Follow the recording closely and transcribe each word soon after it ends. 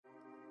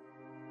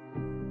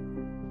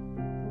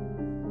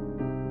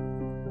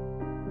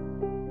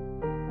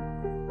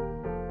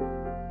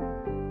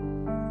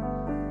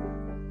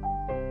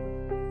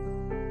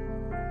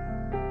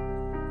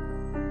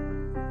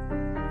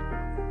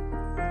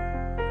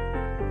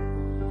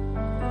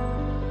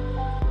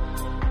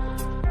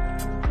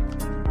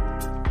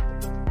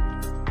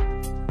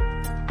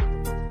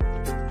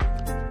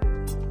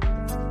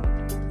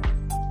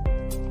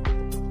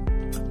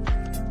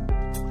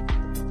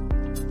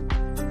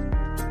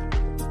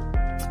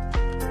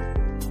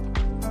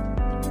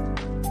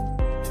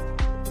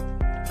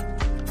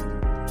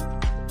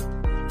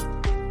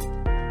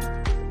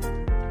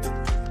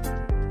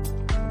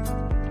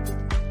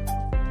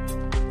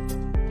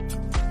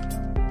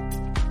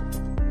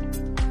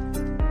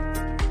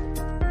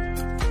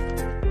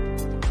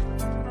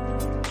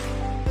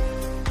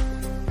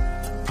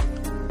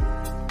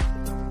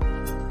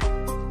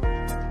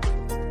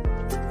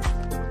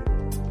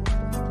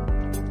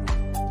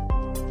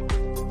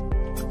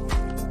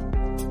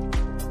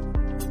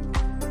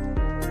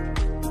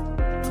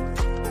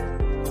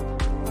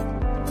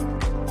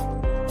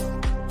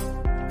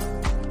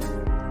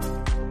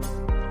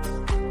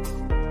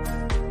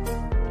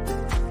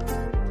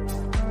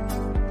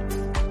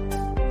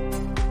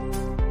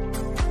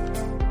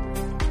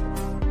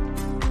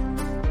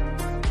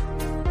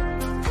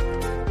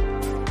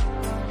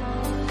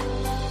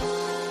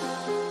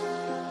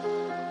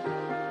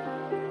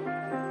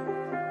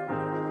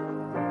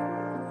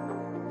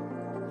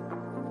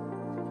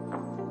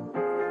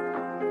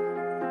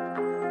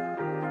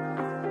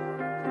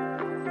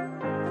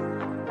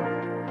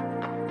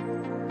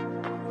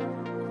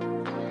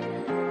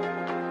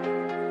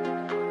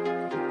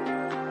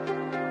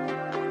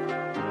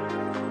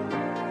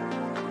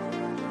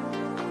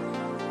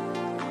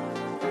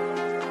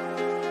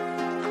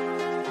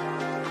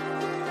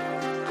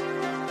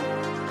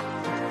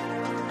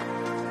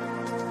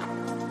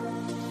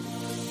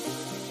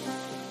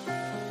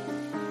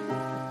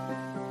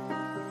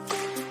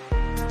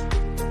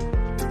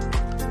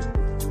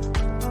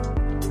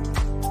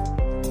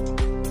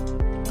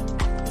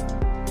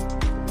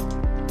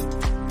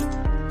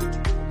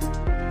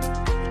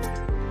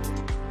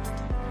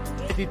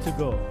ready to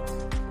go.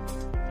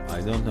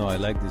 I don't know. I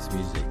like this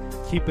music.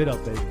 Keep it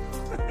up, baby.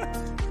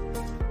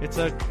 It's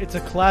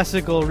a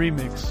classical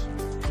remix.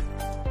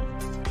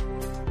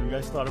 You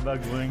guys thought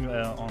about going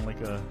on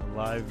like a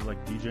live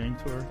like DJing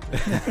tour?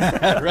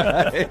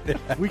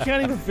 Right. We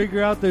can't even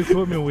figure out the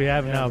equipment we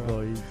have now,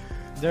 bro.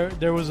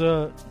 There was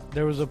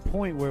a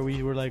point where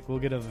we were like, we'll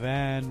get a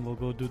van, we'll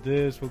go do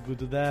this, we'll go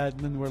do that,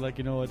 and then we're like,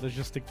 you know what, let's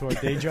just stick to our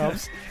day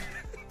jobs.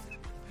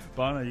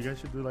 Bana, you guys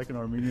should do like an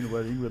Armenian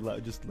wedding with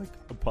like, just like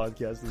a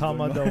podcast.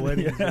 Hamada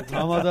wedding.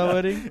 Hamada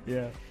wedding?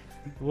 Yeah.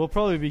 We'll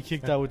probably be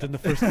kicked out within the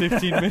first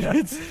 15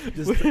 minutes.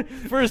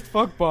 First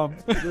fuck bomb.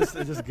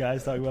 just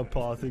guys talking about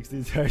politics the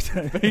entire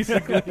time.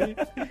 Basically.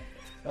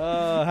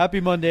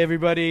 Happy Monday,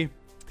 everybody.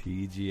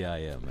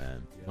 TGIM,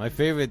 man. My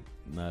favorite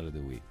night of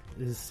the week.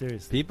 This is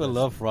serious. People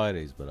love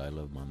Fridays, but I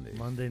love Mondays.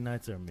 Monday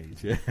nights are amazing.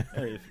 Yeah.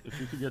 Hey, if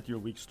you could get your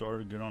week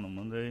started good on a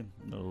Monday,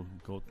 it'll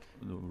go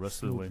the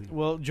rest of the way.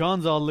 Well,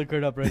 John's all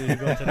liquored up, ready to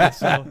go today.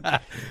 So,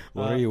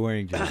 What are you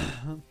wearing,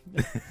 John?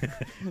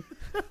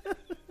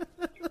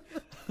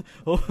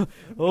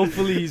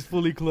 hopefully he's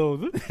fully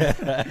clothed.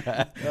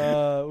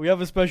 We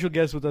have a special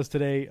guest with us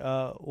today,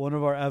 one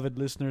of our avid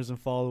listeners and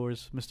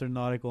followers, Mr.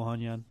 Narek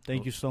Ohanyan.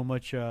 Thank you so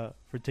much for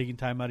taking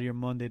time out of your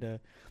Monday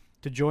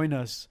to join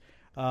us.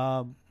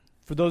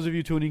 For those of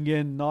you tuning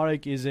in,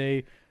 Narek is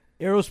a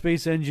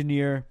aerospace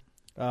engineer.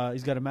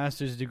 He's got a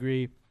master's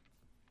degree.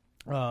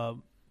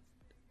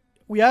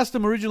 We asked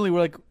him originally, we're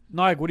like,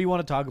 Narek, what do you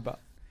want to talk about?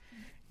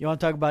 You want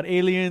to talk about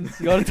aliens?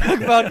 You want to talk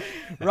about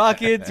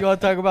rockets? You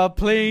want to talk about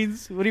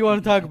planes? What do you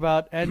want to talk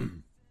about?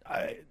 And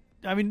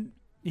I mean,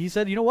 he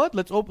said, you know what?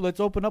 Let's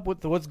open up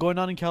with what's going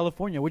on in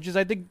California, which is,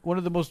 I think, one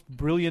of the most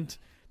brilliant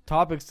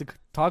topics to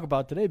talk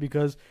about today,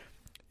 because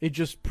it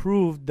just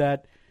proved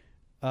that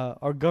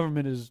our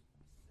government is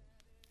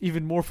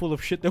even more full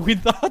of shit than we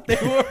thought they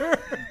were.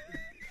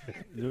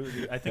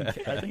 Dude, I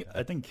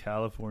think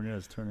California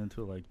has turned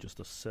into like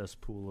just a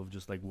cesspool of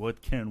just like, what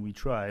can we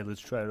try?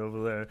 Let's try it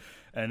over there.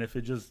 And if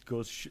it just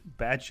goes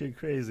batshit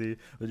crazy,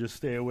 we'll just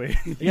stay away.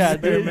 Yeah,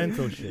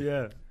 experimental shit.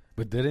 Yeah.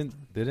 But didn't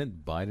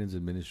Biden's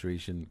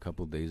administration a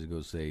couple of days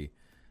ago say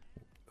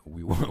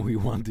we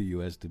want the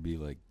U.S. to be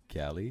like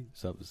Cali?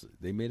 So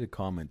they made a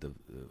comment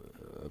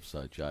of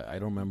such. I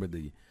don't remember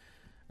the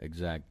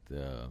exact.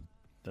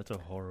 That's a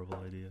horrible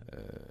idea.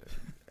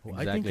 Well,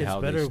 exactly I think it's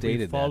how better they if we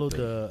stated follow that,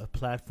 the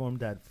platform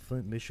that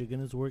Flint, Michigan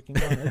is working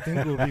on. I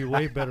think we'll be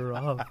way better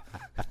off.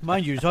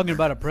 Mind you, you're talking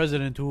about a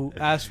president who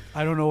asked,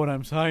 I don't know what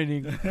I'm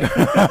signing.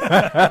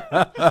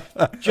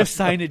 Just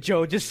sign it,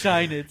 Joe. Just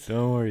sign it.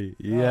 Don't worry.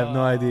 You have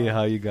no idea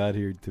how you got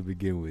here to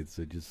begin with,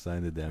 so just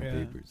sign the damn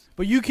papers.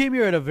 But you came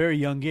here at a very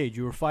young age.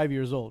 You were 5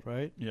 years old,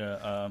 right?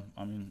 Yeah.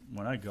 I mean,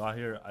 when I got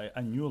here,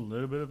 I knew a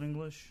little bit of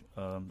English.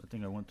 I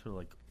think I went to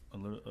like a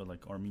little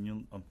like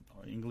Armenian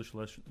English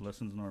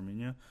lessons in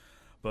Armenia.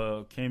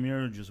 But came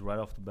here just right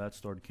off the bat,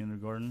 started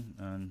kindergarten,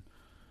 and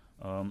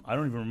I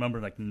don't even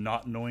remember like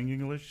not knowing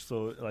English.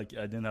 So like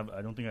I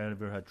don't think I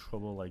ever had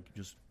trouble like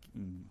just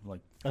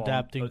like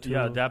adapting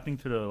adapting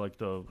to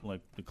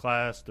the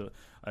class.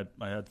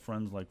 I had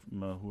friends like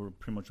who were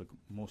pretty much like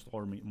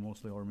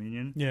mostly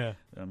Armenian. Yeah,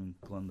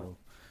 Glendale,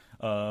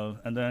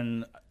 and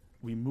then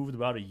we moved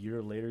about a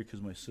year later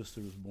because my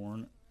sister was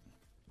born.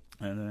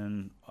 And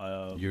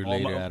then you're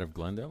later out of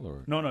Glendale,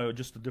 or no,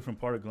 just a different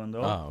part of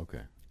Glendale. Oh,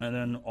 okay. And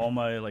then all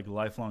my like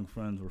lifelong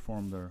friends were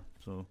formed there.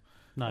 So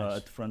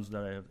nice. Friends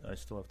that I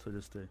still have to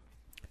this day.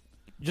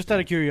 Just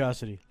out of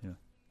curiosity. Yeah.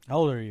 How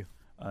old are you?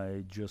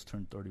 I just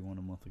turned 31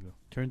 a month ago.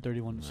 Turned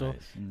 31. Nice. So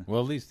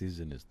well, at least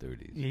he's in his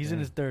 30s. He's in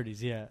his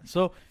 30s. Yeah.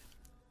 So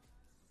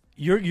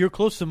you're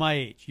close to my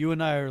age. You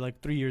and I are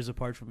like 3 years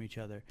apart from each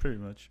other. Pretty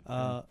much.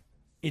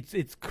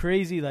 It's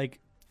crazy.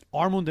 Like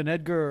Armand and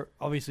Edgar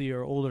obviously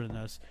are older than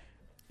us.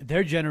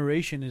 Their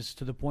generation is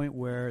to the point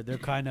where they're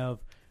kind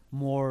of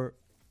more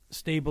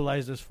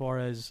stabilized as far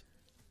as,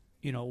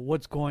 you know,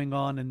 what's going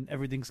on, and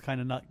everything's kind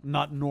of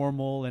not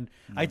normal. And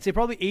I'd say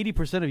probably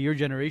 80% of your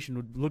generation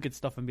would look at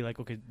stuff and be like,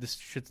 okay, this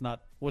shit's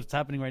not, what's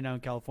happening right now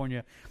in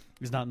California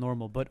is not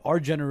normal. But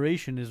our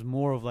generation is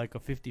more of like a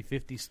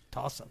 50-50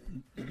 toss-up.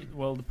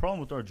 Well, the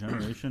problem with our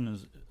generation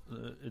is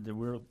that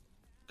we're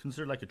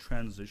considered like a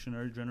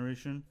transitionary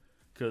generation,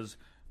 because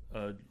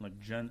like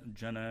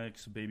Gen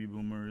X, baby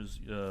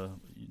boomers,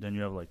 then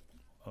you have like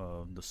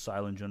the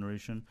silent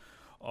generation.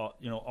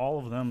 You know, all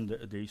of them,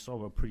 they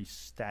saw a pretty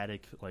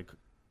static, like,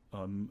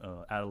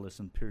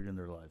 adolescent period in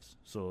their lives.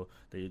 So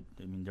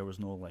there was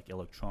no like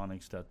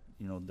electronics that,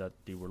 you know, that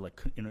they were like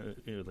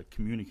like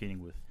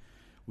communicating with.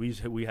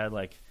 We had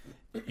like,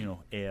 you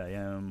know,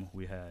 AIM.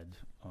 We had,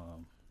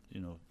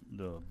 you know,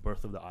 the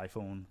birth of the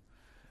iPhone.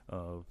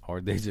 Our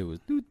days it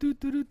was.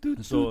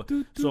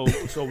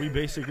 So we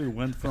basically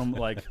went from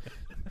like,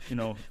 you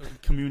know,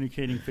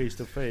 communicating face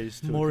to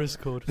face to Morse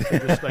code.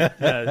 Just like,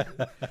 yeah.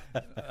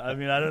 I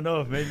mean, I don't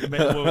know if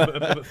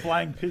maybe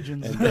flying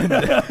pigeons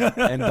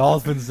and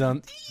dolphins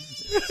sound.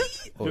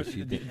 Oh,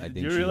 do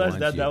you realize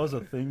that was a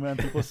thing, man?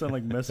 People send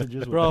like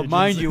messages. Bro, with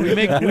mind you,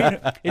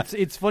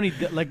 it's funny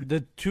that, like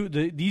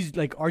these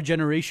like our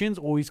generations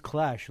always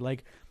clash.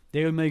 Like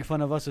they would make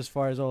fun of us as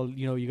far as all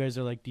you guys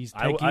are like these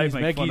techies, I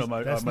make fun meckies. of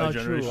my, That's my not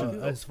true.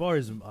 generation. As far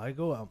as I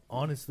go,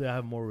 honestly, I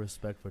have more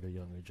respect for the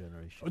younger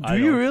generation. Do I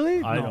you don't.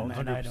 really? I no, don't.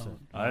 man, I 100%. don't.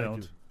 I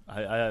don't.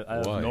 I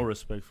have Why? no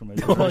respect for my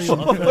I'll tell you,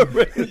 I'll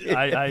tell you.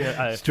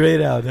 I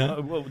Straight out,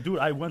 huh? well, dude,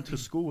 I went to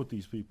school with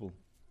these people.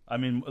 I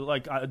mean,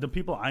 like the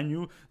people I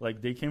knew,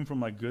 like they came from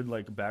like good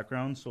like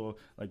backgrounds. So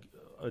like,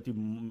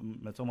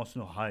 it's almost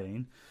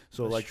high.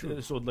 So That's like,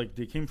 true. so like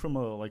they came from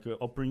a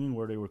upbringing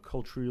where they were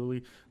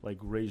culturally like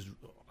raised.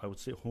 I would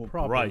say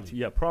Properly. right,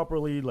 yeah,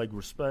 properly, like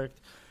respect.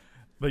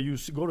 But you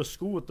go to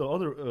school with the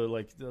other,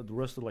 like the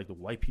rest of like the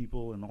white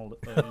people and all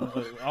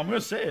that. I'm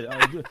gonna say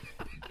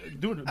it,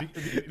 dude,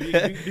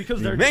 because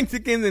The they're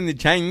Mexicans and the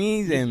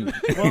Chinese and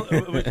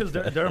well, because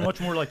they're a much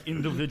more like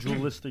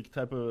individualistic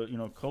type of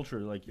culture.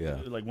 Like Yeah.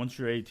 like once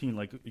you're 18,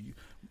 like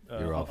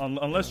You're off.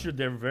 unless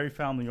they're very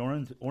family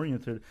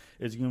oriented,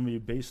 it's gonna be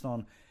based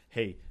on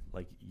hey,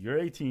 like you're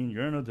 18,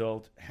 you're an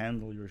adult,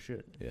 handle your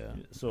shit. yeah.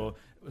 So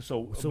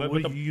So but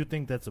what, you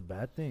think that's a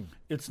bad thing?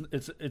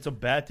 it's a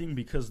bad thing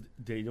because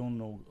they don't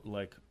know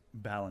like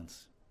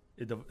balance.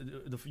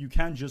 You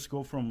can't just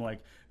go from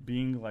like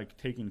being like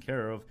taken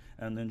care of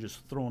and then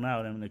just thrown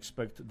out and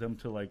expect them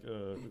to like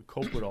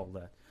cope with all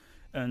that.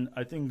 And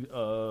I think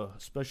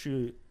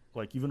especially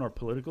like even our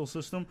political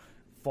system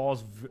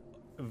falls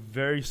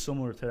very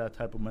similar to that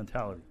type of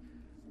mentality.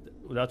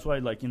 That's why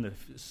like in the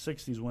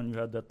 60s when you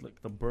had that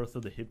like the birth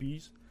of the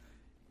hippies,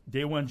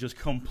 they went just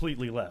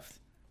completely left.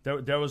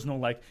 There was no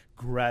like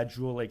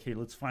gradual like hey,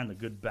 let's find a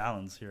good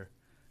balance here.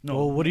 No.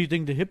 Well, what do you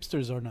think the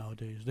hipsters are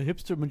nowadays?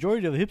 The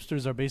majority of the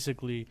hipsters are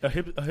basically. The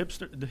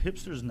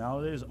hipsters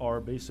nowadays are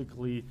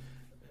basically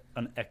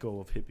an echo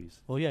of hippies.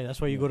 Well, yeah,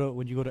 that's why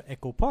when you go to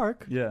Echo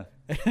Park, Yeah.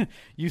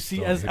 you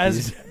see It's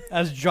all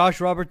as Josh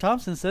Robert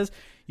Thompson says,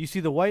 you see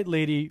the white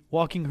lady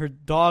walking her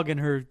dog and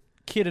her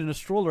kid in a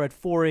stroller at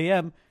 4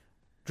 a.m.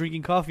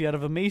 drinking coffee out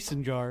of a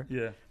mason jar.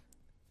 Yeah.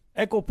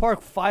 Echo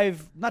Park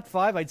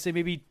I'd say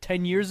maybe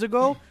 10 years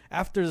ago,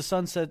 after the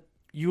sunset,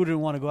 you wouldn't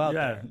want to go out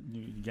there.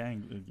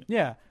 Gang.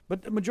 Yeah,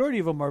 but the majority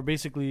of them are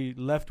basically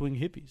left-wing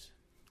hippies.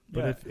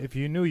 But Yeah. if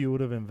you knew, you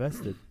would have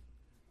invested.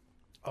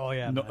 Oh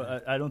yeah, No,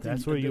 man. I don't think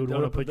That's where you would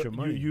wanna put your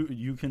money.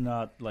 You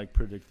cannot like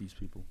predict these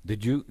people.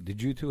 Did you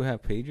two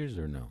have pagers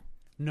or no?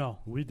 No,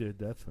 We did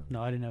definitely.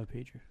 no, I didn't have a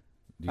pager.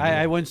 Do you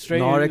I know? went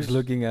straight. Naric's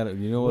looking at it.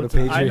 You know what a What's a-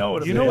 pager? I know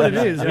what a You know pager what it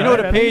is. is. Yeah. You know what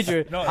a Yeah.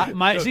 pager.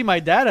 No, My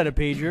dad had a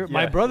pager.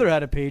 My Yeah. brother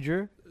had a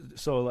pager.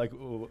 So like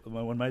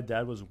when my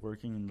dad was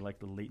working in like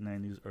the late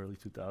 90s, early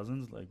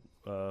 2000s, like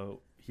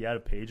he had a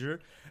pager,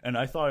 and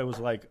I thought it was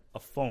like a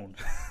phone,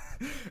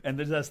 and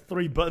there's has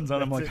 3 buttons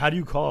on it. I'm That's like, it. how do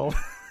you call?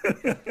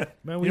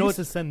 Man, we You know used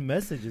to send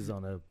messages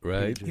on a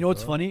Right. pager, You know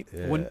what's bro. funny?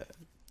 Yeah.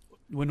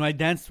 When I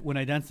danced in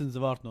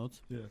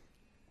Zvartnots, Yeah.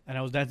 and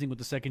I was dancing with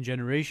the second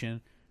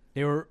generation,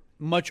 they were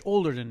much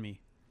older than me.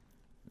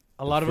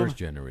 A lot of first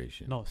them.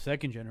 generation. No,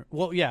 second generation.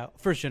 Well, yeah,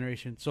 first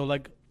generation. So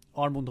like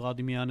Armand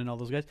Radimian and all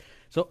those guys.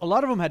 So a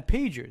lot of them had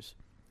pagers,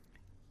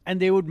 and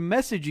they would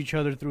message each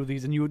other through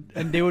these,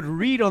 and they would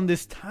read on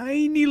this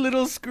tiny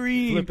little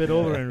screen. Flip it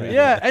over and read.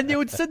 Yeah, and they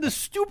would send the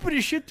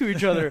stupidest shit to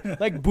each other,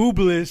 like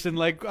boobless and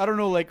like I don't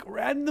know, like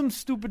random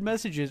stupid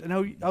messages. And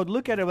I would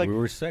look at it like, we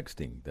were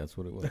sexting. That's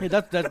what it was.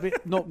 hey,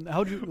 no.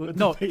 How do you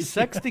no?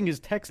 Sexting is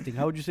texting.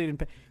 How would you say it in?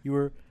 You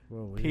were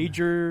Well, yeah.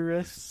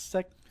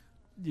 pager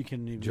You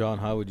can even, John,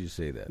 how would you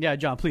say that? Yeah,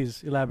 John,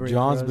 please elaborate.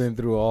 John's for us. been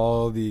through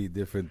all the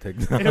different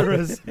technologies.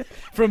 eras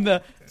from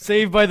the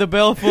Saved by the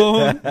Bell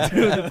phone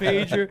to the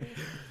pager.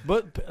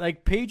 But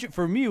like pager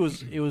for me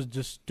it was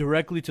just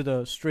directly to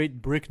the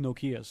straight brick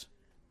Nokias.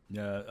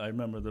 Yeah, I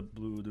remember the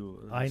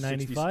blue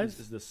I-95s?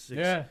 Is the six,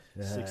 Yeah.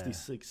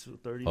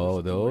 6630. Oh, or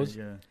something, those?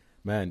 right? Yeah.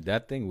 Man,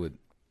 that thing would.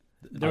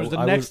 There was the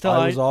I Nextel.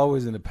 I was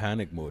always in a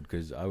panic mode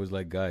because I was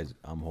like, guys,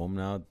 I'm home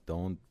now.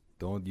 Don't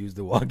use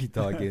the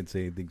walkie-talkie and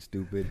say anything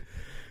stupid.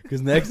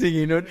 Because next thing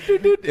you know, and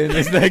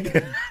it's like,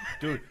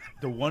 Dude,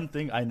 the one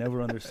thing I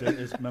never understood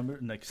is remember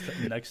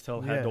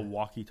Nextel had Yeah. the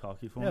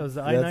walkie-talkie phone. Yeah, it was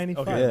the Yes. I-95.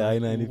 Okay. yeah,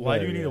 I-95. Why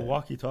do you need yeah. a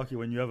walkie-talkie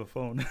when you have a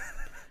phone?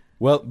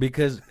 Well,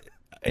 because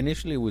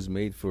initially it was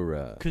made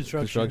for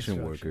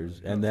Construction. workers,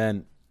 yeah. and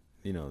then,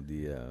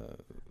 the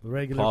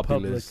Regular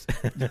populace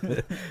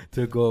public.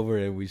 took over,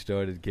 and we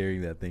started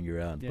carrying that thing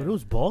around. Yeah. But it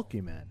was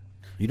bulky, man.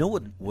 You know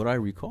what I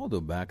recall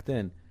though back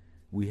then,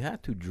 we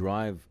had to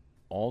drive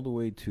all the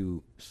way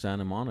to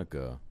Santa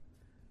Monica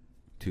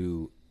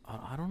to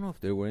I don't know if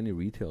there were any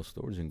retail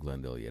stores in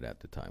Glendale yet at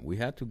the time. We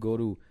had to go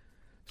to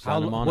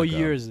Santa Monica. What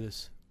year is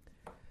this?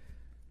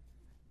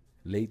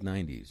 Late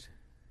 90s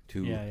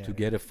to Yeah,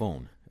 get a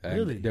phone. And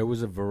Really? there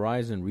was a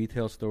Verizon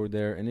retail store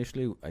there.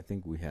 Initially, I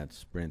think we had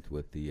Sprint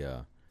with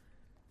the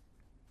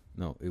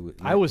no, it was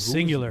I was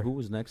Singular. Who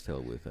was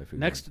Nextel with? I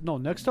forget.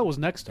 Nextel was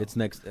Nextel. It's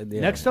next. Yeah,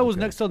 Nextel was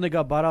okay. Nextel, and they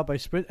got bought out by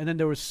Sprint, and then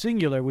there was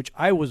Singular, which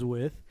I was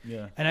with.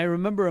 Yeah. And I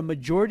remember a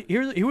majority.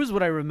 Here's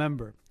what I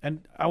remember,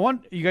 and I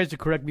want you guys to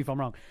correct me if I'm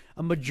wrong.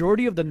 A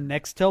majority of the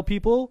Nextel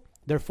people,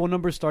 their phone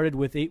number started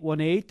with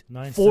 818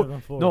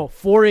 974. No,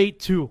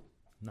 482.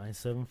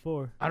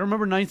 974. I don't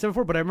remember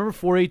 974, but I remember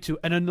 482,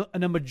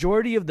 and a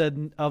majority of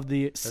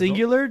the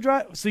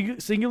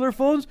singular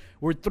phones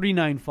were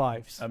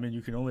 395s. I mean,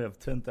 you can only have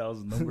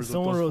 10,000 numbers.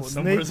 Someone wrote of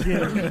those Snake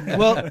numbers. Game.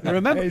 Well,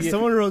 remember, Hey,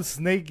 someone wrote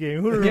Snake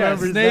Game. Who yeah,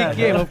 remembers Snake that?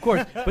 Game, of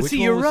course. But Which see,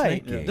 one you're was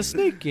right. Snake Game? The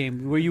Snake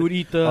Game where you would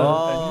eat the.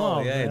 Oh,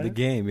 no, yeah, man. the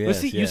game. Yes, but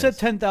see, you yes. said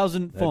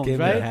 10,000 That phones, came in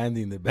right?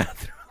 handy in the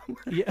bathroom.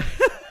 Yeah.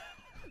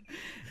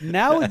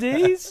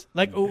 Nowadays,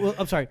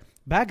 I'm sorry.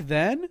 Back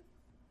then,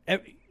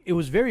 it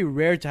was very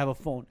rare to have a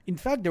phone. In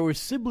fact, there were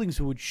siblings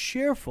who would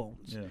share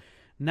phones. Yeah.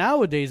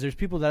 Nowadays, there's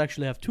people that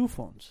actually have two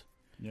phones.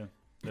 Yeah.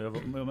 They have a-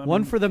 I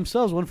One mean- for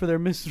themselves, one for their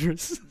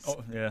mistress.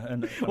 Oh, yeah.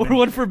 And I Or mean,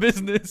 one for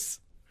business.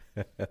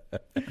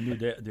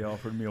 dude, they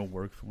offered me a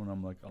work phone.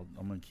 I'm like,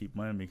 I'm going to keep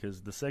mine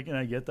because the second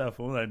I get that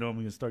phone, I know I'm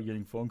going to start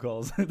getting phone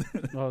calls.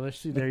 Oh,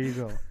 there you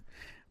go.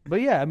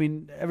 But yeah, I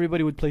mean,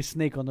 everybody would play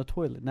Snake on the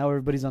toilet. Now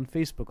everybody's on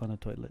Facebook on the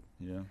toilet.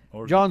 Yeah.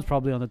 Or John's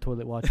probably on the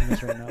toilet watching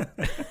this right now.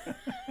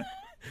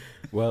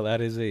 Well, at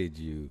his age,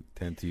 you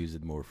tend to use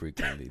it more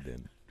frequently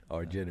than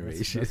our That's,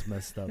 generation. that's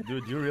messed up.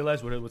 Dude, do you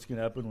realize what's going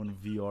to happen when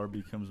VR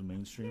becomes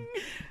mainstream?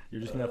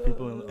 You're just going to have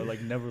people like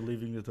never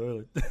leaving the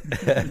toilet.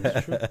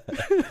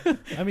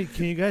 I mean,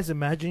 can you guys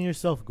imagine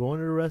yourself going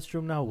to the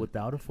restroom now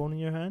without a phone in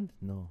your hand?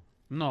 No.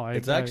 No,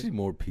 It's actually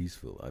more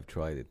peaceful. I've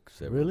tried it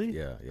several. Really?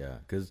 Yeah, yeah.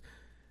 Because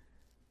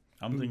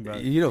I'm thinking about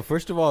it. you know,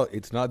 first of all,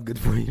 it's not good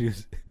for you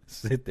to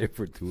sit there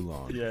for too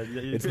long. Yeah,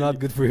 It's not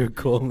good for your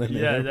colon.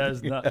 Yeah,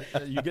 that's not.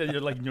 You get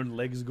your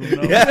legs going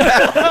up.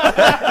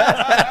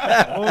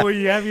 Oh,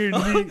 you have your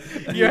knee.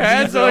 your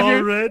hands on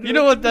your. red. You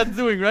know what that's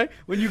doing, right?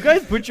 When you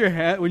guys put your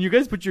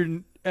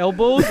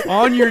elbows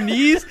on your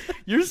knees,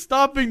 you're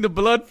stopping the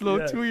blood flow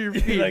Yeah. to your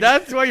feet. Like-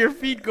 That's why your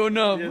feet go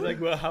numb. Yeah, it's like,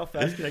 well, how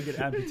fast can I get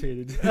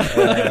amputated?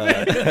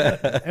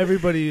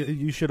 Everybody,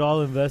 you should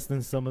all invest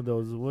in some of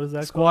those. What is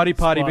that Squatty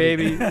called? potty,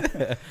 baby. Is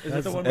that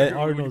That's the one what where you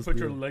Arnold's put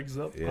your doing. legs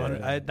up? Yeah. on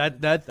it?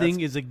 That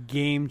thing is a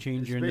game It's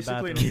changer in the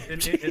basically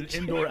bathroom. an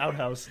indoor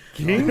outhouse.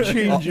 Game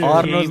changer.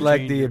 Arnold's Game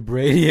like the changer.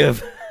 Brady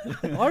of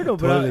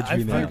Arnold, but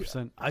toiletry now.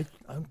 100%.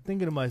 I'm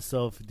thinking to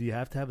myself, do you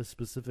have to have a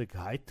specific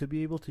height to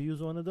be able to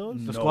use one of those?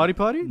 The No. squatty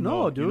potty?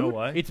 No, No, dude. you know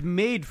why? It's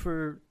made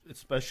for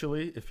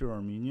Especially if you're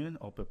Armenian,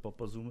 Ope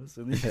Papazumas,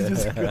 and you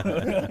just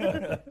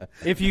go.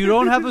 if you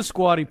don't have a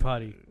squatty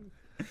potty.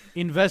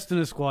 Invest in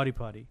a squatty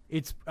potty.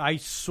 I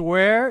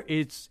swear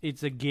it's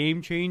a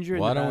game changer.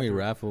 in Why the don't we bathroom.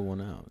 raffle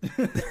one out?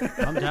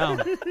 I'm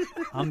down.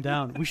 I'm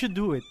down. We should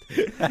do it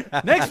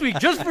next week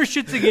just for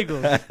shits and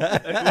giggles.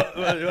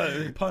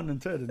 Pun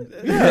intended.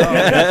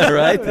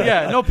 Right?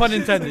 Yeah, no pun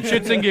intended.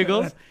 Shits and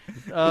giggles.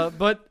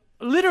 But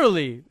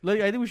literally,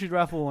 I think we should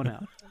raffle one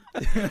out.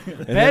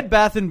 Bed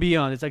Bath and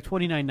Beyond. It's like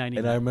 $29.99.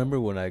 And I remember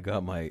when I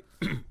got my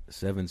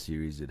 7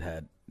 Series, it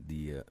had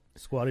the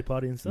Squatty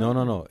potty and stuff?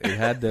 no. It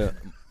had the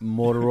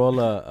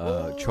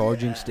Motorola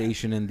charging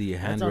station and the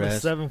That's on a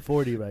handrest.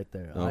 740 right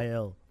there. No.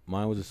 IL.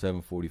 Mine was a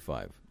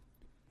 745.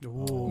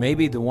 Ooh.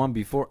 Maybe the one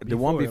before. The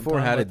one I'm before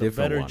talking had a about the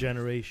different better one.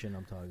 generation,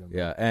 I'm talking about.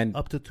 Yeah, and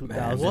Up to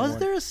 2000. Was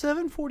there a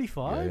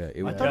 745? Yeah, it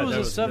I was- thought it was that a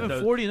was-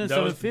 740 and then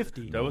that was-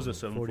 750. That was a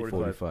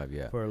 745. 45.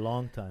 Yeah. For a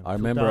long time. I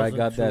remember I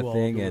got 2002 that all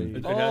thing the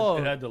and-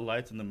 way. It had the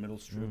lights in the middle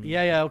strip.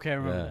 Yeah, okay, I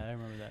remember Yeah. that. I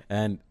remember that.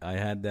 And I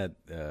had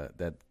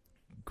that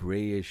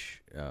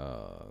grayish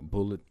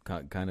bullet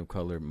kind of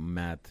color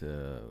matte.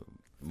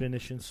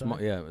 Finish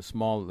inside.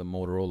 Small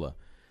Motorola,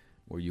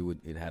 where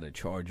it had a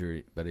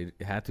charger, but it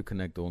had to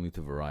connect only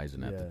to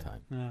Verizon at the Yeah.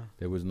 time. Yeah.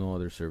 There was no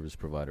other service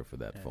provider for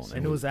that phone.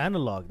 And it was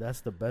analog.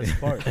 That's the best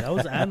part. That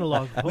was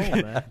analog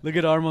phone, man. Look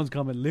at Armand's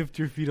comment. Lift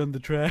your feet on the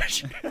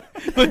trash.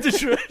 Put the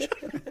trash.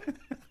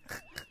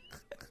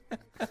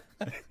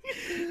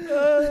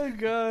 Oh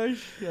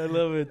gosh, I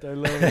love it. I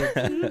love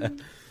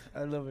it.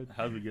 I love it.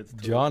 How did we get to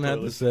John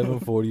had the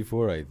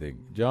 744, I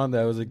think. John,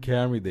 that was a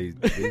Camry.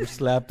 They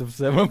slapped a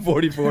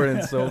 744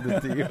 and sold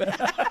it to you.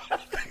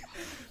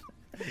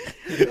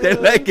 They're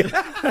like,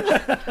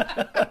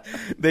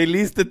 they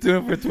leased it to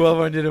him for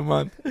 $1,200 a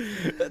month.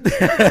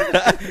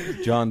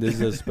 John, this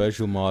is a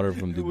special model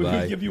from We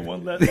Dubai. give you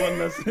one lesson.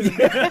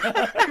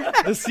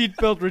 The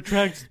seatbelt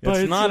retracts by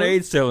It's not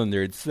itself.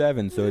 8-cylinder, it's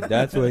 7, so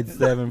that's why it's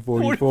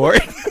 744.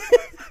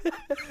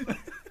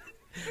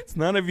 It's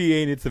not a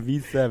V8, it's a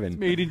V7.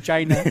 Made in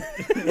China.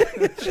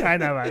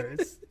 China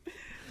virus.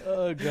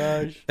 Oh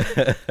gosh.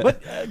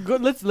 But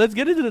let's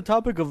get into the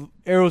topic of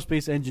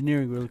aerospace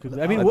engineering really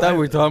quickly. I mean, I thought we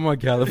were talking about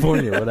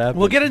California. What happened?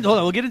 we'll get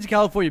into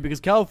California because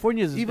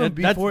California is Even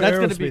that's before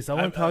gonna be- aerospace, I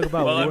want to talk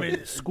about well, I where-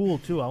 mean- school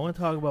too. I want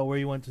to talk about where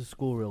you went to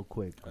school real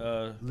quick.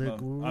 I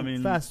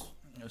mean, fast.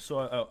 So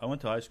I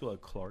went to high school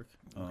at Clark.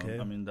 Okay.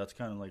 I mean, that's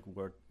kind of like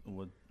what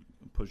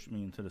pushed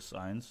me into the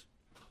science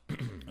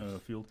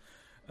field,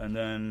 and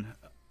then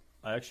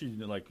I actually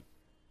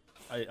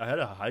I had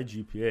a high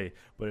GPA,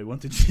 but I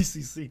went to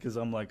GCC because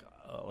I'm I'm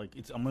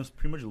gonna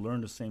pretty much learn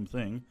the same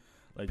thing.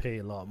 Like Pay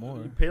a lot more.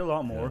 You pay a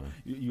lot more.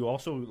 Yeah. You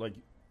also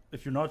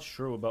if you're not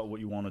sure about what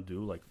you want to do,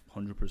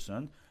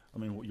 100%. I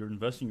mean, you're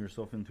investing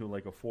yourself into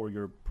a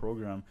 4-year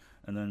program,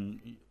 and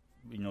then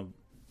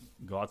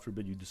God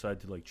forbid you decide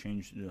to like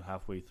change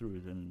halfway through,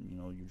 then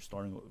you're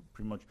starting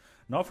pretty much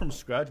not from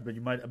scratch, but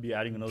you might be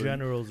adding another.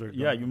 Generals are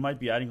Yeah, done. you might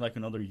be adding like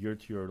another year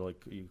to your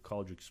like your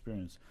college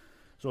experience.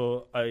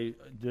 So I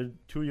did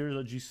 2 years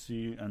at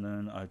GC, and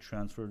then I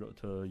transferred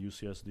to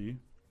UCSD.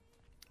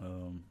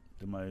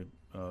 Did my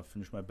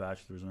finished my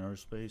bachelor's in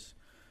aerospace.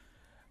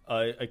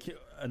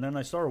 And then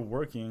I started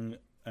working,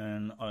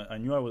 and I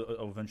knew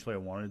eventually I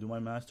wanted to do my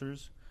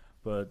master's,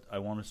 but I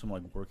wanted some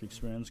like work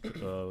experience.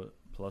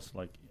 Plus,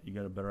 like you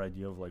get a better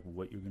idea of like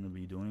what you're gonna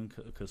be doing,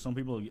 because some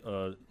people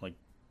like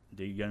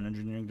they get an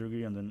engineering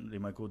degree and then they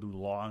might go do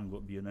law and go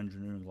be an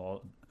engineering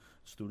law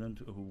student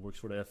who works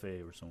for the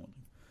FAA or something.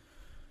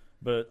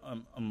 But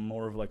I'm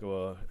more of like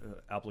a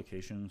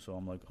application, so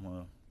I'm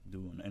gonna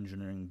do an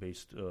engineering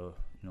based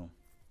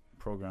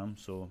program.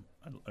 So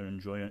I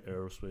enjoy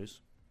aerospace.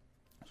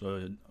 So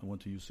I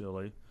went to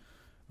UCLA,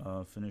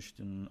 finished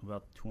in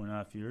about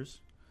 2.5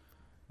 years.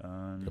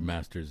 And A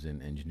master's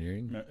in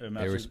engineering, a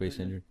master's- aerospace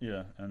engineering.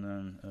 Yeah, and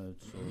then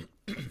so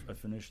I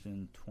finished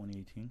in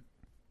 2018.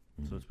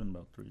 So it's been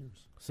about 3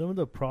 years. Some of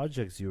the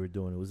projects you were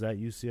doing, was that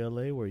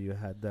UCLA where you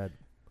had that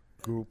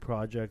group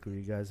project where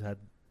you guys had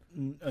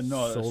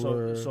No,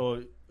 solar?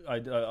 so I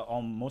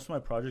on most of my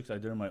projects I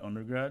did in my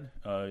undergrad.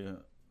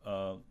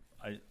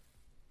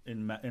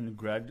 In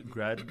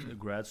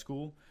grad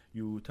school,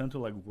 you tend to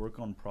like work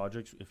on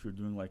projects if you're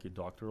doing like a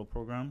doctoral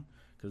program,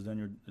 because then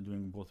you're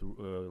doing both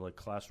like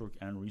classwork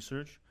and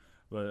research.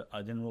 But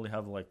I didn't really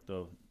have like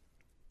the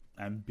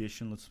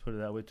ambition, let's put it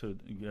that way, to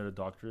get a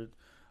doctorate.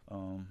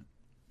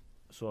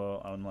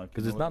 So I'm like,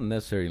 Because it's not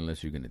necessary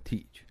unless you're going to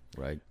teach,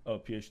 right? a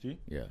PhD.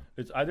 Yeah,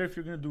 It's either if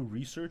you're gonna do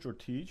research or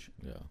teach,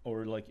 yeah.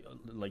 or like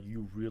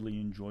you really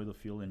enjoy the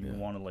field and you Yeah.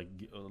 want to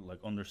like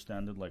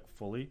understand it like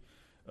fully,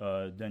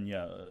 then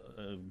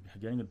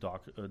getting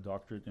a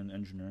doctorate in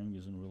engineering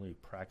isn't really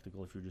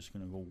practical if you're just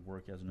gonna go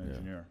work as an Yeah.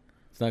 engineer.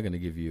 It's not going to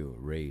give you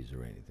a raise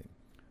or anything.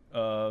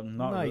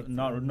 Not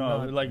not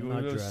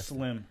really drastic.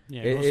 slim.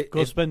 Yeah,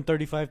 It- spend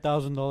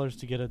 $35,000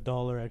 to get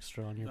 $1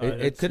 extra on your. Uh,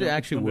 It could it's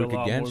actually gonna be work a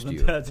lot more against than you.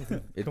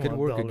 that. It Come could on,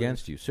 work dollars.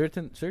 against you.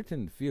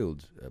 Certain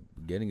fields,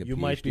 getting a you PhD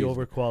might be is-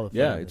 overqualified.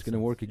 Yeah, in it's a going to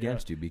sense. work Yeah.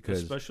 against you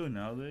because Especially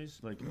nowadays,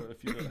 like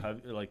if you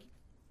have like,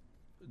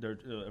 they're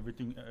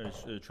everything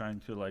is trying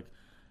to like.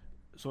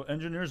 So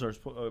engineers are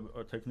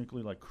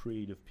technically like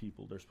creative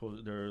people.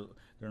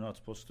 They're not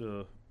supposed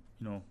to,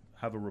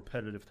 have a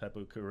repetitive type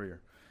of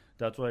career.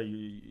 That's why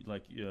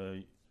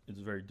it's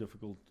a very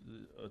difficult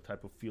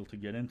type of field to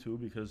get into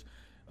because,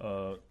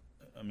 I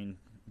mean,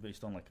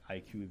 based on like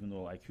IQ, even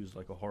though IQ is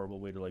like a horrible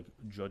way to like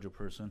judge a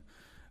person,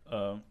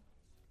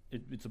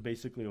 it's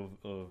basically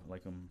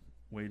like a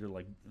way to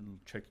like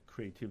check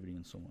creativity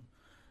in someone.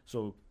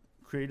 So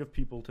creative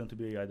people tend to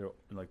be either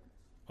like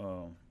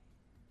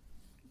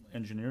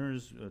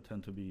engineers,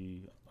 tend to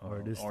be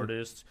Artistic.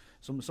 artists.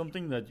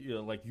 Something that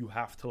like you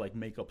have to like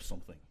make up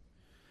something.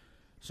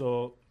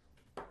 So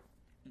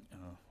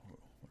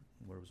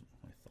where was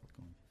my thought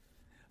going?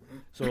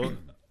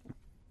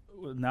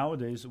 So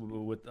nowadays,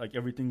 with like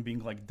everything being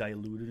like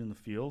diluted in the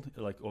field,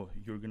 like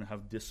you're gonna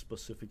have this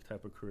specific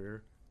type of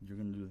career. You're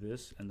gonna do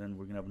this, and then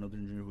we're gonna have another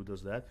engineer who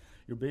does that.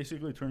 You're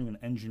basically turning an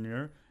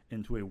engineer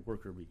into a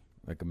worker bee.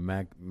 like a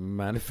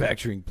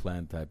manufacturing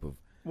plant type of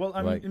Well,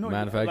 I like mean,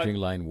 manufacturing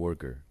line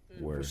worker.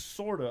 Where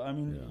Sorta. I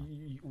mean,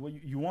 Yeah.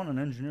 you want an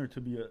engineer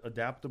to be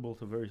adaptable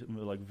to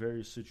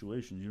various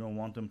situations. You don't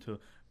want them to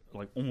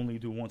like only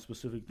do one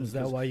specific thing. Is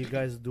that 'cause- why you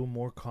guys do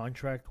more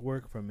contract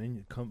work from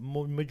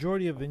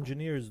majority of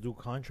engineers do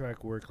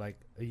contract work like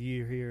a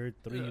year here,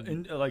 3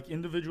 like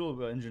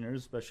individual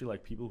engineers, especially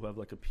like people who have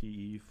like a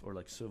PE or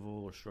like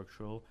civil or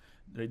structural,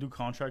 they do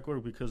contract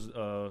work because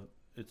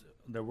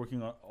they're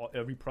working on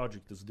every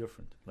project is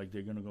different. Like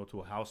they're gonna go to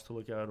a house to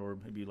look at, or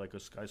maybe like a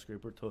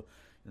skyscraper to,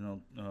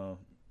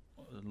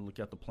 look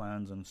at the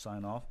plans and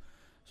sign off.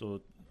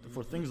 So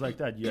for things like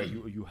that, yeah,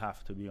 you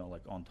have to be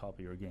on top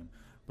of your game.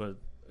 But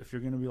if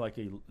you're gonna be like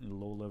a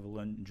low level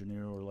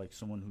engineer or like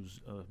someone who's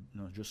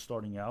just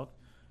starting out,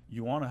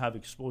 you want to have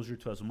exposure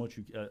to as much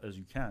as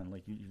you can.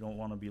 Like you don't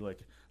want to be like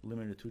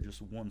limited to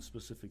just one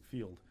specific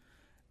field,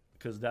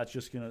 because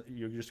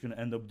you're just gonna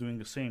end up doing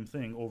the same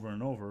thing over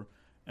and over.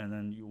 And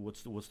then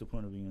what's the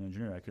point of being an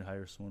engineer? I could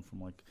hire someone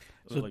from like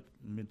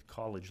mid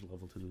college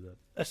level to do that.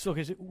 That's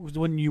okay. So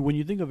when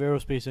you think of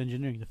aerospace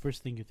engineering, the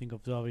first thing you think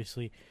of is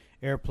obviously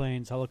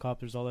airplanes,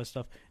 helicopters, all that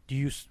stuff. Do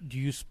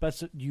you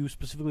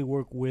specifically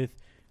work with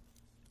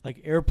like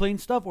airplane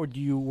stuff, or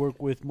do you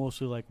work with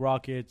mostly like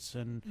rockets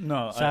and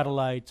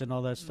satellites and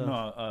all that stuff?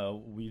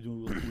 No, we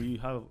do. We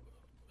have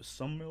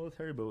some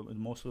military, but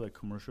mostly like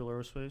commercial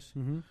aerospace.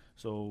 Mm-hmm.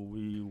 So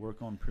we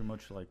work on pretty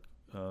much like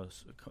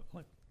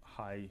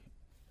high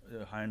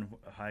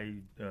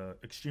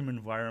extreme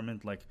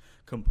environment like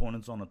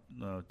components on a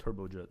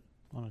turbojet.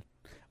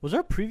 Was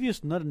our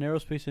previous nut an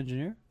aerospace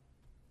engineer?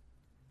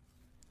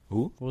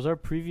 who? Was our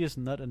previous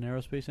nut an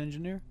aerospace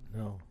engineer?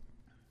 No.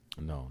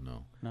 No.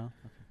 No.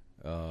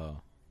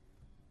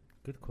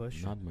 Good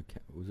question. Not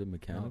was it No,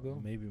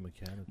 mechanical? maybe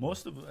mechanical.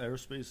 Most of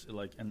aerospace,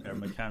 like and air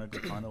mechanical,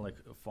 kind of like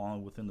fall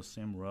within the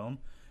same realm.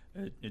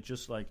 It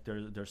just like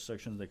there's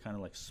sections they kind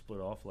of like split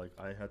off. Like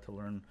I had to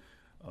learn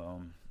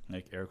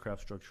like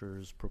aircraft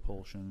structures,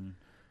 propulsion,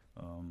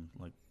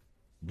 like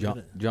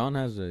John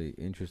has a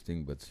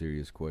interesting but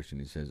serious question.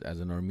 He says, as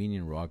an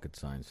Armenian rocket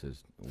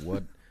scientist,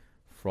 what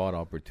fraud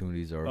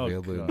opportunities are Oh,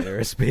 available God. in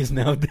aerospace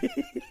nowadays?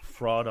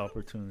 fraud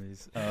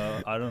opportunities.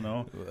 I don't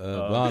know.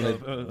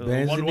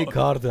 Benzini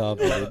kart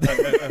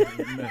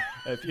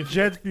If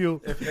Jet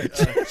fuel.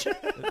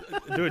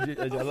 dude,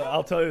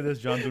 I'll tell you this,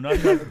 John.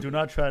 Do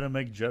not try to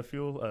make jet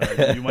fuel.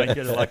 You might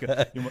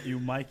get you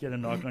might get a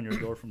knock on your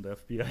door from the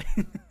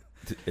FBI.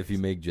 If you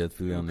make jet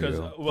fuel on the Because,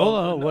 go.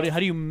 Hold on, how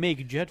do you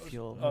make jet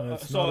fuel?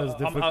 It's not as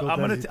difficult I'm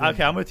as you think.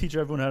 gonna teach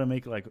everyone how to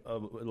make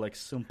like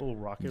simple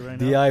rocket right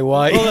now.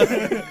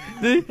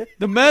 DIY.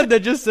 the man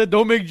that just said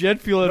don't make jet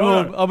fuel at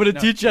home. I'm gonna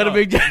teach you how to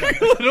make jet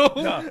fuel at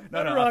home.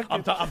 No.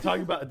 I'm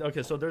talking about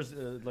okay. So there's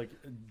like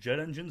jet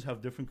engines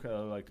have different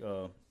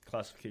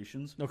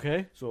classifications.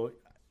 Okay. So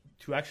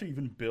to actually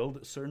even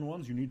build certain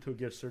ones, you need to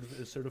get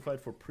certified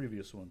for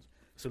previous ones.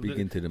 So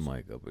Speaking to the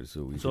mic up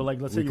so we So, can,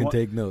 like, let's we say you can want-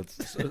 take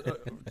notes.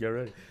 get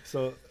ready.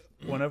 So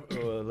whenever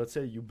let's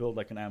say you build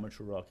like an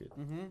amateur rocket,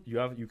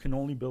 you can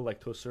only build like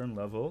to a certain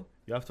level.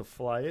 You have to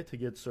fly it to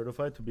get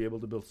certified to be able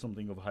to build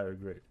something of higher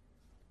grade.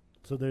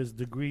 So there's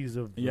degrees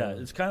of. Yeah,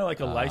 it's kind of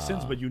like a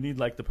license, but you need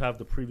like to have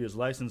the previous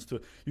license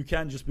to. You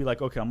can't just be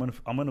like, okay, I'm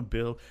gonna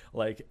build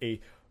like a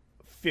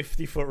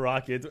 50-foot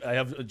rocket. I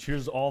have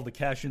here's all the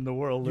cash in the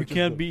world. You Let's just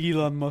can't build- be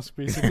Elon Musk,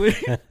 basically.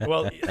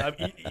 Well,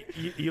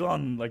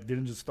 Elon like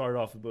didn't just start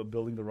off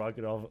building the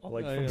rocket off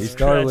like Oh, from yeah. He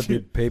started with scratch.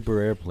 the paper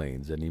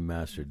airplanes and he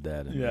mastered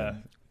that. And Yeah.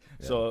 then-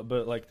 So,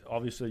 but like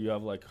obviously you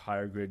have like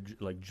higher grade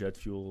like jet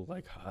fuel,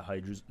 like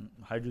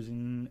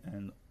hydrogen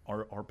and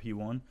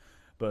RP1.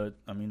 But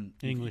I mean,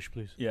 English,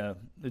 please. yeah,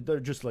 they're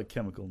just like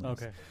chemical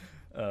names. Okay.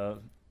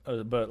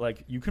 But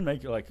like you can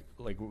make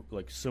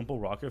like simple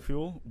rocket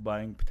fuel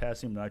buying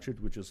potassium nitrate,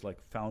 which is like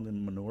found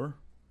in manure.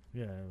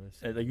 Yeah.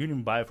 It's, Like you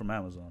can buy it from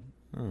Amazon.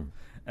 Oh.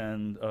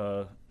 And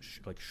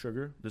like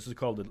sugar. This is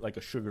called like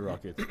a sugar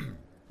rocket.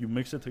 You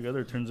mix it together,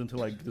 it turns into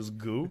like this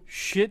goo.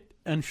 Shit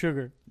and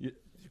sugar.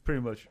 Pretty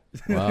much.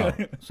 Wow.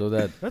 So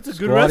that That's a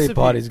good squatty recipe.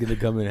 potty's going to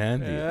come in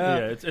handy. Yeah.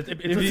 Yeah, it's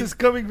this is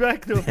coming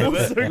back to a full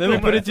circle. Let me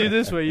put it to you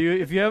this way: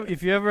 if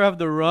you ever have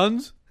the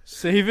runs,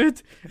 save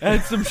it,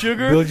 add some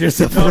sugar, Build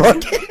yourself a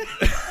rocket.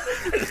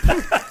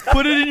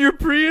 put it in your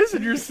Prius,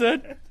 and you're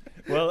set.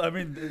 Well, I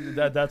mean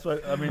that's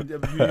what I mean.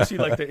 You see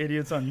like the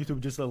idiots on YouTube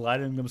just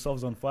lighting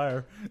themselves on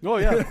fire. Oh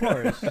yeah, of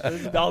course.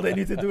 All they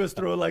need to do is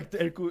throw like the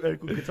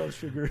Erkut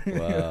sugar.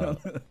 Wow.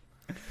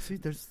 See,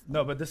 there's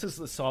No, but this is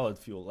the solid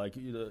fuel. Like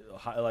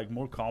like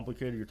more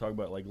complicated. You're talking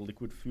about like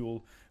liquid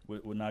fuel.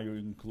 With now you're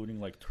including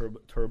like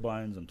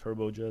turbines and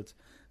turbojets.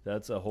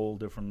 That's a whole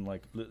different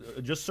like.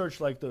 Just search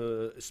like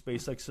the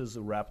SpaceX's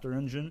Raptor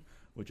engine,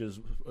 which is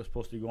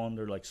supposed to go on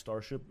their like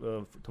Starship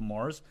to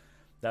Mars.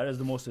 That is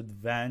the most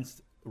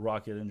advanced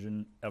rocket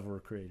engine ever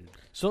created.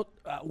 So,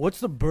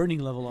 what's the burning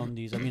level on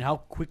these? I mean, how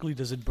quickly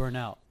does it burn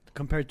out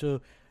compared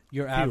to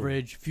your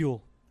average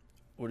fuel?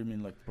 What do you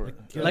mean, like burn?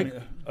 Like-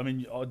 I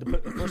mean,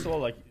 first of all,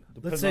 like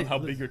depends say- on how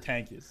big your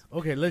tank is.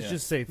 okay. Let's Yeah.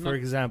 just say, for No.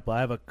 example, I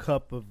have a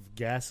cup of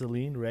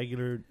gasoline,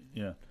 regular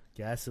Yeah.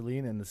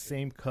 gasoline, and the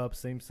same cup,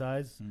 same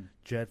size, Mm.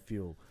 jet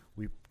fuel.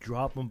 We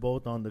drop them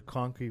both on the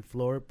concrete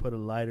floor, put a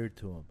lighter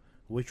to them.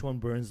 Which one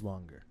burns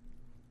longer?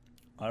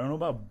 I don't know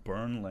about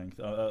burn length,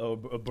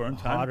 burn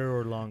time. Hotter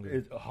or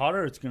longer?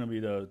 Hotter, it's gonna be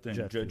the thing,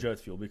 Jet jet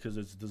fuel, because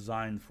it's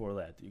designed for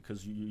that.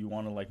 Because you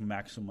want to like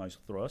maximize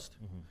thrust,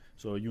 Mhm.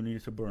 so you need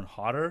it to burn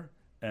hotter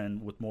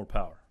and with more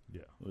power.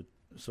 Yeah.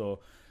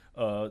 So,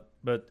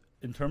 but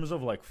in terms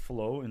of like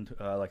flow and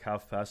like how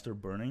fast they're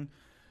burning,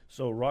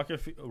 so rocket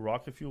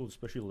fuel,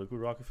 especially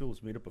liquid rocket fuel,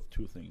 is made up of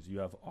two things. You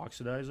have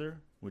oxidizer,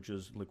 which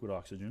is liquid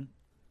oxygen,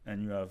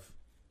 and you have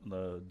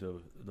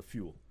the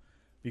fuel.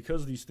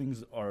 Because these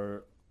things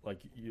are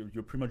like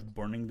you're pretty much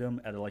burning them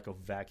at like a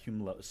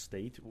vacuum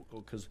state,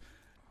 because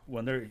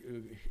when they're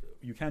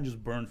you can't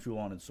just burn fuel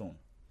on its own,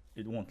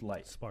 it won't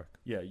light. Spark.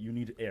 Yeah, you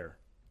need air.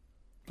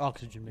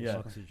 Oxygen,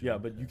 Yeah, basically. yeah,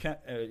 but you can't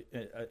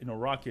in a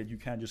rocket. You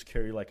can't just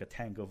carry like a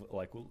tank of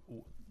like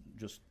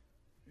just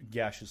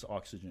gaseous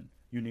oxygen.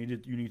 You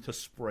need to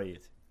spray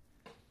it,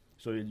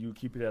 so you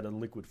keep it at a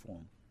liquid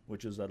form,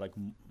 which is at like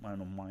I don't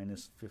know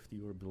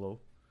 -50 or below.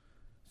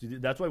 So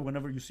that's why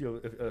whenever you see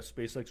a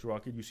SpaceX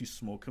rocket, you see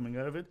smoke coming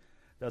out of it.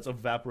 That's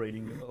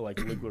evaporating like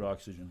liquid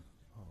oxygen.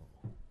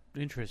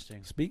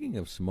 Interesting. Speaking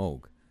of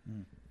smoke,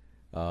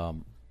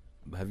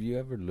 have you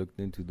ever looked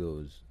into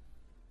those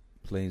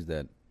planes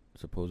that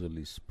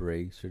supposedly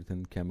spray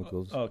certain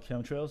chemicals? Oh,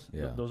 chemtrails.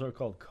 Yeah. Those are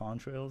called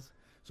contrails.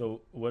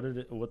 So what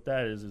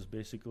that is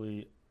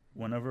basically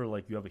whenever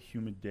like you have a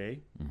humid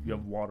day, you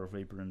have water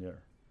vapor in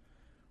there.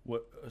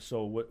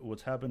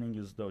 What's happening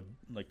is the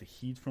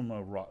heat from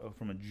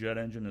a jet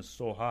engine is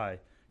so high,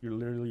 you're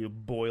literally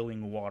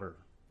boiling water.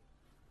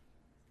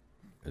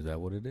 Is that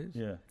what it is?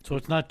 Yeah. So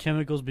it's not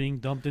chemicals being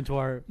dumped into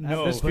our No.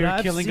 atmosphere,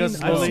 But killing us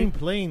I've slowly. seen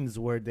planes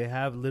where they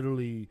have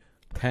literally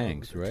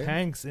Tanks, right?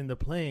 tanks in the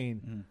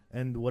plane,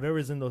 and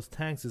whatever's in those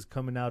tanks is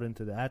coming out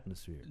into the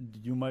atmosphere.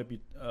 You might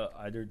be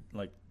either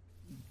like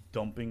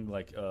dumping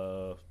like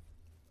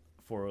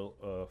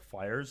for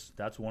fires.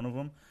 That's one of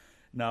them.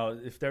 Now,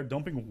 if they're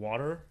dumping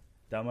water,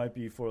 that might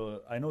be for.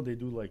 I know they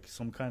do like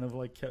some kind of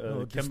like.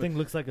 This thing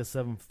looks like a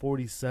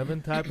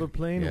 747 type of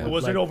plane. Yeah. with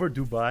Was like- it over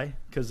Dubai?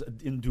 Because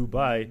in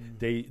Dubai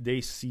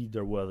they seed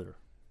their weather.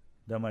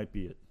 That might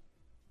be it.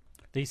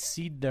 They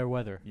seed their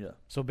weather. Yeah.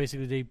 So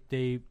basically,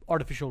 they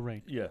artificial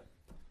rain. Yeah.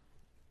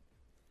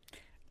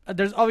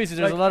 There's obviously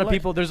there's Like- a lot of like-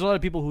 people. There's a lot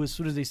of people who, as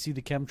soon as they see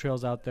the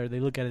chemtrails out there, they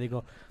look at it, they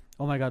go,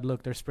 "Oh my God,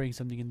 look, they're spraying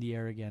something in the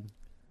air again."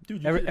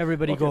 Dude,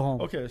 Everybody okay, go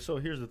home. Okay, so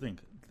here's the thing.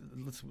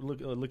 Let's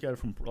look at it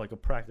from like a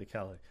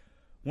practicality.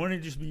 Wouldn't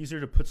it just be easier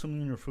to put something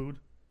in your food?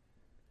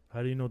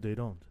 How do you know they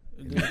don't?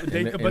 In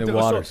the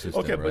water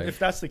system, okay, but right? if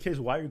that's the case,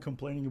 why are you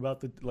complaining about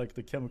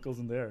the chemicals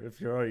in there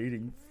if you're already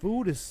eating?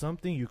 Food is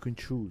something you can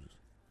choose.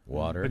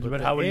 Water. But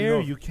But how would you air, know?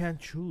 you can't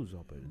choose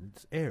of it.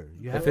 It's air.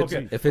 You If have it's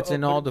to. if it's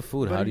in but- all the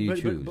food, how but- do you but-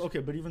 choose? okay,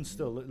 but even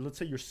still, let's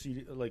say you're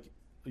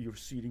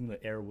seeding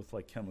the air with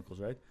like chemicals,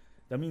 right?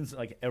 That means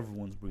like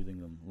everyone's breathing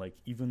them. Like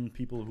even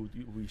people who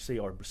we say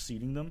are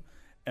seeding them,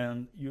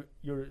 and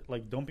you're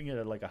like dumping it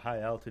at like a high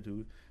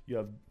altitude. You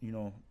have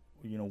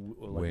Winds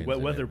like and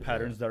weather everything,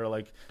 patterns that are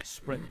like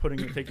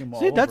taking them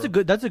all See, that's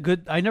over. That's a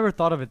good. I never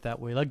thought of it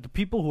that way. Like the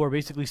people who are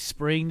basically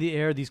spraying the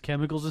air, these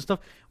chemicals and stuff.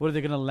 What are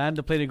they gonna land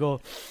the plane and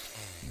go?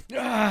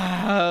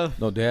 Ah.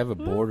 No, they have a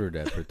border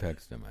that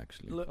protects them.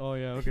 Actually, Look, Oh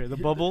yeah, okay. The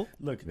Yeah, bubble.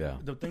 Look, Yeah.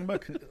 the thing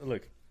about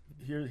look,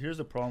 here's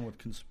the problem with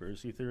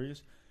conspiracy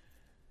theories.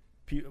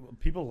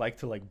 People like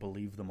to like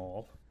believe them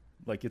all,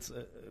 like it's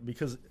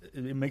because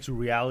it makes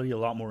reality a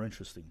lot more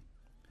interesting.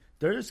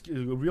 There's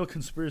real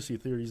conspiracy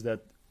theories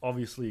that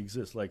obviously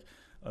exist, like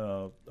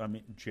I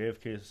mean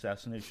JFK's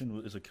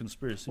assassination is a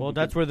conspiracy. Well,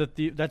 because-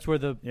 that's where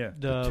the yeah.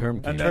 the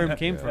term term, came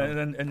came from.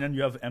 from. And then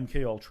you have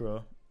MK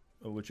Ultra,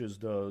 which is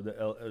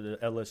the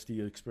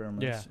LSD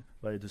experiments Yeah.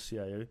 by the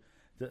CIA.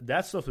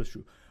 That stuff is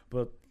true,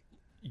 but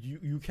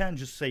you can't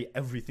just say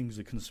everything's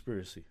a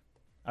conspiracy.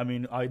 I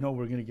mean, I know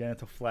we're gonna get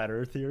into flat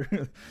Earth here,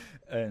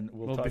 and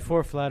we'll Well, talk.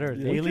 before flat Earth,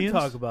 Yeah. We can aliens.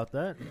 talk about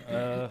that.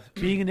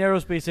 Being an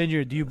aerospace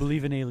engineer, do you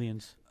believe in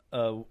aliens?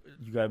 You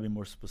gotta be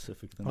more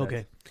specific than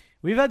Okay,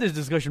 we've had this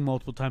discussion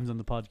multiple times on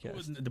the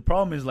podcast. that. The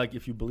problem is like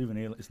if you believe in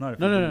aliens, it's not if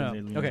No, you no, believe no, in no.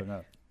 aliens Okay. or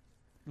not.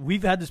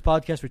 We've had this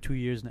podcast for 2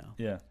 years now,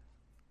 Yeah.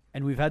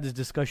 and we've had this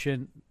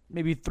discussion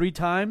maybe 3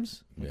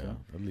 times, yeah,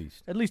 at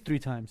least. at least 3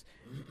 times.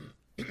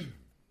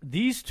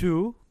 These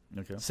two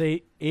Okay.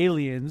 say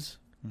aliens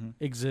Mm-hmm.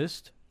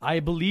 exist. I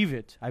believe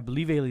it. I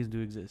believe aliens do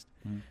exist.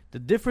 Mm-hmm. The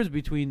difference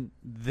between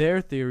their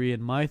theory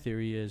and my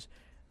theory is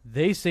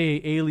they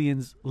say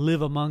aliens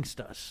live amongst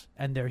us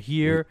and they're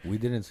here. We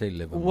didn't say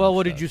live. Well, amongst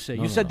what did us. you say?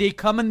 No, You no, said no. they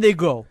come and they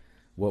go.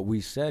 What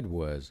we said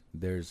was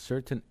there's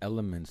certain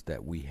elements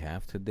that we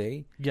have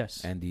today,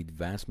 Yes. and the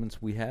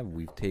advancements we have,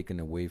 we've taken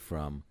away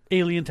from.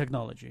 Alien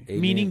technology.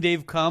 Alien- Meaning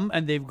they've come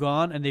and they've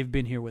gone and they've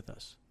been here with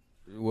us.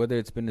 Whether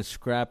it's been a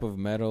scrap of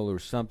metal or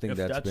something If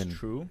that's that's been.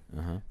 true,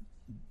 Uh-huh.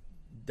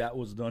 that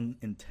was done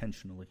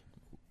intentionally.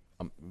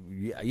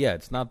 Yeah,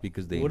 it's not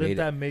because they Wouldn't made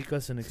that it. make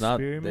us an It's not.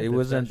 experiment? It if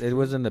wasn't. that's It true?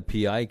 wasn't a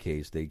PI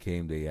case. They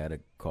came. They had a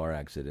car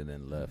accident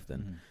and left.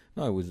 And Mhm.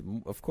 no, it was.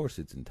 Of course,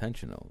 it's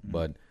intentional. Mhm.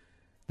 But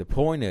the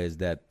point is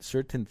that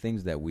certain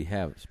things that we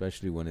have,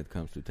 especially when it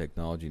comes to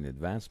technology and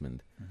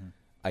advancement, Mhm.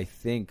 I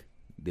think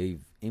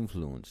they've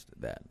influenced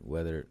that.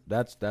 Whether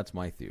that's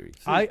my theory.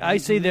 I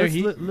say they're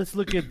Let's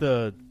look at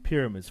the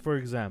pyramids, for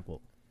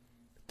example.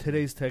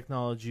 Today's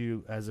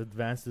technology, as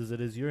advanced as it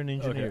is, you're an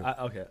engineer.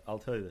 Okay, I'll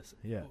tell you this.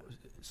 Yeah.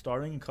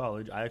 Starting in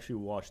college, I actually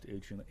watched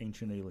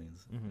Ancient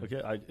Aliens. Mhm.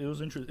 Okay, it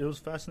was It was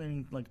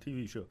fascinating, like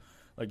TV show.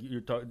 Like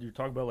you're talking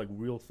about like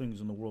real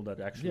things in the world that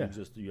actually Yeah.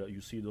 exist. You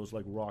see those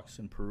like rocks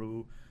in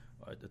Peru.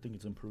 I think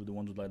it's in Peru. The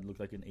ones that look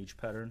like an H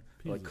pattern,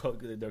 like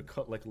they're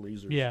cut like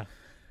lasers. Yeah.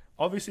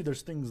 Obviously,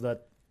 there's things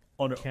that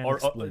Can't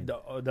explain.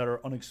 that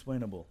are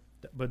unexplainable.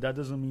 But that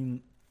doesn't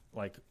mean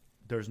like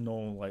there's no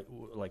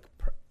like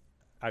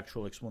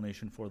actual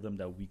explanation for them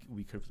that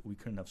we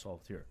couldn't have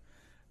solved here.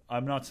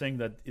 I'm not saying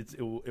that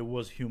it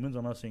was humans.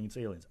 I'm not saying it's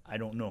aliens. I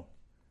don't know.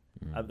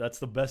 That's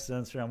the best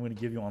answer I'm going to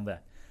give you on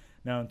that.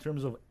 Now, in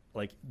terms of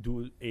like,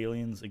 do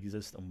aliens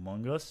exist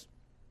among us?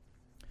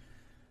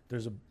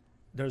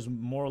 There's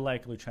more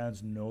likely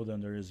chance no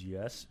than there is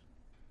yes.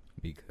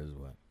 Because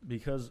what?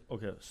 Because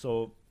okay,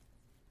 so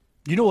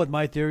You know what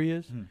my theory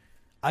is? Hmm.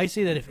 I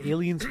say that if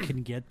aliens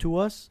can get to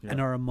us and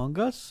Yeah. are among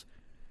us,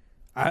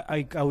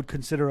 I would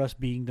consider us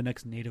being the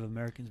next Native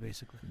Americans,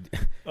 basically.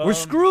 We're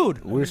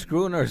screwed. We're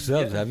screwing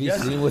ourselves. Yeah, Have you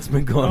yes. seen what's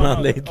been going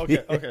on lately?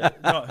 Okay.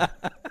 No,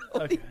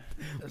 okay.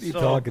 What are you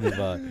talking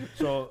about?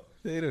 So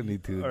They don't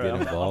need to all get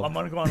right, involved. I'm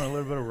gonna go on a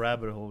little bit of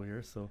rabbit hole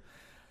here.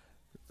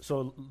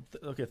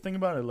 Okay, think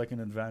about it like an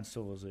advanced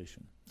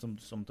civilization,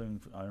 something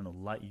I don't know,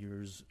 light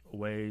years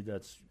away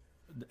that's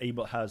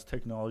has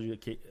technology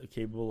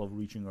capable of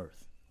reaching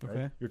Earth. Right?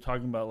 Okay. You're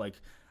talking about like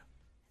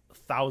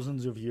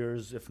thousands of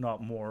years, if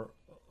not more,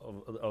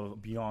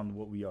 of beyond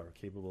what we are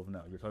capable of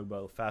now. You're talking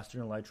about faster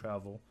than light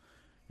travel.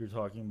 You're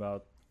talking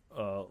about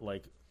a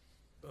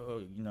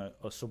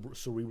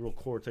cerebral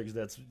cortex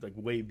that's like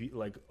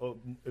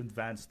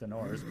advanced than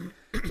ours.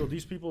 So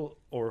these people,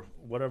 or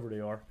whatever they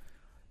are,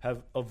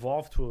 have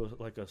evolved to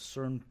a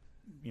certain,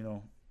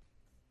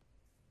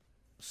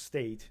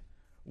 state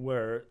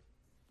where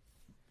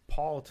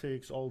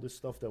politics, all this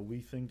stuff that we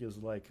think is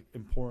like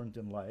important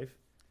in life,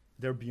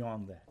 they're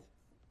beyond that.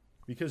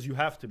 Because you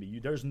have to be.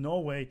 There's no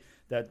way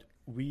that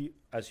we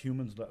as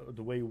humans,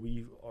 the way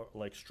we are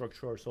like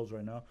structure ourselves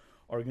right now,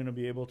 are going to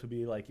be able to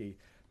be like a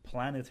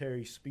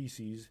planetary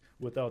species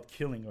without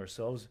killing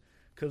ourselves.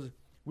 Because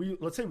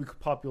let's say we could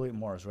populate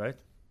Mars, right?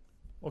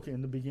 Okay,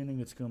 in the beginning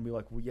it's going to be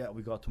like, we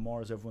got to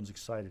Mars, everyone's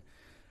excited.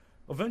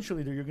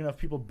 Eventually you're going to have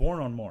people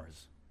born on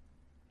Mars,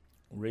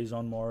 raised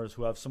on Mars,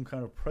 who have some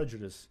kind of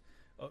prejudice.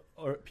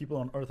 Or people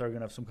on Earth are going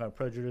to have some kind of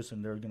prejudice,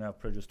 and they're going to have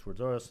prejudice towards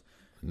us.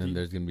 And then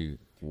there's going to be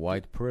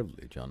white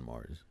privilege on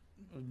Mars.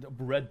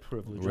 Red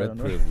privilege. Red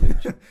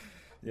privilege.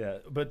 Yeah,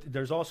 but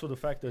there's also the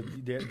fact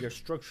that they're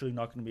structurally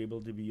not going to be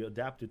able to be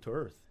adapted to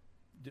Earth.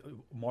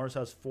 Mars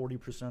has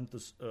 40%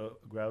 the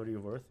gravity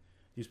of Earth.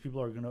 These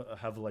people are going to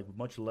have like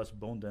much less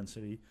bone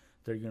density.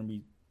 They're going to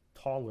be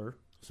taller.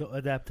 So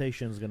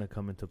adaptation is going to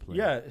come into play.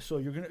 Yeah, so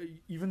you're going to,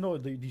 even though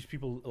these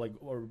people like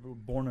are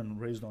born and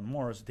raised on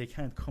Mars, they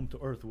can't come to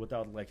Earth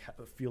without like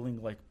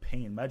feeling like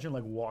pain. Imagine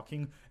like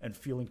walking and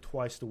feeling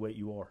twice the weight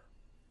you are.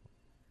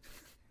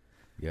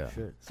 Yeah.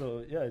 Shit.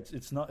 So yeah,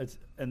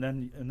 and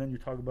then you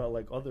talk about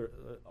like other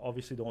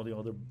obviously the only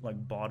other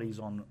like bodies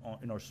on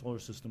in our solar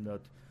system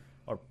that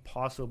are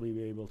possibly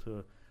be able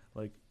to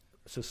like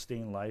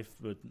sustain life,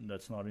 but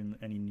that's not in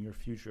any near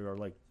future, are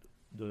like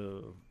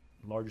the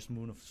largest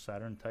moon of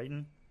Saturn,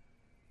 Titan,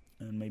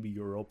 and maybe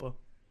Europa.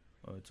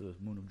 It's a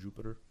moon of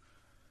Jupiter.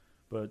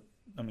 But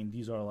I mean,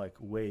 these are like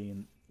way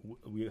in.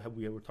 We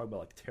were talking about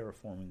like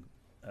terraforming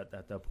at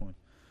that point,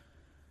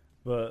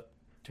 but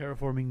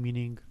Terraforming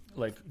meaning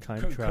like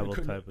Time travel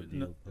type of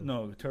deal.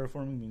 No,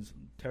 terraforming means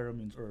terra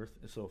means Earth.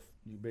 So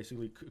you're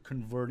basically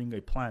converting a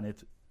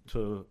planet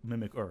to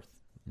mimic Earth.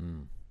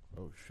 Mm.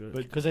 Oh shit.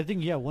 But because I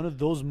think one of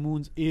those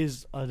moons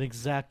is an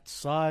exact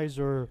size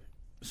or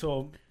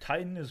so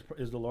Titan is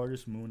the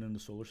largest moon in the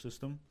solar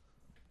system,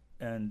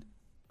 and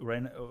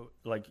right now,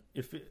 like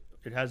if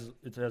it has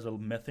a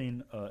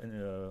methane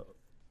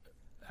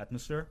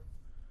atmosphere.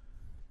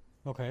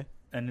 okay.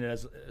 And it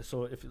has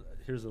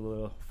here's a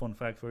little fun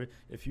fact for you.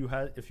 If you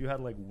had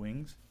like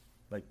wings,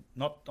 like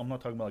I'm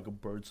not talking about like a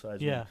bird size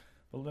Yeah. wing,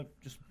 but like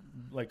just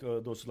like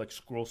those like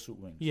squirrel suit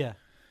wings. Yeah.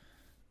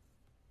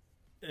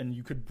 And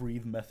you could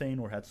breathe methane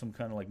or had some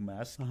kind of like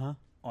mask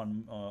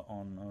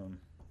on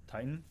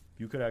Titan,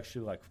 you could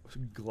actually like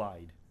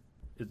glide.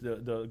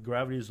 The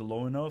gravity is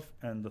low enough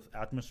and the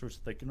atmosphere is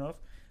thick enough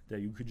that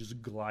you could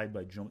just glide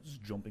by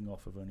jumping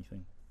off of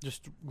anything.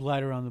 Just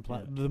glide around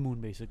the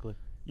moon basically.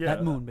 Yeah,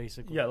 that moon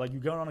basically. Yeah, like you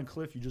get on a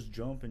cliff, you just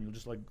jump and you'll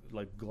just like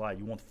glide.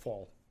 You won't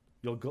fall.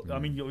 I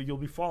mean, you'll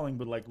be falling,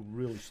 but like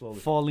really slowly.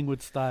 Falling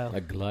with style.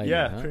 Like gliding.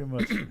 Yeah, huh? pretty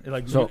much.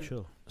 Like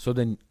So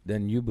then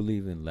you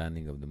believe in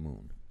landing of the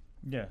moon?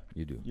 yeah,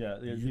 You do. yeah.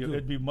 You do.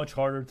 It'd be much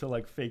harder to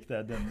like fake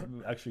that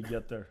than actually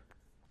get there.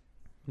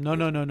 No.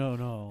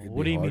 It'd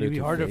What be do you mean? It'd be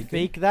harder to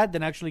fake that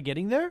than actually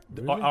getting there?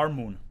 Our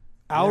moon.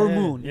 Our Yeah,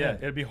 moon. Yeah,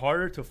 it'd be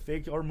harder to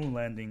fake our moon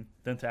landing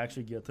than to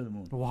actually get to the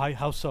moon. Why?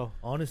 How so?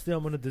 Honestly,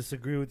 I'm gonna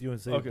disagree with you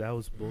and say Okay. that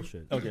was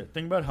bullshit. Okay,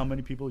 think about how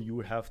many people you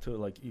would have to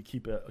like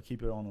keep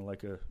it on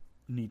like a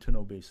need to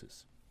know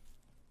basis.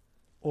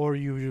 Or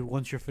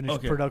once you're finished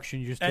Okay. production,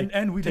 you just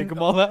And we take didn't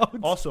them all out.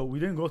 Also, we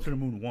didn't go to the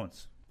moon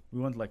once. We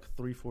went like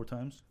 3-4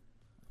 times.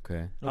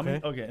 Okay.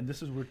 Okay. And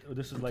this is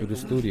like To the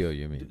studio,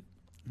 you mean?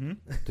 Hmm?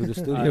 To the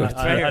studio. No,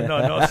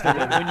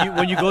 studio.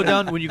 when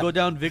you go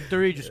down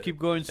Victory, just keep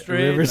going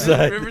straight.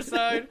 Riverside.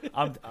 Riverside.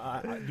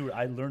 Dude,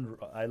 I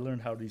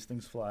learned how these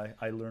things fly.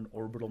 I learned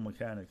orbital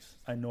mechanics.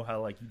 I know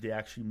how like they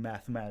actually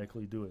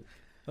mathematically do it.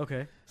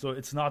 Okay. So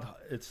it's not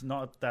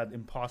that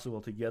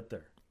impossible to get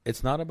there.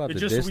 It's not about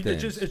It's the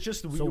just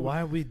distance. So why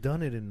have we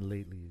done it in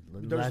lately?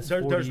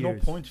 there's no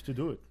point to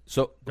do it.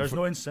 So There's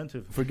no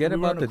incentive. forget We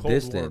were about in a the Cold War.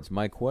 distance.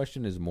 My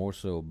question is more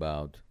so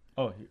about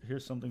Oh,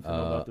 here's something fun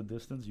about the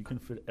distance. You can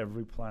fit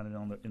every planet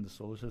in the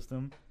solar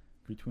system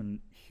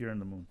between here and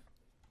the moon.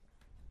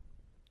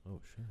 Oh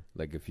shit.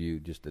 like if you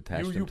just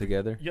attach You them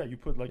together, Yeah, you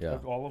put like Yeah.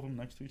 all of them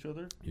next to each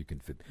other. you can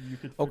fit. You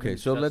could. Fit Okay, in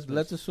so that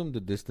let's space. assume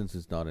the distance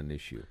is not an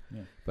issue.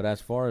 Yeah. But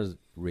as far as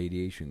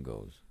radiation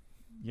goes,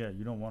 Yeah,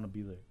 you don't want to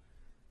be there.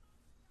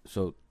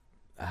 so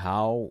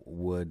how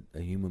would a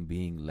human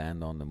being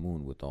land on the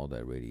moon with all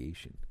that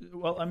radiation?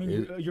 Well, I mean,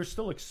 It- you're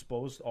still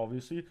exposed.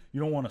 Obviously, you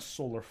don't want a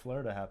solar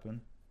flare to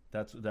happen.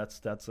 That's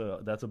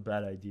a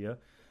bad idea.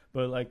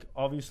 But like,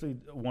 obviously,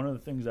 one of the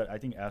things that I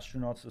think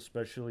astronauts,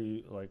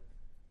 especially like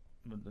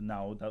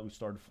now that we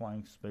started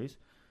flying space,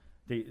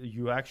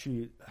 you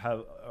actually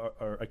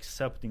are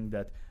accepting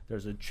that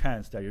there's a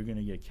chance that you're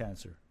gonna get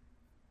cancer.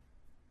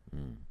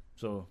 Mm.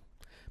 So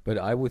But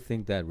I would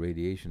think that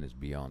radiation is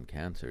beyond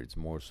cancer. It's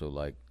more so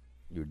like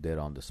you're dead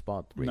on the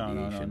spot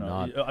radiation.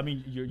 No. Not I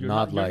mean, you're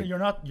not not like-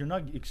 you're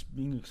not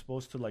being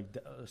exposed to like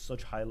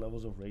such high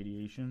levels of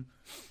radiation.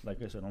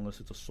 Like I said, unless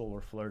it's a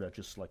solar flare that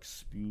just like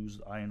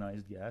spews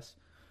ionized gas,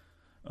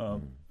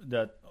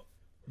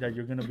 that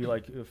you're gonna be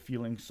like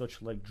feeling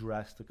such like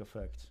drastic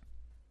effects.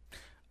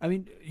 I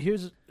mean,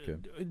 here's Okay.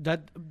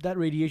 that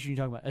radiation you're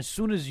talking about. As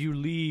soon as you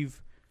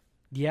leave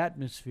the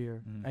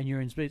atmosphere Mhm. and you're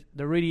in space,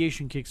 the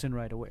radiation kicks in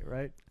right away,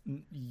 right?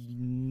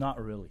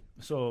 Not really.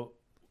 So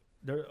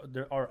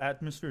our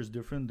atmosphere is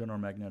different than our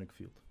magnetic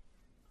field.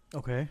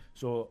 Okay.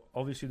 So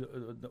obviously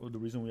the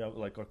reason we have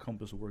like our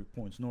compass work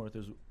points north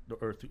is the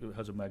Earth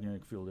has a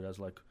magnetic field. It has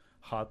like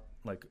hot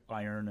like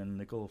iron and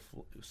nickel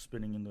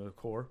spinning in the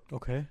core.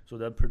 Okay. So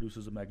that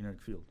produces a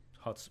magnetic field,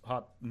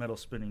 hot metal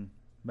spinning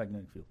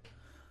magnetic field.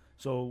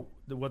 So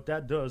what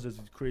that does is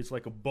it creates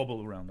like a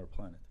bubble around our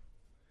planet.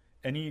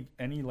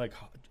 Any like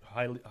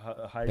high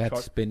that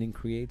char- spinning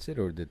creates it,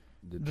 or the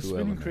the two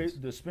spinning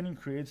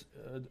elements? creates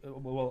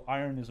well,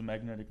 iron is a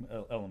magnetic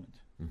element.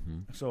 Mm-hmm.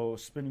 So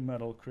spinning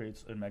metal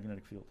creates a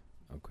magnetic field.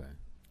 Okay.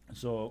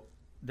 So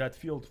that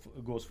field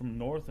goes from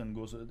north and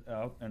goes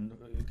out and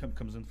it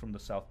comes in from the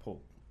south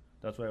pole.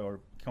 That's why our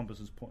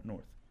compasses point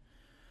north.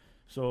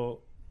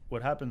 So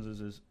what happens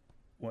is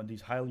when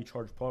these highly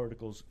charged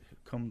particles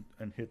come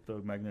and hit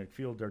the magnetic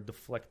field, they're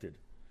deflected.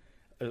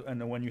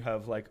 And then when you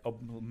have like a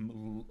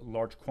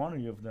large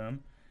quantity of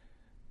them,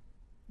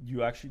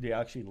 they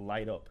actually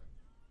light up,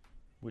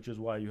 which is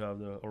why you have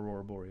the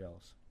aurora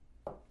borealis.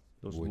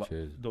 Which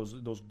is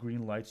Those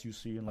green lights you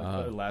see in like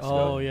Ah. Alaska.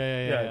 Oh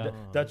yeah.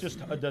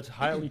 That's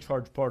highly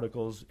charged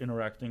particles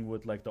interacting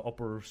with like the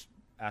upper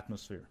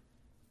atmosphere.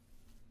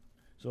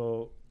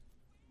 So,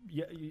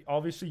 yeah,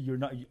 obviously you're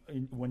not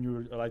when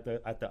you're like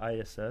at the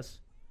ISS,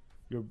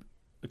 you're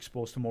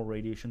exposed to more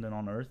radiation than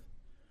on Earth,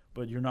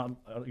 but you're not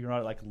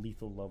like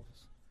lethal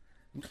levels.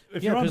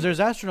 If Yeah, you're on, because there's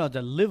astronauts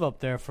that live up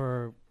there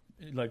for.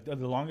 like the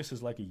longest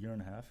is like a year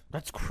and a half.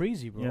 That's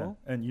crazy, bro. Yeah,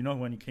 and you know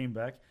when he came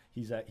back,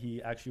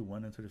 he actually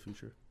went into the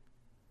future.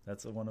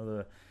 That's one of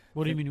the.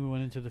 What do you mean we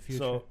went into the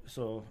future?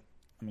 So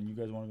I mean, you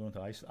guys want to go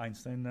into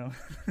Einstein now?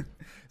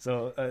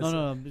 So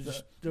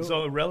no.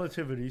 So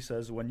relativity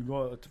says when you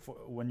go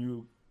when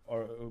you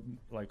are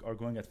are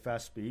going at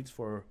fast speeds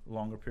for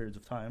longer periods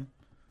of time,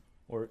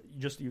 or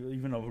just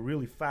even a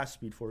really fast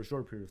speed for a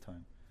short period of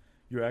time,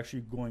 you're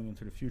actually going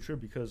into the future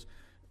because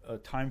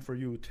time for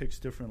you ticks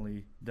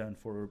differently than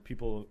for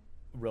people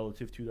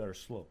relative to you that are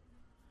slow.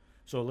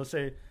 So let's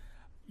say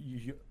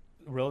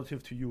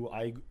relative to you,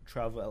 I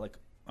travel at like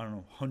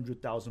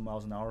 100,000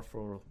 miles an hour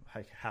for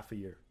like half a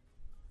year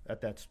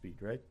at that speed,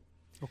 right?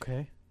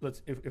 Okay.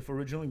 If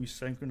originally we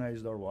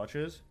synchronized our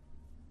watches,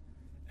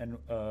 and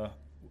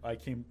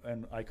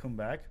I come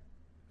back,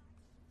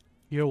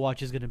 Your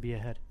watch is gonna be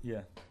ahead.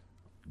 yeah.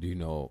 Do you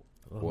know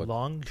A what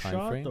long time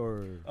shot frame?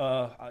 or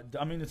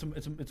I mean,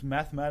 it's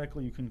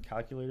mathematically you can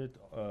calculate it.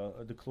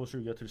 The closer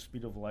you get to the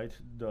speed of light,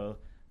 the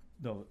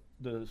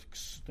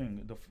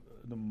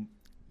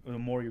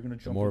more you're gonna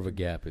jump. the more of a into-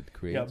 gap it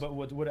creates? Yeah, but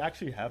what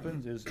actually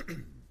happens is,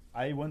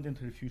 I went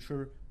into the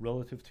future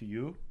relative to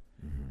you,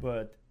 Mhm.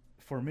 but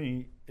for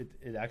me,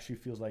 it actually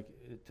feels like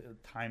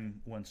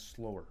time went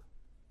slower.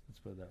 Let's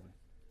put it that way.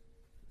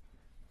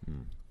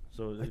 Hmm.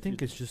 So I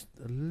think it's just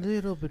a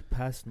little bit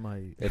past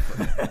my.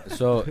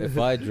 So if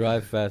I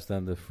drive fast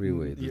on the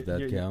freeway, does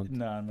that count?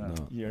 No, No,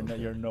 you're okay.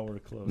 you're nowhere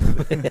close.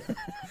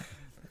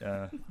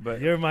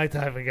 But You're my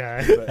type of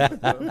guy.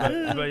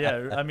 but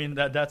yeah, I mean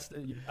that's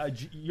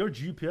your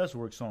GPS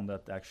works on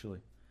that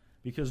actually,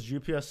 because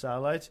GPS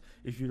satellites,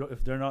 if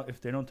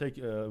they don't take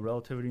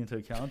relativity into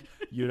account,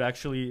 your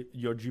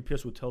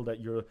GPS would tell that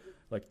you're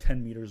like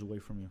 10 meters away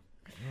from you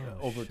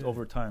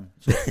over time.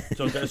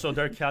 So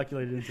they're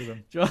calculated into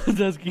them. John's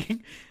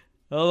asking,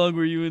 how long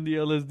were you in the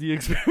LSD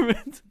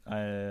experiment?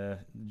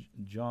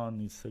 John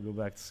needs to go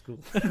back to school.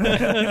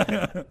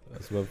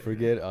 So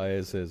forget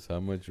ISS. How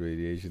much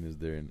radiation is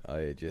there in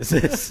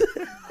IHSS?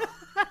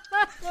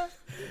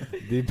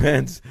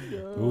 Depends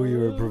who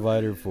you're a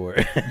provider for.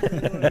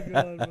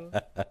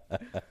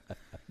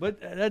 But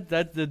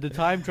that the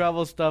time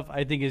travel stuff,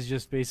 I think, is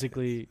just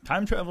basically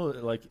Time travel,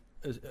 like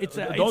it's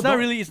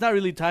not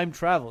really time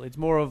travel. It's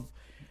more of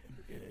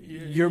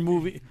your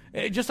movie.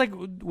 Just like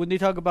when they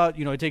talk about,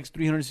 it takes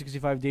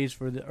 365 days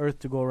for the Earth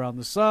to go around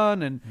the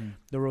sun, and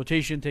the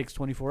rotation takes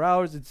 24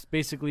 hours. It's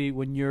basically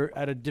when you're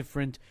at a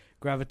different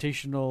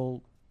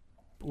gravitational,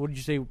 what did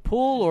you say,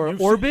 pull or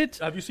orbit?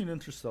 Have you seen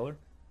Interstellar?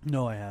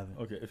 No, I haven't.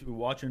 Okay, if you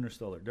watch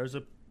Interstellar, there's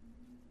a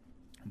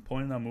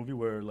point in that movie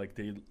where like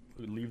they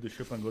leave the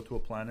ship and go to a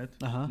planet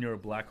near a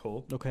black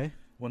hole. Okay.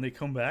 When they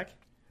come back,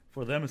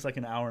 for them it's like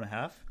an hour and a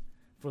half.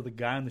 For the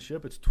guy on the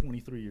ship, it's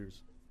 23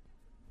 years.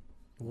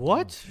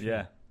 What?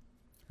 Yeah,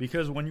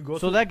 because when you go,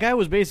 So that guy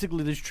was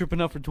basically just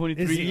tripping up for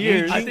 23 Is he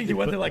years. aging? I think he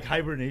went to like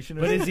hibernation.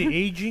 Or But is something.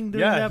 he aging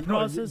during that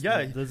process?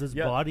 Yeah, Does his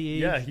yeah, body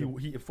age? Yeah,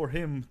 he for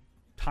him,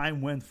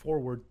 time went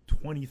forward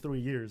 23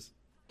 years.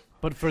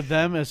 But for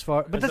them, but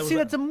That that's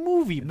was a movie.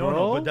 movie, bro.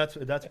 No,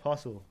 but that's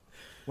possible.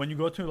 When you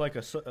go to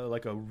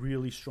like a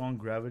really strong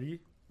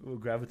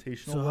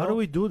gravitational. So how do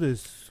we do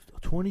this?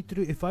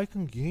 23. If I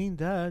can gain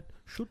that,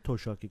 should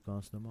Toshaki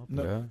constant up?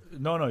 No, Yeah.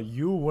 no,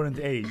 you wouldn't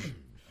age.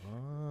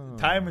 Ah.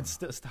 Time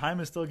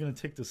is still gonna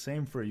tick the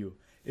same for you.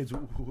 It's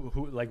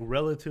like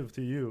relative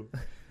to you.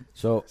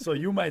 So So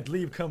you might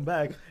leave, come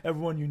back.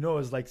 Everyone you know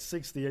is like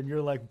 60, and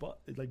you're like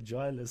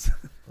Giles.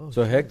 Oh,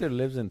 so shit. Hector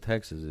lives in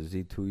Texas. Is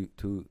he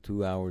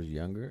two hours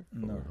younger?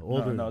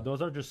 older. No,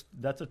 those are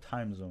that's a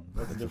time zone.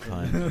 That's That's a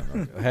different. time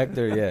zone. Okay.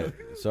 Hector, yeah.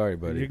 Sorry, You're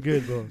buddy.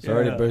 good, bro.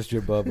 Sorry Yeah. to burst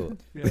your bubble.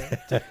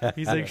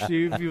 He's like,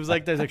 if he was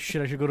like that, he's like,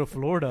 shit, I should go to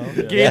Florida,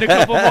 Yeah. gain a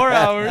couple more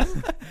hours.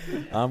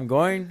 I'm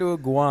going to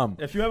Guam.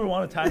 If you ever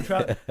want to time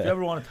travel,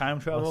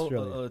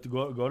 Australia. to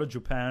go to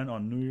Japan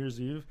on New Year's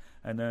Eve,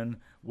 and then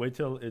wait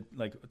till it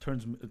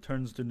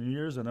turns to New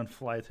Year's, and then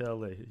fly to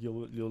LA.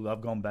 You'll have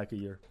gone back a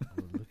year.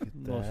 Oh, look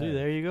at that. Well, see,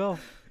 there you go.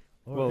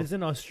 Or Well-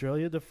 isn't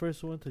Australia the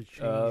first one to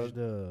change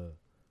the?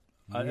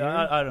 year?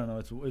 I don't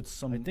know. It's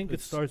some. I think it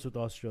it's starts with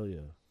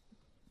Australia.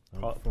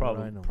 From what I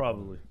probably know.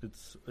 probably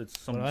it's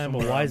some. But I am a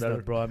somewhere around wise there.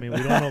 nut, bro. I mean,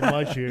 we don't know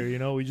much here. You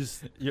know, we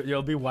just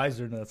You'll be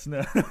wiser nuts.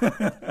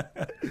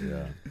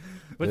 Yeah.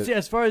 But see,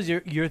 as far as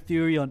your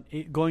theory on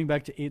going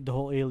back to the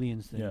whole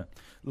aliens thing, Yeah.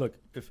 Look,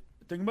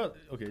 think about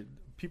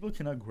people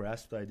cannot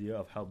grasp the idea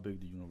of how big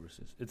the universe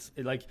is.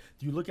 Like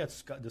you look at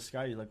the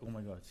sky, you're like, oh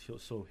my god,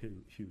 it's so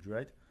huge,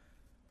 right?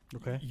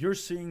 okay, You're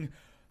seeing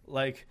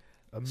like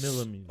a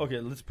millimeter. okay,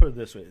 let's put it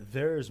this way: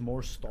 there's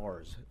more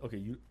stars. Okay,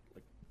 you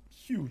like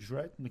huge,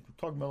 right? Like we're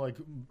talking about like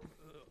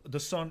the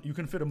sun. You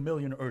can fit 1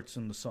 million Earths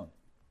in the sun.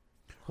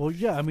 well,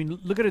 yeah. I mean,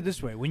 look at it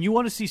this way: when you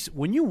want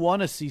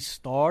to see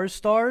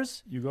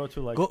stars, You go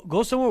to like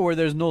go somewhere where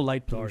there's no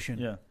light Dark. pollution.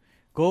 yeah.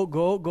 Go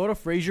to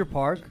Fraser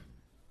Park,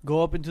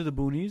 go up into the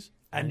boonies,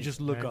 and Ang-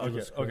 just look up.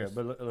 Angeles Okay, Crest.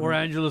 but let Or me-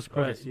 Angeles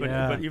Crest. but,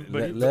 yeah.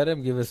 Let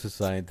him give us a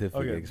scientific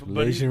Okay, but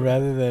explanation even-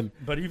 rather than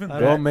but even Go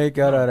go that- make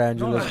out no, our no,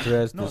 Angeles no,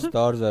 crest. no. The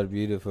stars are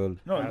beautiful.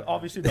 No,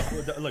 obviously,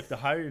 like the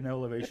higher in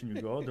elevation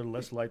you go, the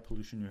less light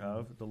pollution you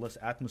have, the less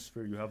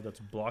atmosphere you have that's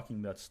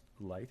blocking that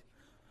light.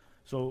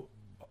 So,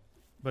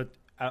 but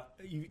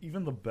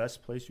even the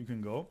best place you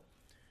can go,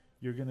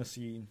 you're gonna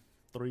see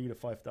 3,000 to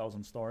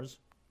 5,000 stars.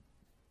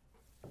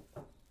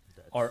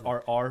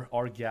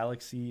 Our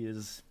galaxy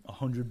is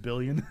 100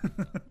 billion.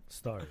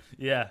 stars.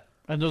 Yeah,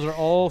 And those are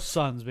all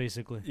suns,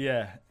 basically.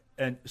 yeah,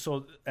 and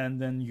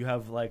then you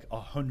have like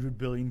 100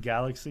 billion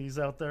galaxies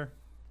out there.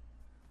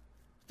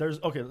 There's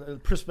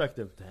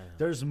perspective. Damn.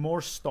 There's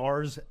more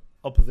stars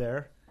up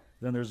there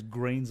than there's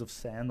grains of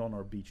sand on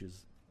our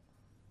beaches.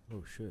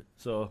 Oh shit.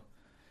 So,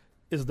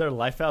 is there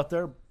life out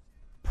there?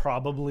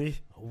 Probably.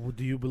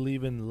 Do you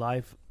believe in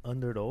life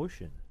under the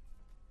ocean?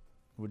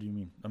 What do you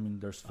mean? I mean,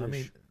 there's fish. I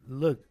mean,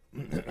 look.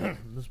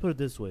 Let's put it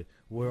this way: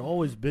 we're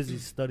always busy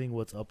studying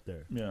what's up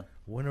there. yeah.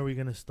 When are we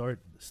gonna start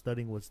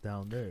studying what's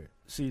down there?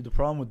 See, the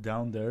problem with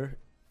down there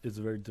is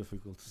very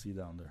difficult to see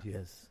down there.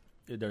 Yes.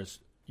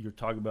 You're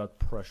talking about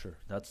pressure.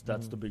 That's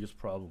Mm. the biggest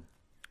problem.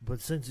 But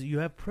since you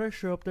have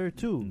pressure up there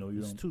too, No, you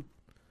it's don't. too.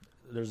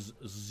 There's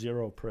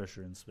zero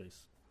pressure in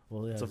space.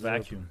 Well, yeah, It's a zero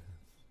vacuum.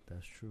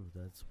 That's true.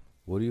 That's.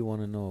 What do you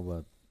want to know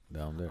about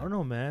down there? I don't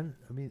know, man.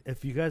 I mean,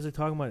 if you guys are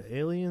talking about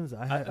aliens,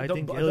 I the-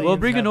 think the- aliens. We'll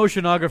bring an have-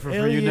 oceanographer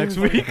for you next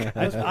week.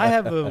 I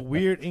have a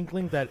weird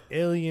inkling that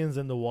aliens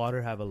and the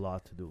water have a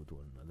lot to do with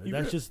one another. You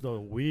That's could- just a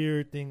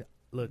weird thing.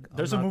 Look,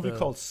 There's I'm a not movie the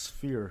called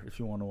Sphere. If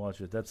you want to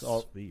watch it, that's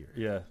all. Sphere.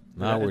 Yeah.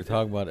 Now It- we're it-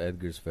 talking about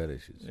Edgar's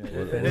fetishes. Yeah, What- it,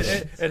 what-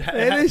 it, it, ha-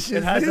 Finish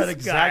it has this that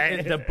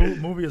exact. guy. The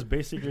movie is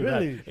basically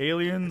Really? that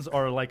aliens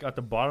are like at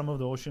the bottom of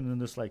the ocean in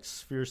this like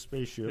sphere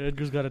spaceship.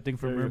 Edgar's got a thing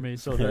for There you-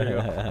 mermaids. So there you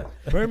go.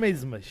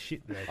 Mermaids my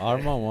shit. Right there.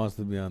 Armand wants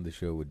to be on the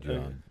show with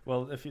John.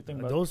 Well, if you think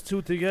about Those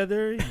two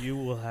together, you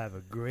will have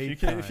a great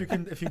time. if you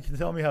can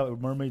tell me how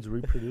mermaids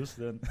reproduce,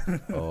 then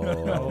Oh,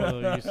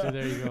 Oh, you see,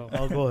 there you go.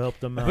 I'll go help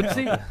them out. But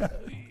see,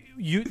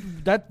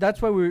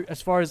 that's why we're,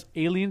 as far as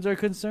aliens are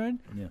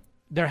concerned, yeah.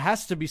 there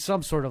has to be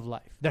some sort of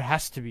life. There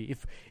has to be.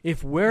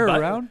 If we're By-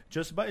 around,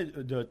 just by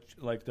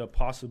the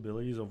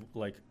possibilities of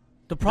like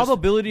the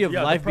probability of yeah,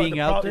 the life pro- being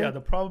the out pro- there. Yeah,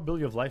 the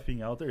probability of life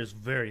being out there is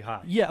very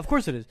high. Yeah, of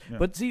course it is. Yeah.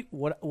 But see,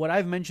 what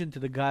I've mentioned to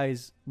the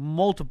guys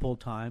multiple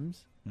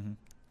times Mhm.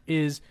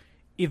 is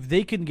if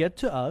they can get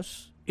to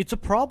us, it's a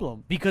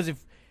problem. Because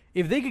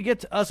if they could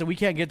get to us and we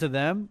can't get to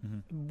them,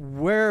 Mhm.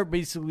 we're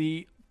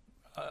basically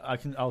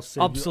I'll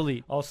save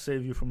obsolete. I'll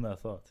save you from that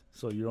thought,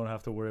 so you don't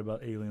have to worry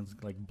about aliens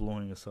like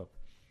blowing us up.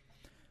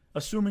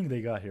 Assuming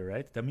they got here,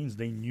 right? That means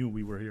they knew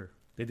we were here.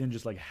 They didn't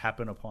just like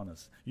happen upon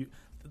us.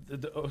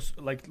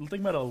 Like think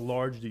about how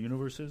large the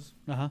universe is.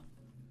 Uh-huh.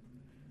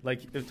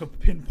 Like if to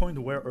pinpoint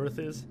where Earth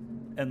is,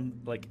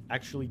 and like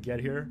actually get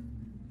here,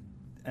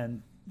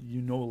 and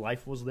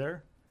life was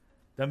there.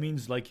 That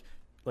means like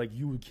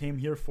you came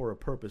here for a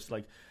purpose,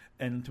 like,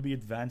 and to be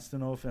advanced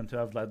enough and to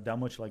have like that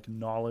much like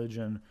knowledge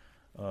and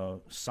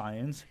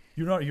science.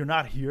 You're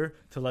not here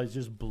to like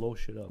just blow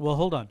shit up. Well,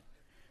 hold on.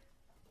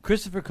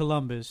 Christopher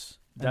Columbus.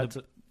 and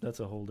the- That's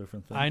a whole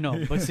different thing. I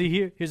know, but see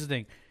here's the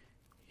thing.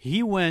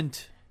 He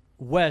went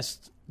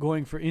west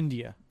going for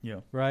India, Yeah.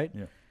 right?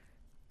 Yeah.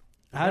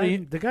 How do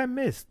you? The guy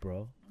missed,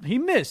 bro. He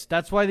missed.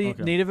 That's why the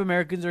Okay. Native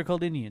Americans are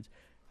called Indians.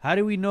 How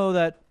do we know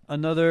that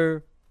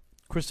another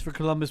Christopher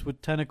Columbus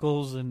with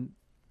tentacles and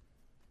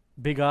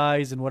big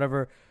eyes and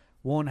whatever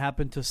won't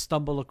happen to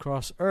stumble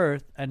across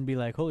Earth and be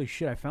like, "Holy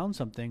shit, I found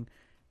something."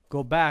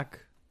 Go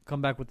back,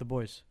 come back with the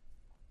boys.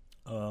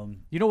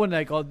 You know when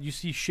like all you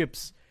see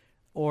ships,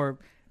 or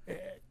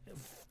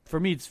for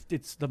me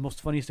it's the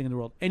most funniest thing in the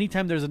world.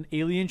 Anytime there's an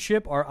alien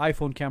ship, our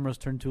iPhone cameras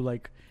turn to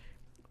like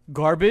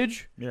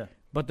garbage. Yeah.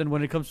 But then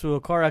when it comes to a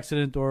car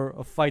accident or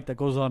a fight that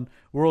goes on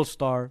World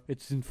Star,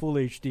 it's in full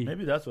HD.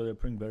 Maybe that's why they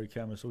bring better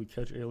cameras so we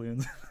catch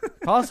aliens.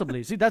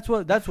 Possibly. See, that's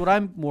what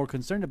I'm more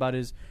concerned about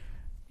is,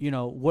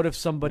 what if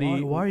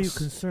somebody Why are you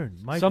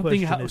concerned? My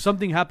something question is,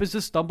 something happens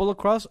to stumble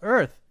across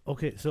Earth?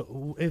 okay,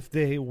 so if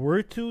they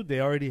were to, they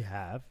already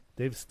have.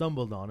 They've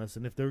stumbled on us,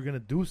 and if they were gonna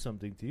do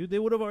something to you, they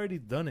would have already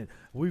done it.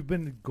 We've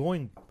been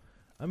going.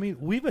 I mean,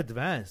 we've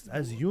advanced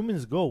as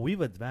humans go.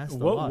 We've advanced a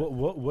lot.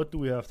 What do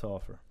we have to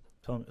offer?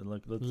 Tell me,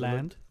 like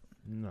Land,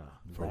 Nah,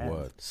 For Land.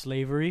 what?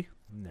 slavery.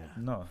 nah.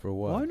 No. For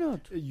what? Why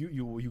not?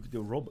 The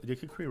robot. They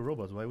could create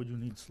robots. Why would you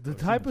need The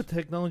type of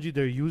technology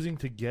they're using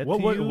to get what,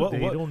 to what, you, what, they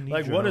what, don't need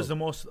like your what is help.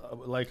 the most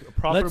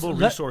profitable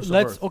resource of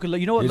let's Earth? okay.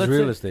 You know what? His Let's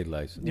real say, estate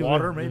license. Yeah,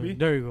 Water, maybe?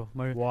 There you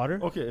go. water?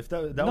 Okay, if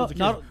that No, was the case,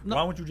 not-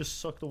 why wouldn't you just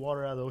suck the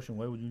water out of the ocean?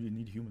 Why would you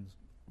need humans?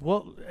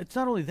 Well, it's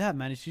not only that,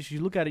 man. It's just you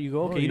look at it, you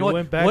go, okay, Oh, you know what?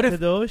 went back what to if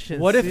the ocean.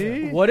 What see?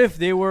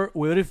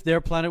 if their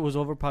planet was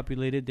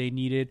overpopulated? They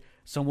needed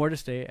somewhere to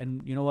stay,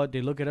 and you know what?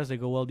 They look at us. They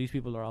go, well, these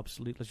people are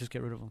obsolete. Let's just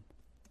get rid of them.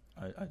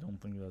 I don't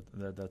think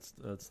that's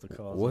the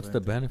cause. What's of the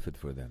anything. benefit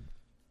for them?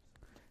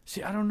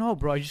 See, I don't know,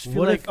 bro. I just feel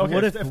What like if, okay,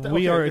 what if- if, if-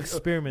 we okay, are if-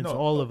 experiments? no,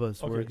 all of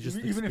us Okay, were just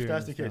even if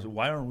that's the case, experiments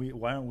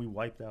why aren't we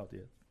wiped out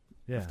yet?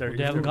 now. Yeah. they're-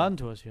 they haven't gotten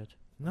to us yet.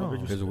 No.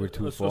 Okay, Because we're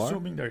too far?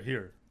 Assuming they're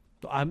here.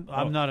 I'm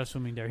Oh. not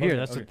assuming they're here. Okay,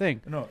 That's the okay.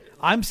 thing. No,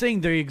 I'm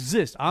saying they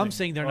exist. I'm Thing.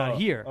 saying they're not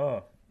here.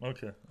 Oh,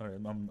 okay. All right,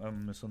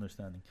 I'm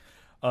misunderstanding.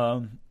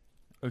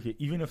 Okay,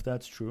 even if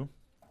that's true,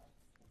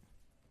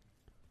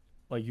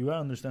 like you gotta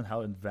understand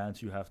how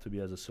advanced you have to be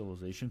as a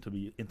civilization to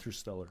be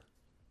interstellar.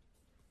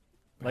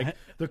 Like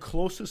the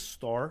closest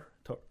star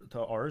to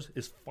ours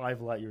is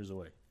 5 light years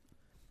away.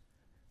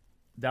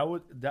 That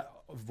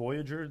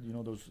Voyager,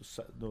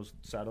 those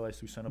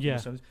satellites we sent up Yeah. in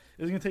the 70s,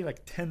 it's gonna take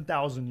like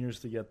 10,000 years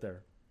to get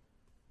there.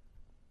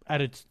 At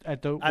the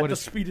At what the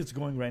is speed it's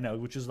going right now,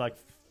 which is like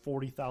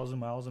 40,000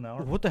 miles an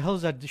hour. what the hell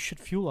is that shit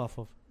fuel off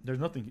of? There's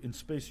nothing in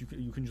space.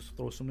 You can just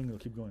throw something and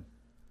it'll keep going.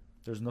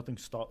 There's nothing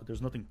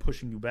There's nothing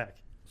pushing you back.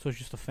 So it's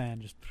just a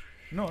fan. Just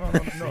No.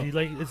 See,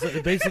 like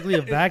it's basically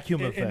a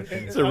vacuum effect.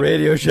 It's a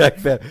Radio Shack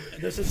fan.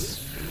 This is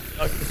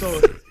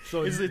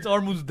so it's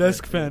Armun's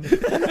desk fan.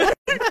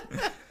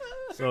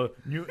 so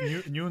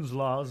Newton's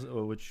laws,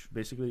 which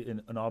basically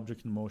an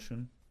object in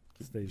motion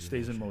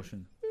stays in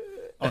motion.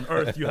 On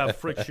Earth, you have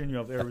friction, you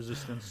have air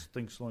resistance,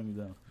 things slowing you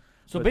down.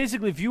 So But-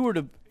 basically,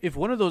 if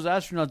one of those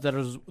astronauts that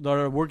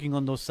are working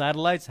on those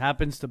satellites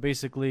happens to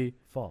basically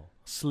Fall.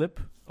 slip,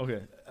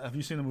 Okay, have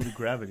you seen the movie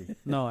Gravity?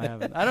 no, I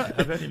haven't. I don't.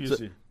 Have any of you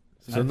seen?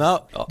 So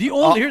now, The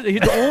only here's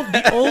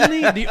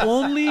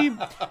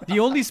the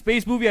only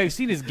space movie I've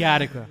seen is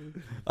Gattaca.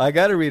 I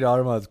gotta read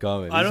Armand's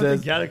comment. I He don't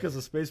says, think Gattaca's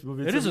a space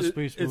movie. It is a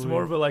space It's movie.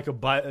 more of a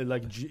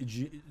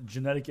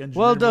genetic engineering.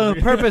 Well, the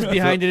movie. purpose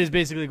behind it is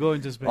basically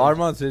going to space.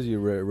 Armand says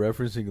you're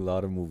referencing a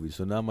lot of movies.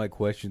 So now my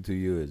question to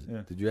you is: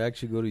 Yeah. did you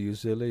actually go to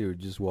UCLA or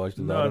just watched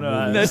a No, lot of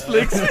no, movies?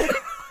 Netflix.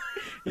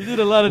 You did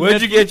a lot of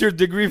Where'd you get your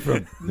degree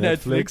from?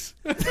 Netflix.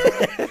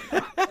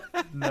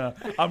 No,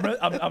 I'm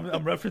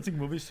referencing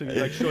movies to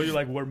like show you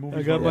like where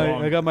movies I are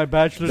wrong. got my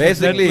bachelor's. in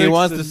Basically, he Netflix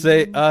wants to and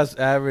say us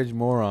average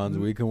morons.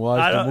 We can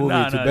watch I the don't- movie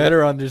no, to no,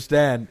 better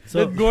understand.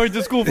 So going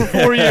to school for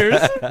 4 years.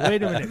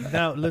 Wait a minute.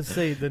 Now, let's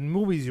say the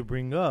movies you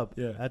bring up.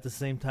 Yeah. At the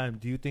same time,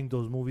 do you think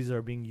those movies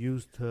are being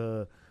used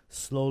to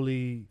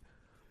slowly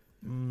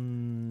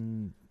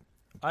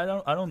I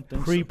don't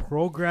think so.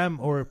 pre-program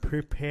or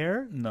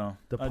prepare? No,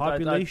 The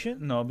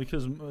population? no,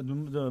 because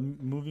the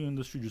movie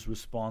industry just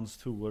responds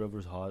to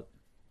whatever's hot.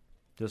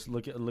 Just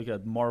look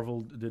at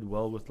Marvel did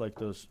well with like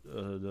the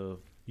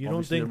You don't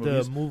obviously think their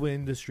the movies- movie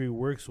industry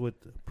works with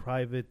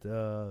private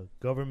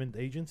government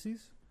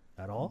agencies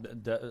at all?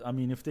 I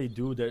mean, if they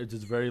do, it's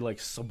just very like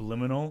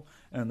subliminal,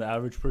 and the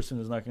average person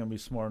is not going to be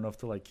smart enough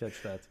to like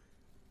catch that.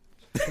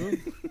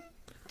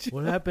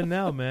 What happened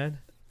now, man?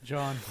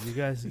 John. You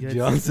guys get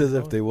John says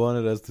if they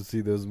wanted us to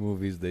see those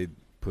movies, they'd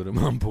put them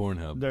on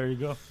Pornhub. There you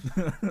go.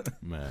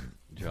 Man,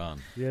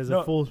 John. He has No.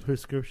 a full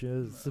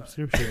subscription.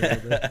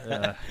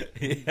 over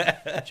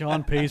there.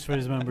 John pays for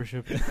his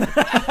membership.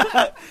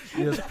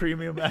 He has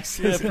premium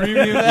access.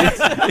 Premium.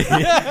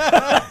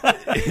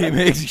 He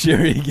makes sure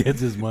he gets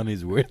his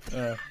money's worth.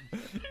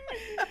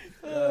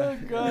 Oh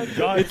God!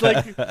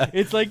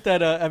 It's like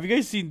that. Have you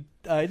guys seen?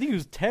 I think it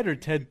was Ted or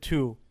Ted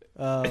 2.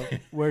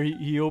 where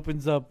he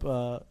opens up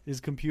his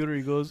computer.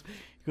 He goes,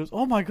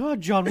 "Oh my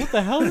God, John, what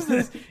the hell is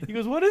this?" He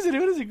goes, "What is it?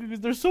 What is it?" He goes,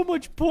 "There's so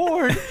much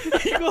porn."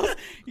 He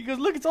goes,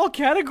 "Look, it's all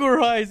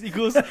categorized." He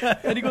goes,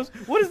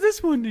 "What is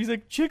this one?" He's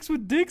like, "Chicks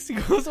with dicks." He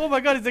goes, "Oh my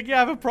God." He's like, "Yeah, I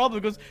have a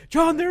problem." He goes,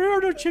 "John, there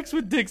are no chicks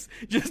with dicks,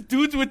 just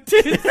dudes with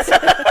tits."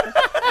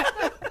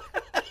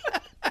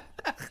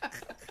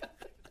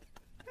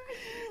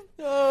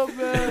 Oh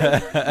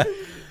man.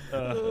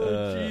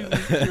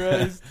 Jesus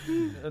Christ.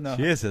 No.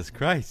 Jesus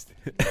Christ.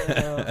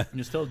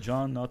 Just tell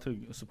John not to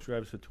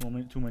subscribe to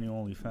too many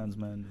OnlyFans,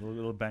 man.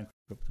 It'll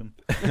bankrupt him.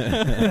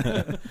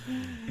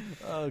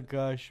 Oh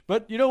gosh.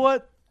 But you know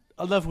what?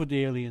 I left with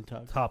the alien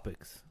talk.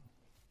 Topics.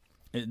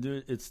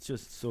 It's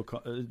just so.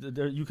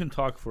 You can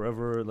talk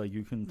forever. Like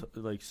you can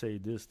like say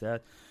this,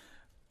 that.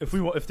 If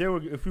we were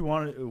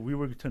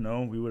to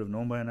know, we would have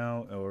known by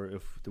now. Or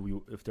if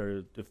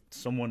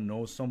someone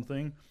knows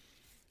something,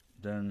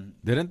 then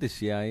Didn't the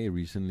CIA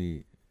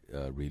recently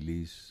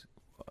release?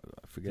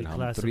 I forget They how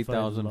many, classified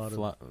 3,000 a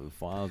lot of-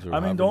 files. Or I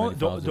mean, however many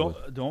files it was.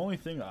 the only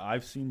thing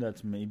I've seen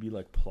that's maybe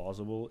like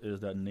plausible is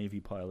that Navy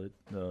pilot,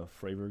 the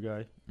Fravor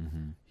guy.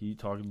 Mhm. He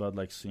talked about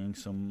like seeing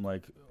some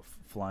like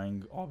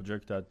flying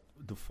object that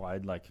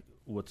defied like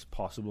what's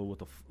possible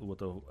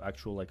with a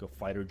actual like a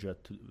fighter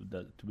jet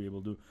to be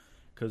able to do,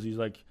 because he's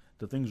like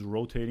the thing's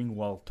rotating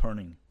while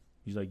turning.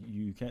 He's like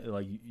you can't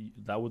like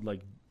that would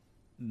like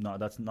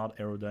that's not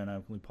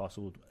aerodynamically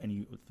possible with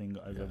anything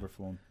I've Yeah. ever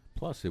flown.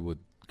 Plus, it would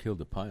kill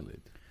the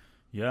pilot.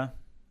 Yeah,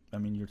 I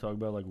mean you're talking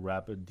about like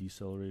rapid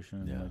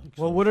deceleration. Yeah. And, like,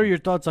 Well, what are acceleration. your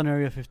thoughts on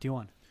Area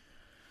 51?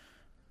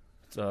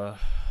 It's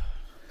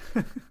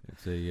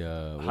It's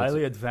a what's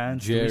highly it?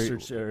 advanced Jerry-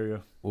 research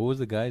area. What was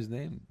the guy's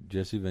name?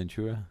 Jesse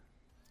Ventura.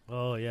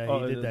 Oh yeah,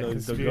 Oh, he did that the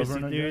conspiracy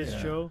governor guy? theories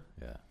Yeah. show.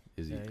 Yeah.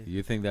 Is he? Yeah.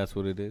 You think that's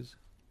what it is?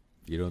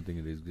 You don't think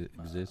it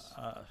exists?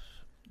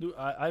 Dude,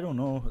 I don't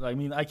know. I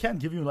mean, I can't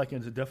give you like a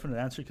definite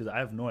answer because I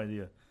have no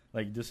idea.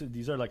 Like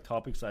these are like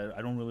topics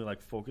I don't really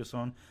like focus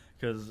on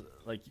because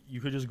like you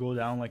could just go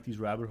down like these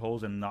rabbit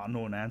holes and not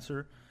know an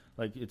answer.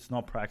 Like it's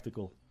not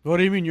practical. What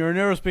do you mean? You're an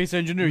aerospace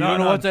engineer. No, you don't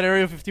know no. what's at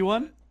Area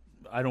 51?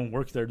 I don't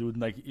work there, dude.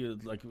 Like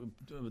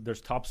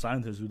there's top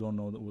scientists who don't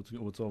know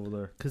what's over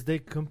there. Because they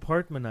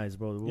compartmentalize,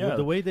 bro. Yeah.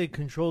 The way they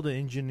control the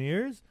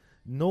engineers,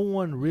 no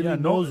one really Yeah,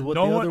 knows what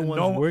the other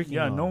one's working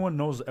on. no one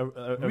knows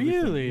everything.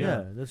 Really?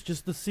 Yeah, that's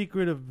just the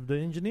secret of the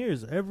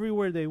engineers.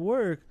 Everywhere they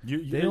work,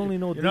 they only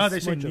know You know how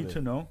this they say much of need it.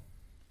 to know.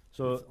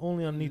 So it's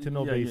only on need to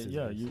know yeah, basis.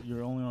 Yeah, basically.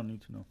 you're only on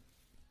need to know.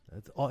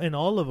 That's all, and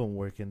all of them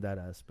work in that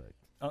aspect.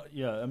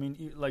 Yeah, I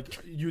mean, like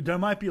there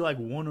might be like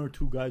one or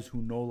two guys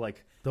who know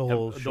like The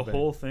the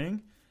whole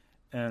thing,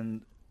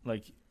 and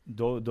like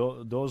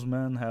those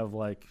men have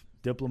like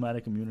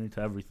diplomatic immunity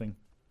to everything.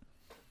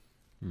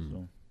 Hmm.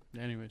 So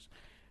Anyways.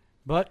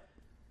 But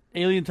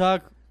alien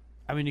talk,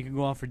 I mean, you can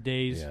go on for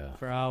days, Yeah.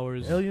 for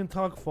hours. Alien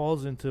talk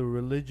falls into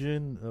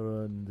religion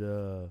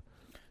and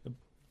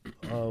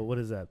what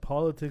is that?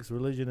 Politics,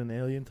 religion, and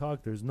alien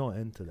talk. There's no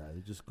end to that.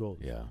 It just goes.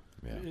 Yeah.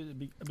 Yeah.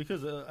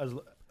 Because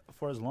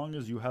for as long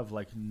as you have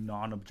like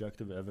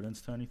non-objective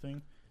evidence to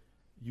anything,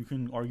 you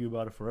can argue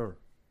about it forever.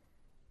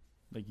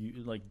 Like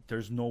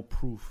there's no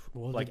proof,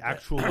 Well, like the-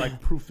 actual like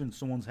proof in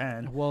someone's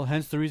hand. Well,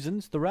 hence the reason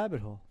it's the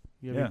rabbit hole.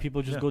 I mean,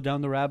 people just yeah. go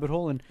down the rabbit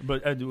hole, and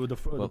But the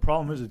Well-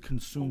 problem is it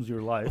consumes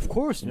your life. of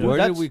course, Yeah. dude, Where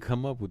that's, did we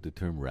come up with the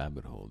term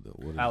rabbit hole, though?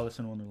 What is Alice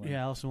in Wonderland.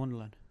 Yeah, Alice in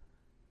Wonderland.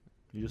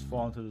 You just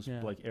fall into this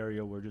Yeah. like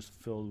area where just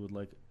filled with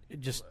like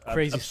Just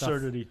crazy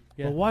absurdity. stuff.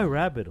 Yeah. But why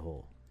rabbit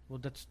hole? Well,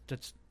 that's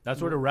That's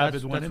where the rabbit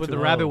that's, went that's into. where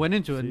the Oh, rabbit went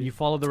into, and see. you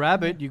follow the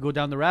rabbit, you go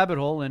down the rabbit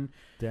hole, and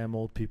Damn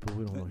old people,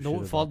 we don't know. don't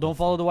shit follow, about don't this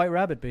follow stuff. the white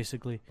rabbit,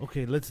 basically.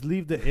 Okay, let's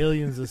leave the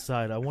aliens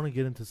aside. I want to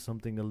get into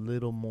something a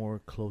little more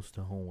close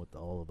to home with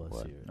all of us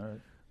What? here.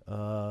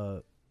 All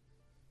right.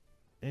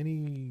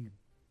 Any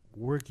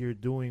work you're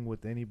doing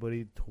with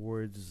anybody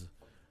towards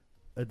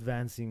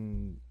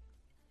advancing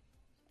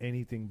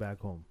anything back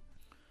home?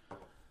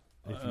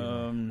 If you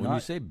know. When you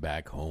Not- say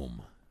back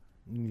home,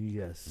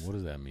 Yes. what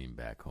does that mean,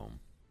 back home?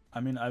 I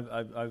mean, I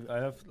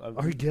have.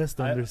 Our guest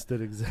I- understood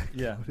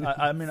exactly. Yeah,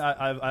 I mean,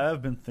 I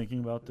have been thinking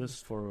about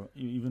this for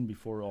even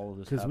before all of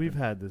this. Because we've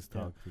happened. had this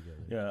talk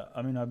together. Yeah,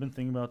 I mean, I've been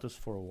thinking about this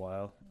for a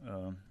while.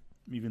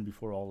 Even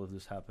before all of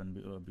this happened,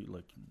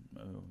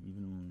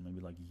 even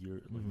maybe like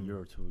a Mhm. year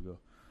or two ago.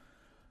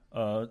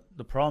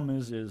 The problem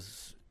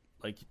is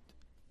like,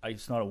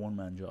 it's not a one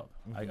man job.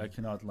 I Mhm.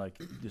 cannot like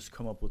just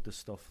come up with this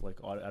stuff like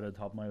at the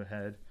top of my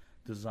head,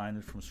 design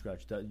it from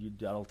scratch.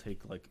 That'll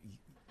take like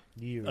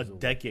Years. a away.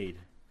 decade.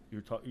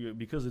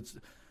 Because it's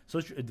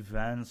such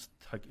advanced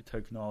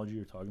technology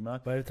you're talking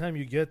about. By the time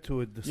you get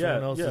to it, Yeah,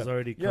 someone else yeah, has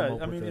already come Yeah,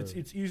 up I with mean,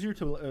 it's easier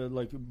to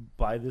like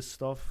buy this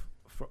stuff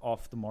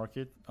off the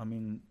market. I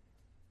mean,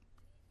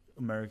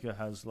 America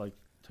has like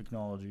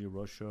technology.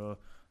 Russia,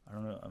 I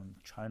don't know,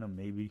 China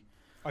maybe.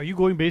 Are you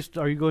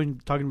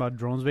talking about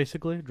drones,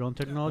 basically? Drone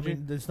technology? I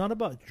mean, it's not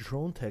about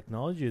drone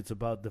technology. It's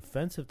about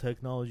defensive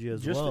technology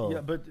as well. Yeah,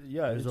 but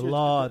yeah, There's it's a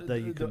lot that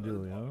you can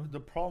do, you know? The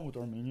problem with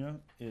Armenia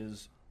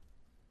is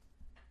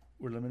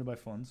we're limited by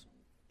funds.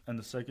 and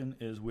the second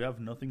is we have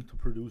nothing to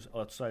produce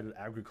outside of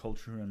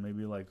agriculture and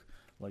maybe like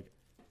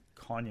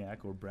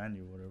cognac or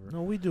brandy or whatever.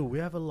 No, we do. We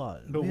have a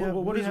lot. But We have-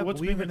 we have-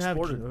 what's we being even have,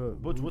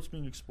 exported? What's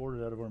being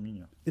exported out of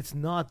Armenia? It's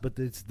not, but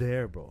it's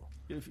there, bro.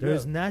 If,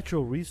 There's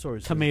natural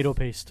resources. Tomato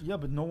paste. yeah,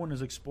 but no one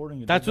is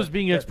exporting it. That's what's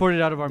being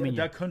exported out of Armenia.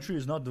 That country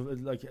is not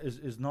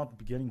is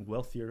not getting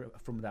wealthier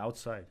from the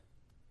outside.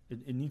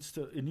 It needs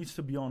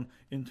to be on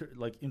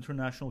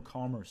international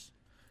commerce.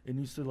 It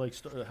needs to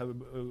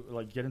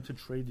get into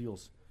trade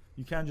deals.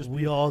 You can't just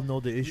We all know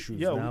the issues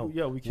now.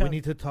 we We can't.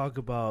 need to talk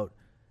about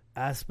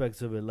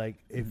aspects of it.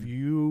 Like, if Mhm.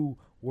 you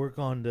work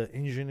on the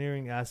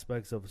engineering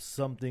aspects of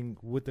something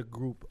with a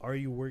group, are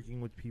you working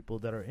with people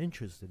that are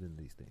interested in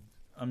these things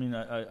I mean,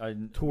 I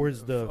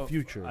towards the f-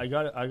 future? I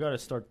got to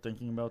start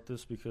thinking about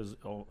this because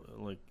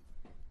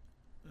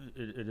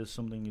it is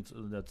something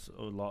that's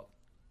a lot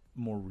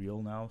more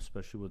real now,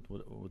 especially with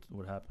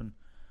what happened.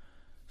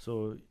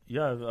 So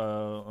yeah,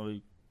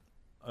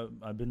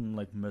 I've been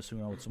like messing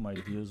around with some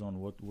ideas on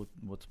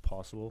what's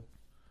possible.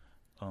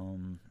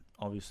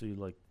 Obviously,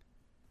 like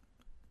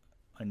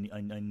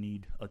I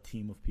need a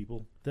team of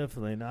people.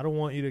 Definitely, and I don't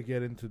want you to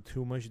get into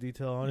too much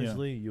detail.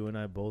 Honestly, you and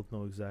I both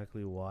know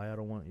exactly why I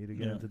don't want you to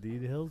get Yeah. into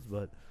details.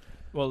 But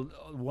Well,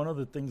 one of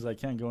the things I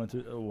can't go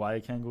into why I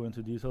can't go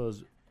into detail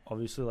is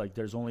obviously like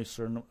there's only a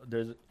certain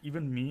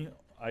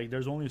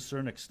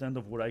extent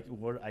of what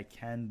I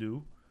can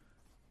do,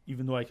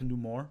 even though I can do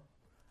more.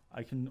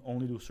 I can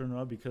only do a certain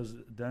amount because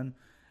then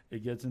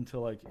it gets into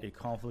like a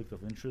conflict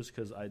of interest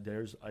because I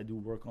do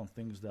work on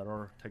things that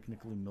are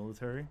technically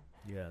military.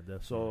 yeah,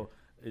 definitely. So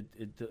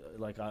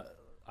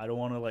I don't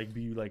want to like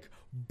be like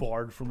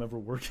barred from ever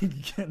working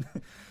again.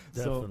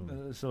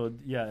 Definitely. So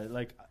yeah,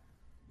 like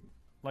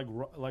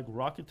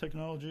rocket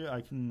technology,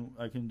 I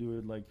can do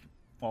it like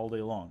all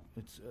day long.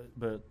 It's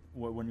but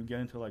when you get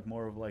into like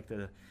more of like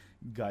the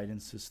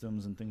guidance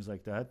systems and things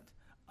like that,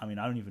 I mean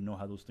I don't even know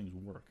how those things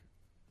work.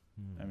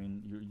 I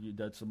mean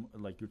that's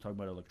like you're talking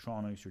about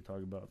electronics, you're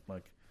talking about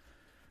like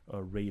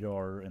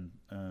radar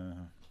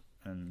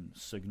and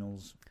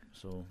signals.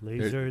 So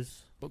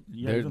lasers.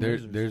 yeah, even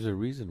lasers. There's a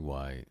reason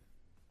why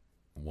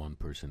one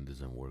person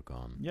doesn't work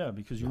on Yeah,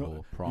 because the you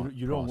whole don't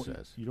you don't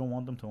process. you don't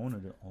want them to own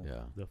it all.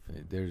 Yeah,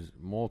 Definitely. there's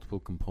multiple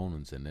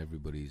components, and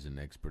everybody's an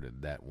expert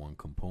at that one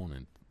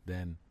component.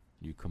 Then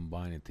you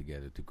combine it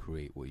together to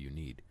create what you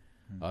need.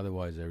 Hmm.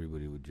 Otherwise,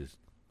 everybody would just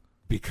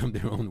become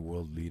their own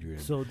world leader.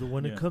 And So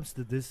when Yeah. it comes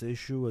to this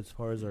issue, as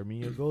far as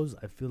Armenia goes,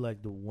 I feel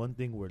like the one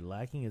thing we're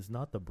lacking is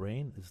not the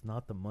brain, it's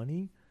not the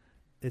money,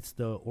 it's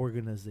the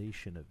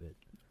organization of it.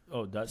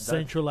 Oh, that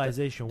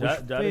Centralization,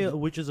 that is-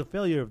 which is a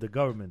failure of the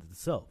government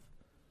itself,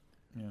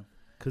 yeah.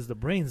 because the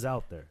brain's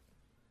out there.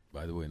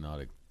 by the way,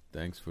 Nadik,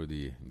 thanks for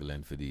the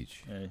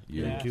Glenfiddich.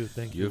 You, Thank you,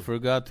 thank you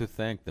forgot to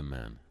thank the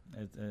man.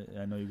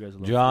 I know you guys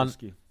love John.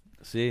 whiskey.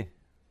 See?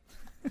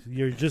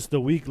 You're just a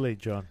week late,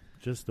 John.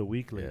 Just a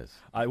week late. Yes.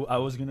 I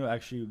was gonna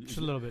actually Just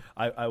a little bit.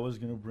 I was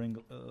gonna bring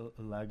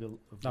a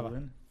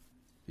Lagavulin.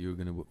 You were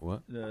gonna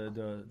what?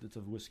 It's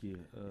a whiskey.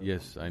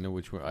 Yes, I know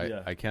which one.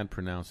 yeah. I can't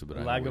pronounce it, but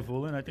I know it.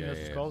 Lagavulin, I think Yeah, that's what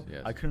it's yes, called.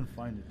 yes. I couldn't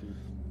find it,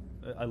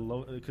 dude. I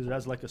love it because it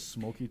has like a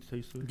smoky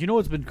taste to it. You know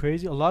what's been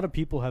crazy? A lot of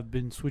people have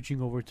been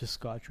switching over to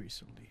Scotch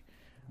recently.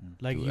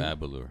 Like to you,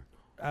 Abalur.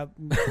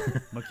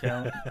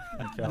 Macallan,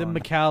 the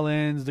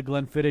Macallans, the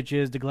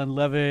Glenfiddiches, the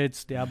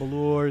Glenlevitts, the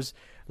Abalurs.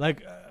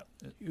 Like,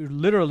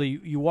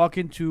 you walk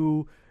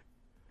into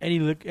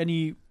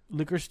any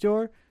liquor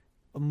store,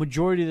 a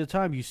majority of the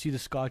time you see the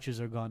Scotches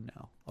are gone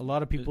now. A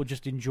lot of people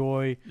just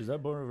enjoy. Is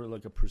that more of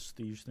like a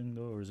prestige thing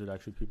though, or is it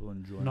actually people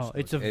enjoying? No, Scotch?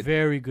 it's a It-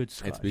 very good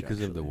Scotch. It's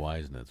because of the actually.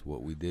 wise nuts.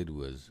 What we did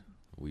was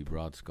we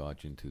brought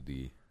Scotch into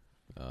the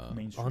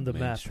mainstream. On the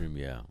map. mainstream.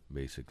 Yeah,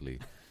 basically,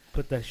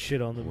 Put that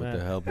shit on the with map.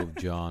 the help of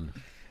John.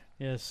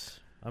 Yes.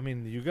 I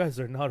mean, you guys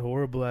are not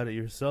horrible at it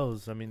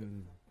yourselves. I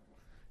mean,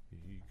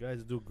 you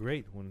guys do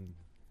great when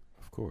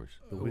Of course.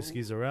 the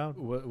whiskey's around.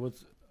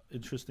 What's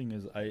interesting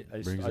is I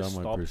Brings out my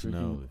stopped drinking.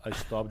 personality. I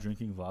stopped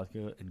drinking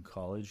vodka in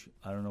college.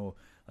 I don't know,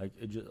 like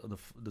it just,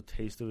 the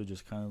taste of it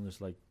just kind of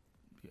just like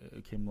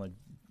it came like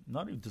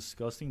not even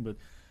disgusting, but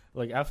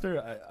like after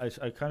I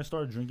kind of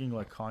started drinking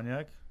like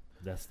cognac.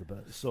 That's the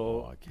best.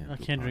 So I I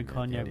do can't drink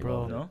cognac, any bro.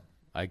 longer. no,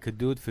 I could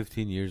do it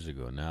 15 years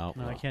ago. Now,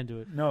 No, I can't do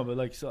it. no, but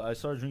like so I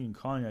started drinking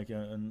cognac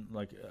and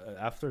like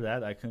after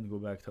that I couldn't go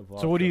back to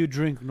vodka. So what do you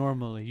drink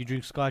normally? You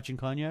drink Scotch and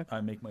cognac? I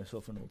make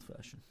myself an old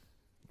fashioned.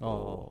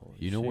 Oh,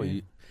 you know what?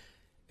 see?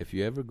 If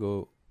you ever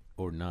go,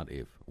 or not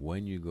if,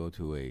 when you go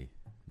to a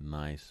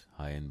nice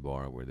high-end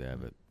bar where they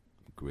have a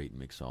great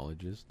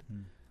mixologist,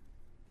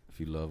 if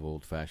you love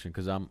old-fashioned,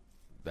 because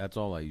that's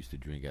all I used to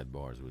drink at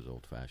bars was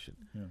old-fashioned.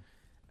 Yeah.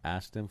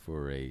 Ask them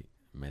for a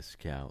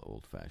mezcal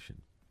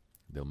old-fashioned.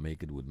 They'll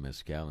make it with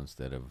mezcal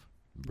instead of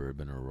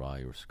bourbon or rye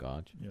or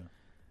scotch. Yeah.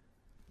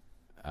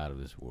 Out of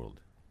this world.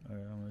 All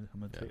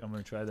right, Yeah. I'm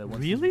gonna try that.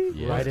 Once Really?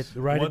 Yes.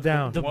 Write it Once-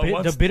 down. The,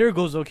 Once- the bitter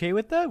goes okay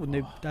with that when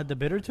they Oh, add the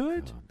bitter to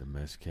it. God, the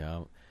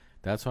mezcal.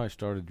 That's how I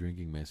started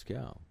drinking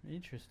mezcal.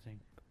 Interesting.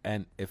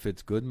 And if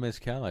it's good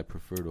mezcal, I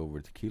prefer it over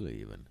tequila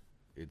even.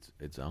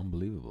 It's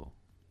unbelievable.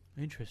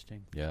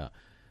 Interesting. Yeah,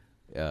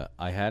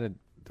 I had it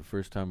the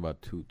first time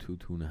about two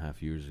and a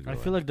half years ago. I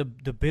feel like the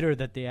bitter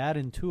that they add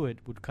into it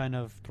would kind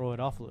of throw it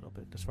off a little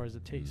bit as far as the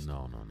taste.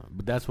 No.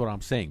 But that's what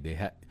I'm saying.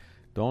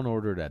 Don't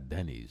order it at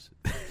Denny's.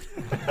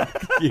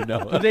 You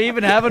know. Do they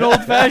even have an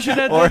old fashioned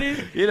at Or,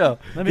 Denny's? you know.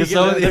 Let me 'cause get,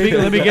 some of let, the- me,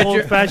 let me get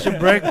your old-fashioned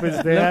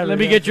breakfast. They have let it,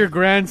 me yeah. get your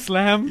Grand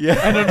Slam Yeah.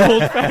 and an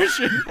old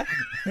fashioned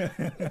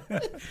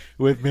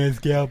with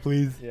mezcal,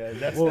 please. Yeah,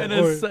 that's Well,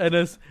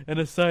 and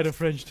a side of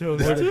French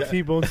toast. or the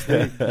T-bone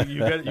steak. you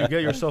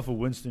get yourself a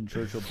Winston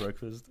Churchill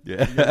breakfast.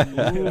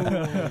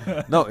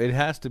 Yeah. No, it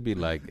has to be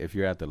like if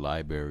you're at the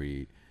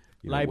library.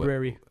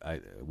 Library.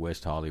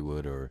 West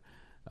Hollywood, or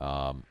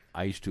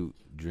I used to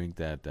drink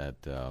that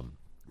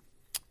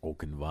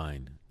Oak and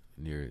Vine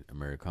near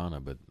Americana,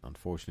 but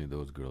unfortunately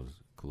those girls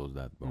closed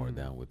that bar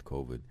down with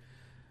COVID.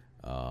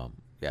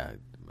 Yeah,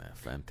 man,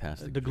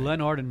 fantastic. The drink.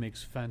 Glen Arden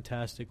makes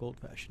fantastic old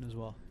fashioned as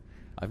well.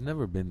 I've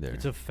never been there.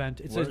 It's a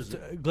it's Where a, is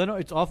it? Glen.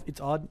 It's off. It's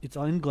on. It's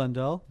on in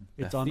Glendale.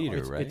 It's That on. theater,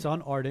 it's, right? it's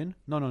on Arden.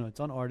 No. It's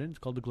on Arden. It's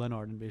called the Glen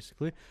Arden,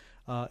 basically.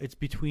 It's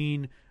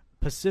between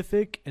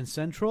Pacific and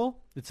Central.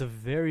 It's a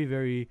very,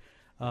 very.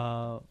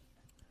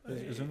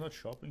 Isn't that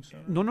shopping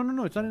center?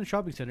 No. It's not in a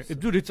shopping center,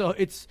 dude.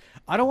 It's.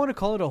 I don't want to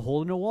call it a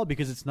hole in a wall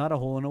because it's not a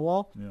hole in a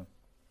wall. Yeah.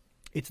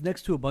 It's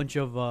next to a bunch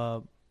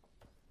of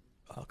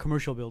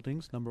commercial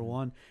buildings, number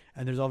one,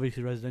 and there's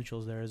obviously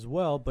residentials there as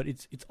well. But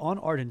it's on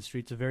Arden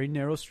Street. It's a very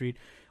narrow street.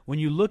 When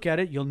you look at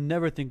it, you'll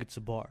never think it's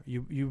a bar.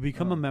 You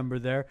become a member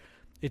there.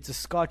 It's a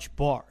Scotch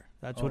bar.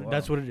 That's wow.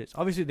 what it is.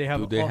 Obviously, they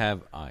have. Do they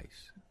have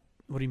ice?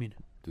 What do you mean?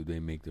 Do they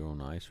make their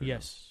own ice? Or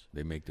Yes. no?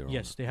 They make their own.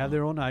 Yes, they have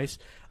their own ice.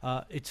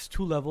 It's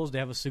 2 levels. They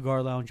have a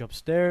cigar lounge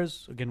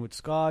upstairs, again with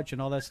scotch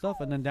and all that stuff,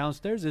 and then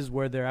downstairs is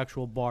where their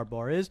actual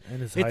bar is.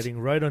 And it's It's- hiding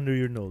right under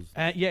your nose.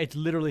 And yeah, it's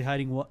literally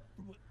hiding. What?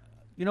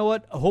 You know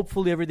what?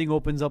 Hopefully everything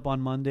opens up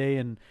on Monday,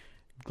 and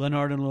Glen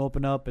Arden will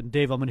open up. And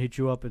Dave, I'm gonna hit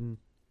you up, and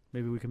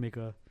maybe we can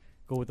go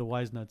with the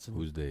Wise Nuts. And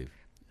Who's Dave?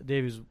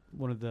 Dave is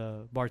one of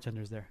the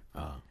bartenders there,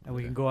 and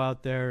we okay. can go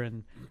out there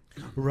and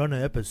Run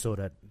an episode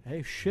at.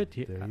 hey, shit.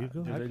 There you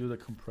go. Do they do the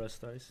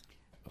compressed ice?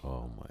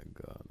 Oh my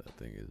God, that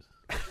thing is.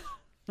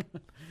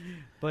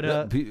 But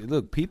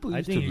Look, people I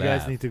used think to you laugh.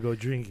 guys need to go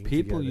drinking.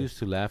 People together. used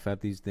to laugh at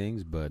these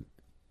things,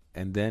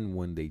 and then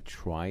when they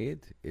try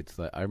it, it's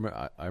like I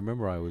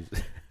remember I was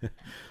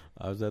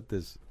I was at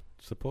this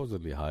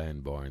supposedly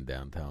high-end bar in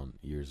downtown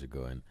years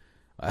ago, and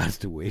I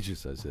asked the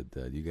waitress. I said,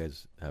 "Do you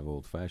guys have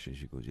old fashioned?"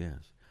 She goes,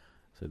 "Yes."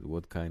 I said,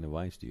 "What kind of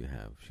ice do you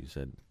have?" She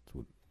said, "It's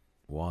with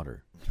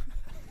water."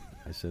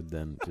 I said,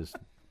 "Then just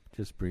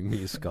bring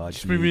me a Scotch."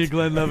 just bring me a neat."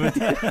 Glenlivet.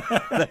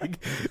 Like,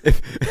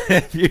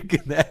 if you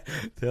can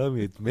tell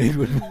me it's made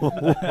with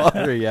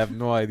water, you have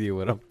no idea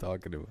what I'm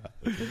talking about.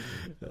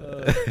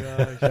 Oh,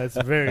 gosh, that's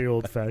very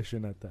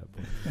old-fashioned at that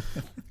point.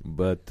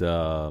 But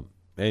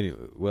anyway,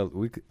 well,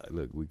 we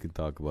can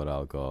talk about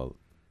alcohol,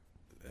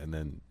 and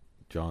then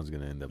John's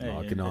gonna end up Hey,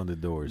 knocking on the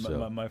door.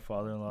 So My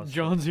father-in-law.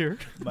 John's here.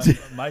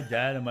 My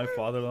dad and my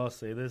father-in-law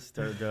say this.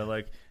 They're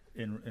like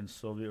in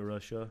Soviet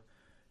Russia,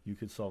 you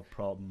could solve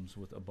problems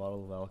with a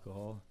bottle of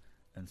alcohol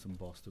and some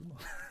Boston.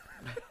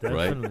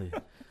 Right. Definitely.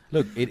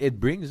 look, it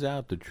brings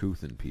out the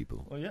truth in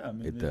people. Oh yeah, I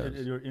mean It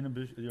does. Your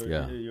inhibition.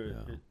 Yeah.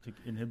 It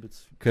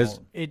inhibits. 'Cause-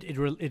 all-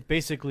 It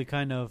basically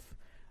kind of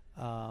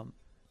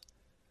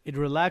it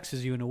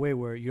relaxes you in a way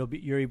where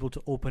you're able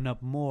to open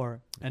up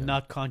more and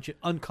Yeah.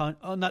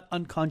 not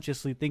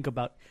unconsciously think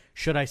about,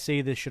 should I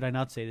say this, should I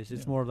not say this.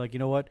 It's Yeah. more of like, you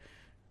know what,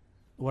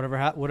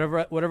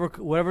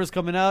 whatever's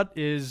coming out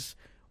is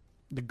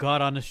the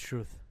God honest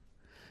truth.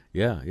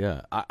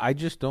 Yeah. I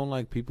just don't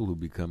like people who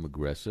become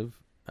aggressive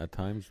at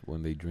times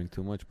when they drink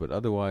too much. But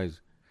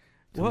otherwise,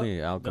 to Well,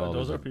 me, alcohol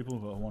those is are a- people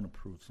who want to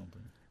prove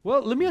something.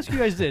 Well, let me ask you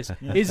guys this: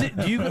 Is it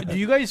do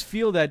you guys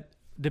feel that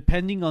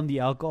depending on the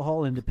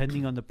alcohol and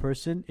depending on the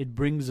person, it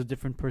brings a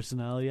different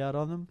personality out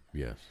on them?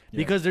 yes. Yeah.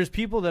 Because there's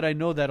people that I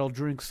know that'll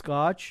drink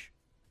scotch,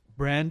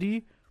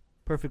 brandy,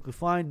 perfectly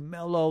fine,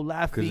 mellow,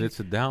 laughing. Because it's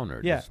a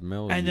downer. Yeah. Just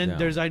mellows And you then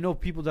down. I know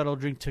people that'll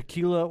drink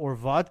tequila or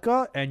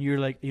vodka, and you're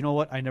like, you know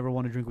what? I never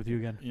want to drink with you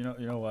again. You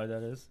know why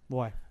that is?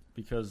 Why?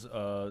 Because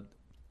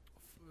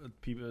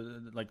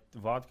people like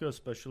vodka,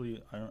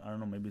 especially. I don't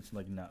know. Maybe it's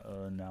like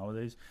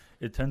nowadays.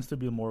 It tends to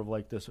be more of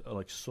like this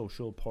like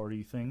social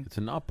party thing. It's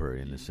an upper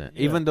in a sense,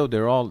 Yeah. even though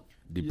they're all It's-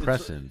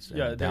 depressants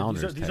Yeah, and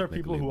downers. these are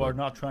people technically, who but- are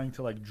not trying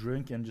to like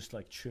drink and just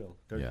like chill.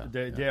 Yeah,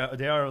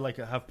 They are like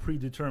have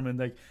predetermined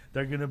like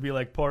they're gonna be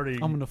like partying.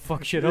 I'm gonna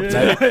fuck shit up.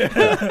 Yeah.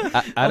 tonight.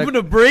 At I'm a-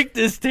 gonna break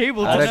this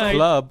table at tonight.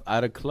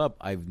 a club,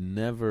 I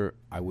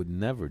would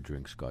never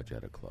drink scotch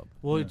at a club.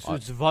 Well, Yeah.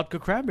 it's vodka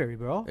cranberry,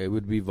 bro. It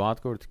would be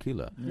vodka or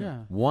tequila.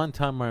 Yeah. One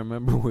time I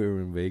remember we were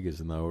in Vegas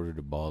and I ordered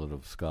a bottle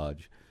of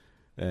scotch,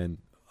 and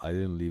I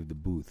didn't leave the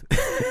booth.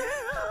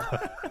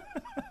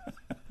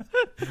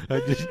 I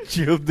just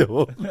chilled the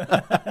whole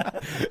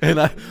and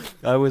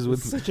I was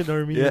with Such an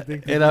Armenian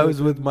thing. to and do. I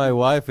was with my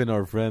wife and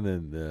our friend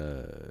and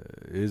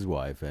his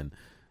wife, and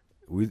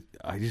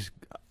I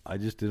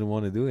just didn't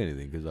want to do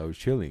anything because I was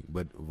chilling.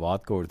 But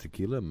vodka or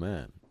tequila,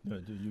 man,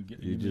 Dude,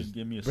 You just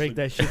give me a Break cig-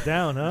 that shit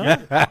down,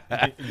 huh?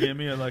 give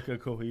me like a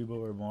Cohiba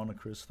or Monte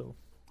Cristo.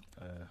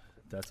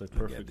 That's a Look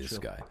perfect at this chill.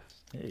 guy.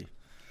 Hey,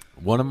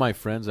 One of my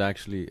friends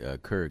actually,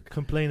 Kirk.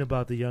 Complain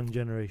about the young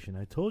generation.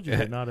 I told you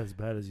they're not as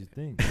bad as you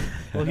think.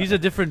 Well, he's a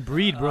different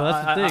breed, bro.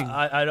 That's the thing.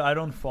 I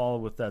don't follow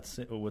with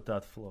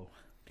that flow.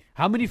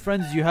 How many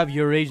friends do you have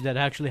your age that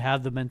actually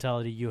have the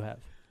mentality you have?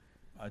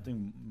 I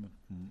think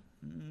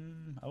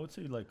I would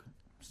say like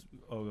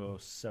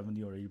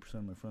 70 or 80%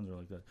 of my friends are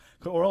like that.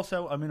 Or else, I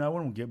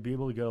wouldn't be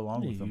able to get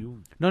along with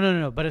them.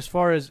 No. But as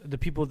far as the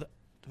people,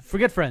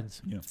 forget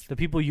friends, Yeah, the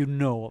people you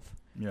know of,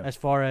 yeah. as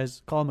far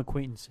as call them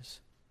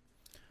acquaintances.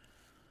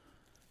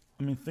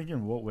 I mean,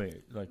 thinking what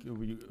way? Like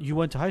You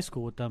went to high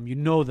school with them, you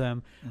know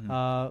them.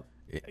 Mhm.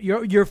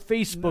 Your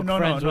Facebook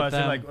friends no. with I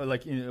them.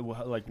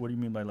 said like what do you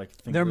mean by like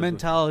think Their this way?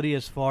 mentality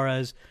as far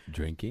as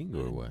Drinking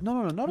or what?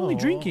 no, not No, only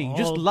drinking,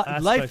 just all life,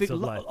 aspects of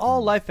life.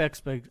 all life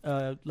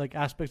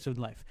aspects of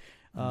life.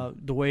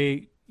 The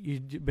way you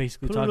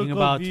basically talking Political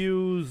about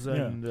views Yeah.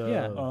 and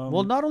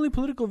well, not only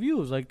political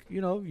views, like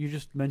you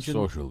just mentioned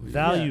Social views.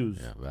 values.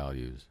 Yeah,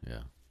 values.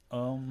 Yeah.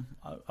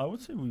 I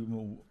would say we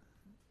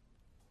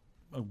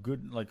a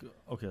good like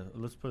okay.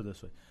 Let's put it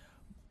this way.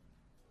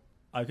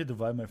 I could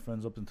divide my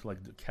friends up into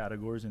like the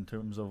categories in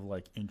terms of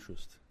like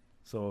interest.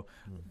 So,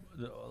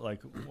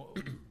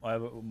 I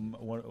have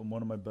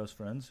one of my best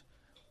friends.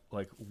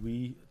 Like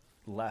we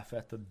laugh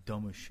at the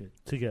dumbest shit.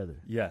 together.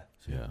 Yeah,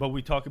 Yeah. but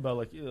we talk about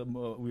like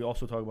we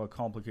also talk about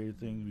complicated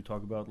things. We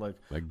talk about like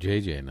Like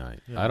JJ and I.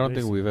 Yeah, I don't think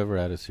basically. we've ever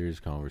had a serious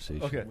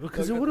conversation. okay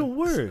Because it wouldn't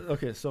work.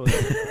 Okay, so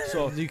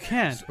you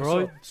can't,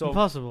 bro. so-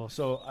 Impossible.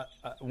 So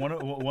one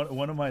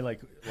of my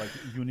like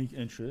unique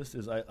interests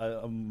is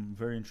I'm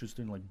very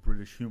interested in like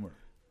British humor.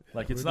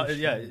 Like it's British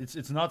not humor.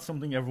 it's not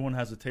something everyone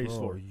has a taste Oh,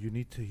 for. you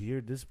need to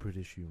hear this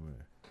British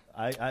humor.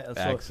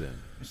 Accent.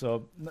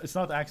 So it's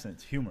not accent,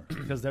 it's humor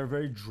because they're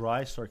very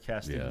dry,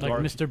 sarcastic, Yeah. Like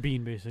dark. Mr.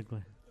 Bean,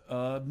 basically.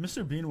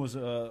 Mr. Bean was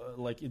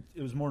like it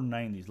was more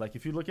 90s. Like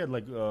if you look at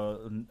like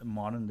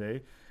modern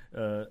day,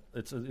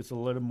 it's a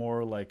little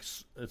more like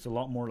it's a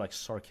lot more like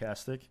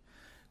sarcastic,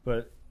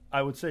 but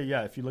I would say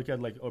yeah. If you look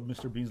at like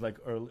Mr. Bean's like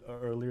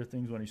earlier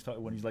things when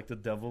he's like the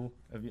devil.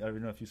 I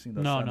don't know if you've seen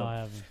that. No, stand-up. I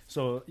haven't.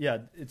 So yeah,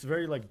 it's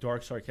very like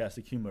dark,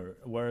 sarcastic humor.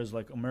 Whereas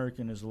like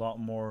American is a lot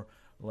more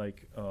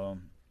like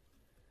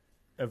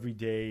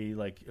everyday,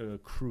 like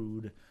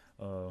crude.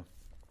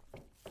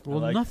 Well,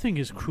 like- nothing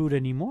is crude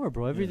anymore,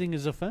 bro. Everything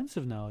is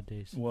offensive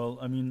nowadays. Well,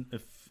 I mean,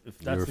 if You're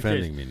that's the case,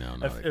 offending me now.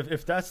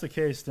 if that's the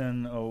case,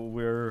 then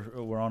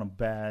we're on a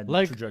bad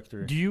Like,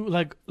 trajectory. Do you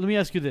like? Let me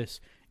ask you this: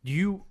 do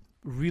you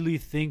really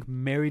think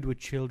Married with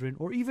Children,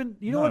 or even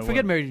you know No, what? I Forget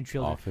wouldn't. Married with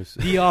Children. Office.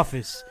 The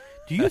Office.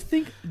 Do you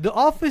think The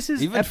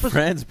Office's Even episode,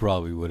 Friends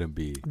probably wouldn't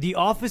be. The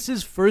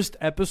Office's first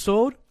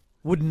episode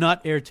would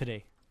not air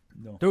today?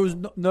 No. There was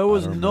don't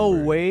no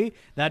remember. way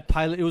that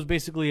pilot. It was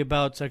basically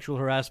about sexual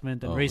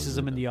harassment and Oh, was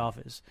racism it? in the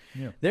office.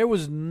 Yeah. There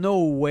was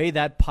no way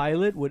that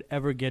pilot would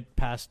ever get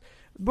past.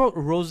 Bro,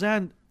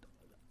 Roseanne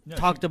Yeah,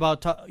 talked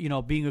about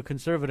being a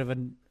conservative,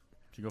 and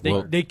she go they for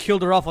it. they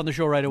killed her off on the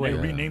show right They away.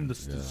 Yeah. renamed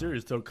the Yeah.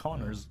 series to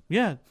Connors.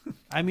 Yeah,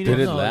 I mean, Did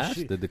it was- last?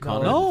 she- Did the no,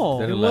 Connors? No.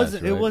 Did It last,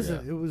 wasn't. It right?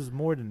 wasn't. Yeah. It was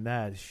more than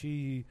that.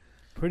 She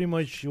pretty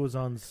much she was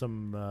on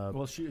some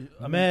Well,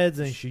 meds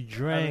and she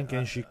drank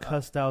and she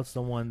cussed out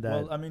someone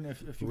that. Well, I mean,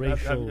 if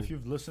racial-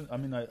 you've listened, I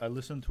mean, I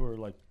listened to her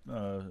like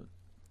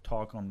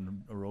talk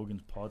on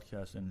Rogan's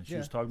podcast, and she Yeah.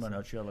 was talking about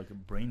how she had like a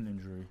brain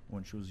injury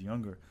when she was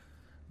younger.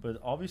 But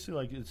obviously,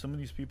 like some of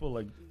these people,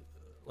 like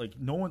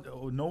no one,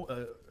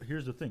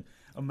 here's the thing: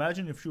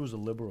 imagine if she was a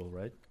liberal,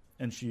 right?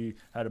 And she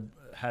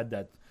had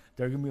that.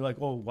 They're gonna be like,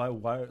 oh,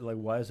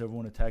 why is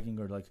everyone attacking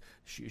her? Like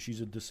she's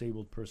a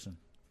disabled person.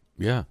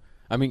 Yeah.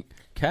 I mean,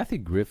 Kathy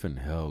Griffin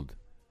held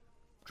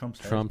Trump's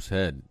head. Trump's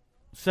head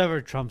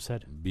severed Trump's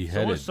head.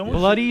 beheaded. Someone-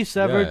 Bloody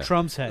severed Yeah.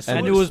 Trump's head,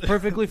 Someone- and it was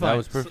perfectly That fine.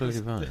 was perfectly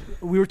fine.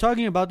 We were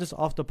talking about this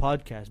off the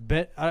podcast.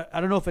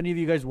 I don't know if any of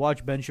you guys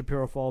watch Ben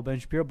Shapiro, follow Ben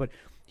Shapiro, but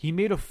he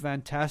made a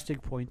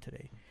fantastic point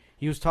today.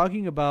 He was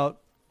talking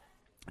about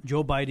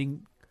Joe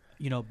Biden,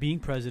 being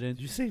president.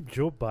 Did you say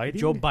Joe Biden?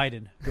 Joe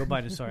Biden.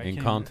 Sorry, I can't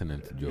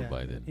Incontinent even- Joe yeah.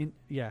 Biden.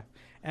 Yeah,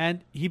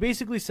 and he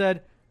basically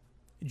said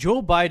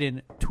Joe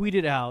Biden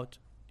tweeted out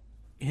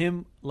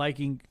him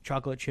liking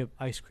chocolate chip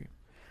ice cream.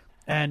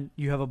 And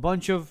you have a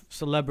bunch of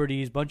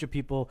celebrities, bunch of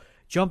people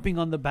jumping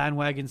on the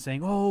bandwagon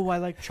saying, oh, I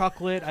like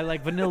chocolate, I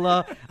like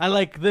vanilla, I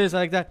like this, I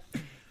like that.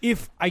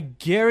 If I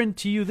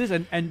guarantee you this,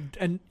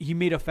 and he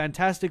made a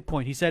fantastic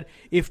point. He said,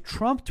 if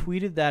Trump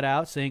tweeted that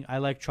out saying, I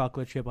like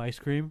chocolate chip ice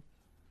cream,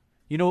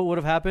 you know what would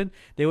have happened?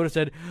 They would have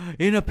said,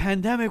 in a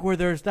pandemic where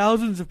there's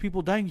thousands of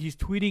people dying, he's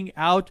tweeting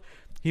out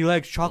he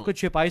likes chocolate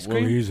chip ice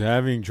cream. Well, he's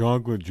having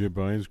chocolate chip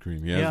ice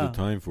cream. He has Yeah. the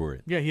time for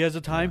it. Yeah, he has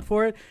a time Yeah.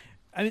 for it,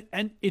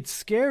 and it's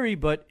scary,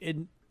 but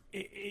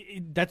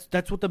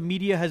that's what the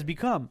media has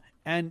become.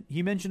 And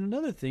he mentioned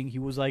another thing. He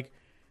was like,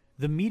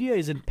 the media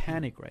is in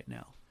panic right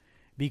now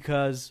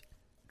because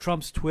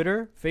Trump's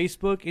Twitter,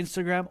 Facebook,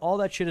 Instagram, all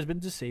that shit has been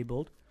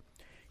disabled.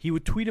 He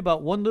would tweet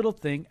about one little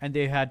thing, and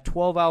they had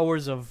 12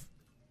 hours of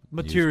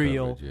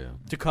material coverage,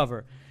 yeah. to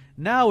cover.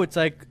 Now it's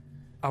like,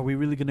 are we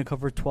really going to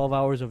cover 12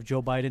 hours of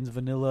Joe Biden's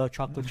vanilla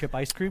chocolate chip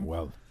ice cream?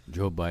 Well,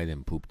 Joe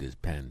Biden pooped his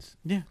pants.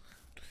 Yeah.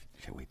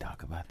 Should we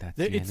talk about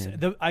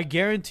that? I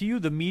guarantee you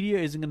the media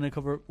isn't going to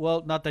cover,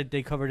 well, not that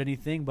they covered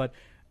anything, but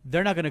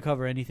they're not going to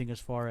cover anything as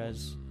far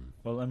as...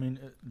 Well, I mean,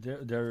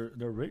 their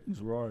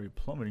ratings were already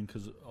plummeting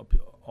because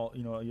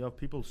you have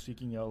people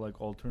seeking out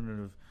like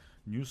alternative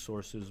news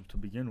sources to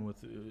begin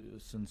with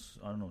since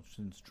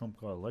Trump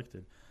got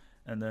elected,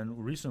 and then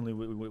recently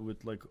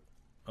with like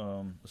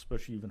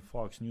especially even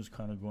Fox News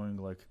kind of going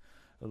like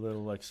a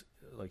little like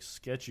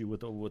sketchy with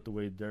the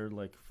way they're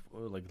like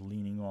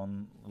leaning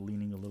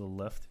a little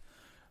left.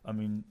 I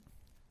mean,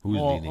 Who's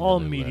leaning all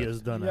to the media left?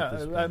 is done. yeah, at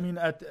this I point. mean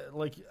at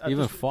Even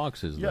this-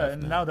 Fox is yeah, left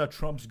and now that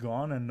Trump's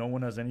gone and no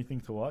one has anything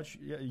to watch,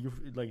 yeah, you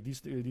like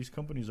these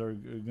companies are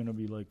gonna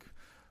be like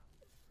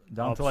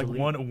down to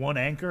Obsolete. like one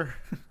anchor.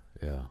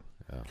 Yeah.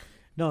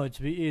 No, it's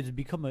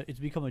become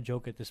a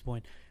joke at this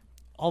point.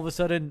 All of a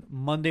sudden,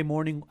 Monday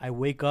morning, I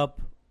wake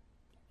up,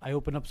 I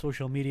open up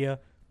social media,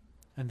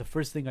 and the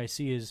first thing I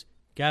see is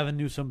Gavin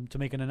Newsom to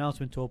make an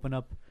announcement to open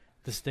up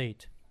the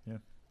state. Yeah.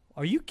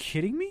 Are you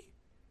kidding me?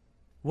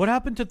 What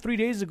happened to 3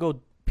 days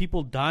ago?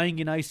 People dying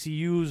in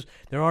ICUs.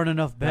 There aren't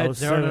enough That beds. was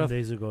There aren't 7 enough.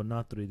 days ago,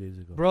 not 3 days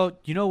ago. Bro,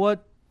 you know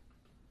what?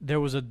 There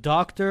was a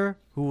doctor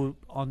who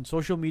on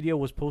social media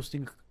was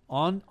posting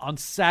on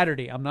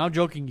Saturday. I'm not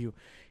joking you.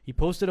 He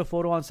posted a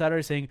photo on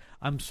Saturday saying,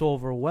 "I'm so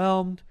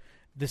overwhelmed.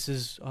 This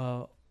is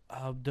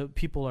the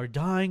people are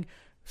dying.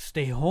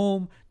 Stay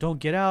home. Don't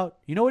get out."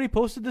 You know what he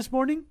posted this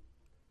morning?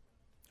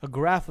 A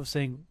graph of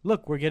saying,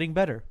 "Look, we're getting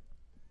better."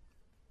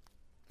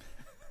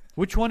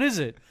 Which one is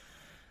it?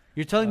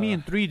 You're telling me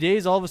in 3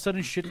 days, all of a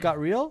sudden, shit got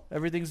real?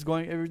 Everything's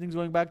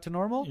going back to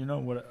normal? You know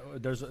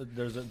what? There's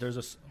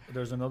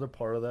another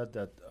part of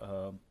that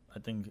I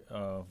think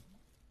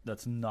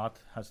that's not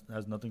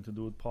has nothing to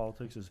do with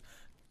politics.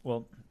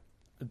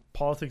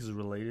 Politics is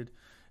related.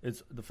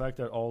 It's the fact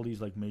that all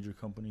these like major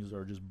companies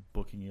are just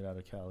booking it out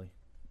of Cali.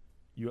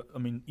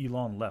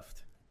 Elon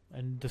left.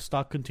 And the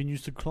stock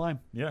continues to climb.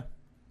 Yeah,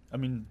 I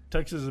mean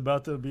Texas is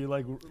about to be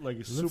like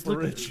Let's super look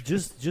at- rich.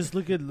 just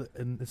look at,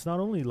 and it's not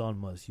only Elon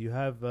Musk. You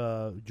have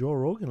Joe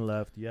Rogan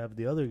left. You have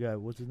the other guy.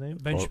 What's his name?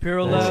 Ben Oh,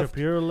 Shapiro Ben Ben left.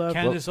 Shapiro left.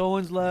 Candace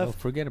Owens Well, left.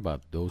 forget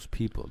about those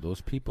people.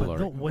 Those people But are.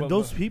 no, when Well,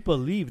 those people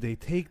leave, they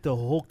take the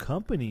whole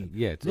company.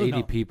 Yeah, it's Look, 80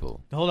 no.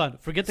 people. Hold on.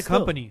 Forget the Still.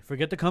 company.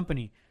 Forget the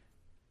company.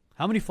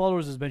 How many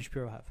followers does Ben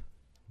Shapiro have?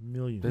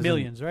 Millions. Doesn't-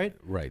 Millions, right?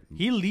 Right.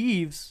 He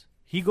leaves.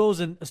 He goes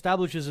and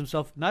establishes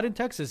himself, not in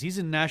Texas. He's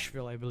in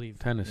Nashville, I believe.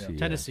 Tennessee. yeah.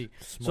 Tennessee.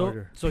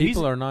 Smarter. So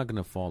People are not going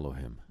to follow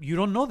him. you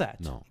don't know that.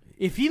 No.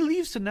 If he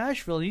leaves to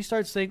Nashville and he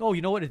starts saying, "Oh,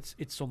 you know what? It's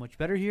so much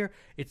better here.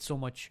 It's so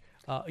much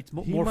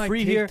He more might free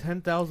take here."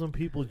 10,000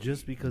 people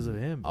just because of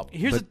him.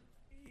 Here's But-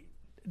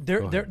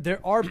 there Go there ahead.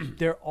 there are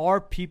there are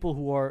people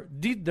who are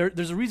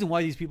there's a reason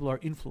why these people are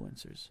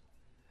influencers.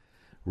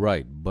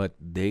 Right, but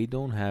they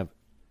don't have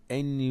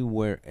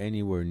anywhere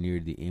near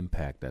the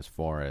impact as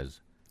far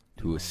as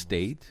to a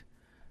state.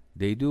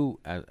 They do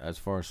as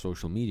far as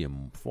social media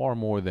far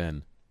more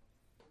than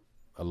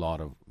a lot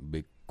of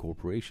big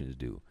corporations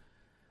do.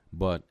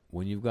 But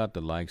when you've got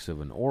the likes of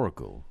an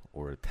Oracle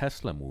or a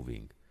Tesla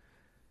moving,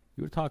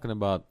 you're talking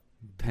about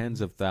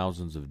tens of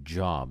thousands of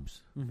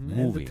jobs And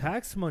moving. the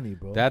tax money,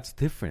 bro. That's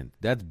different.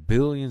 That's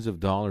billions of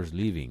dollars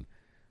leaving.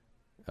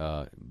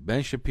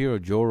 Ben Shapiro,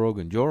 Joe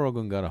Rogan. Joe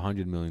Rogan got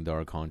 $100 million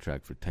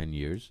contract for 10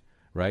 years,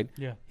 right?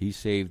 Yeah. He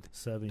saved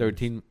 7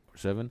 years.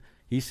 13.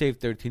 He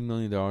saved $13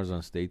 million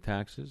on state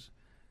taxes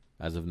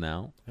as of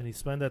now. And he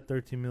spent that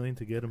 $13 million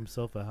to get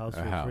himself a house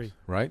A for house, free.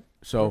 right?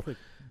 So, Perfect.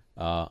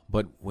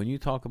 but when you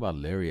talk about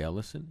Larry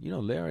Ellison,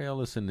 Larry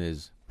Ellison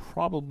is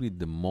probably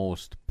the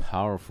most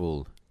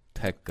powerful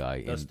tech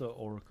guy. That's the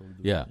Oracle.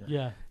 Dude. Yeah.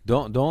 Yeah.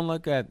 Don't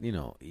look at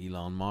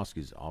Elon Musk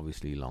is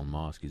obviously Elon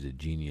Musk is a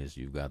genius.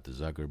 You've got the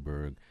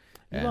Zuckerberg.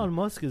 and Elon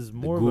Musk is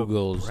more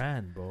Googles- of a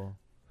brand, bro.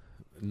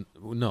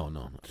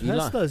 No.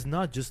 Tesla is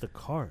not just a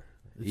car.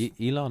 It's-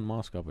 Elon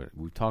Musk.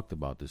 We talked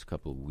about this a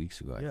couple of weeks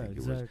ago. I yeah, think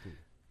exactly.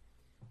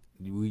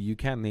 it was. You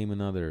can't name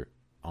another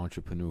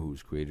entrepreneur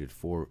who's created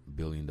 $4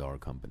 billion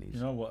companies.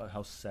 You know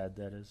how sad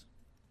that is.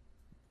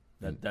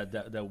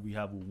 That we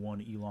have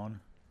one Elon.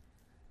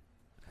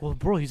 Well,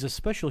 bro, he's a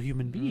special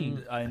human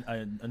being.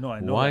 I know.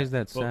 Why is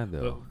that but- sad,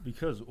 though? but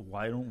because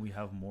why don't we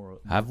have more?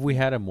 Have we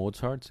had a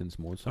Mozart since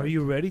Mozart? Are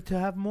you ready to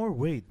have more?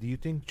 Wait, do you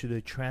think the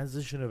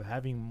transition of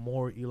having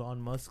more Elon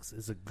Musks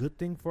is a good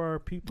thing for our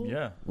people?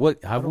 Yeah.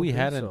 What I have don't we think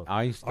had so. an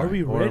Einstein Are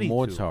we or ready a to?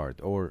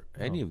 Mozart or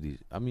any No. of these?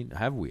 I mean,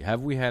 have we?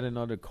 Have we had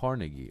another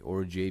Carnegie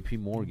or a J.P.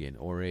 Morgan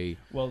or a?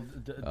 Well,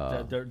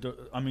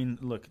 I mean,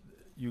 look,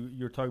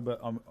 you're talking about.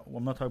 I'm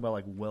not talking about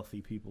like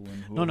wealthy people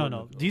and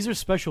No. These are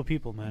special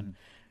people, man.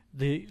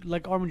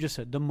 Like Armin just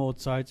said, the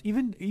Mozarts,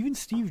 even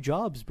Steve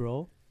Jobs,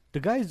 bro. The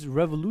guy's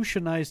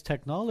revolutionized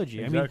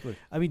technology. Exactly.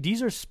 I mean,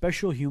 these are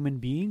special human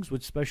beings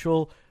with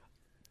special.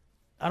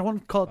 I don't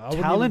want to call I it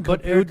wouldn't talent, even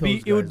but it would compare be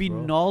those it would guys, be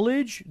bro.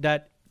 knowledge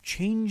that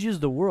changes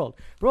the world,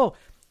 bro.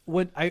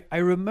 When I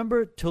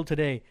remember till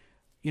today,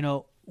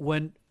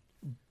 when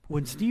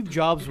when Steve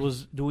Jobs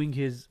was doing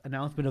his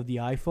announcement of the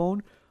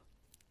iPhone,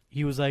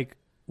 he was like,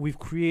 "We've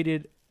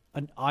created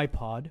an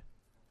iPod,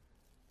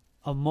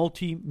 a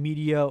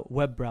multimedia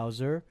web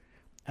browser,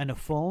 and a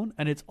phone,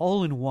 and it's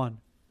all in one."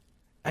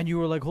 And you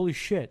were like, "Holy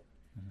shit.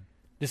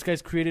 This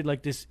guy's created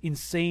like this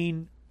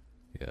insane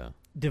Yeah.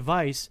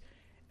 device."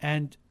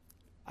 And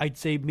I'd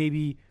say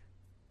maybe,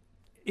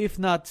 if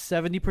not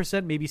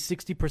 70%, maybe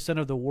 60%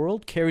 of the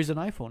world carries an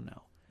iPhone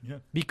now Yeah.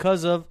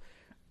 because of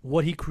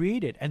what he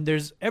created. And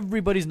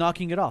everybody's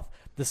knocking it off.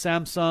 The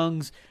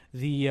Samsungs,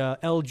 the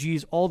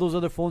LGs, all those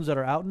other phones that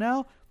are out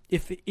now.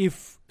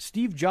 If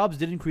Steve Jobs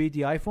didn't create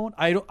the iPhone,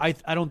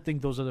 I don't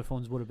think those other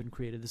phones would have been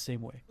created the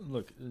same way.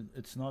 Look,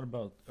 it's not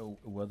about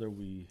whether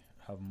we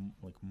have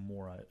like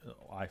more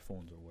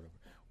iPhones or whatever.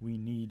 We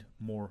need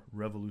more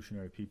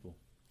revolutionary people.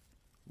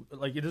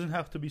 Like, it doesn't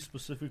have to be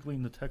specifically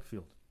in the tech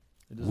field.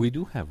 It doesn't- We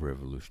do have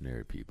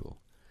revolutionary people.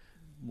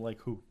 Like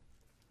who?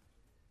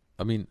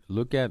 I mean,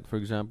 look at, for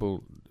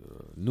example,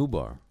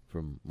 Nubar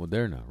from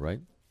Moderna,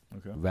 right?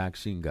 Okay.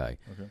 Vaccine guy.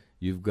 Okay.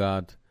 You've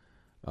got,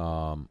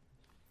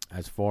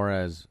 as far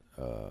as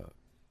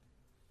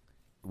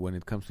when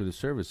it comes to the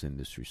service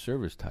industry,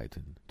 Service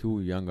Titan,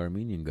 two young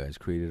Armenian guys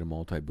created a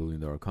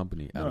multi-billion-dollar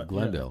company out of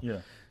Glendale.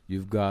 Yeah.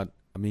 You've got,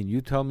 I mean,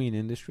 you tell me an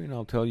industry, and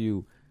I'll tell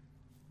you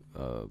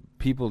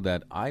people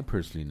that I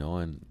personally know,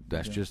 and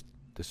that's Okay. just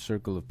the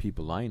circle of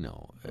people I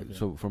know. Okay.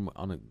 So,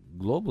 on a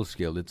global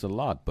scale, it's a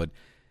lot, but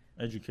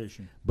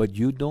Education.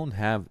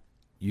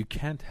 you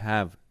can't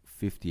have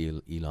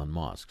 50 Elon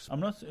Musks. I'm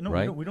not. No,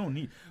 Right? we don't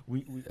need.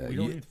 We don't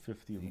you- need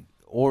 50 of them.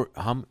 Or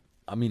how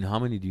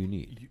many do you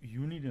need?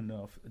 You need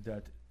enough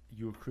that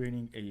you're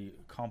creating a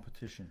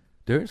competition.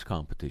 There is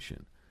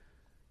competition.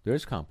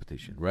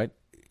 Right?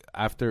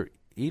 After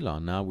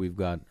Elon, now we've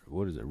got,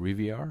 what is it,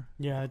 Rivian?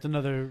 Yeah, it's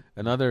another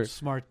Another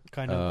smart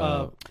kind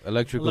of.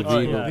 electrical electric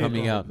vehicle vehicle.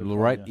 coming out, The car,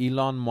 right? yeah.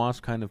 Elon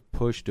Musk kind of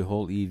pushed the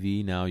whole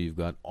EV. Now you've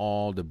got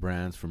all the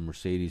brands from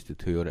Mercedes to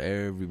Toyota,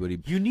 everybody.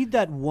 You need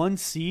that one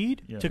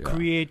seed Yeah. to Yeah.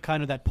 create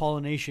kind of that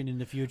pollination in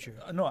the future.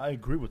 No, I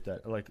agree with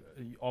that. Like,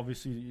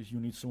 obviously, you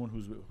need someone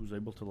who's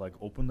able to like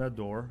open that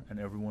door, and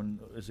everyone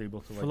is able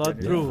to like Flood get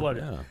in through. and flood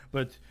it. Yeah.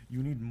 But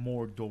you need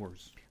more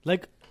doors.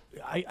 Like,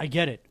 I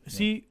get it.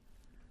 See,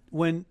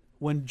 when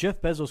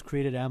Jeff Bezos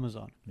created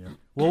Amazon, Yeah,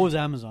 what was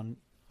Amazon?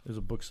 it was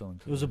a book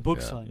selling. It was a book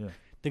Yeah. selling. Yeah,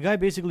 The guy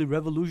basically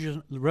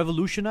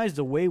revolutionized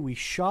the way we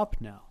shop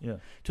now, yeah.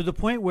 to the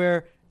point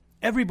where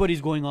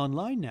everybody's going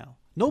online now.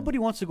 Nobody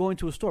wants to go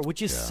into a store,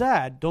 which is Yeah.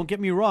 sad. Don't get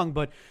me wrong,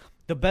 but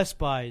the Best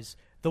Buys,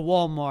 the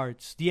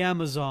Walmarts, the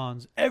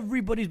Amazons,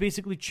 everybody's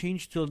basically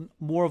changed to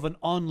more of an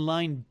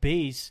online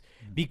base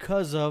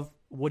because of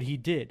what he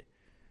did.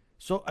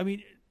 So, I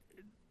mean,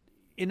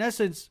 in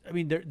essence, I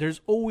mean,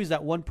 there's always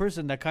that one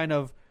person that kind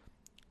of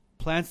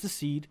plants the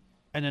seed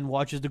and then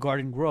watches the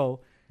garden grow.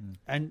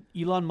 And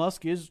Elon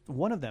Musk is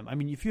one of them. I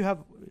mean, if you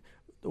have,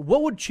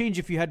 what would change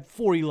if you had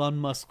 4 Elon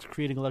Musks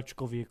creating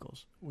electrical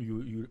vehicles?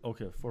 You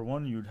okay? For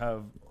one, you'd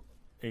have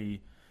a.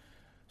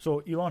 So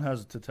Elon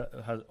has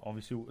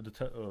obviously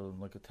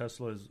like a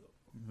Tesla has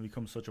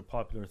become such a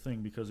popular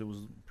thing because it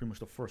was pretty much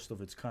the first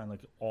of its kind,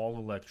 like all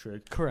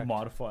electric, Correct.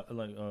 Modified,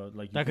 like you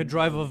That could can-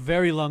 drive a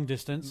very long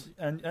distance.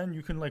 and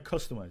you can like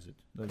customize it.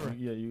 Like,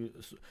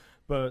 Correct.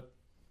 but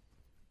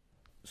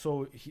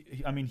so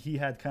he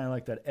had kind of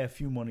like that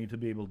FU money to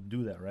be able to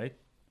do that, right?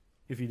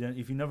 If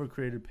he never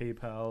created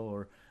PayPal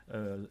or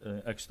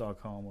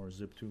X.com or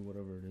Zip2,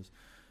 whatever it is,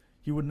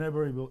 he would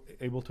never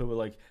able to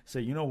like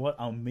say, you know what,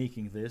 I'm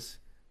making this.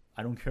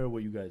 I don't care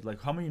what you guys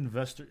like. How many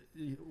investors?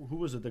 Who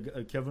was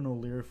it? Kevin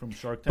O'Leary from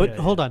Shark Tank. But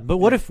hold on. But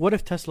what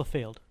if Tesla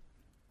failed?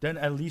 Then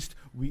at least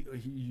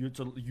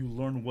you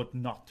learn what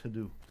not to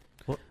do.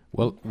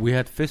 Well, we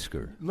had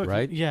Fisker, Look,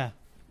 right? Yeah.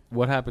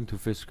 What happened to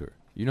Fisker?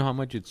 You know how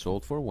much it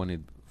sold for when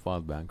it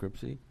filed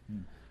bankruptcy?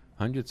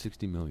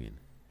 160 million.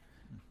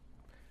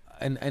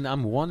 And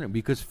I'm wondering,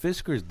 because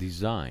Fisker's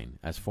design,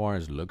 as far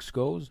as looks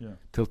goes, Yeah.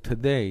 till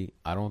today,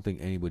 I don't think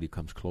anybody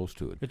comes close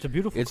to it. It's a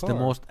beautiful It's car. the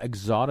most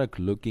exotic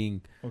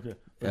looking. Okay.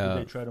 But did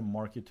they try to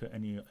market to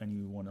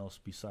anyone else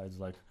besides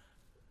like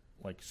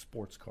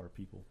sports car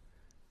people?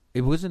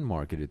 It wasn't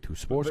marketed to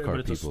sports But car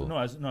it's people. well,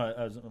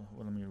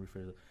 let me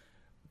rephrase it.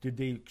 Did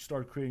they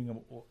start creating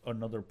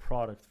another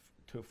product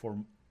for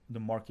the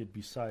market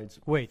besides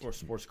Wait. for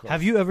sports cars?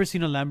 Have you ever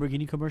seen a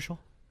Lamborghini commercial?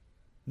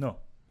 No,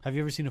 Have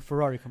you ever seen a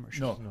Ferrari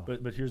commercial? no.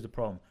 But here's the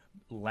problem: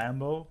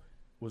 Lambo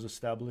was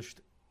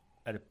established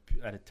at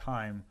a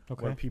time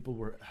where Okay. people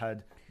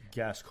had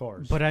gas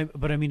cars. But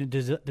I mean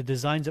the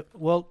designs of,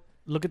 well,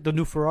 look at the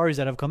new Ferraris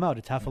that have come out.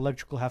 It's half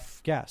electrical,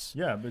 half gas.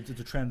 yeah, but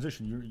it's a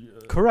transition.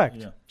 Correct.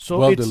 Yeah. So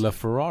well, it's, the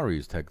LaFerrari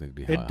is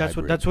technically that's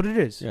hybrid. what it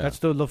is. Yeah. That's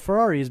the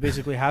Ferrari is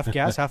basically half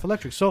gas, half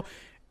electric. So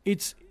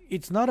it's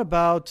not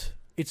about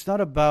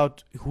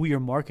who you're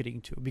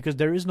marketing to, because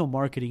there is no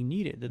marketing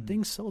needed. The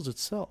thing sells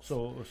itself.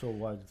 So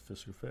why did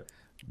Fisker fit?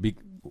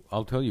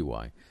 I'll tell you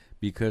why.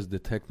 Because the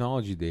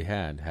technology they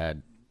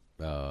had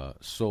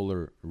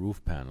solar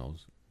roof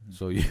panels,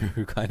 so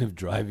you're kind of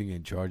driving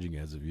and charging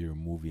as if you're a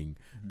moving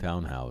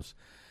townhouse.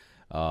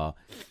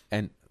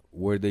 And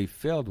where they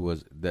failed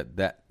was that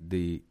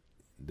the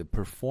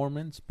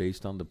performance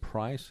based on the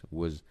price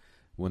was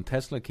when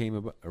Tesla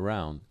came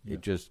around, Yeah.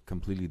 it just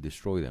completely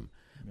destroyed them.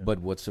 Yeah. But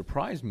what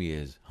surprised me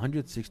is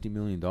 $160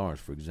 million,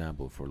 for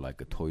example, for like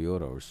a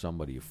Toyota or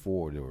somebody, a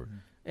Ford or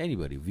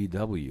anybody,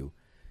 VW.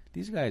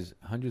 These guys,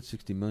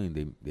 $160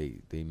 million,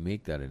 they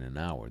make that in an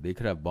hour. They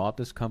could have bought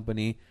this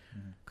company,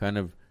 kind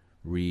of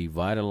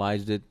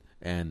revitalized it,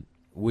 and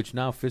which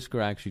now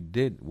Fisker actually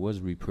did, was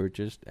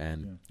repurchased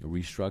and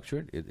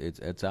restructured.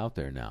 It's out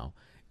there now.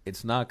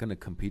 It's not going to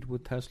compete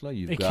with Tesla.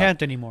 It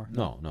can't anymore.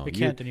 No. It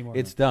can't anymore.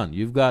 It's done.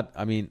 You've got.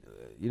 I mean,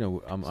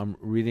 I'm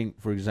reading,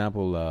 for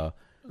example.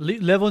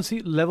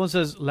 Levon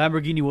says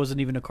Lamborghini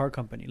wasn't even a car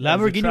company.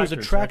 Lamborghini was a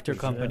tractor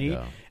company,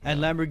 Yeah. and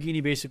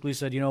Lamborghini basically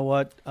said, you know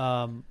what,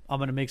 I'm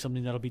going to make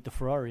something that'll beat the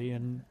Ferrari.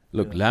 And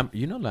Look,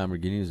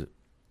 Lamborghini is a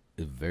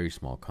very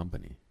small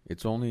company.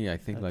 It's only, I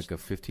think, like a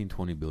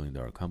 $15-20 billion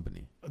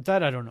company.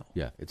 that I don't know.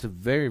 Yeah, it's a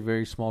very,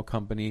 very small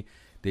company.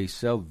 They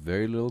sell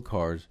very little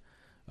cars.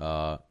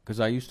 Because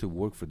I used to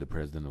work for the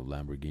president of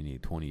Lamborghini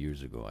 20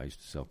 years ago. I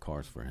used to sell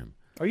cars for him.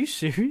 Are you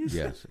serious?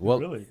 Yes. Well,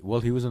 Really?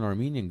 well, he was an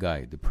Armenian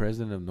guy. The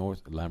president of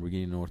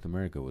Lamborghini North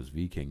America was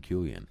Viken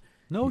Kulian.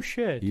 No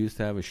shit. He used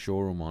to have a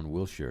showroom on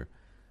Wilshire.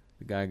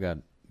 The guy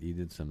he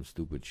did some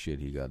stupid shit.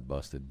 He got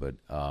busted. But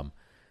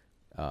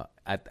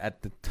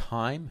at the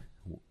time,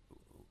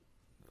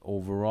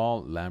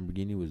 overall,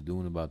 Lamborghini was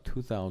doing about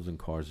 2,000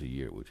 cars a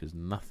year, which is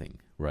nothing,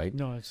 right?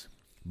 No, it's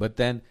But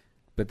then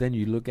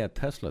you look at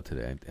Tesla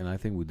today, and I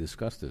think we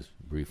discussed this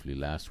briefly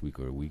last week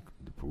or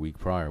the week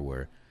prior,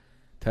 where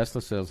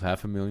Tesla sells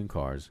 500,000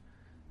 cars,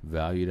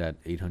 valued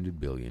at $800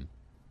 billion.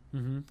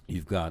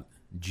 You've got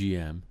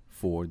GM,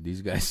 Ford.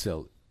 These guys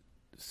sell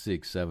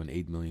 6, 7,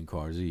 8 million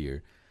cars a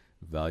year,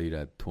 valued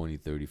at 20,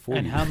 30, 40.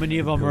 and how many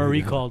of them are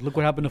recalled? Look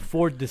what happened to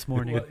Ford this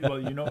morning. well,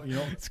 you know,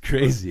 It's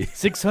crazy.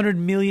 $600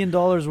 million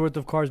worth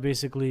of cars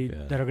basically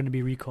Yeah. that are going to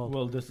be recalled.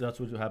 well, that's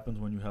what happens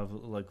when you have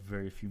like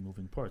very few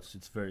moving parts.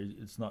 It's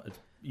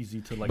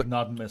easy to like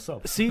not mess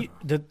up. See,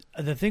 the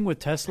thing with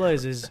Tesla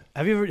is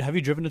have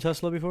you driven a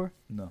Tesla before?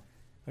 No,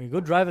 Okay, go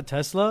drive a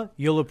Tesla.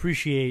 You'll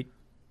appreciate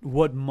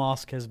what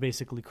Musk has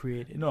basically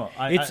created. no,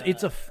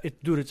 It's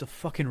a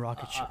fucking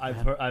rocket ship.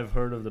 I've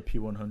heard of the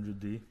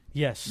P100D.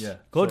 Yes. Yeah.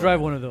 Go So-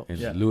 drive one of those. In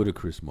Yeah.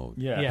 ludicrous mode.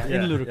 Yeah,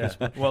 in ludicrous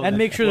yeah. Well, and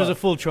make sure there's well, a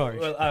full charge.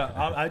 Well,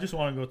 I just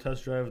want to go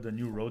test drive the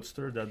new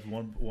Roadster. That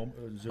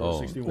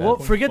 0-60. Well,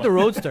 forget the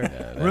Roadster.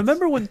 that's-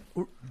 Remember when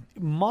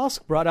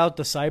Musk brought out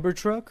the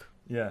Cybertruck?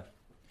 Yeah,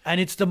 And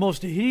it's the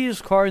most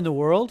hideous car in the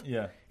world.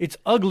 yeah, It's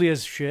ugly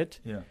as shit.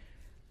 yeah.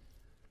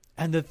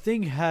 And the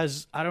thing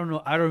has, I don't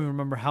even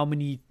remember how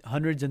many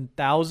hundreds and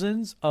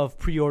thousands of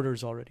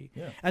pre-orders already.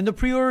 Yeah. And the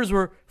pre-orders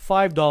were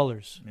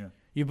 $5. Yeah.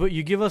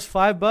 You give us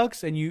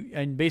 $5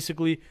 and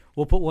basically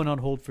we'll put one on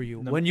hold for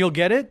you. No. When you'll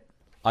get it,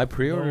 I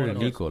pre-ordered No, a no,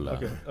 Nikola.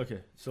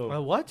 Okay.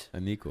 So what? A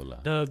Nikola.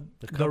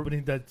 The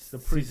company that the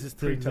ceases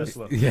to exist.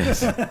 Tesla.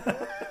 Yes.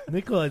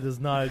 Nikolai does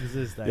not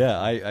exist. Actually.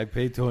 Yeah, I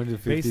paid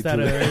 250. Based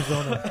out of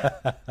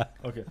Arizona.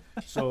 Okay.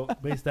 So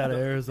Based out of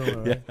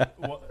Arizona. Right?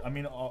 well, I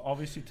mean,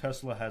 obviously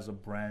Tesla has a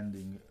brand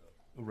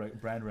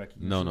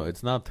recognition. No,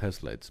 it's not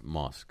Tesla. It's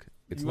Musk.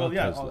 It's well, not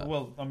yeah. Tesla.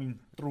 Well, I mean,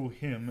 through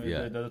him,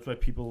 Yeah. that's why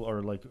people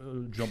are like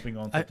jumping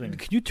onto things.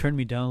 Can you turn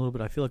me down a little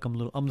bit? I feel like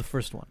I'm the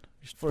first one.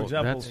 For Oh,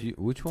 example, that's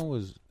which one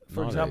was?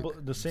 for not example,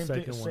 egg? the same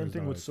Second one is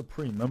thing with ours.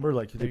 Supreme. Remember,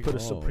 like they put a Oh,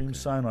 Supreme okay.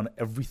 sign on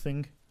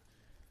everything.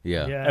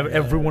 Yeah. Yeah.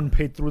 Everyone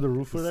paid through the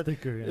roof for that.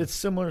 Sticker, yeah. It's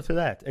similar to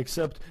that,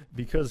 except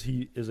because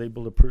he is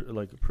able to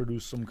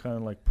produce some kind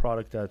of like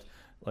product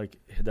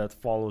that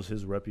follows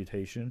his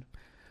reputation.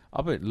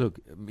 But look,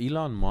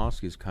 Elon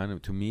Musk is kind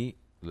of, to me,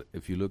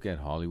 if you look at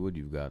Hollywood,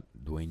 you've got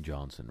Dwayne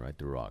Johnson, right?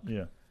 The Rock.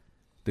 Yeah.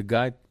 The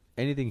guy,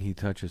 anything he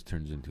touches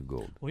turns into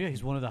gold. Well, yeah,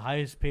 he's one of the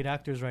highest paid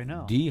actors right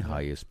now. The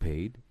highest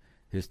paid.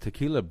 His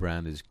tequila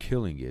brand is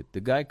killing it.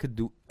 The guy could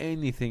do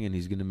anything and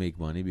he's going to make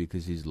money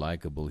because he's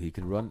likable. He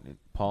can run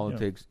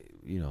politics,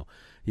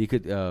 he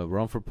could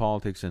run for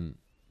politics and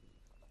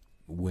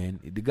win.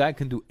 The guy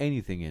can do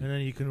anything. And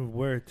then you can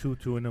wear a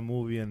tutu in a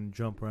movie and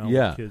jump around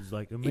Yeah. with kids.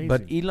 Like, amazing.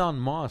 But Elon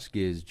Musk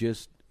is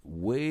just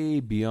way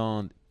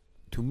beyond,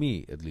 to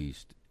me at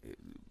least,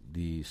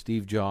 the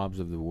Steve Jobs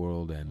of the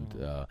world and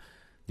the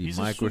He's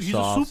a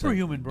Microsoft.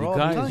 superhuman, bro. The I'm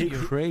guy telling is you.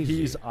 crazy.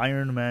 He's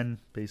Iron Man,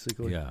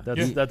 basically. Yeah.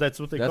 That's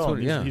what they That's call what-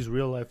 him. yeah. He's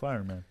real life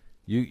Iron Man.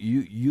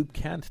 You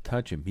can't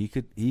touch him. He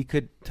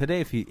could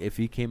today if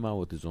he came out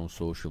with his own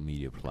social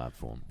media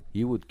platform,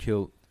 he would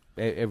kill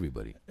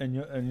everybody. And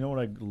you know what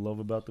I love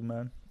about the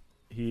man?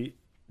 He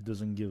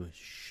doesn't give a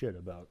shit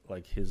about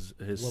like his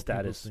What people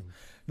status. think.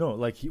 No,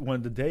 like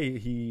when the day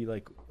he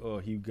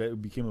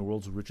became the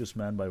world's richest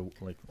man by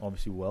like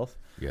obviously wealth.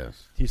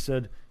 Yes. He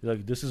said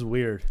like this is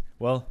weird.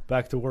 Well,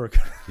 back to work.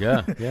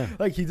 Yeah. Yeah.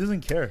 Like he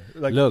doesn't care.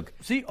 Like Look,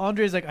 See,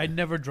 Andre's like, I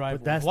never drive.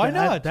 But that's Why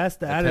the not? That's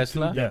the A attitude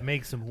Tesla? that Yeah.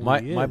 makes him who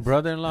my he is. my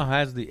brother-in-law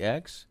has the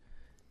X.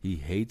 He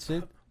hates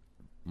it.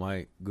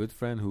 My good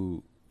friend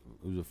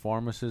who's a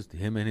pharmacist,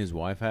 him and his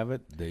wife have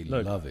it. They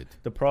Look, love it.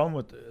 the problem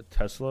with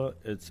Tesla,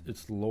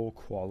 it's low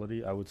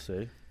quality. I would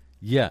say.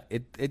 Yeah,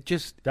 it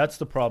just That's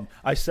the problem.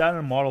 I sat in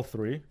a Model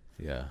 3.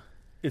 yeah.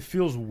 It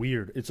feels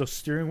weird. It's a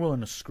steering wheel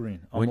and a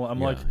screen. I'm When-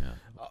 like,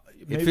 yeah.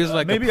 It feels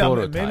like a maybe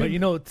prototype. But you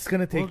know, it's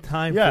gonna take Well,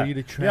 time yeah, for you to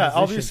yeah,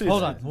 transition. obviously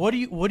Hold it's- on.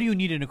 What do you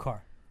need in a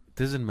car?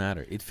 Doesn't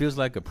matter. It feels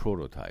like a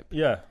prototype.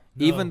 yeah.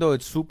 Even though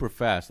it's super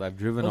fast, I've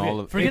driven Okay, all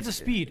of. Forget it's-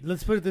 the speed.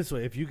 Let's put it this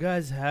way: if you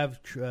guys have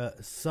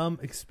some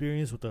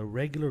experience with a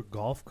regular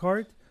golf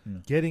cart,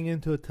 getting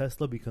into a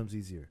Tesla becomes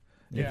easier.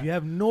 Yeah. If you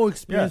have no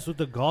experience with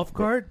the golf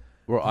cart,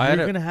 Well, I had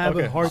you're a, gonna have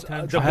okay, a hard so,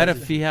 time. I had a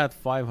transitioning. Fiat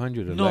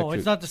 500 electric. No,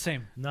 it's not the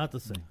same. Not the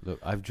same. Look,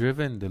 I've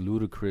driven the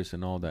Ludicrous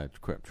and all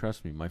that crap.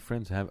 Trust me, my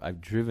friends have.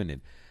 I've driven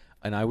it,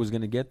 and I was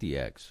gonna get the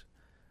X,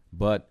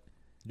 but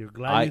You're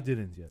glad I- you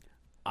didn't yet.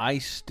 I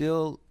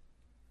still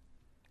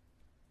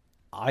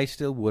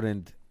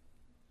wouldn't.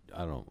 I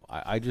don't know.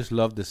 I just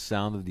love the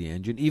sound of the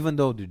engine, even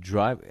though the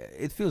drive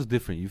it feels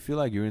different. You feel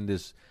like you're in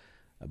this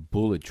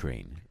bullet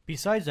train.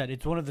 Besides that,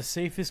 it's one of the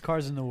safest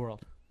cars in the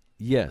world.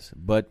 Yes,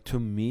 but to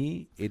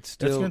me, it's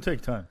still It's gonna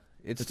take time.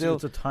 it's It's still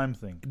a time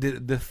thing.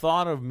 the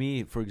thought of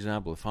me, for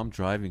example, if I'm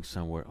driving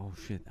somewhere, oh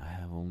shit, I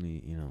have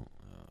only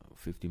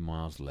 50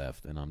 miles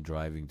left, and I'm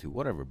driving to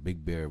whatever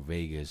Big Bear,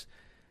 Vegas.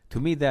 To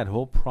me, that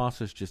whole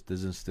process just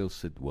doesn't still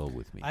sit well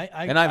with me.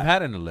 And I've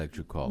had an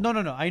electric car. No.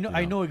 I know. You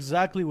I know. know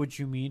exactly what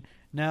you mean.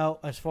 Now,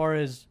 as far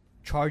as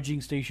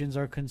charging stations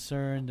are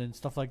concerned and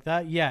stuff like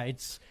that, yeah,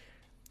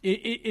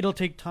 it'll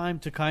take time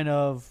to kind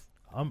of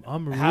I'm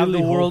really have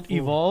the world hopeful.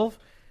 evolve.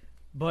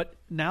 But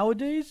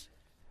nowadays,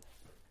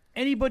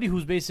 anybody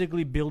who's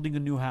basically building a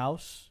new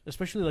house,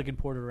 especially like in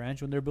Porter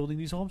Ranch, when they're building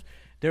these homes,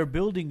 they're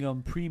building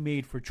them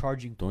pre-made for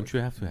charging. Don't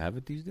you have to have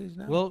it these days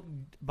now? Well,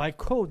 by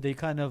code, they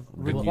kind of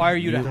Well, require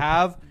you to new-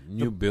 have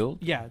new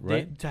build. yeah,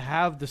 right. to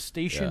have the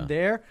station Yeah.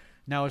 there.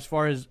 Now, as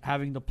far as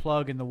having the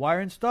plug and the wire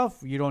and stuff,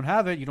 you don't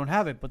have it. You don't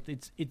have it, but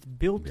it's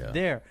built Yeah.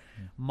 there.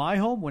 My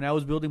home, when I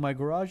was building my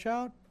garage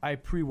out, I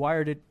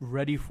pre-wired it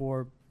ready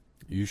for.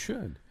 You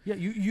should. Yeah,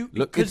 you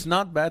Look, 'cause- it's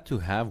not bad to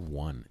have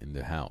one in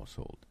the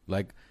household.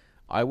 Like,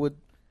 I would,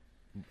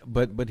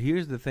 but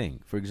here's the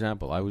thing. For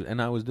example, I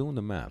was doing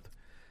the math.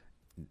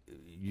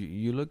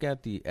 You look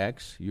at the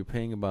X, you're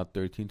paying about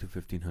 $1,300 to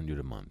 $1,500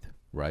 a month,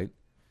 right?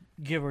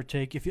 give or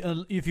take.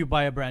 If you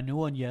buy a brand new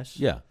one, yes.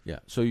 Yeah.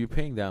 So you're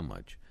paying that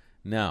much.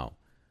 Now,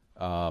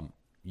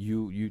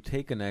 you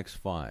take an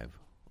X5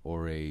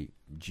 or a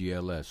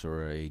GLS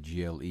or a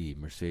GLE,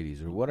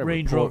 Mercedes or whatever,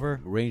 Range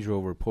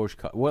Rover,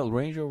 Porsche. Well,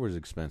 Range Rover is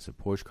expensive.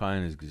 Porsche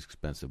Cayenne is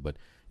expensive, but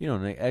an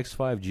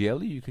X5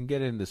 GLE you can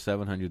get it in the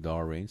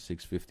 $700 range,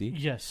 $650.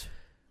 Yes.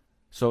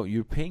 So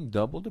you're paying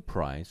double the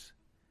price,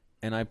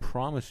 and I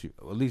promise you,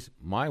 at least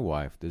my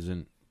wife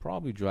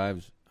probably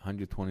drives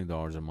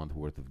 $120 a month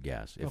worth of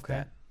gas, if Okay.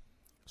 that.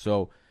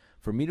 So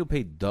for me to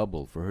pay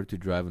double for her to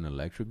drive an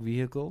electric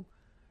vehicle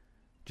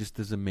just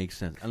doesn't make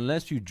sense.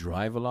 Unless you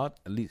drive a lot,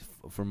 at least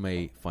from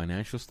a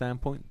financial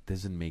standpoint,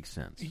 doesn't make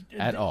sense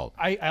at all.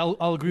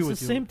 I'll agree It's with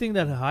the you. same thing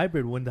that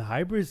hybrid. When the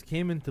hybrids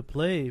came into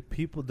play,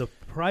 the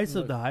price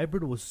of the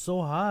hybrid was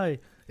so high,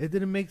 it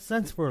didn't make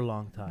sense for a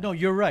long time. No,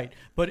 you're right.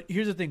 But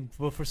here's the thing: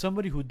 but for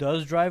somebody who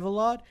does drive a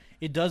lot,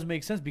 it does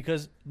make sense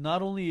because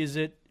not only is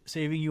it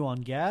saving you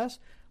on gas,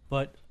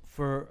 but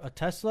for a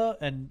Tesla,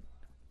 and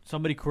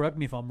somebody correct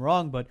me if I'm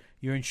wrong, but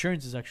your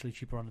insurance is actually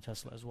cheaper on a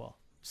Tesla as well,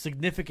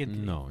 significantly.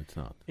 No, it's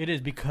not. It is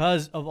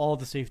because of all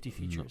the safety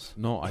features.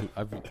 No, I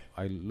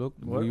looked.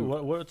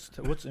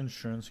 What's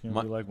insurance going to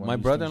my be like? When my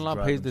these brother-in-law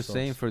things pays drive the same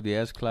themselves? for the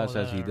S class Oh,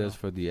 as I he don't does know.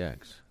 for the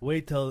X.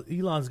 Wait till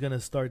Elon's gonna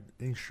start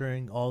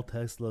insuring all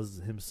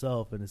Teslas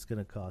himself, and it's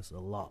gonna cost a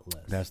lot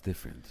less. That's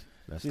different.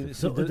 That's See, different.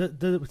 so See,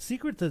 the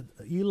secret to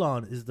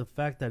Elon is the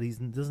fact that he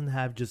doesn't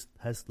have just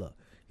Tesla.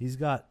 He's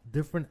got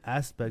different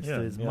aspects to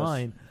his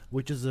mind,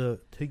 which is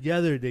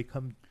together they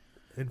come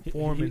and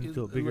form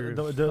into a bigger.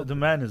 The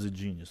man is a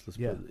genius. Let's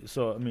Yeah. put it.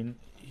 So I mean,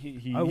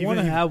 he I want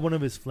to have one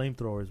of his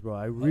flamethrowers, bro.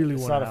 I really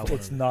want to have one.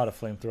 It's not a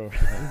flamethrower.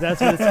 That's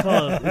what it's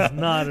called. It's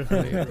not a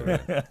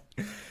flamethrower,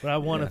 but I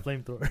want a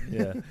flamethrower.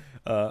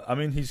 Yeah. I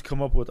mean, he's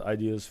come up with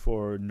ideas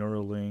for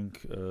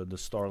Neuralink, the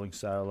Starlink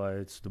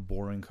satellites, the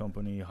Boring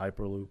Company,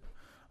 Hyperloop.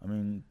 I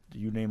mean,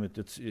 you name it.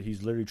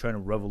 He's literally trying to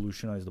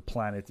revolutionize the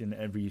planet in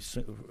every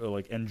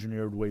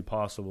engineered way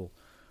possible.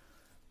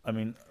 I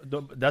mean,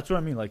 that's what I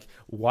mean. Like,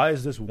 why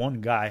is this one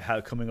guy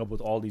coming up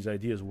with all these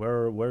ideas?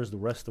 Where's the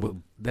rest of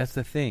them? That's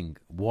the thing.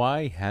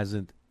 Why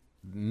hasn't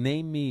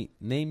name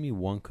me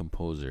one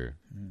composer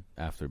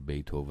after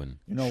Beethoven,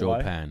 You know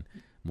Chopin,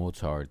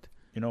 Mozart?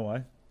 You know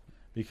why?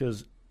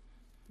 Because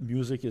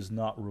music is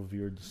not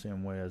revered the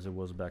same way as it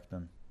was back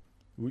then.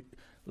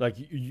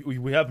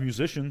 We have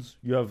musicians.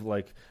 You have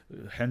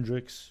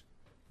Hendrix.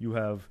 You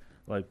have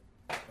what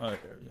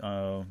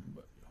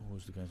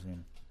was the guy's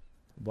name?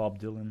 Bob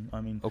Dylan.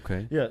 I mean,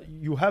 Okay. yeah.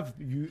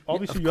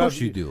 Obviously of you course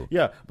have. you do.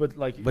 Yeah, but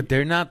But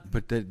they're not.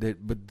 But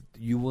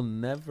you will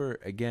never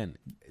again.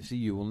 See,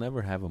 you will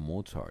never have a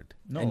Mozart,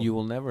 No. and you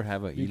will never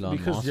have a Elon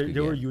because Musk they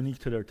were again. unique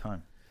to their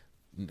time.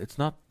 It's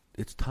not.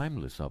 It's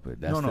timeless up it.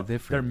 That's no, the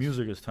difference. Their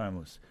music is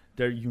timeless.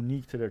 They're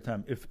unique to their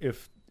time. If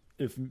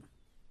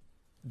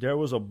there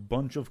was a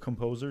bunch of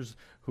composers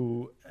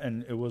who,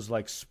 and it was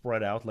like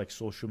spread out like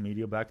social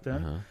media back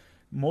then. Uh-huh.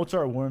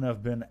 Mozart wouldn't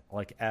have been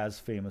like as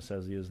famous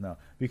as he is now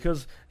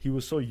because he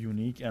was so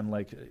unique and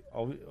like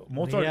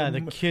Mozart. Yeah,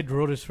 the kid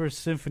wrote his first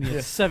symphony Yeah.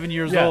 at 7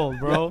 years Yeah. old,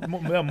 bro.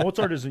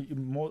 Mozart is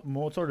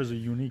a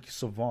unique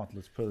savant.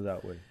 Let's put it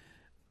that way.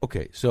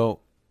 Okay, so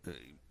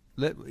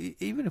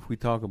even if we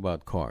talk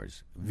about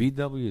cars,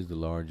 VW is the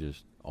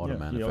largest auto Yeah,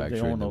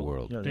 manufacturer in the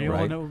world. Yeah, They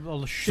Right.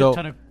 own a shit So,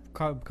 ton of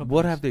companies.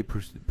 What have they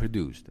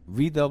produced?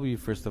 VW,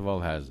 first of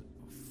all, has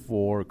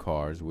 4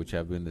 cars which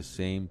have been the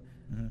same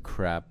Mhm.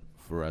 crap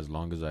for as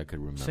long as I could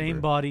remember.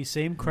 Same body,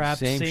 same crap,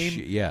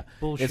 same yeah.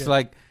 bullshit. It's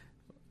like,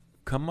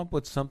 come up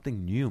with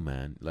something new,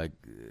 man. Like,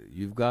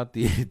 you've got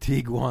the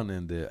Tiguan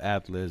and the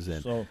Atlas,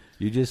 and So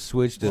you just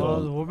switched it.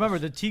 well, remember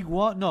the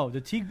Tiguan? No, the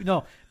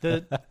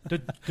Touareg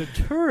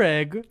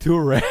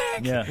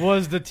Touareg. yeah,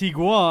 was the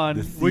Tiguan,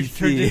 The which CC.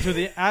 turned into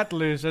the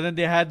Atlas, and then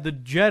they had the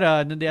Jetta,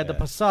 and then they had the Yeah.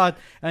 Passat,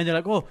 and they're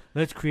like, oh,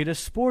 let's create a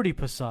sporty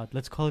Passat.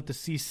 Let's call it the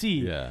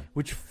CC, Yeah.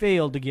 which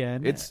failed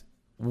again. It's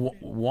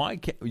why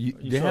can't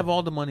they So- have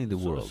all the money in the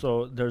world?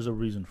 So there's a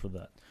reason for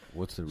that.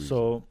 What's the reason?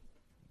 So,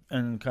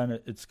 and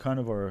it's kind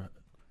of our,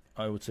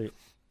 I would say,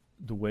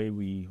 the way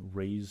we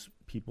raise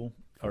people.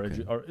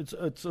 Okay.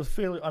 It's a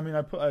failure. I mean,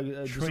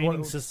 just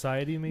Training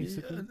society,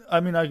 basically. I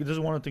mean, this is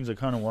one of the things I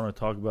kind of want to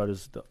talk about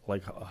is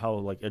like how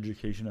like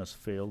education has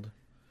failed.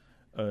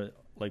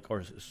 Like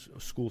our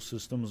school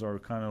systems are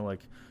kind of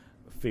like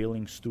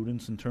failing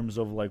students in terms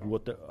of like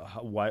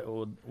why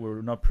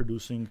we're not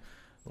producing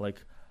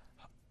like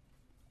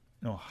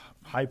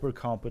hyper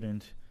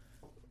competent,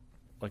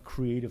 like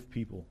creative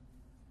people.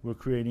 We're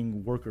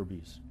creating worker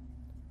bees.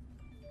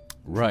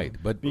 right,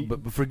 but Be-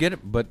 but forget it.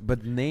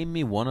 But name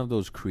me one of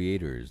those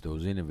creators,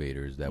 those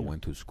innovators that Yeah.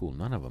 went to school.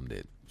 None of them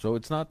did. So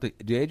it's not the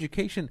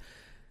education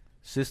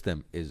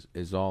system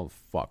is all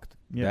fucked.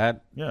 Yeah.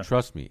 Yeah.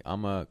 Trust me,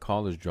 I'm a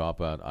college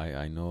dropout.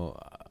 I know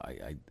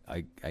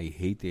I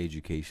hate the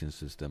education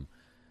system,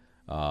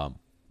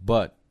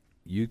 but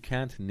you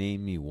can't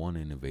name me one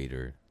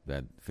innovator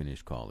that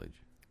finished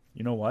college.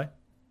 You know why?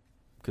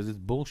 Because it's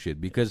bullshit.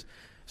 Because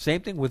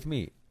same thing with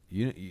me.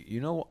 You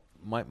know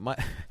my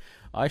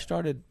I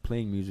started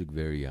playing music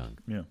very young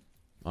Yeah.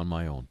 on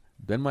my own.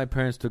 Then my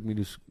parents took me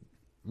to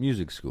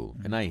music school,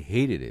 and I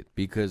hated it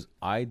because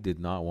I did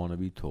not want to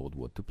be told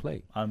what to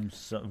play. I'm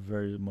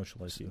very much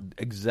like you.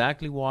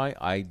 Exactly why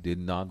I did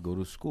not go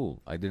to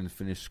school. I didn't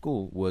finish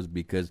school was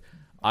because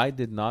I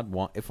did not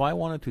want. If I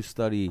wanted to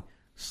study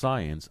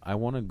science, I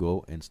want to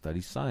go and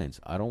study science.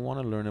 I don't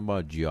want to learn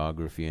about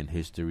geography and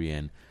history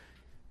and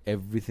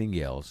everything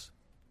else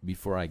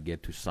before I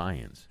get to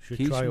science. Should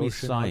Teach try me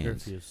oceanography.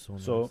 science. Is so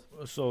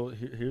nice. So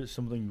here's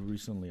something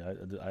recently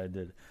I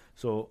did.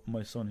 So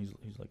my son, he's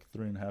like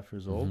 3.5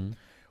 years old. Mhm.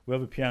 We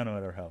have a piano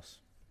at our house.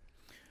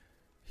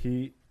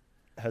 He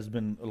has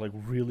been like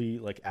really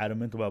like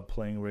adamant about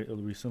playing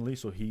recently.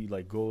 So he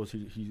like goes.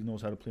 He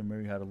knows how to play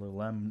 "Mary Had a Little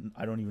Lamb."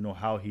 I don't even know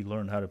how he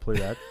learned how to play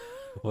that.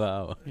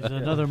 Wow. He's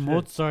another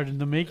Mozart in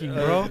the making,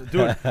 bro.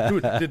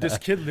 Dude, this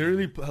kid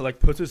literally like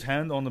puts his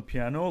hand on the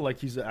piano like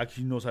he's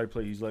actually knows how to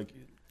play. He's like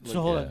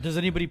So hold yeah. on. Does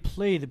anybody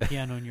play the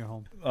piano in your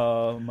home?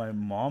 my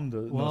mom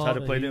knows Well, how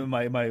to play he- it.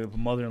 My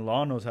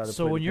mother-in-law knows how to play.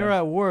 So when the you're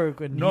piano. at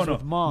work and he's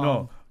with mom,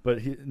 No, but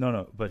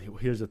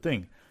here's the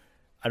thing.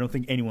 I don't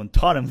think anyone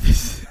taught him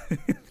this.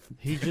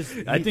 He just.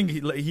 I think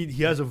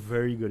he has a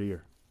very good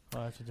ear.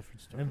 oh, that's a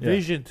different story. and Yeah.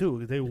 vision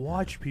too. They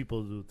watch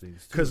people do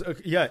things. too. Because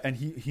and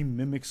he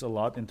mimics a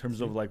lot in terms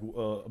of like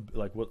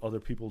what other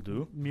people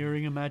do.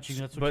 Mirroring and matching.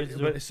 That's what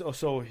kids do.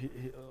 But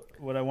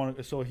what I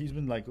want so he's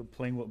been like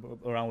playing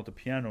around with the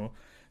piano.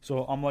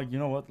 So I'm like, you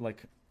know what?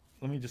 Like,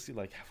 let me just see,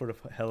 like for the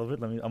hell of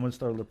it. I'm gonna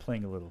start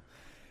playing a little.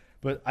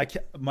 But I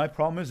can't. My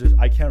problem is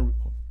I can't.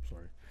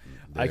 Sorry,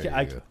 There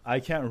you go. I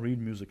can't read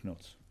music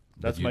notes.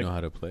 But That's you my know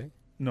how to play?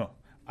 no.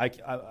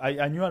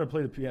 I knew how to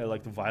play the piano,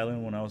 like the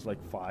violin, when I was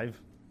like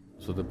 5.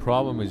 So the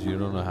problem is you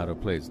don't know how to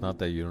play. It's not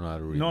that you don't know how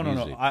to read No.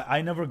 music.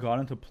 I never got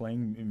into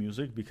playing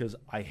music because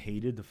I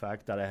hated the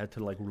fact that I had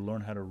to like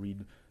learn how to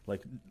read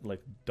like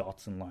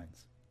dots and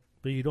lines.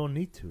 But you don't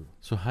need to.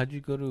 So how'd you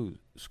go to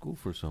school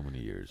for so many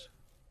years?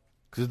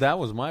 Because that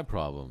was my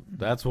problem.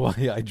 That's why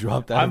I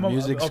dropped out of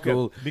music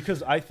school.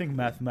 because I think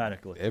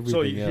mathematically.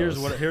 Everything here's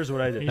else. here's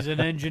what I did. He's an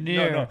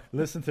engineer. No,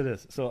 listen to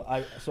this. So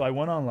I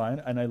went online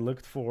and I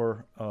looked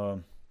for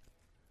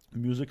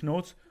music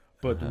notes,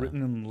 but Uh-huh.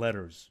 written in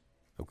letters.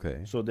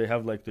 Okay. So they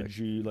have like the Like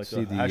G, like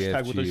C, a D, E, hashtag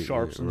F, with the G,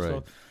 sharps and right.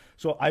 stuff.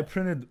 So I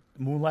printed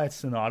Moonlight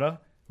Sonata,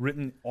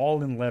 written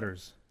all in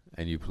letters,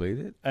 And you played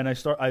it? and I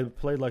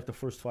played like the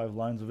first 5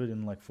 lines of it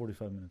in like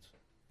 45 minutes.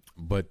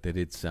 But did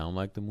it sound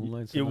like the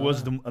Moonlight It Sonata?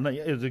 was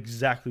it was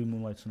exactly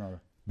Moonlight Sonata.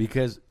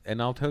 Because,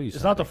 and I'll tell you It's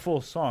something. not the full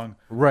song.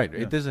 Right. Yeah.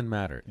 It doesn't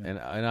matter. Yeah.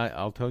 And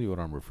I'll tell you what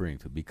I'm referring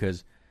to.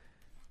 Because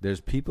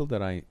there's people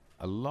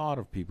a lot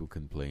of people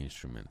can play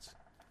instruments.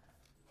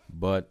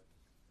 But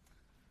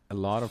a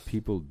lot of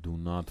people do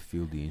not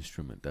feel the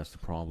instrument. That's the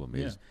problem.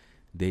 Is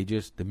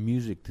the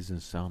music doesn't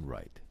sound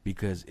right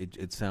because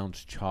it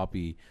sounds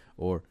choppy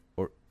or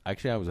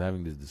actually, I was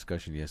having this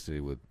discussion yesterday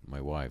with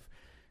my wife.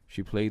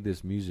 She played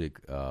this music.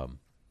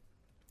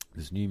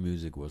 This new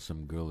music was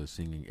some girl is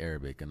singing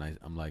Arabic, and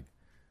I'm like,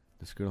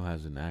 this girl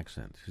has an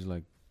accent. She's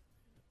like,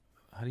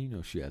 how do you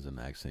know she has an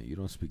accent? You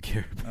don't speak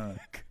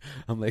Arabic.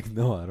 I'm like,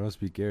 no, I don't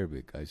speak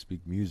Arabic. I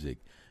speak music,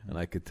 and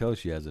I could tell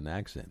she has an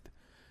accent.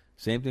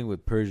 Same thing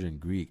with Persian,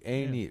 Greek,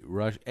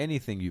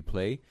 anything you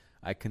play,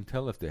 I can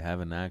tell if they have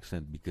an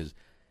accent because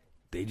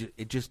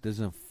it just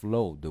doesn't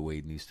flow the way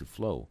it needs to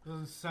flow. It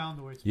doesn't sound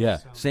the way it's Yeah,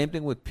 supposed to sound. same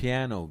thing with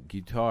piano,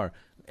 guitar,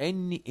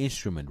 any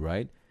instrument,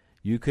 right?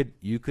 You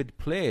could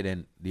play it,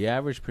 and the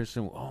average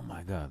person, oh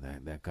my God,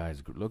 that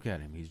guy's look at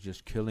him, he's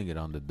just killing it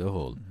on the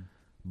dahol.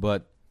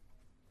 But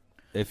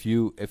if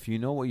you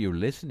know what you're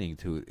listening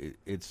to,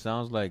 it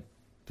sounds like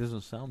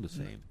doesn't sound the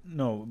same.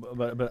 No,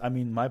 but I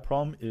mean, my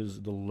problem is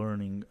the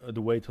learning,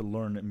 the way to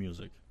learn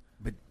music.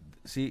 But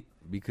see,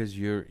 because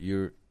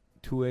you're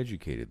too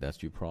educated,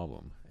 that's your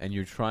problem, and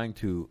you're trying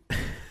to.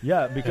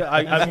 Yeah, because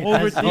I mean,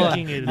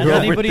 overthinking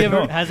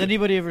it. Has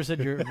anybody ever said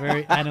you're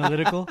very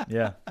analytical?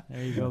 Yeah,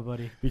 There you go,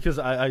 buddy. because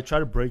I try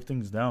to break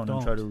things down and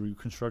try to Don't.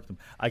 reconstruct them.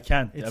 I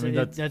can't. I mean,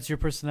 That's your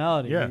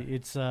personality. Yeah.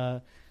 It's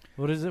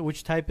what is it?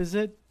 Which type is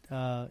it?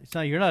 It's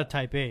not. You're not a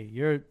type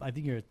A. I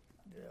think you're.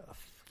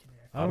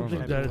 I don't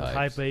think know that the type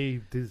types. A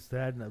this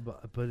that,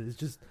 but it's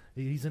just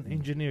he's an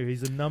engineer.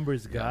 He's a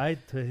numbers guy.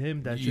 To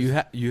him, that's you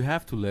just you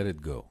have to let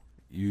it go.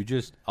 You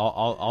just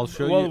I'll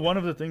show well, you. one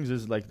of the things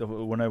is like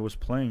when I was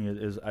playing it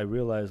is I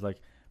realized like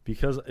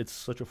because it's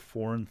such a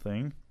foreign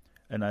thing,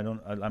 and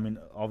I mean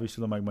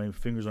obviously my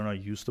fingers are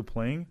not used to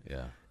playing.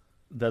 Yeah,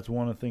 That's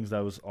one of the things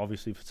that was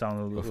obviously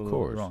sounded a of little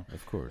course, wrong.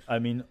 of course. I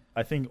mean,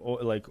 I think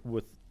like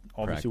with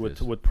obviously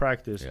Practice. with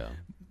practice, Yeah,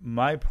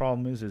 my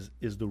problem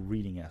is the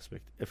reading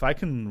aspect. If I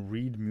can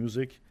read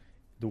music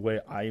the way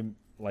I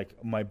like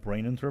my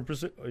brain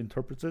interprets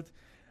it,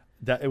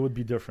 that it would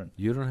be different.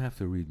 you don't have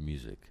to read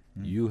music.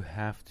 Mm. You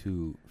have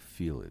to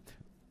feel it.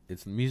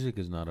 It's music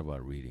is not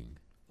about reading.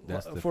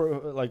 That's the For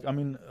like I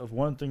mean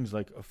one thing's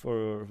like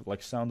for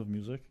like Sound of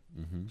Music.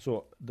 mm-hmm.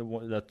 So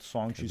that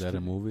song she's Is that a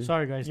movie?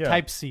 Sorry, guys. Yeah.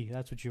 Type C.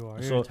 That's what you are.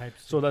 You're a type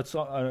C. so that's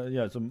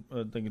yeah it's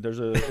a thing.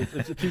 There's a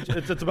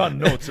it's about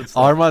notes. It's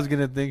like, Arma's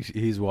gonna think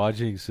he's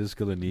watching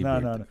Siskel and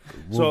Ebert no.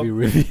 movie So-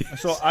 review.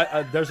 So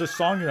I there's a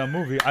song in that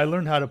movie I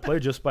learned how to play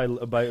just by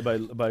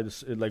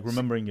this, like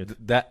remembering it.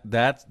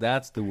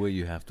 That's the way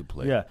you have to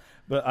play. Yeah,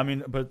 but I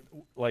mean,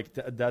 like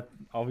that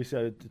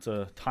obviously it's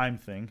a time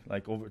thing.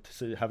 Like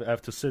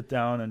have to sit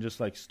down and just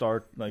like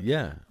start like.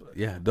 yeah.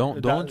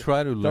 Don't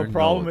try to learn. The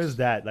problem notes. is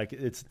that like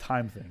it's a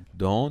time thing.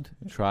 Don't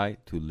try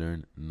to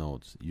learn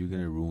notes. You're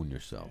gonna ruin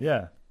yourself.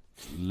 Yeah,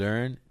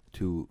 Learn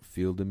to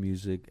feel the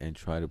music and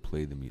try to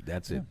play the music.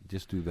 That's it.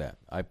 Just do that.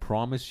 I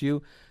promise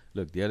you.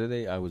 Look, the other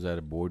day I was at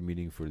a board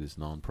meeting for this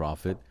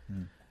nonprofit,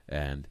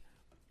 and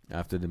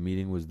after the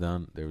meeting was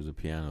done, there was a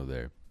piano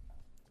there.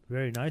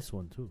 very nice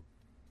one too.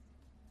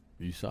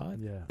 You saw it?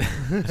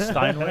 Yeah,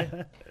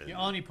 Steinway. Yeah,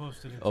 Ani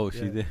posted it. Oh,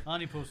 she did.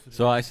 Ani posted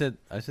So it.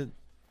 I said,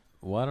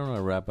 why don't I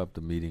wrap up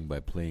the meeting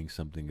by playing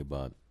something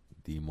about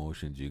the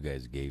emotions you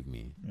guys gave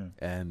me? Yeah.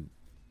 And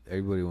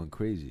everybody went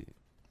crazy.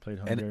 Played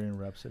Hungarian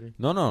Rhapsody.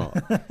 No.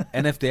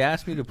 And if they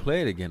asked me to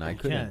play it again, I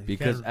couldn't you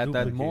because can't at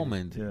that duplicate it.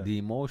 moment, Yeah. the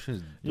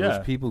emotions Yeah.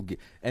 those people get,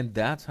 and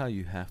that's how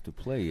you have to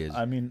play. Is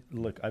I mean,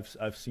 look,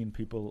 I've seen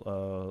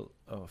people.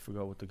 I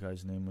forgot what the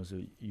guy's name was.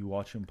 You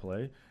watch him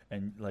play,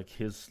 and like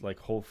his like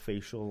whole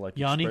facial like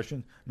Yanni?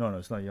 expression. No,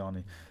 it's not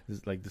Yanni.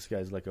 It's like this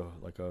guy's like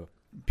a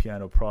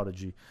piano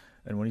prodigy,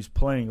 and when he's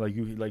playing,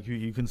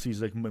 you can see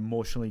he's like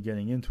emotionally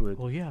getting into it.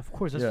 Well, yeah, of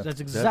course. That's, Yeah.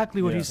 that's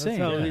exactly what yeah. he's That's saying.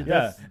 how Yeah. it-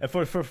 Yeah, That's-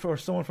 and for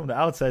someone from the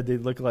outside, they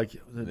look like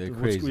They're what's-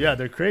 crazy. Yeah,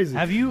 they're crazy.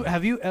 Have you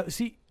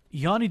see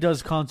Yanni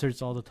does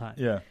concerts all the time.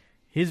 Yeah,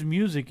 His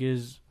music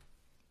is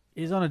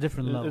on a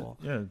different level.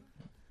 yeah,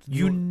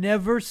 You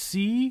never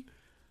see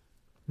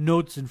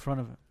notes in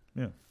front of him.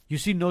 Yeah. You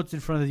see notes in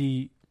front of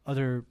the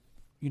other,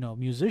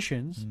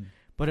 musicians,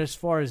 but as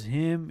far as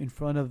him in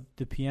front of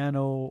the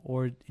piano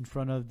or in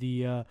front of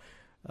the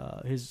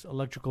his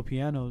electrical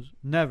pianos,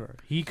 never.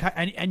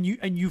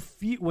 And you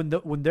feel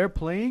when they're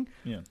playing,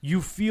 yeah.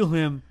 you feel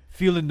him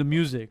feeling the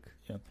music.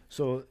 Yeah.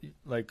 So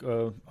like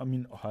I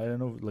mean I don't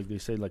know, like they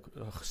say like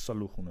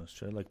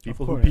saluhunas, right? Like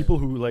people course.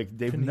 who like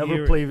they've Can never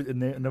hear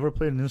never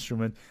played an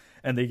instrument,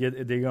 and they get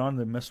on,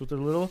 they mess with it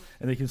a little,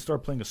 and they can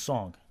start playing a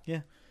song.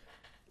 Yeah.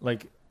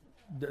 Like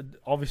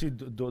obviously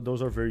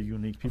those are very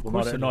unique people.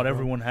 course Not it not is, bro.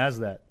 everyone has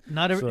that.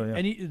 Not every So, yeah.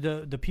 any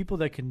the people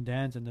that can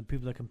dance and the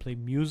people that can play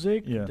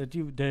music. Yeah.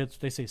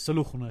 They say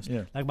saluhunas.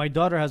 Yeah. Like my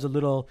daughter has a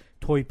little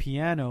toy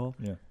piano.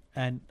 Yeah.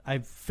 And I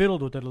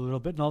fiddled with it a little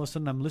bit, and all of a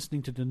sudden I'm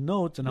listening to the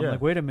notes, and I'm Yeah.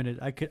 like, "Wait a minute!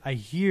 I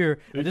hear."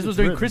 And this It's was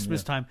during rhythm,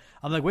 Christmas yeah. time.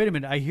 I'm like, "Wait a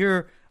minute! I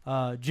hear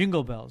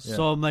jingle bells." Yeah.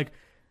 So I'm like,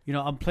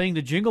 I'm playing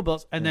the jingle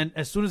bells, and Yeah. then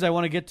as soon as I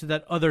want to get to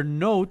that other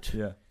note,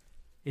 Yeah.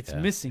 it's Yeah,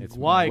 missing. it's-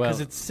 Why? Because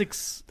well, it's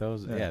 6.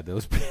 those Yeah.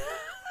 those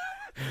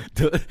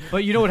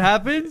But you know what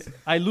happens?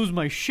 I lose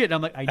my shit.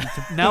 I'm like,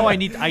 I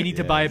need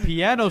to buy a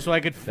piano so I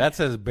could. That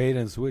says bait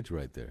and switch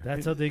right there.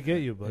 That's how they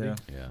get you, buddy. Yeah.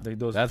 Yeah. Like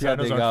those That's how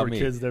pianos they aren't got for me.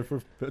 kids; they're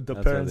for the That's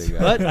how parents. they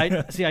got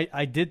But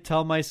I did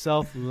tell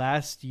myself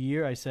last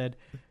year. I said,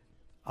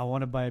 I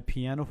want to buy a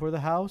piano for the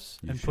house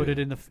You and put should.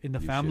 it in the You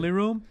family should.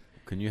 room.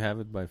 Can you have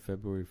it by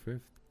February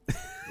 5th?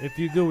 If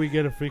you do, we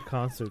get a free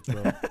concert,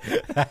 bro.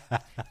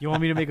 You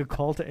want me to make a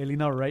call to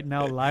Elena right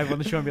now, live on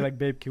the show, and be like,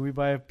 "Babe, can we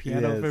buy a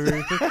piano?" Yes.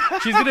 February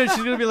 5th?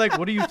 She's gonna be like,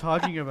 "What are you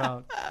talking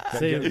about?"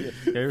 Say Get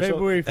yourself-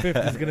 February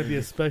 5th is gonna be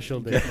a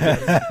special day.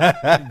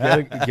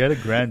 get a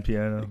grand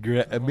piano.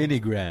 A mini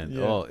grand.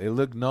 Yeah. Oh, it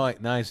looked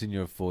nice in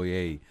your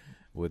foyer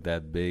with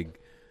that big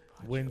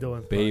Window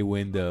and bay front.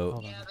 window.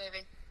 Hold on. Yeah,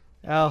 baby.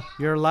 Al,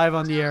 you're live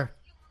on the air.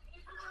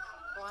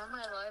 Why am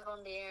I live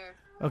on the air?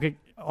 Okay,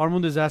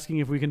 Armand is asking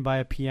if we can buy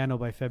a piano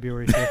by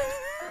February 5th.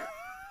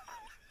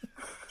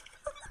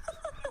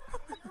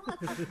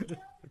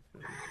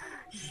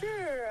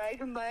 Sure, I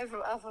can buy it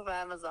off of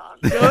Amazon.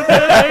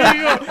 There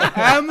you go.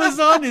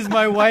 Amazon is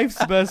my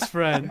wife's best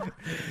friend.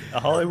 A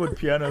Hollywood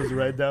piano is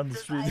right down the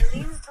Does street.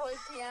 Eileen's toy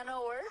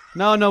piano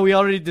work? No, we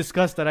already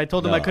discussed that. I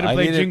told him No, I couldn't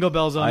play need Jingle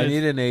Bells on I it.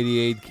 need an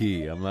 88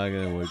 key. I'm not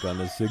gonna work on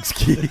the 6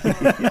 key.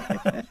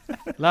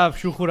 Lav,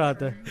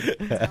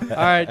 shukurate. All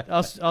right,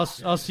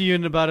 I'll see you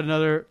in about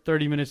another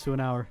 30 minutes to an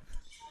hour.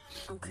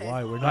 Okay.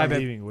 Why? We're Bye, not babe.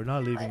 leaving. We're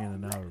not leaving in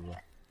an hour, bro.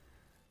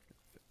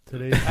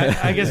 Today,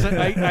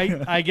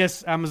 I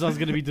guess Amazon's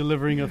gonna be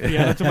delivering a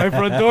piano to my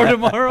front door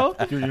tomorrow.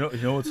 Dude,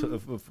 you know what's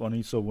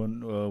funny? So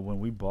when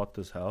we bought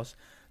this house,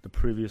 the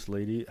previous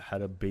lady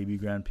had a baby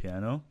grand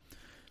piano.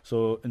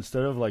 So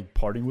instead of like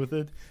parting with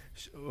it,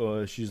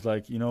 she's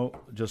like,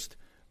 just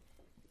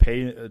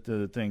pay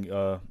the thing,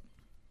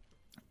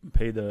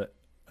 pay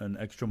an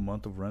extra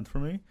month of rent for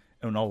me,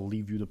 and I'll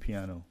leave you the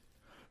piano.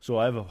 So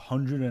I have a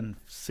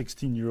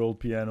 116-year-old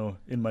piano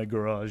in my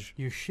garage.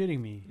 You're shitting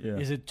me. Yeah.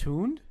 Is it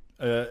tuned?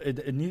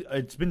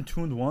 It's been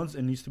tuned once.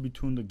 It needs to be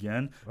tuned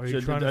again. are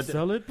you So trying to that-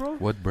 sell it, bro?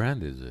 What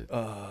brand is it?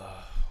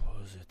 What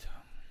was it?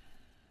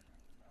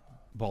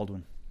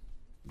 Baldwin.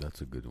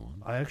 That's a good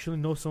one. I actually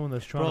know someone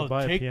that's trying Bro, to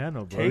buy take- a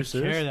piano, bro. Are you Take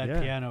care of serious? that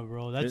Yeah. piano,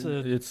 bro. That's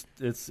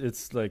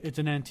It's like it's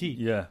an antique.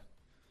 yeah.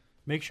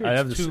 Make sure I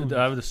it's have tuned.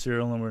 the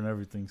serial number and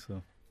everything.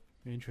 So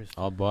Interesting.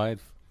 I'll buy it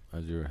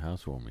as your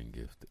housewarming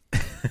gift.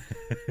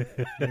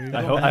 There you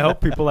go. I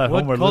hope people at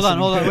home are Hold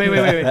listening. on.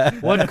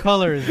 Wait. What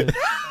color is it?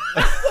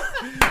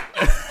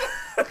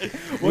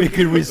 We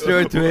can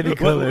restore it to any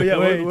color.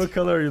 Wait. What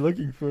color are you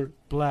looking for?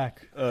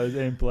 Black. It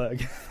ain't black.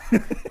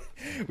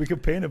 We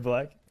could paint it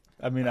black.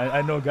 I mean,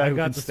 I know a guy I who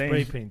got can the stain.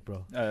 spray paint,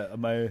 bro.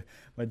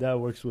 My dad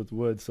works with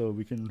wood, so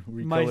we can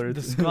My recolor the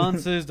it.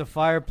 sconces, the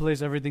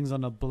fireplace, everything's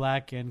on a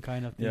black and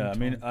kind of thing. Yeah,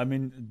 I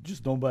mean,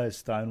 just don't buy a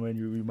Steinway.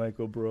 You might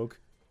go broke.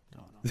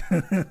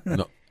 No.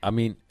 No, I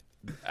mean,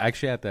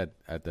 actually, at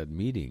that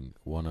meeting,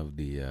 one of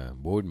the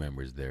board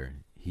members there,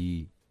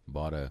 he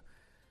bought a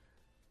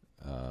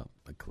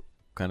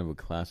kind of a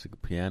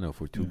classic piano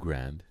for $2 Yeah.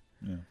 grand.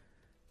 Yeah.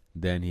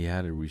 Then he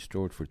had it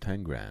restored for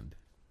 10 grand,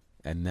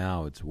 and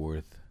now it's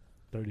worth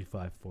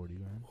 35, 40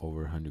 grand.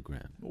 over 100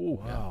 grand. Oh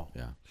Wow.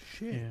 Yeah,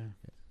 Shit. Yeah.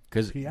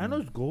 because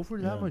Pianos go for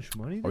that Yeah. much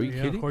money? Are you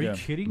Yeah, kidding? Are you Yeah.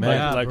 kidding? Man,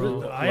 Yeah, like- bro.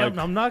 like-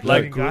 I'm not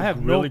like kidding. I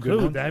have really no good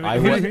clue. ones. Damn it. I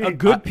was-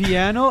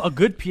 a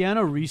good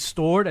piano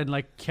restored and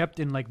like kept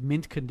in like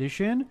mint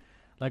condition,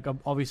 like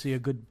obviously a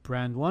good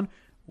brand one,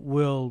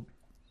 will,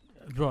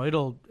 bro.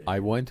 It'll. I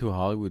went to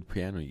Hollywood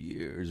Piano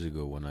years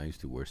ago when I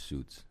used to wear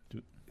suits.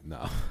 Dude.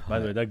 No, By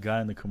the way, that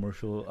guy in the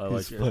commercial, I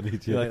like He's it. funny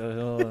too.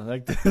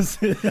 Like this.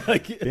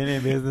 Like Been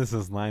in business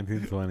since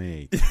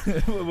 1928.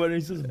 when he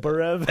says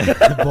Barev.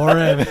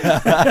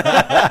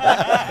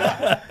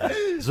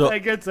 So That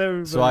gets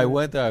everybody. So I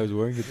went there. I was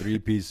wearing a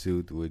 3-piece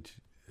suit, which,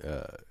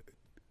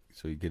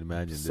 so you can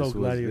imagine So this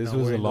glad was you're this not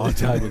was a wearing long those.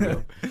 time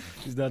ago.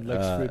 He's not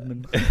Lex Uh,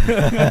 Friedman.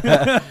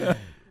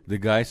 The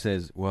guy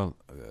says, "Well,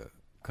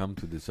 come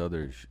to this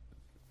other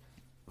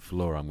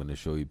floor. I'm going to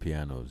show you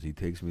pianos." He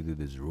takes me to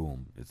this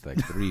room. It's like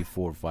 $300,000,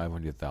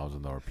 $400,000,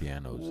 $500,000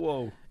 pianos,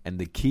 Whoa. and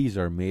the keys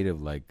are made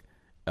of like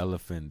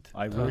elephant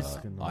Ivory?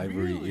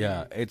 ivory. Really?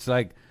 Yeah, it's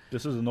like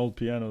This is an old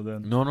piano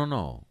then.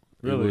 no.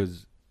 Really? It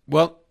was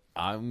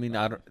I mean,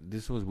 I don't.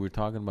 This was we're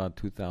talking about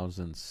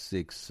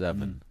 2006,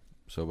 7,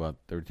 so about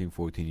 13,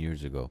 14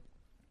 years ago.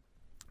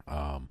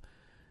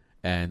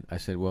 And I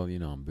said, well,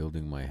 I'm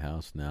building my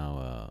house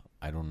now.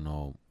 I don't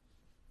know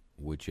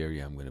which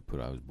area I'm going to put.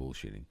 I was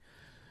bullshitting,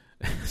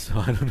 so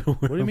I don't know.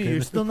 Where What do you I'm mean? gonna-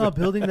 You're still not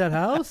building that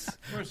house?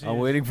 I'm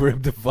waiting for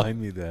him to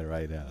find me that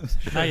right house.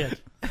 Not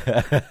yet.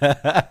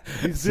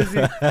 He's busy.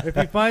 If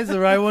he finds the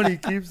right one, he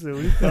keeps it. What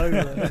are you talking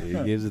about? He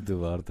gives it to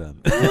Vartan.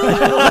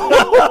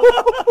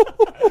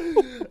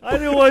 I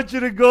didn't want you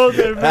to go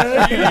there,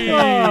 man. Come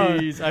on.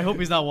 Jeez, I hope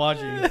he's not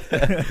watching. I'm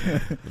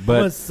But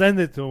gonna send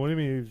it to him. What do you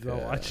mean he's not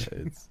yeah, watching?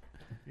 it's-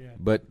 Yeah.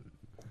 But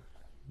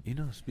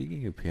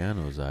speaking of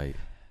pianos, I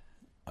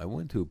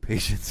went to a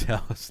patient's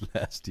house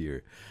last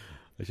year.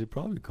 I should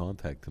probably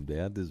contact them. They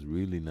had this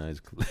really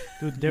nice.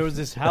 Dude, there was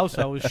this house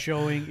I was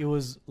showing. It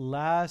was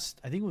I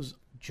think it was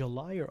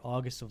July or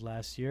August of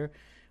last year.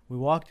 We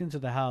walked into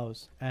the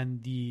house,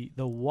 and the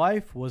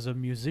wife was a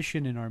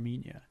musician in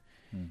Armenia.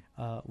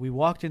 We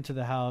walked into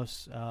the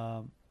house.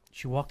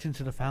 She walked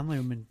into the family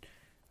room, and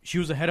she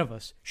was ahead of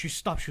us. She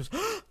stopped. She was,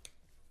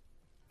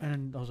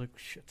 and I was like,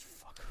 "Shit,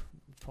 fuck,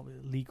 it's probably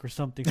a leak or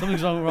something.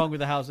 Something's wrong with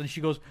the house." And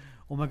she goes,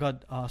 "Oh my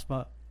God,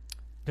 Asma,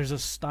 there's a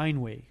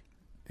Steinway."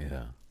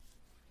 Yeah.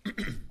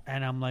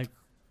 And I'm like,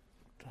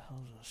 "The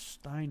hell's a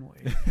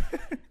Steinway?"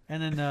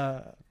 And then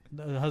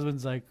the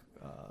husband's like,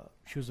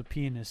 "She was a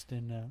pianist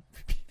in."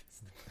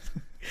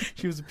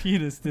 She was a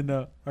pianist in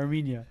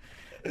Armenia,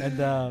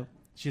 and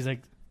she's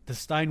like, the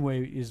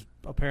Steinway is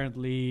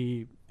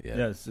apparently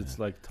Yes, it's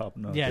like top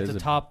notch. Yeah, There's it's a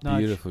a top-notch.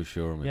 beautiful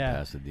showroom Yeah. in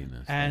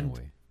Pasadena. And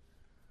Steinway.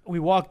 we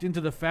walked into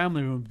the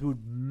family room, dude.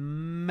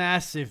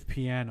 Massive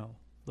piano,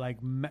 like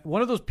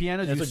one of those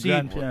pianos It's you a see.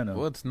 grand piano.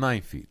 Well, it's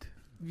 9 feet.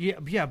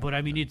 Yeah, but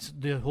I mean, it's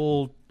the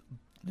whole.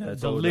 Yeah,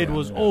 it's the all lid down,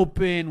 was yeah.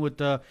 open with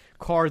the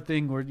car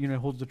thing, where it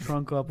holds the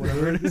trunk up,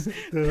 whatever it is.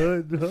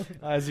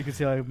 As you can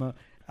see, like,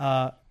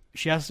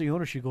 she asked the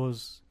owner. She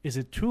goes, "Is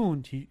it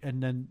tuned?"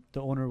 And then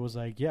the owner was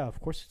like, "Yeah, of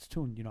course it's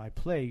tuned. I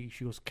play."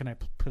 She goes, "Can I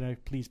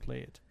please play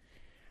it?"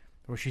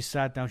 Or she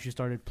sat down. She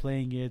started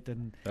playing it,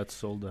 and That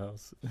sold the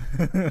house.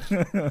 that's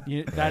Yeah,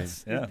 he it's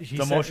said-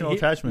 emotional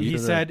attachment He to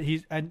the-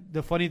 said and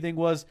the funny thing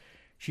was,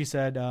 she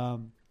said,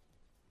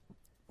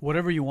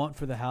 "Whatever you want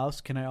for the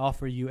house, can I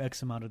offer you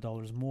X amount of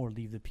dollars more?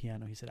 Leave the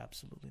piano." He said,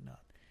 "Absolutely not."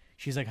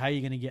 She's like, How are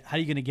you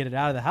gonna get it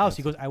out of the house?"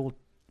 He goes, "I will.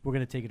 We're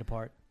gonna take it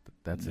apart."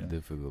 That's a Yeah.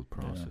 difficult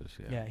process.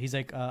 Yeah. Yeah, he's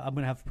like, "I'm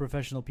gonna have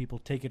professional people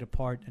take it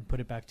apart and put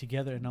it back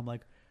together." And I'm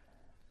like,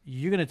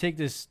 "You're gonna take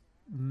this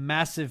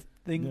massive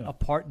thing Yeah.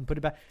 apart and put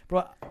it back,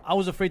 bro?" I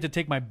was afraid to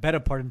take my bed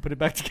apart and put it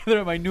back together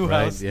at my new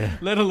Right, house, yeah.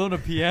 let alone a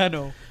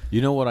piano.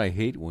 You know what I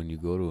hate when you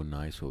go to a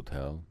nice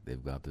hotel?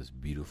 They've got this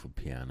beautiful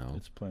piano.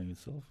 It's playing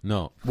itself.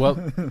 No,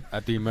 well,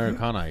 at the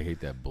Americana, I hate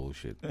that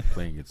bullshit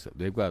playing itself.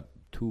 They've got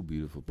two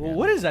beautiful pianos. Well,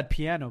 what is that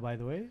piano, by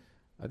the way?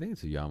 I think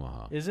it's a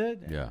Yamaha. Is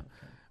it? Yeah.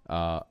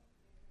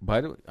 By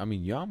the way, I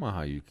mean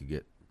Yamaha, you could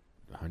get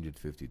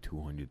 150,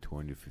 200,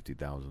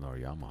 250,000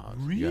 Yamahas.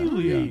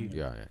 Really?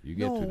 Yeah. You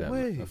get No to that.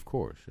 way. Of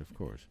course.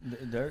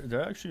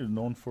 They're actually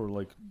known for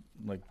like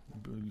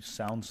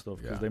sound stuff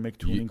because Yeah. they make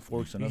tuning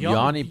forks and Yeah.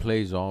 everything. Yanni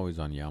plays always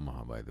on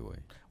Yamaha, by the way.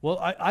 Well,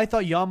 I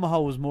thought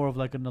Yamaha was more of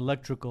like an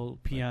electrical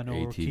piano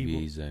or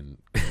keyboard. ATVs and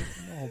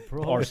Oh,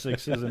 bro.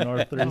 R6s and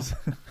R3s.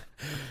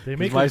 They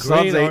make my a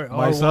son's great a-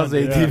 my R1. son's Yeah,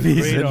 ATVs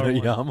great and a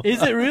R1. Yamaha.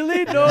 Is it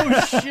really? No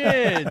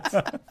shit.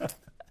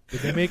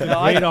 They make a No,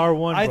 I- great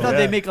R1. I bro. thought Yeah.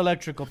 they make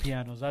electrical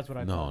pianos. That's what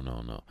I No,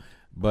 thought. no.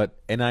 But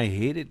and I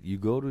hate it. You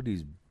go to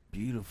these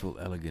beautiful,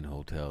 elegant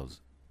hotels,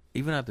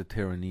 even at the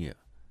Terranea.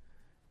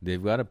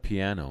 They've got a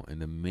piano in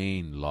the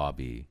main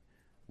lobby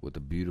with a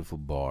beautiful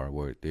bar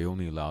where they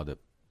only allow the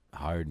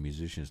hired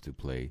musicians to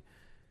play.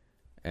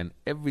 And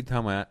every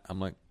time I'm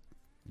like,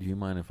 "Do you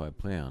mind if I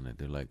play on it?"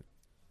 They're like,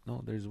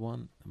 "No, there's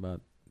one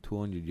about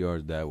 200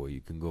 yards that way.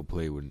 You can go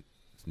play when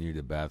it's near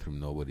the bathroom.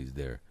 Nobody's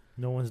there."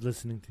 No one's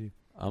listening to you.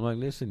 I'm like,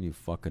 "Listen, you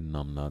fucking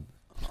numbnut.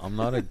 I'm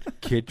not a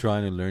kid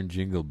trying to learn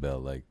Jingle Bell.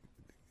 Like,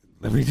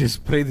 let me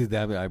just play the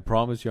damn it. I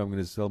promise you I'm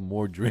going to sell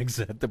more drinks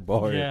at the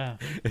bar Yeah.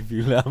 if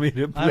you allow me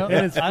to I don't, play."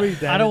 And it's free, I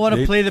damn don't it. want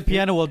to They- play the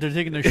piano while they're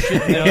taking their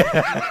shit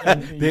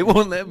down. They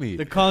won't let me.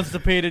 The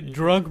constipated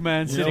drunk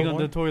man You sitting know on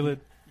the what? toilet.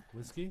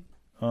 Whiskey?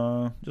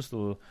 Just a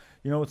little.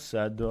 You know what's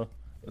sad though?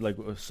 Like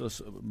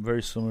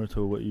very similar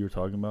to what you were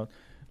talking about.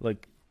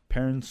 Like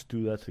parents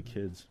do that to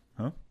kids,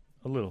 huh?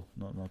 A little,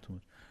 not too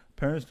much.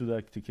 Parents do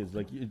that to kids.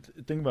 Like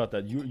think about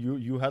that.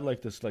 You had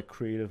like this like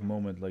creative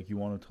moment, like you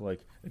wanted to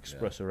like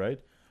express it, right?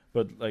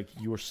 But like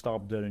you were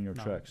stopped dead in your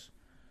No. tracks.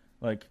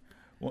 Like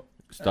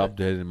Stop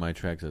dead in my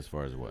tracks as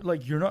far as what?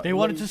 like you're not. They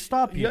wanted like, to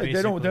stop you. Yeah, they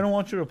don't. basically. They don't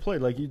want you to play.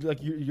 Like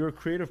you're a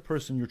creative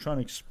person. You're trying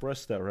to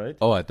express that, right?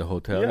 Oh, at the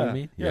hotel, yeah, you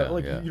mean? yeah.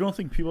 Like you don't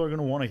think people are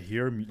gonna want to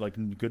hear like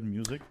good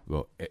music?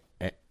 Well,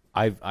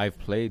 I've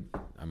played,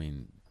 I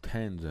mean,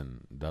 tens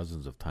and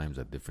dozens of times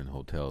at different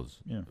hotels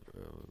Yeah.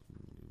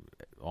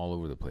 all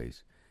over the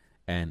place.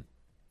 And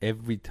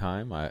every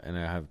time, I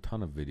have a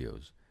ton of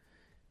videos,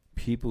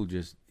 people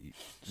just...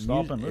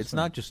 Stop and It's listen.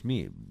 not just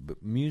me,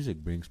 but music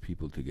brings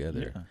people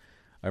together. Yeah.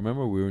 I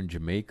remember we were in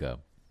Jamaica,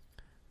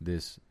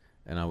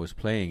 and I was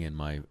playing in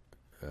my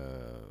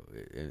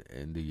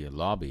in the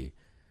lobby.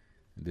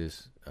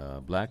 This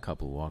black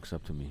couple walks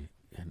up to me,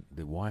 and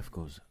the wife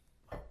goes,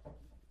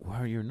 "Where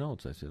are your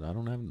notes?" I said, "I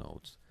don't have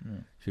notes." Yeah.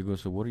 She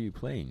goes, "So what are you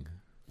playing?"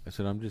 I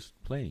said, "I'm just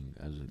playing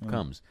as it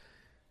comes."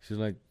 She's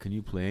like, "Can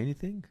you play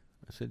anything?"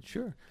 I said,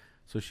 "Sure."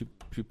 So she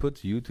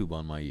puts YouTube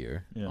on my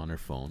ear on her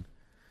phone.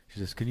 She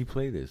says, "Can you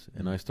play this?"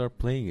 And I start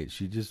playing it.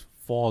 She just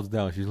falls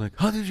down. She's like,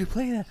 "How did you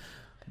play that?"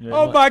 Yeah.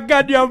 Oh my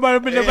God! You No,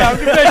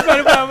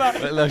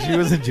 she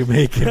wasn't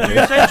Jamaican.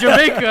 man. said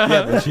Jamaica.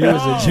 Yeah, but she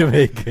was a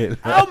Jamaican.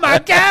 Oh my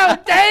God!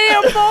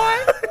 Damn, boy!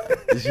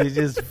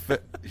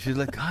 She's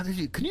like, "How did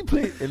you? Can you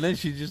play?" And then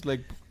she just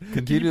like Can you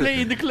continued. play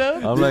in the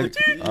club? I'm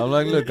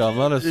like, look, I'm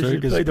not a Did you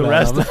circus play the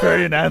clown. I'm not-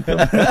 Rastafarian anthem?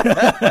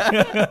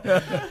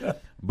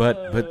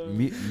 But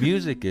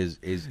music is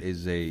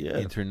a Yeah.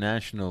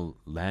 international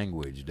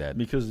language that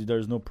Because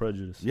there's no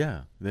prejudice.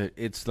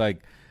 it's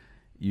like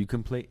you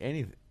can play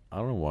anything. I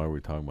don't know why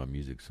we're talking about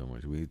music so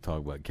much. We talk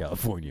about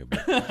California,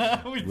 but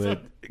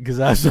because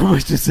I have so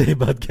much to say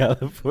about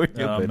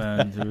California. Oh but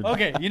man, dude.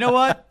 Okay, you know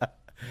what?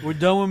 We're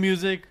done with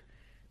music.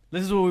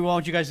 This is what we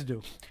want you guys to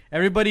do.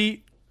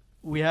 Everybody,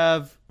 we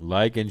have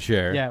like and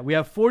share. we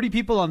have 40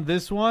 people on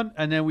this one,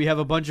 and then we have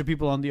a bunch of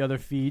people on the other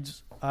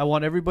feeds. I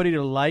want everybody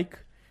to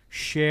like,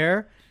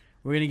 share.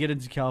 We're gonna get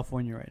into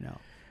California right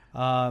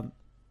now.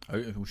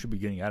 We should be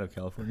getting out of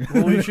California.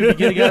 Well, we should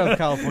be getting out of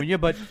California,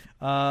 but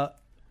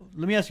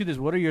let me ask you this: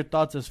 what are your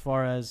thoughts as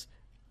far as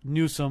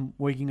Newsom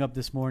waking up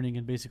this morning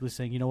and basically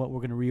saying, "You know what?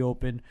 We're gonna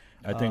reopen."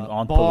 I think Uh,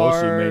 Aunt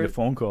bar- Pelosi made a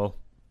phone call.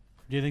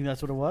 Do you think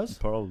that's what it was?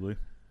 Probably.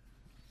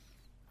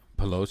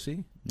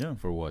 Pelosi Yeah.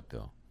 for what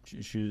though?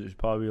 She's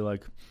probably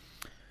like,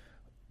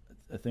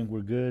 I think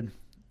we're good.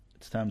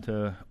 It's time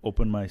to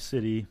open my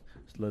city.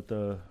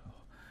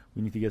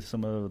 We need to get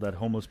some of that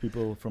homeless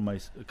people from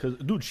because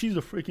dude, she's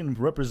a freaking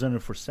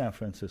representative for San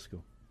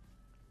Francisco.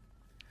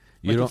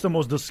 You It's the don't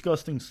most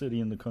disgusting city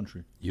in the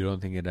country. you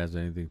don't think it has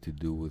anything to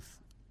do with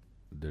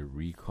the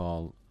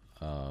recall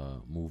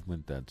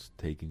movement that's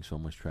taking so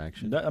much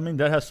traction?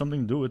 That has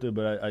something to do with it,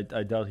 but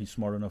I doubt he's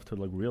smart enough to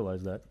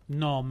realize that.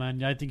 No,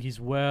 man. I think he's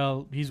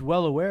well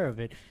aware of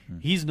it.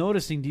 He's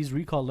noticing these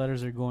recall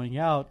letters are going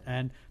out,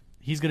 and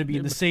he's going to be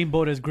in the same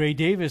boat as Gray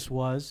Davis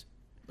was.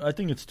 I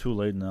think it's too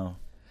late now.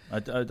 I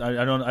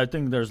don't. I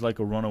think there's like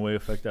a runaway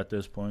effect at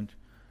this point.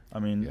 I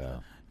mean, Yeah.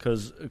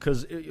 Because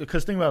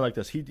think about it like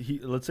this. He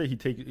let's say he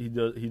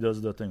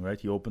does the thing, right?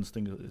 He opens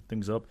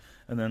things up,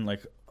 and then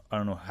like I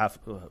don't know,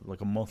 like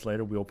a month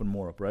later we open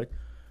more up, right?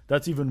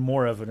 That's even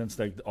more evidence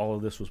that all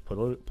of this was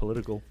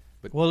political.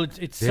 Well, it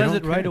They says don't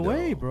it right care,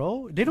 away, though.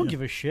 bro. They don't Yeah.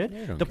 give a shit.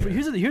 They don't care.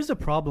 Here's the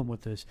problem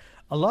with this.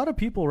 A lot of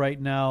people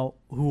right now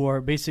who are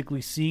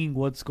basically seeing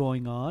what's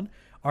going on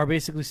are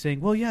basically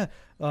saying, "Well, yeah,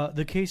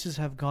 the cases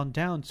have gone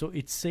down, so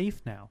it's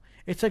safe now."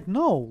 It's like,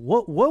 no.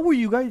 What were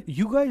you guys?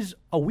 You guys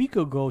a week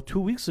ago,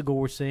 2 weeks ago,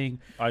 were saying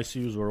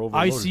ICUs were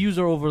overloaded. ICUs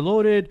are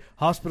overloaded,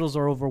 hospitals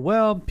are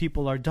overwhelmed,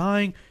 people are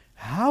dying.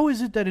 How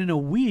is it that in a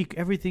week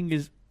everything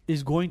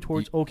is going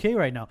towards okay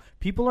right now?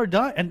 People are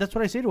dying, and that's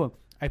what I say to him.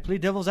 I play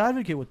devil's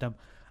advocate with them.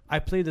 I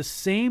play the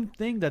same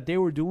thing that they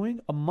were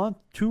doing a month,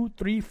 2,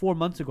 3, 4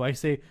 months ago. I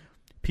say,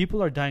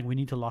 people are dying. We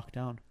need to lock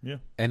down. Yeah.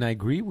 And I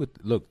agree with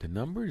the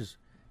numbers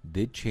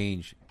did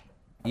change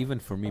even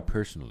for me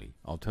personally.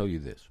 I'll tell you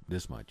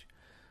this much.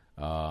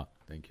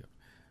 Thank you.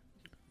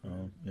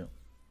 Yeah.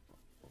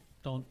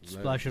 Don't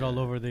splash it all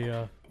over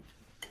the.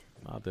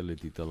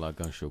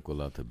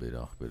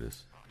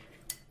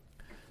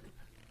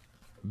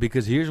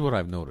 Because here's what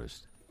I've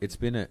noticed. It's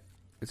been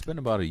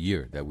about a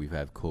year that we've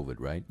had COVID,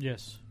 right?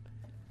 Yes.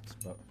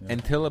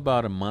 Until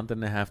about a month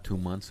and a half, 2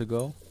 months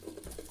ago,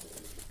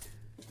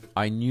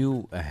 I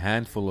knew a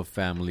handful of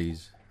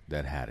families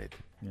that had it.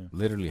 Yeah.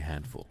 Literally a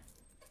handful.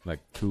 Like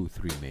 2,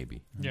 3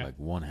 maybe. Yeah. Like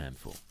one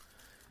handful.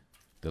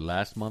 The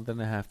last month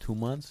and a half, 2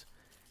 months,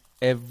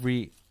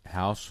 every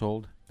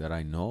household that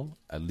I know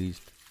at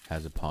least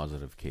has a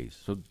positive case.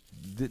 So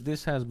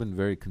this has been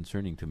very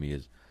concerning to me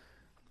is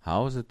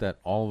how is it that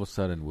all of a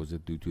sudden, was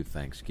it due to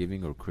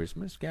Thanksgiving or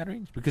Christmas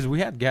gatherings? Because we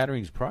had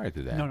gatherings prior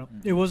to that. No.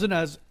 It wasn't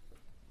as.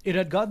 It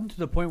had gotten to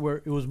the point where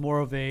it was more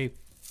of a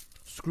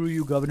screw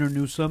you, Governor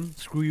Newsom,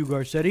 screw you,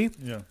 Garcetti.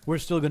 Yeah. We're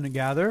still going to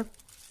gather.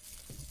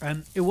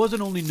 And it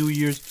wasn't only New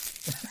Year's.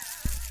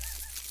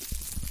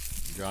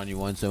 John, you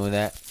want some of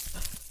that?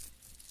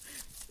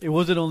 It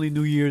wasn't only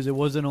New Year's. It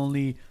wasn't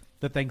only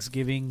the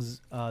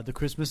Thanksgivings, the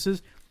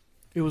Christmases.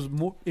 It was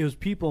more. It was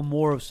people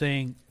more of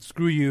saying,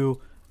 "Screw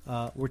you.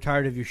 We're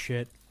tired of your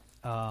shit.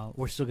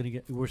 We're still gonna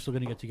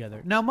get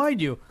together." Now, mind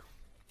you,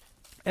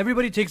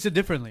 everybody takes it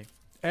differently.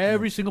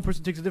 Every single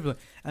person takes it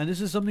differently, and this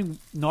is something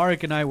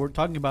Narek and I were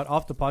talking about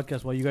off the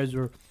podcast while you guys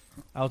were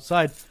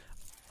outside.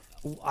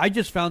 I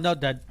just found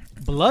out that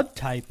blood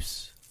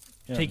types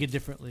take it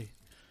differently.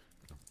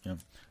 Yeah.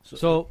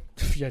 So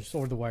yeah, just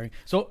over the wiring.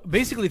 So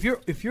basically, if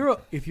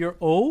you're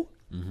O,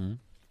 Mm-hmm.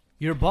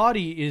 your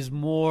body is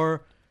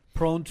more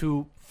prone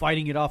to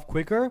fighting it off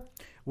quicker,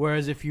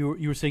 whereas if you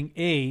were saying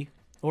A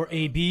or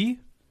AB,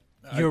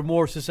 you're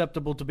more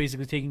susceptible to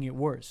basically taking it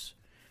worse.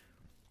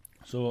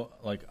 So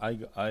like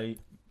I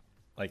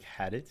like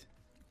had it.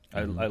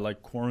 Mhm. I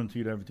like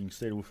quarantined everything,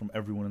 stayed away from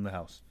everyone in the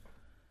house.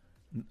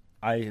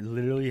 I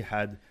literally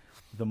had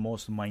the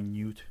most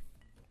minute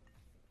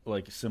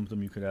like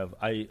symptom you could have.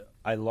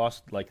 I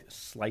lost like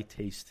slight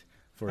taste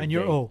for a And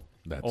you're day. O.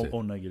 That's it.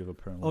 O negative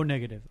apparently. O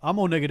negative. I'm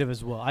O negative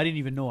as well. I didn't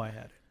even know I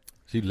had it.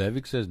 See,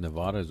 Levick says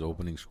Nevada is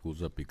opening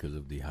schools up because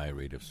of the high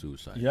rate of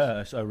suicide.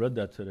 Yeah, I read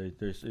that today.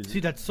 See,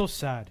 that's so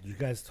sad. You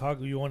guys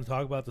you want to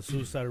talk about the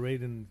suicide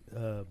rate in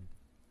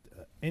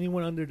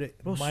anyone under the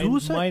Bro,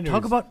 minors? suicide.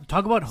 Talk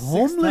about 6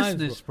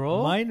 homelessness, times,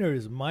 bro.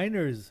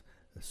 Minors.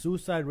 The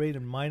suicide rate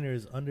in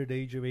minors under the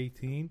age of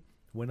 18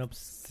 went up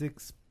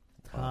 6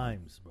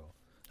 times, bro.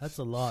 That's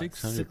a lot.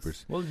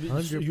 600%. Well,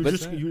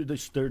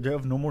 100%. they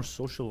have no more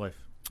social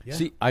life. Yeah.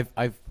 See,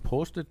 I've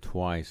posted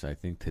twice. I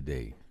think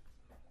today,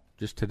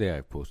 just today,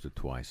 I've posted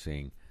twice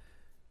saying,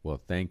 "Well,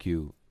 thank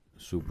you,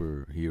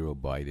 superhero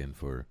Biden,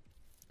 for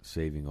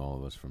saving all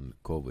of us from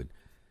COVID."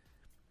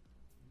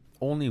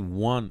 Only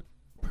one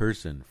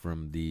person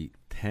from the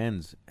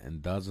tens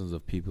and dozens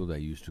of people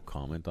that used to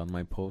comment on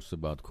my posts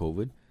about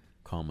COVID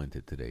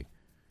commented today,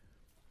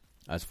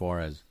 as far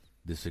as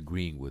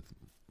disagreeing with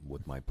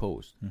my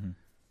post. Mhm.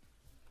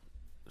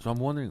 So I'm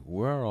wondering,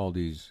 where are all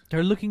these?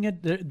 They're looking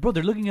at they're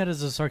looking at it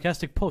as a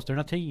sarcastic post. They're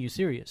not taking you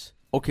serious.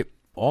 Okay,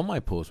 all my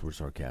posts were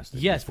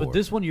sarcastic. Yes, before. but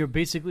this one you're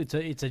basically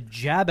it's a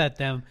jab at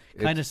them,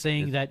 kind of It's-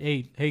 saying that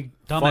hey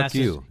Fuck dumbasses,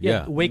 you.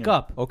 Yeah. wake Yeah.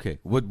 up. Okay,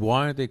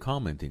 why aren't they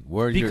commenting?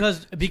 Where's your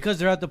Because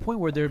they're at the point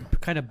where they're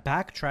kind of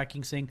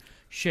backtracking, saying,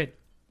 "Shit,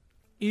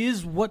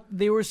 is what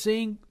they were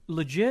saying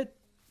legit?"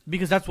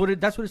 Because that's what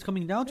it's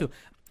coming down to.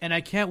 And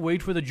I can't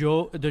wait for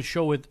the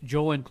show with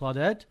Joe and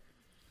Claudia,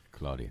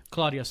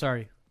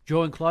 sorry,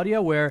 Joe and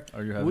Claudia, where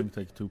Are you having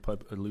like two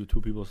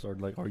people start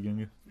like arguing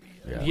you?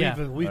 Yeah.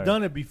 We've Alright.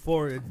 done it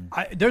before.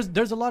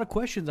 there's a lot of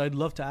questions I'd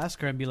love to ask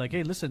her and be like,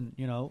 "Hey, listen,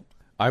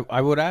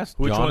 I would ask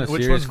Which John one- a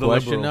which serious one's the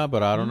question liberal? now,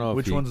 but I don't know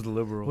Which if he, one's the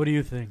liberal? what do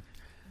you think?"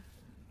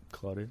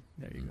 Claudia?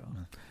 There you go.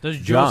 Does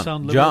Joe John,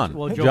 sound liberal? John,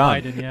 Well, Joe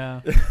John. Biden,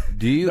 yeah.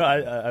 do you No,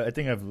 I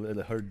think I've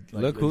heard.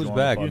 Like, look who's John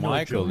back? talk about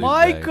Michael. Joe. is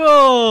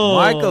Michael,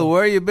 Michael,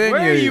 where you been?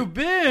 where You- you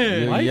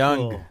been? You're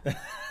young.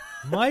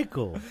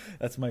 Michael.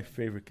 That's my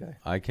favorite guy.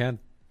 I can't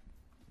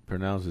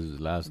pronounce his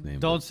last name.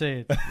 Don't say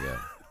it. but-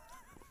 Yeah.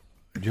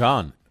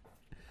 John,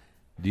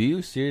 do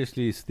you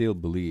seriously still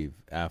believe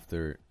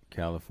after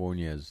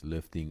California is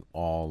lifting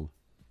all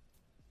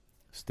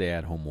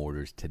stay-at-home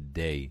orders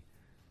today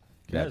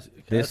that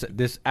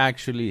this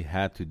actually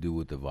had to do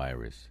with the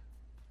virus?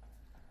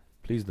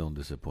 Please don't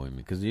disappoint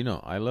me, because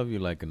I love you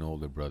like an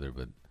older brother,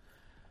 but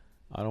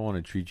I don't want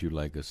to treat you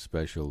like a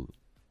special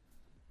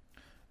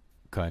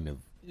kind of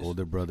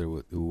older brother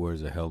who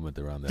wears a helmet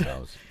around the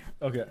house.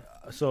 Okay,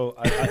 so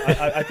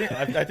I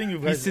think you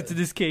He guys. sits in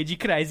this cage. He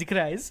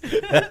cries.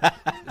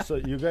 So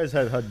you guys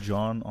had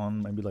John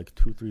on maybe like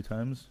 2-3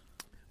 times.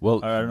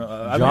 Well, I don't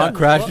know. John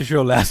crashed the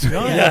show last week.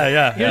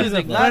 Yeah. Here's He's the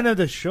a thing. fan of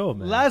the show,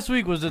 man. Last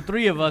week was the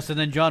three of us, and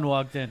then John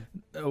walked in.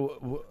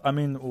 I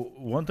mean,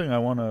 one thing I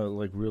want to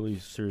like really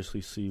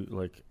seriously see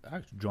like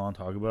John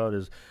talk about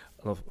is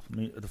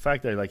the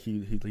fact that like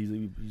he's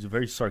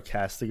very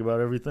sarcastic about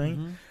everything.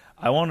 Mhm.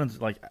 I want to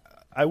like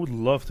I would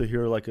love to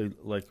hear like a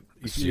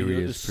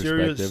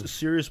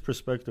serious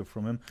perspective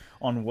from him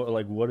on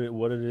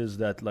what it is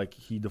that like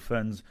he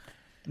defends,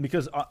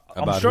 because I'm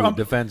About sure who? I'm,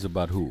 Defends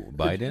about who?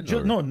 Biden?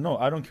 Or? no,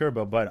 I don't care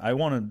about Biden. I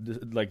want to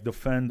like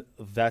defend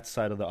that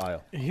side of the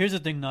aisle. Here's the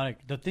thing, Nadik.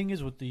 The thing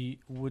is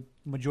with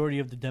majority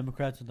of the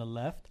Democrats and the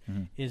left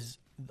Mhm. is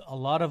a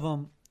lot of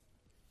them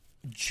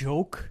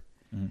joke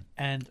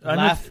and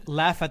I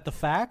laugh at the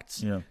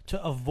facts Yeah.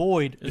 to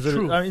avoid the Is it,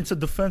 truth. I mean, it's a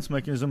defense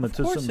mechanism Of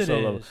to course some it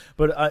level. is.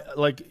 But I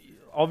like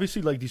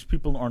obviously like these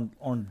people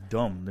aren't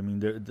dumb. I mean,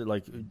 they're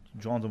like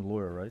John's a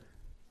lawyer, right?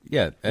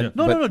 Yeah. And,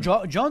 No, but no, no.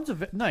 John's a John's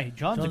a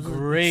John's an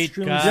great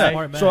extremely guy.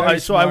 smart man. So Very I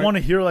smart. want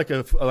to hear like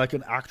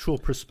an actual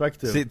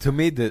perspective. See, to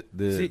me,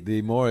 See-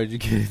 the more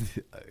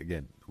educated,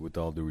 again, with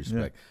all due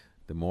respect,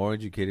 the more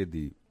educated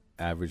the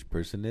average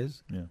person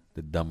is, Yeah.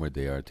 the dumber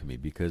they are to me,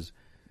 because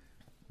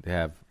they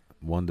have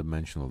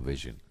one-dimensional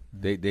vision.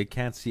 Mm-hmm. They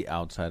can't see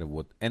outside of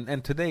what.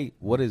 And today,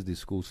 what is the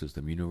school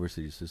system,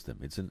 university system?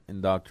 It's an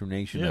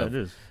indoctrination Yeah, of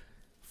it is.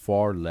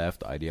 far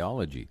left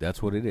ideology.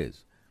 That's what it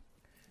is.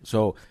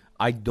 So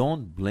I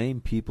don't blame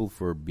people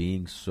for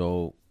being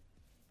so,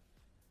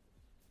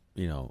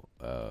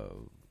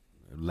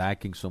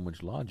 lacking so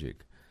much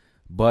logic.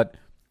 But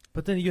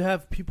then you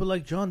have people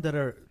like John that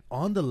are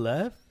on the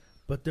left,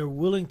 but they're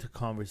willing to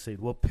conversate.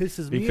 What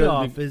pisses me Because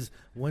off is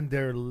when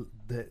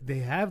they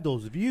have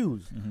those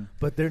views,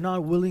 but they're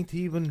not willing to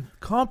even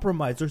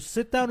compromise or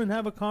sit down and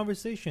have a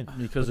conversation.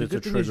 Because But it's the a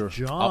good thing is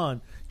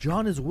trigger.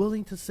 John is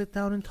willing to sit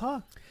down and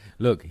talk.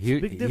 look, a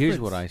big here's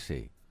what difference. I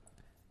say.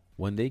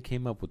 When they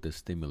came up with the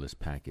stimulus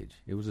package,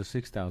 it was a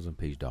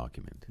 6,000-page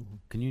document.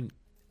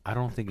 I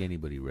don't think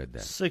anybody read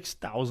that.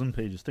 6,000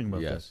 pages. Think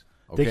about Yes.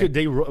 that. They Okay. could.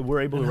 They were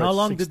able And to. how write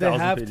long did they 6,000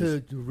 have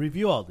pages. to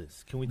review all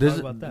this? Can we talk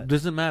about that?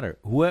 Doesn't matter.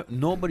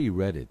 Nobody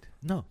read it.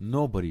 No.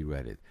 Nobody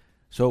read it.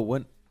 So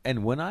when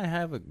I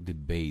have a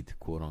debate,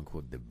 quote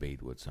unquote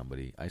debate with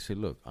somebody, I say,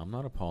 look, I'm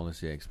not a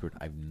policy expert.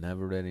 I've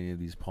never read any of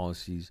these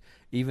policies.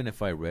 Even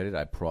if I read it,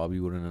 I probably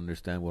wouldn't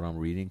understand what I'm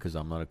reading because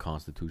I'm not a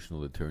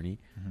constitutional attorney,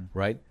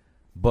 right?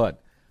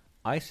 But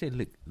I say,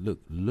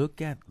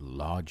 look at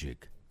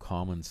logic,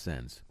 common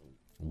sense.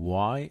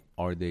 Why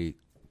are they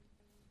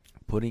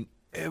putting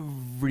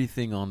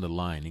everything on the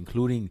line,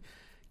 including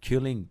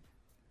killing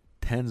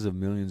tens of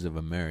millions of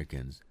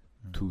Americans,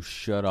 to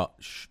shut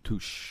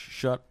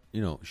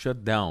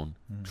down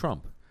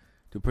Trump,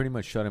 to pretty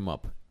much shut him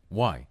up?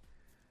 Why?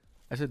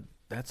 I said,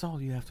 that's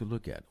all you have to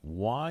look at.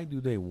 Why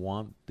do they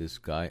want this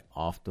guy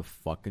off the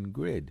fucking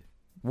grid?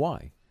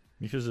 Why?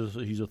 Because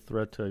he's a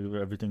threat to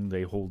everything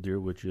they hold dear,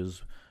 which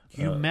is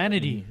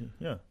Humanity.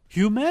 Yeah.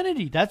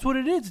 Humanity. That's what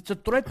it is. It's a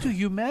threat to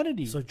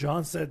humanity. So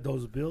John said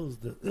those bills,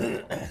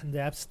 they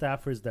have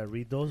staffers that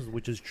read those,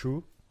 which is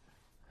true.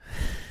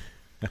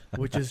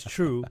 Which is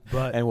true,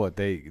 but And what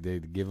they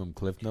give them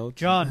cliff notes?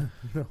 John,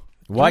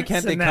 Why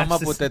can't they come up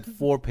Synopsis. with that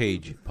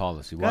 4-page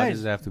policy? Why Guys,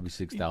 does it have to be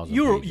 6,000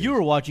 you pages?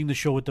 were watching the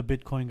show with the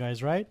Bitcoin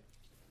guys, right?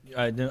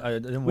 I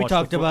didn't We watch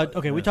talked the full-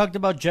 about we yeah. talked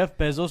about Jeff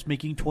Bezos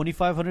making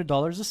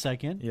 $2,500 a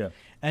second, Yeah.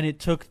 and it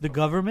took the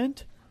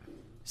government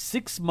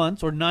 6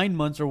 months or 9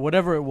 months or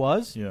whatever it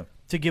was Yeah.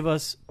 to give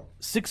us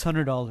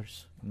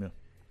 $600. Yeah.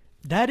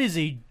 That is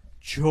a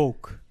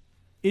joke.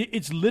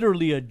 It's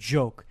literally a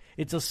joke.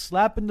 It's a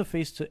slap in the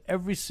face to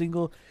every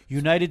single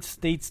United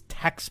States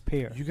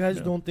taxpayer. you guys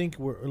Yeah. don't think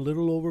we're a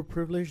little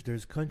overprivileged?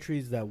 There's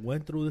countries that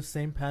went through the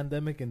same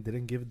pandemic and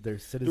didn't give their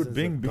citizens Dude,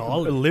 being a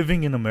dollar.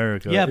 living in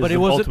America Yeah, is but the it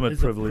wasn't- ultimate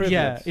It's a privilege. privilege.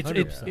 Yeah, it's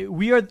 100%.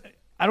 we are.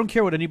 I don't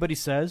care what anybody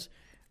says,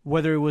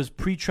 whether it was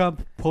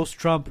pre-Trump,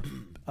 post-Trump,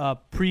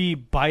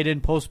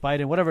 pre-Biden,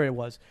 post-Biden, whatever it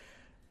was.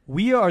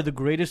 We are the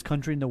greatest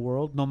country in the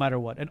world, no matter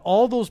what. And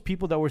all those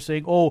people that were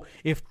saying, "Oh,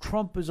 if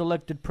Trump is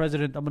elected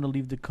president, I'm going to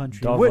leave the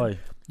country." Davai.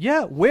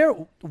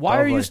 Why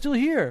are you Davai. still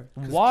here?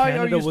 'Cause Why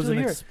Canada are you still wasn't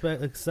here?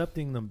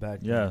 accepting them back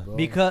Yeah. then,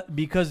 bro.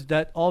 Because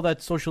that all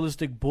that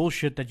socialistic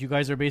bullshit that you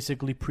guys are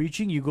basically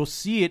preaching, you go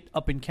see it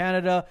up in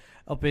Canada,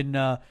 up in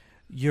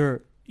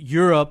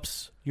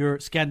your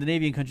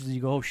Scandinavian countries, and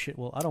you go, oh shit,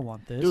 well I don't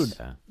want this. Dude,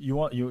 Yeah. you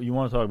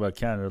want to talk about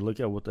Canada? Look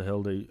at what the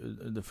hell they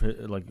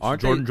like.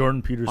 Aren't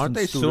Jordan Peterson. Aren't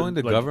they suing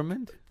the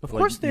government? Of Like,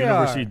 course they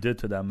university are. did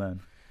to that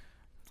man.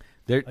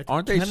 They're,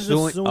 aren't they Canada's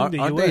suing? suing Aren't, the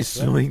aren't they US,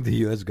 right? suing the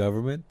U.S.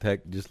 government?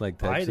 Just like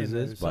Biden Texas or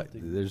is.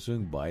 something. They're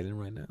suing Biden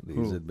right now.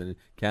 Who? He's admitted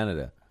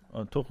Canada.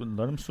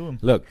 Let him sue him.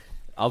 Look,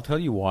 I'll tell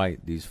you why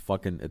these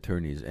fucking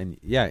attorneys, and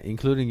yeah,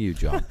 including you,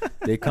 John,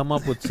 they come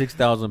up with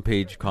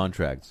 6,000-page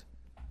contracts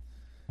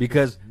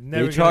because Never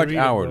they gonna charge read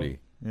 'em, bro. hourly.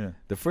 Yeah.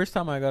 The first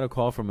time I got a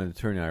call from an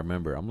attorney, I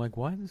remember, I'm like,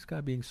 why is this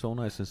guy being so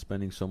nice and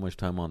spending so much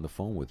time on the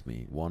phone with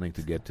me, wanting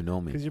to get to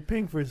know me? Because you're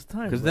paying for his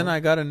time. Because then I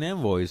got an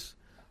invoice.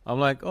 I'm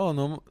like, oh,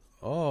 no.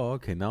 Oh,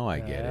 okay, now I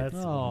get it.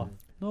 Oh,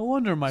 no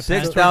wonder my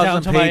 6,000 pants are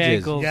down to my pages.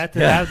 ankles. You had to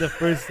Yeah. have the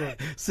first one.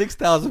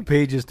 6,000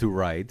 pages to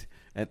write,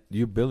 and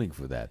you're billing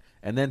for that.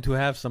 And then to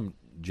have some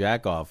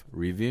jack off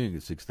reviewing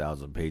the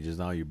 6,000 pages,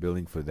 now you're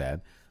billing for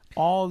that.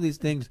 All these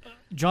things.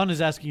 John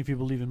is asking if you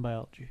believe in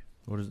biology.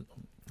 What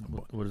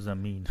does that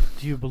mean?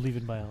 Do you believe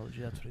in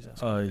biology? That's what he's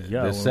asking.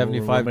 Yeah. There's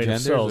 75 made of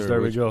genders. cells. or There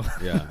we which- go.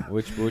 Yeah,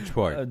 which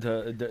part?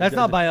 That's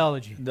not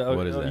biology.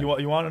 What is that? You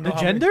want to know The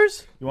how many-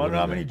 genders? You want to know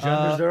how What many is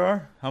genders that? there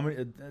are? How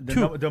many?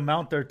 Two. The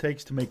amount there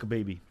takes to make a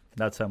baby.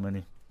 That's how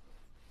many.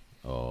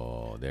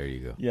 Oh, there you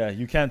go. Yeah,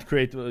 you can't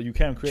create. You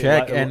can't create.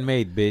 Check and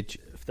mate, bitch.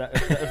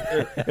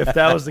 If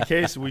that was the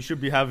case, we should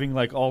be having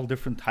like all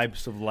different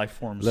types of life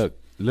forms.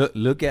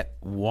 Look at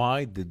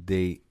why did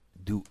they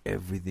do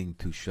everything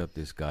to shut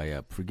this guy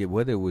up? Forget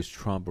whether it was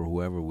Trump or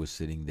whoever was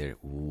sitting there.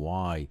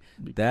 Why?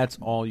 That's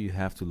all you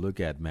have to look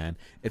at, man.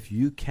 If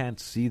you can't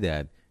see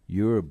that,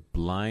 you're a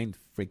blind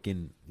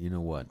freaking, you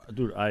know what?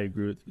 dude, I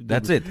agree with.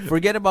 That's it.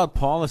 Forget about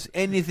policy,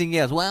 anything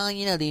else. Well,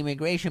 you know, the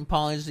immigration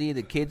policy,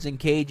 the kids in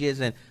cages,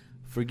 and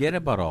forget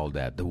about all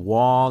that. The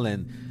wall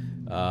and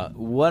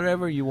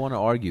whatever you want to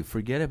argue,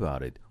 forget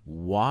about it.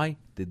 Why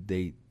did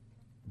they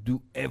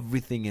do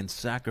everything and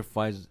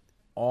sacrifice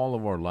all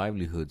of our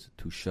livelihoods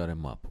to shut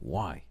him up?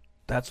 Why?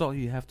 That's all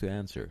you have to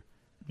answer.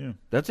 Yeah.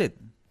 That's it.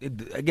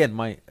 Again,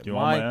 Do you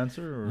want my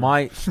answer? Or?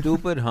 my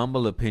stupid,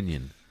 humble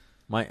opinion.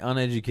 My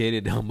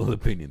uneducated, humble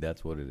opinion.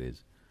 That's what it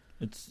is.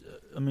 It's.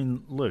 I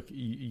mean, look,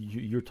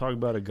 you're talking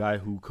about a guy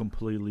who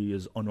completely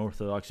is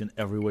unorthodox in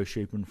every way,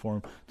 shape, and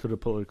form to the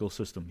political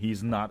system.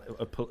 He's not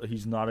a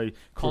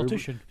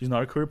Politician. He's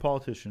not a career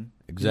politician.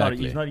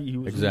 Exactly. He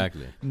was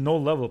Exactly. no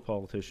level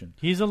politician.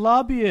 He's a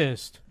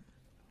lobbyist.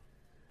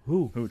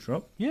 Who? Who,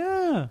 Trump?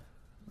 Yeah.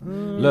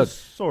 Look,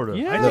 Sort of.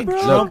 Yeah, I think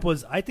bro. Trump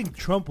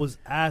was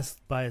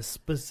asked by a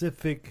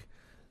specific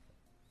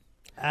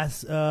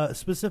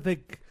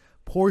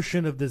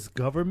portion of this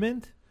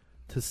government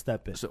to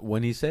step in. so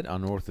when he said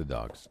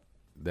unorthodox,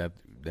 that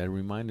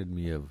reminded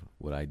me of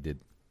what I did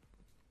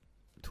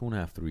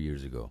 2.5, 3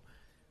 years ago.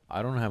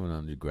 I don't have an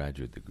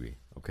undergraduate degree,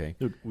 okay?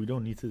 Dude, we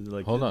don't need to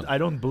like. Hold on. I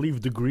don't believe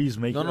degrees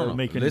make No.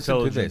 make Listen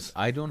to intelligence. this.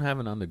 I don't have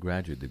an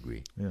undergraduate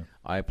degree. Yeah.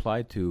 I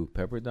applied to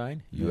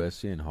Pepperdine, Yeah.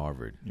 USC, and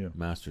Harvard Yeah.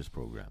 master's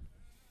program.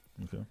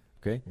 Okay.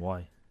 Okay,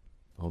 Why?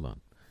 hold on.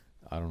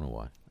 I don't know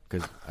why.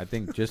 Because I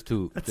think just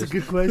to That's just, a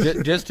good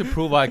question. just to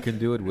prove I can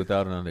do it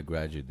without an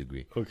undergraduate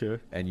degree. Okay.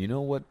 And you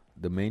know what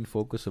the main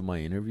focus of my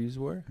interviews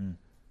were? Hmm.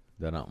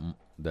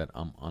 That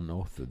I'm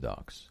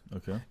unorthodox.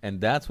 Okay.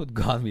 And that's what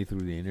got me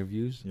through the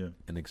interviews Yeah.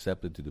 and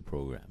accepted to the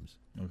programs.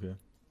 Okay.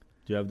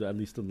 Do you have at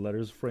least the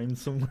letters framed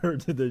somewhere?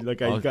 at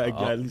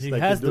least He I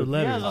has can do the it?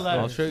 letters. He has the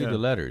letters. I'll show you Yeah. the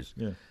letters.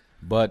 Yeah.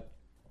 But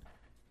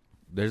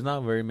there's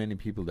not very many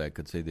people that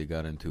could say they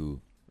got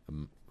into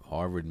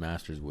Harvard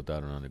Masters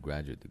without an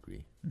undergraduate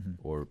degree Mhm.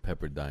 or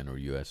Pepperdine or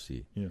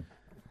USC. Yeah.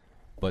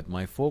 But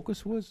my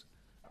focus was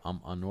I'm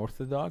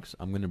unorthodox.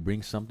 I'm going to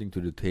bring something to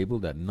the table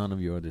that none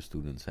of your other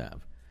students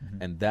have.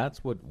 And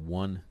that's what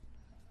won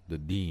the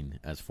dean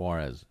as far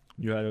as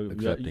You had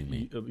accepting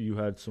me. You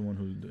had someone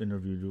who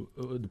interviewed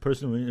you. The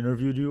person who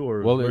interviewed you,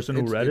 or well, the person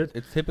who read it.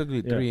 It's typically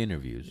Yeah. 3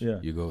 interviews Yeah.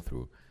 you go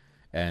through.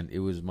 And it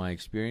was my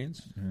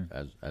experience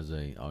Mhm. as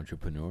an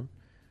entrepreneur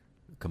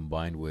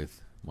combined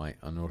with my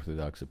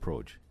unorthodox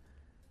approach.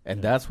 And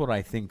Yeah. that's what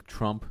I think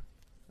Trump,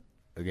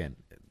 again,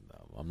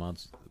 I'm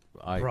not...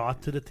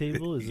 Brought to the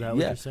table. Is that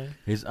what Yeah. you're saying?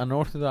 his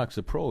unorthodox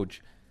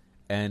approach,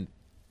 and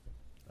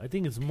I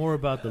think it's more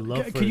about the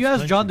love. for Can you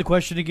his ask John the country.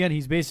 question again?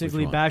 He's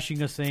basically one?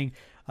 bashing us, saying,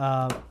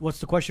 "What's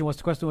the question? What's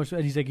the question?"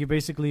 And he's like, "You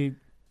basically."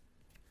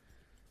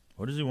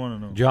 What does he want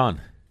to know?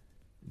 John,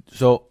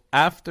 so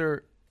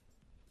after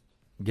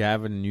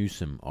Gavin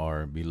Newsom,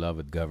 our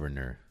beloved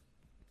governor,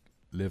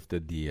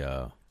 lifted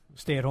the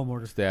Stay-at-home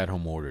order.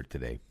 stay-at-home order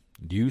today,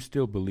 do you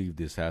still believe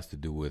this has to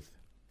do with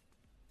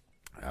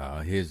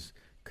his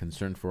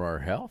concern for our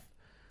health?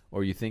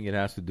 Or you think it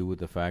has to do with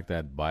the fact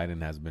that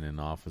Biden has been in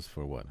office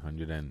for,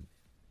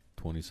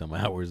 120 some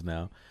hours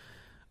now?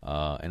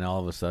 And all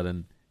of a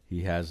sudden,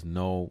 he has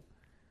no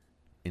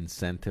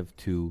incentive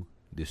to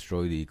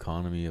destroy the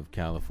economy of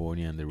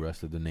California and the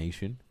rest of the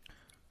nation?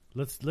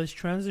 Let's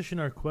transition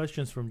our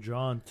questions from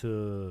John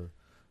to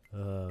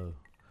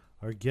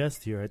our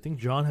guest here. I think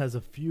John has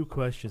a few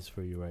questions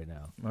for you right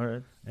now, All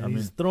right. and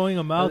he's throwing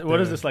them out. What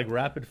is there. this, like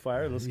rapid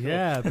fire? Let's go.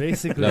 Yeah,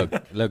 basically.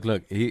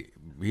 Look.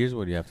 Here's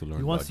what you have to learn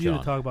He wants about you John.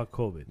 to talk about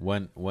COVID.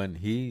 When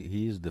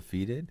he is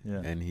defeated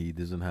Yeah. and he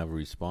doesn't have a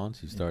response,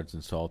 he starts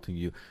insulting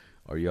you.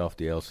 Are you off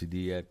the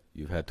LCD yet?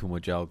 You've had too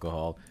much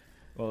alcohol.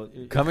 Well,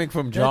 Coming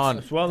from John,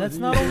 That's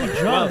not only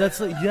John. That's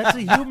a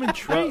human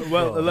trait.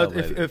 Well, bro. let-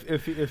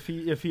 if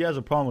he has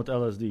a problem with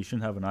LSD, he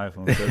shouldn't have an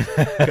iPhone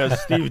because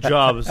Steve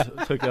Jobs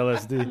took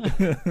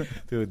LSD.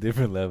 to a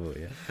different level,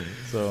 yeah.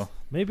 So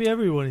Maybe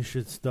everyone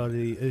should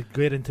study,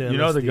 get into LSD. you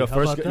know the guy, How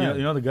first about guy, that?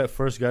 you know the guy,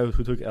 first guy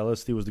who took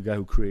LSD was the guy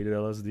who created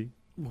LSD.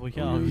 Well,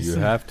 yeah, you obviously.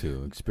 have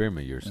to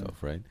experiment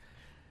yourself, right?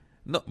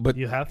 No, but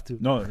You have to.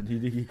 No,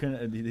 he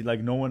couldn't. Like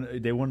no one,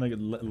 they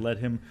wouldn't let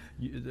him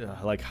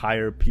like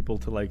hire people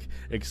to like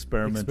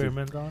experiment.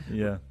 Experiment on.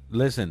 Yeah.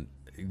 listen,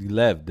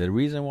 Lev, the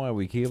reason why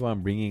we keep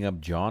on bringing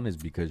up John is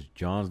because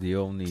John's the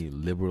only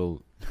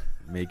liberal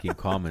making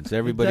comments.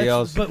 Everybody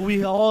else, But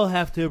we all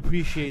have to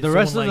appreciate The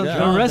rest someone of like the-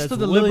 John the rest that's of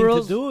the willing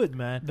liberals- to do it,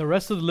 man. The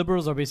rest of the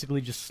liberals are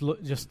basically just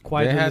they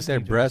quietly had their listening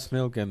to breast us.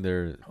 milk and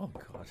their Oh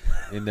God.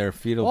 in their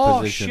fetal Oh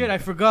position. shit! I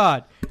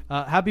forgot.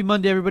 Happy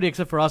Monday, everybody,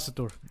 except for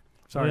Asatur.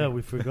 Sorry, Oh, yeah,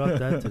 we forgot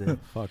that today.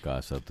 Fuck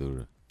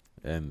Asatur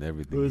and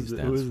everything Who he is, who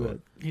stands is for. that?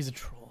 he's a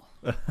troll.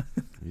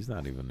 He's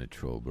not even a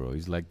troll, bro.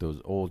 He's like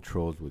those old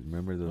trolls with,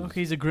 remember those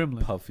Okay, he's a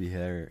gremlin. puffy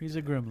hair He's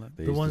a gremlin.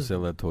 they The used to ones-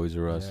 sell at Toys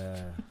R Us?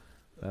 Yeah.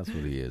 That's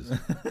what he is. Those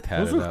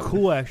Tatted were up.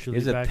 cool, actually.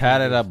 He's a back in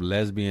tatted the up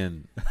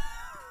lesbian,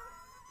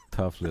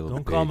 tough little. days.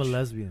 Don't call him a bitch.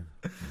 lesbian,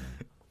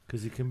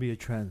 because he can be a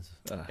trans,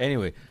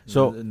 Anyway,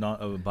 so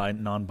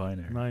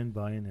non-binary.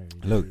 non-binary.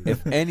 look,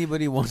 if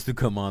anybody wants to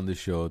come on the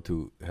show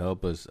to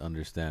help us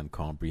understand,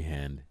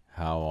 comprehend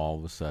how all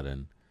of a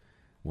sudden,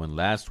 when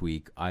last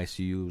week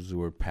ICUs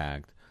were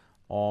packed,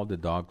 all the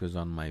doctors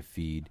on my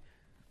feed,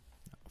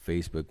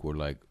 Facebook were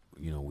like,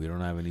 we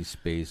don't have any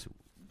space.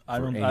 I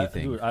for don't.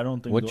 anything. Dude, I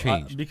don't think. What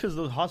changed? Because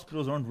the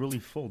hospitals aren't really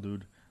full,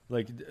 dude.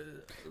 Like.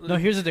 No,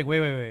 here's the thing.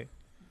 Wait.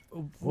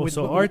 Oh,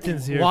 so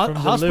Arten's here wa- from the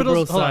hospitals-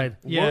 liberal hold on. side.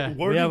 Yeah,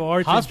 We have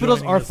Arten hospitals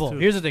joining are us, full. too.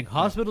 Here's the thing: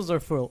 hospitals are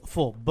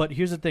full. But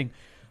here's the thing: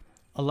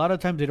 a lot of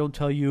times they don't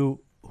tell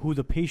you who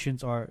the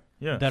patients are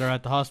Yeah. that are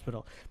at the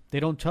hospital. They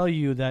don't tell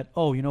you that.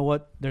 Oh, you know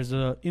what? There's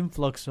an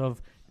influx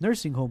of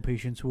nursing home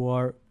patients who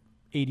are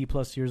 80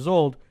 plus years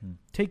old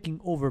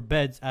taking over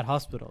beds at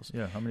hospitals.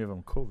 Yeah. How many of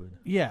them COVID?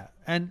 Yeah,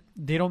 and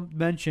they don't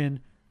mention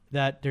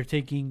that they're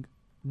taking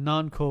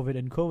non-COVID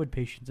and COVID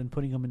patients and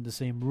putting them in the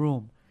same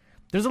room.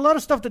 There's a lot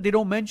of stuff that they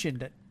don't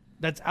mention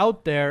that's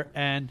out there,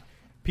 and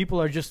people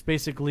are just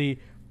basically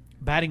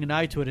batting an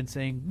eye to it and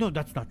saying, "No,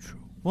 that's not true."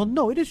 Well,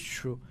 no, it is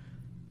true.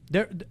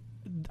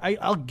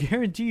 I'll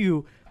guarantee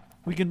you,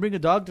 we can bring a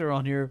doctor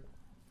on here,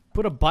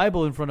 put a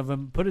Bible in front of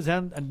him, put his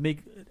hand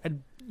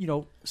and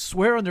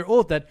swear on their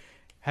oath that,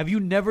 have you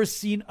never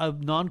seen a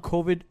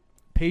non-COVID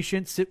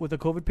patient sit with a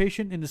COVID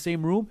patient in the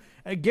same room?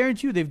 I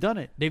guarantee you they've done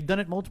it. They've done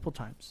it multiple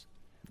times.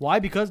 Why?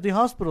 Because the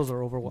hospitals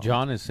are overwhelmed.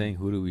 John is saying,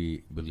 who do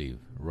we believe?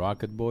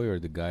 Rocket Boy or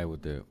the guy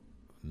with the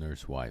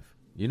nurse wife?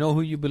 You know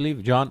who you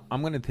believe? John, I'm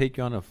going to take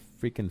you on a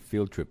freaking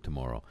field trip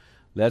tomorrow.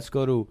 Let's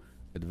go to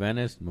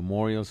Adventist,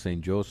 Memorial,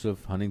 St.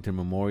 Joseph, Huntington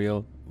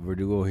Memorial,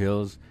 Verdugo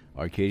Hills,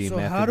 Arcadia So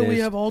Methodist. how do we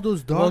have all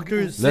those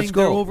doctors let's saying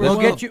go. they're We'll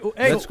overwhelmed? get you.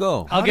 Hey, Let's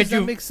go. How I'll get does that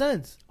you. make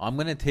sense? I'm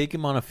going to take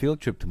him on a field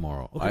trip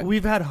tomorrow. Okay,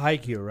 we've had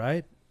Hike here,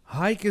 right?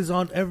 Hike is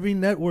on every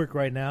network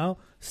right now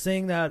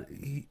saying that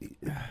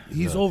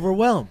he's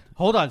overwhelmed.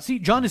 Hold on. See,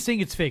 John is saying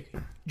it's fake.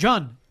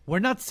 John, we're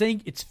not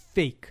saying it's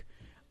fake.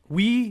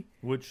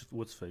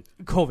 What's fake?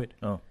 COVID.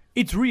 Oh.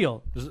 It's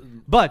real.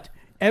 But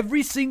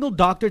every single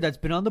doctor that's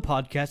been on the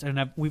podcast,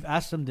 and we've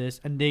asked them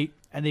this, and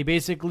they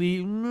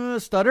basically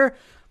stutter.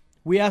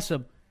 We asked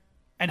them,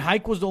 And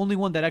Hike was the only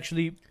one that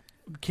actually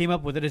came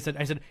up with it. I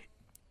said,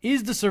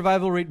 is the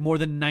survival rate more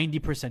than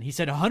 90%? He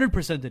said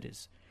 100% it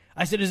is.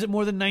 I said, is it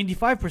more than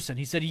 95%?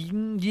 He said,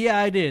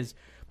 yeah, it is.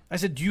 I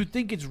said, do you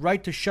think it's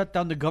right to shut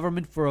down the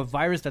government for a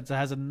virus that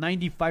has a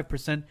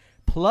 95%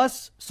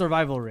 plus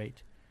survival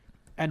rate?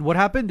 And what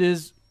happened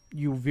is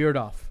you veered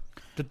off.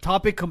 The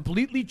topic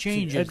completely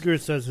changes. Edgar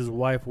says his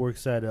wife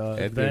works at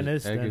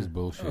Venice. Edgar's and-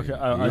 bullshit. Okay,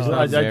 He's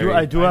not I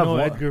married. do have know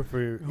one. Edgar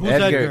for. Who's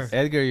Edgar?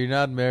 Edgar, you're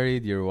not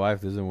married. Your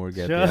wife doesn't work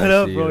at Shut the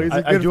up, ICU. bro. He's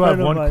a I good do have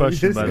friend of one mine.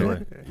 question, by the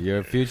way.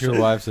 Your future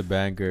wife's a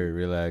banker.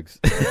 Relax.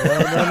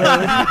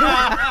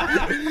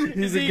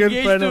 He's Is a he good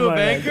engaged friend to of a mine.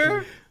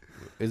 banker?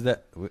 Is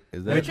that? Which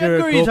Edgar Edgar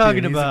are you Copian,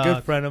 talking He's a about?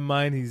 good friend of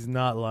mine. He's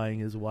not lying.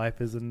 His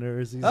wife is a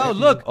nurse. He's Oh, actually-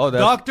 look. Oh,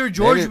 that's- Dr.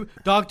 George maybe-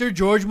 Dr.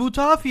 George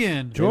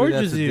Mutafian. George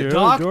that's is a here.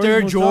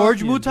 Dr.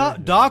 George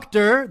Mutafian.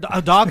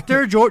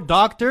 Dr.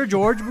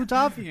 George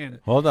Mutafian.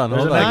 Hold on.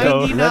 There's Hold an on.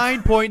 echo.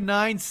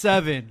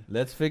 99.997.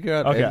 Let's figure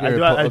out. Okay,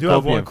 Edgar I do have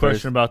Copian one question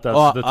first. about that.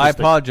 Oh, I statistic.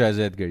 apologize,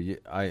 Edgar.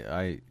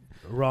 I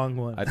Wrong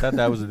one. thought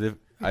that was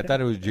I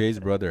thought it was Jay's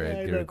brother, Yeah, I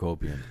Edgar know.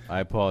 Copian.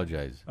 I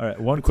apologize. All right,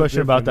 one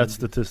question about that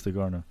different- statistic,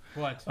 Arno.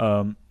 What?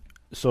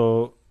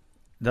 So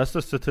that's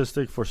the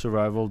statistic for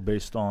survival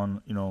based on,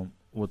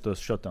 with the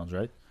shutdowns,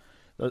 right?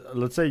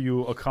 Let's say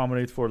you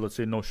accommodate for, let's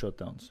say, no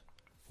shutdowns.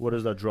 What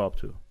does that drop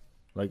to?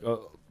 Like,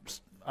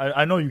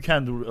 I know you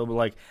can't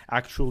do,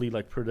 actually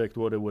predict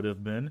what it would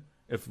have been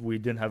if we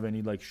didn't have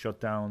any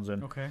shutdowns,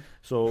 and Okay.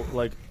 so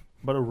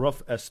but a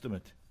rough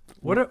estimate.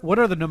 What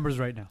are the numbers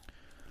right now?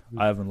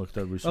 I haven't looked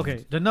at recently.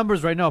 Okay, the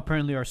numbers right now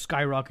apparently are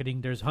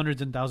skyrocketing. There's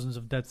hundreds and thousands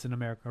of deaths in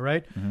America,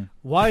 right? Mhm.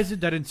 Why is it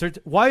that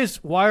why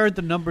aren't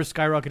the numbers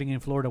skyrocketing in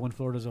Florida when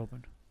Florida's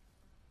open?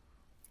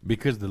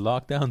 Because the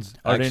lockdowns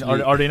Are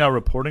actually, they not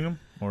reporting them?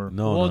 Or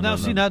no, well, no, now no,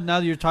 see no. now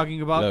you're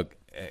talking about Look,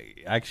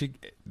 actually,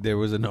 there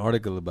was an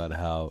article about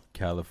how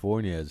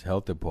California's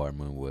health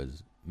department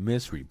was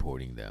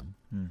misreporting them.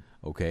 Hmm.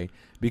 Okay,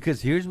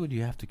 because here's what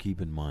you have to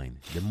keep in mind: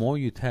 the more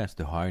you test,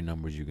 the higher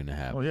numbers you're gonna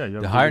have. Oh yeah, you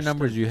have The higher bigger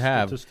numbers you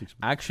have statistics.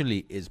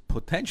 actually is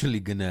potentially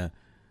gonna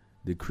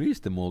decrease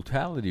the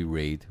mortality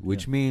rate,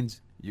 which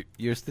means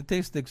your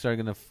statistics are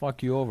gonna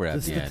fuck you over The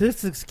at the end.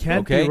 statistics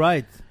can't Okay. be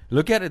right.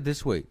 Look at it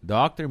this way: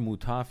 Dr.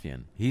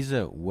 Mutafian, he's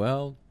a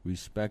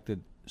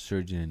well-respected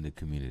surgeon in the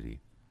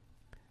community,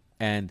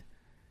 and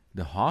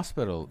the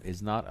hospital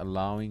is not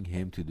allowing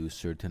him to do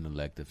certain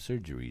elective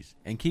surgeries.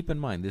 And keep in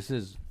mind, this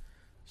is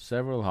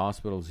several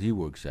hospitals he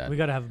works at. we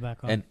gotta have it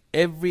back on. And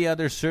every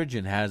other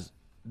surgeon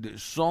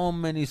there's so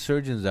many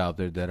surgeons out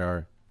there that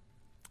are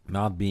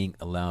not being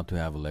allowed to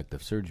have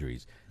elective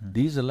surgeries.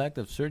 These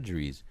elective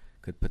surgeries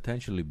could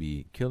potentially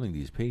be killing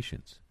these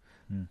patients.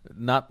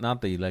 Not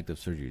the elective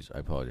surgeries, I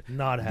apologize.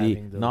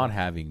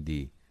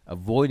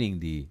 Avoiding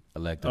the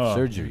elective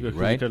surgery, because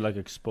right? You could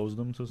expose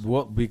them to.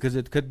 Well, because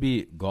it could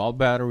be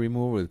gallbladder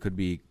removal, it could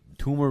be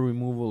tumor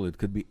removal, it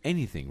could be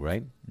anything,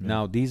 right? Yeah.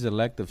 Now, these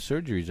elective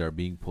surgeries are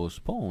being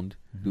postponed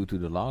due to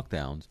the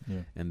lockdowns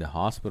and the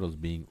hospitals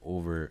being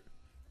over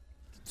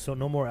So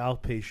no more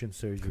outpatient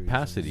surgery.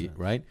 capacity,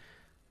 right?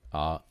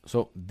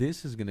 So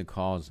this is going to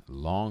cause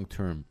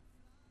long-term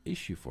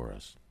issue for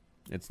us.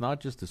 It's not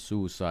just the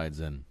suicides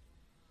and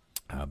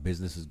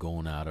businesses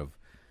going out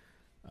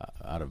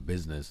of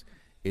business.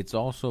 It's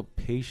also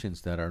patients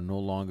that are no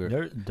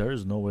longer. There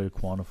is no way to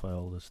quantify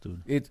all this,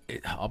 dude.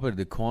 Albert,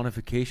 the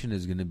quantification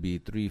is going to be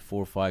 3,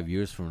 4, 5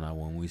 years from now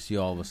when we see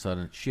all of a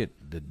sudden,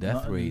 the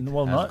death rate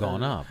has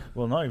gone up.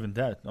 Well, not even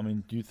that. I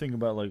mean, do you think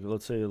about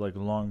let's say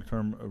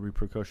long-term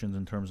repercussions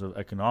in terms of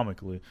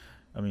economically?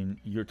 I mean,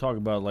 you're talking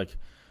about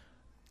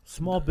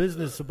Small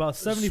business, about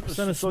 70%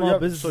 of so small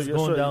business is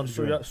going down.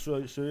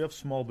 So you have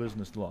small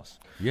business loss.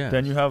 Yeah.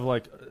 Then you have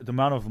the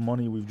amount of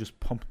money we've just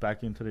pumped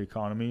back into the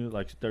economy.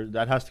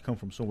 That has to come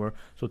from somewhere.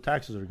 So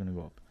taxes are going to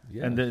go up.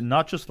 Yes. And then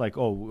not just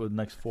the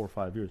next 4 or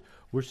 5 years.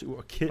 Our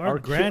Our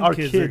grandkids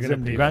kids are gonna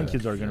and pay for grandkids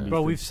that. are going to be.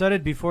 Bro, we've said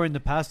it before in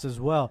the past as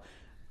well.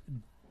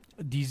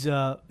 These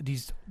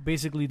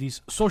basically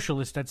these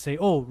socialists that say,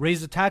 "Oh,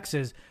 raise the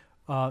taxes,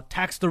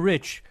 tax the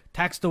rich,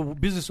 tax the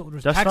business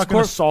owners, That's tax not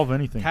going to solve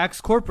anything. tax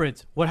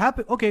corporates." What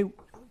happened? Okay,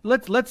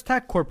 let's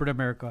tax corporate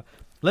America.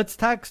 Let's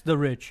tax the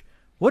rich.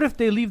 What if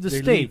they leave the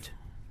They state?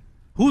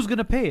 Who's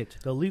gonna pay it?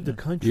 They'll leave the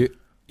country.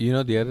 You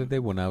know, the other day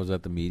when I was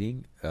at the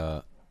meeting,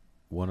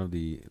 one of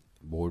the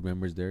board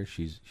members there,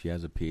 she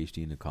has a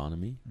PhD in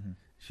economy. Mhm.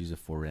 She's a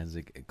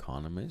forensic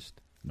economist.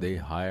 They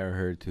hire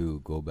her to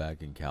go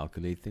back and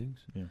calculate things.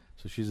 Yeah.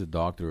 So she's a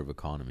doctor of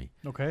economy.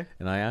 Okay.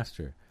 And I asked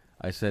her,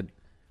 I said,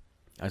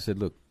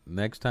 look,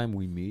 next time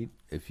we meet,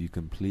 if you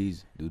can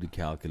please do the Can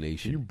you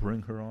calculation.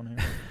 bring her on here?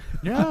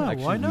 Yeah,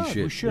 Actually, why not?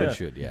 We We should.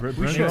 should. Yeah. Bring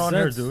should. her on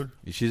here, Sense.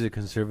 dude. She's a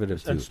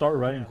conservative too. And start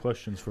writing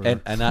questions for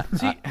And her. I,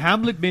 See,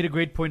 Hamlet made a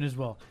great point as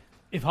well.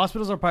 If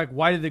hospitals are packed,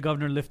 why did the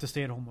governor lift the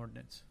stay-at-home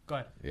ordinance? Go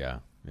ahead. Yeah.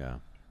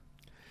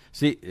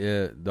 See,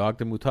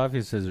 Dr.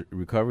 Mutafi says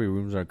recovery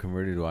rooms are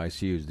converted to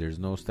ICUs. There's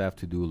no staff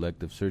to do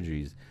elective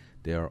surgeries.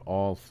 They are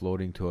all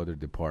floating to other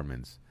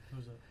departments.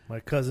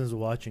 My cousin's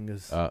watching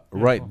us.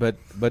 Right,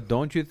 but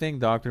don't you think,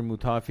 Dr.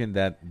 Mutafian,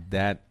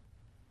 that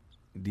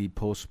the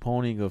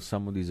postponing of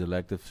some of these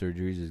elective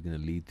surgeries is going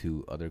to lead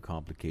to other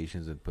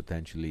complications and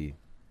potentially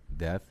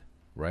death,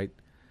 right?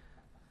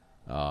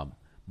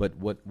 But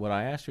what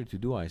I asked her to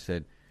do, I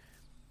said,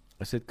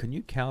 can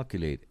you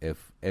calculate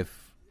if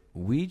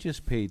we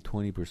just paid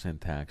 20%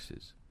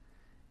 taxes,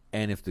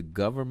 and if the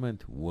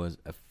government was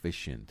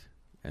efficient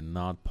and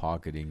not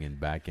pocketing in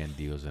back-end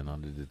deals and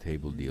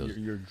under-the-table deals,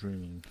 You're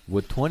dreaming.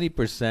 would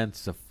 20%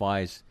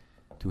 suffice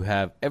to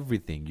have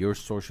everything, your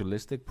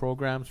socialistic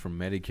programs from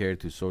Medicare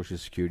to Social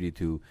Security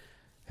to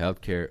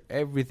healthcare,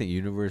 everything,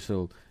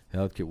 universal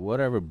healthcare,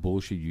 whatever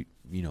bullshit you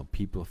know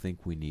people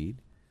think we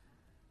need?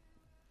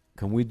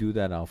 Can we do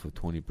that off of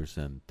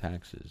 20%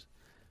 taxes?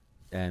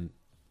 And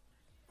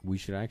we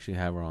should actually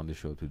have her on the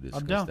show to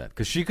discuss down. that,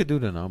 because she could do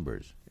the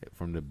numbers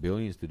from the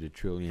billions to the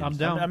trillions. I'm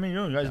down. I mean, you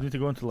know, you guys Yeah. need to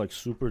go into like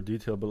super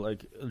detail, but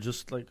like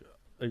just like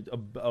like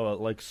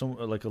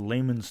a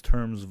layman's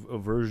terms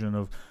version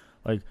of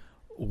like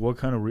what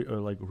kind of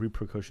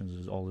repercussions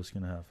is all this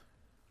gonna have?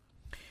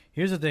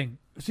 Here's the thing.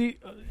 See,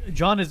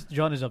 John is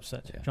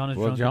upset. Yeah. John is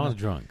well, drunk. John's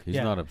drunk. He's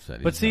Yeah. not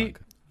upset. But He's see,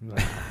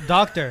 drunk.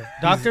 Doctor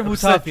upset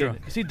Mutafian.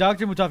 drunk. See,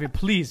 Dr. Mutafian,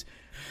 please.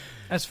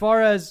 As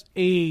far as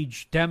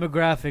age,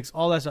 demographics,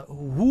 all that stuff,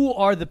 who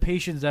are the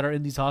patients that are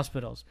in these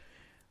hospitals?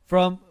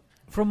 From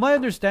my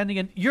understanding,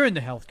 and you're in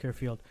the healthcare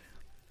field,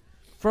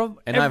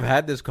 And I've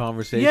had this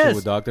conversation Yes.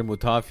 with Dr.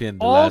 Mutafian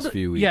the all last the-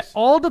 few weeks. Yeah,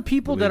 all the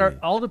people Believe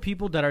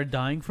me. that are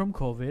dying from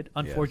COVID,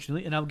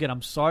 unfortunately, and again,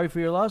 I'm sorry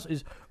for your loss,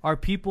 are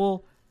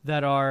people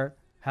that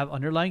have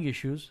underlying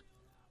issues,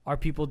 are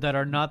people that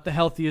are not the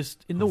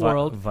healthiest in the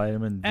world,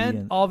 Vitamin D,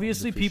 and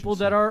obviously people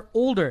that are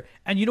older.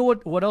 And you know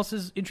what else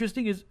is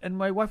interesting is, and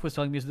my wife was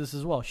telling me this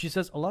as well. She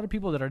says a lot of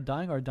people that are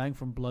dying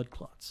from blood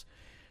clots.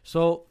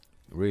 So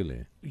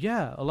Really?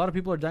 yeah, a lot of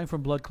people are dying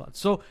from blood clots.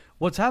 So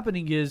what's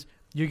happening is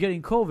you're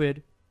getting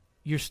COVID,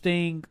 you're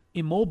staying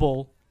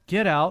immobile.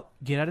 Get out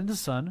in the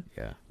sun,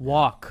 Yeah.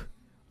 walk.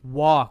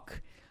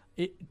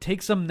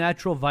 Take some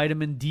natural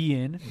vitamin D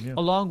in,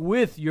 along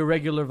with your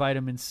regular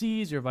vitamin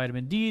C's, your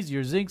vitamin D's,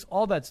 your zincs,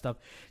 all that stuff.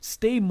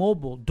 Stay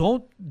mobile.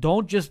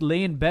 Don't just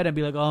lay in bed and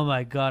be like, oh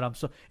my God,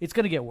 it's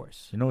gonna get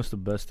worse. You know what's the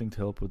best thing to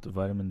help with the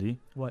vitamin D?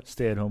 What?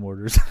 Stay-at-home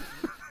orders.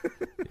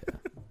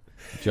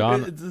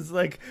 John, it's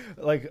like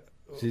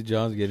see,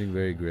 John's getting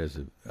very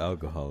aggressive.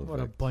 Alcohol What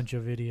a effect. bunch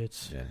of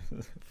idiots. Yeah.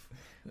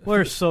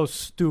 We're so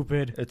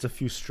stupid. it's a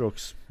few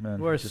strokes, man.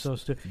 We're Just- so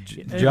stupid.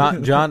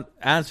 John,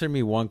 answer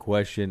me one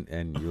question,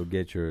 and you'll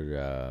get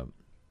your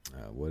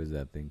what is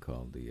that thing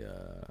called? The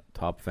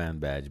top fan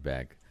badge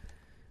back.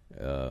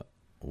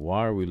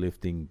 Why are we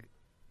lifting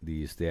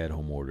the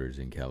stay-at-home orders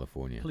in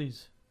California?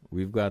 Please.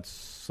 We've got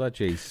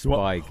such a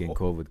spike in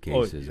COVID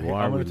cases. hey,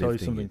 Why I'm are we gonna tell you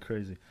lifting something it?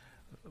 crazy.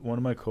 One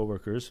of my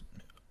coworkers,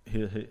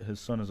 his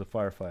son is a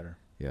firefighter.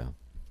 Yeah.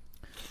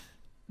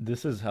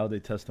 This is how they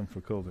test them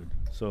for COVID.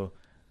 So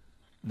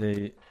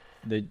they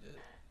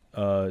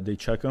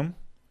check them.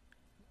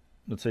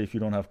 Let's say if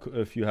you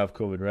have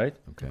COVID, right?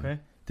 Okay.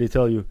 They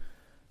tell you,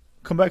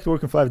 come back to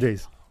work in 5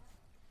 days.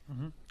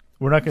 Mm-hmm.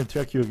 We're not going to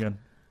check you again.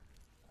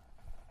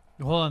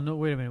 Hold on. No,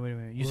 wait a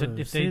minute. You said Wait,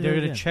 if say they're that going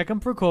to again. check him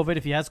for COVID,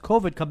 if he has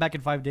COVID, come back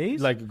in 5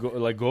 days. Like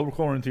go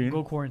quarantine,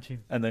 Go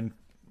quarantine. and then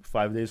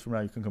 5 days from now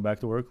you can come back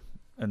to work.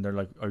 And they're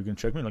like, "Are you going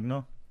to check me?" Like,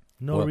 no,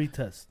 No Well,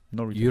 retest.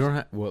 no. Retest. You don't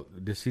have. Well,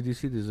 the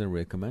CDC doesn't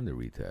recommend a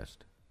retest,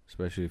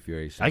 especially if you're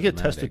asymptomatic. I get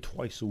tested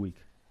twice a week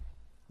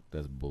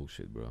That's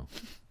bullshit, bro.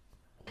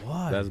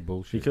 Why? That's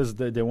bullshit. because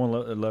they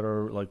won't let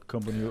our like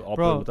company operate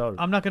Bro, without it.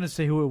 I'm not going to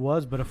say who it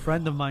was, but a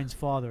friend of mine's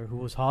father who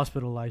was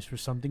hospitalized for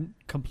something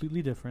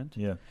completely different,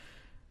 Yeah,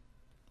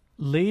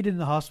 laid in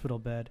the hospital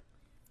bed,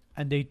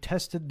 and they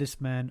tested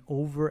this man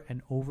over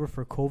and over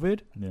for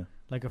COVID yeah.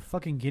 like a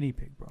fucking guinea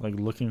pig, bro. Like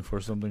looking for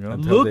something else.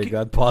 Until they look-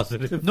 got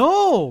positive.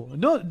 No,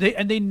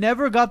 they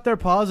never got their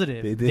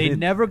positive. They They didn't?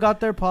 never got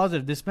their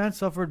positive. This man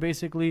suffered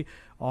basically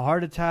a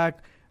heart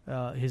attack.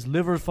 His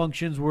liver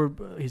functions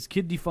his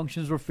kidney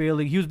functions were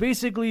failing. He was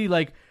basically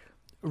like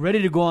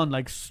ready to go on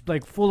like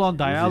full on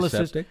Was he dialysis.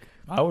 septic?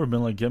 I would have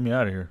been like, "Get me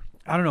out of here."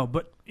 I don't know,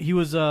 but he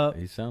was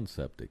He sounds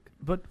septic.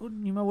 but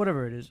you know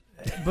whatever it is,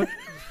 but.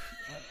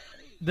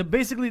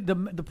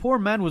 The poor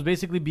man was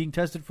basically being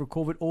tested for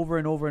COVID over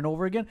and over and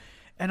over again,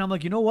 and I'm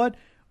like, you know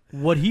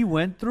what he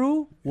went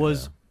through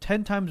was Yeah.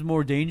 10 times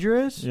more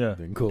dangerous Yeah,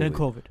 Than COVID. than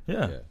COVID.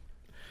 yeah.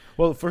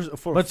 Well, for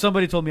But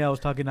somebody told me I was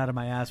talking out of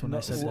my ass when no,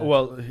 I said that.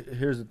 well,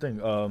 here's the thing.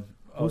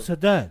 Who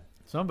said that?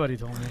 Somebody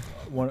told me.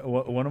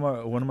 One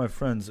of my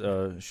friends,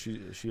 she's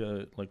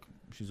I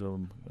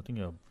think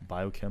a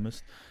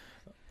biochemist.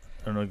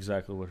 I don't know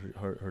exactly what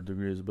her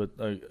degree is, but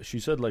she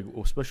said like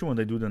especially when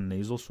they do the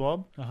nasal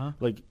swab,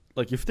 like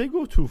if they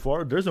go too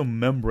far, there's a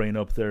membrane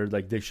up there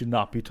like they should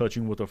not be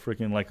touching with a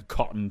freaking like a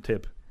cotton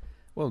tip.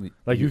 Well,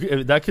 Like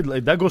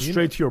that goes You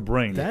straight to your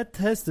brain. That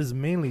test is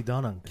mainly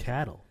done on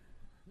cattle.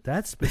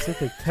 That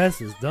specific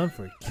test is done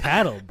for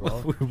cattle,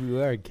 bro.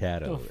 we are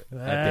cattle. at the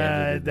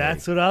end of the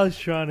That's day. what I was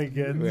trying to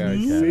get. We are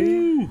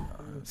See?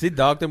 See,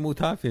 Dr.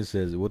 Mutafian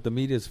says what the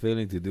media is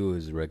failing to do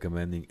is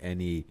recommending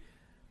any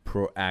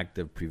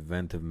proactive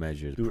preventive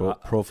measures, Dude,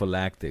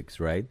 prophylactics,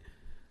 right?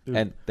 Dude.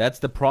 And that's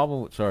the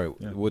problem. Sorry,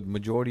 Yeah. with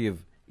majority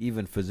of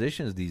even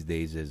physicians these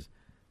days is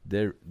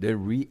they're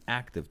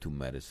reactive to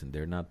medicine.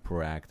 They're not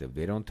proactive.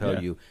 They don't tell Yeah.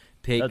 you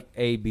take That-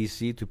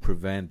 ABC to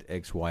prevent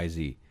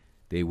XYZ.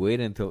 They wait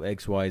until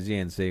XYZ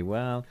and say,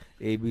 well,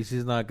 ABC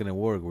is not going to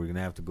work. We're going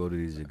to have to go to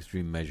these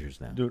extreme measures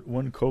now. Dude,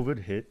 when COVID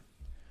hit,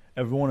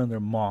 everyone and their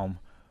mom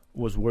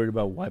was worried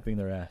about wiping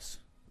their ass.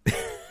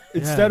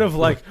 Instead of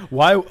like,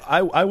 why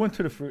I went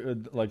to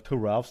the like to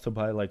Ralph's to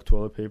buy like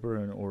toilet paper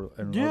and other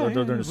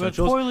with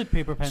essentials. toilet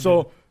paper pendant.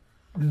 So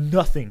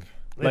nothing.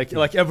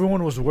 Like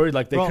everyone was worried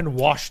like they Bro, can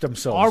wash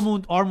themselves.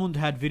 Armand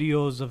had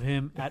videos of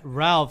him at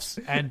Ralph's,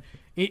 and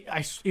it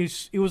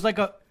was like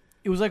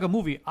a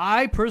movie.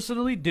 I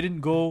personally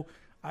didn't go.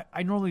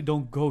 I normally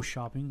don't go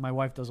shopping. My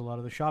wife does a lot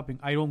of the shopping.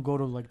 I don't go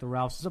to like the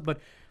Ralph's and stuff, but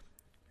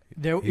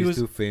there He's it was.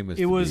 too famous.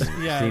 It to was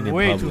be yeah, seen in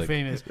way too public.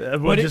 famous.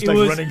 Everyone But just it like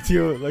was- running to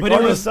you like, but oh,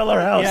 it to was sell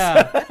our house.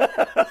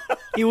 Yeah,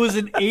 it was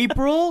in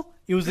April.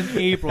 It was in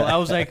April. I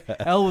was like,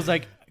 Elle was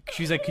like,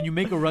 she's like, can you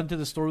make a run to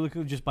the store really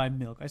quick, just buy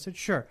milk? I said,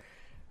 sure.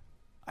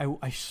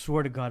 I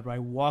swear to God, bro, I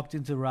walked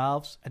into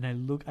Ralph's and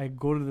I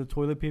go to the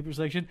toilet paper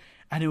section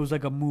and it was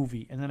like a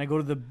movie. And then I go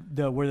to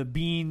the where the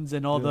beans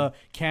and all the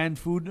canned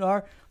food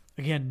are.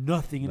 Again,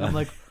 nothing. And I'm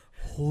like,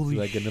 holy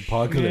Like an shit.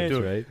 apocalypse,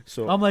 Dude, right?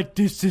 So I'm like,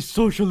 this is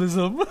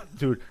socialism.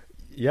 dude,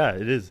 yeah,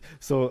 it is.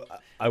 So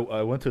I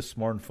went to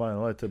Smart and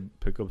Final. I had to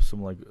pick up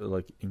some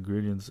like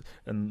ingredients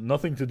and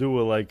nothing to do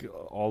with like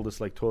all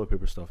this like toilet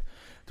paper stuff.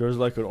 There was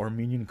like an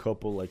Armenian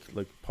couple like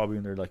probably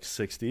in their like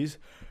 60s.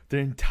 The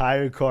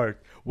entire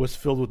cart was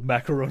filled with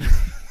macaroni.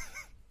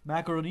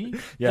 Macaroni?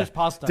 Yeah. Just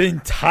pasta. The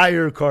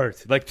entire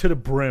cart, like to the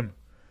brim.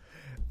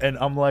 And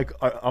I'm like,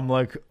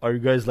 are you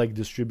guys like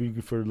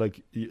distributing for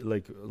like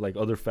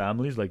other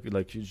families, like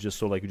it's just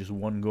so like just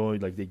one go,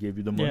 like they gave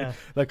you the money, Yeah.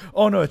 like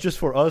oh no, it's just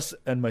for us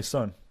and my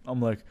son. I'm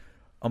like,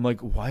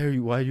 why do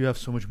you have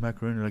so much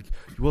macaroni? Like,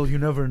 well, you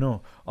never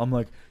know. I'm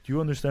like, do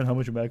you understand how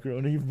much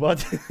macaroni you've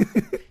bought?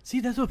 See,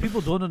 that's what people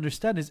don't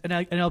understand is,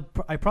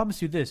 I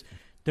promise you this: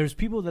 there's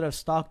people that have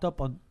stocked up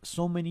on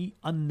so many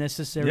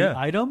unnecessary Yeah.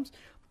 items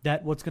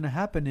that what's gonna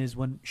happen is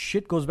when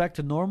shit goes back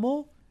to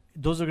normal,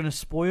 those are gonna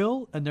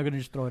spoil and they're gonna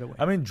just throw it away.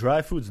 I mean,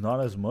 dry food's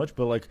not as much,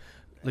 but like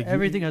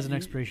Everything has an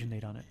expiration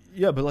date on it.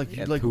 Yeah, but like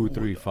Yeah, like 2,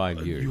 3,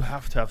 5 years. You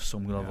have to have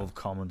some level Yeah. of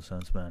common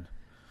sense, man.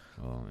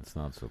 Oh, it's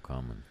not so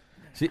common.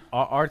 See,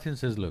 Artin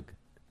says, look,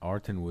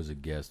 Artin was a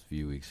guest a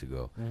few weeks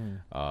ago.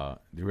 The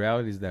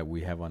reality is that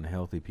we have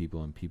unhealthy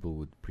people and people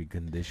with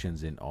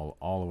preconditions in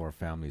all of our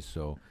families.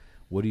 So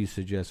what do you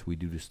suggest we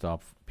do to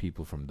stop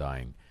people from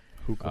dying?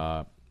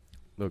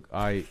 Look,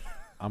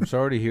 I'm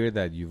sorry to hear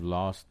that you've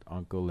lost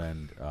uncle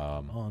and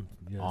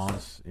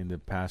aunts in the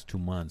past 2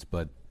 months,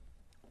 but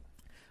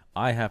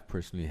I have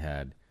personally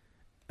had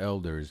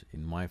elders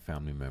in my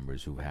family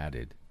members who've had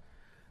it.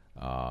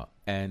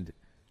 And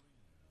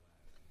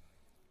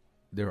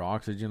their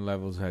oxygen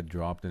levels had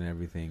dropped and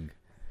everything.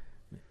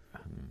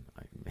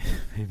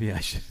 Maybe I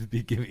shouldn't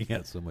be giving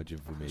out so much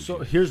information. So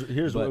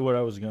here's But- what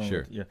I was going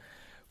sure. with. Yeah.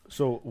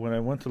 So when I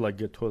went to like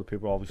get toilet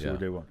paper, obviously Yeah.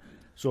 day one.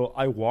 So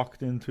I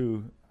walked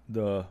into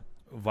the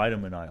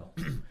vitamin aisle.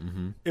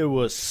 Mm-hmm. It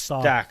was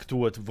stacked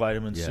with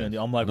vitamin C. Yes. And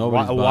I'm like,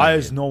 Nobody's why buying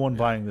is it. no one Yeah.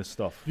 buying this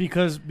stuff?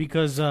 Because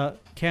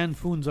canned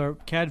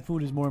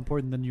food is more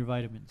important than your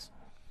vitamins.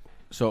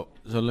 So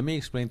let me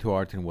explain to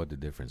Artin what the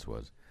difference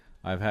was.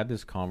 I've had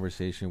this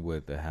conversation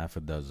with a half a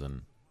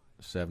dozen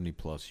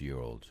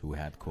 70-plus-year-olds who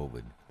had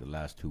COVID the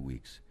last 2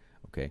 weeks.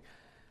 Okay,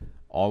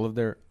 all of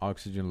their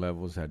oxygen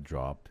levels had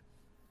dropped.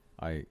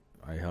 I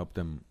helped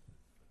them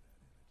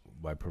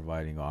by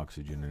providing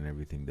oxygen and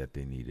everything that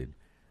they needed.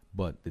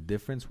 But the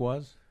difference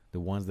was the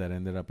ones that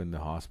ended up in the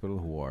hospital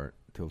who are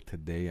till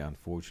today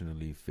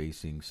unfortunately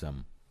facing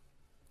some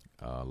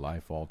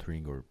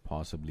life-altering or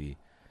possibly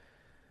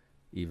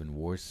even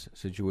worse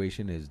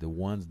situation is the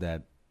ones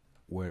that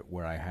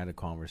where I had a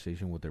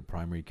conversation with their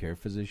primary care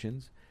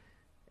physicians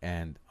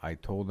and I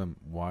told them,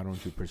 why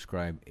don't you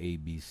prescribe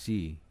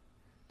ABC?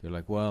 They're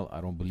like, well,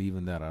 I don't believe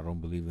in that. I don't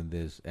believe in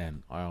this.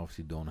 And I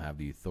obviously don't have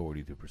the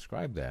authority to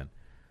prescribe that.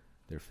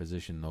 Their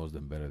physician knows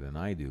them better than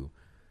I do.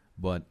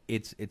 But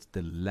it's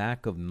the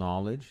lack of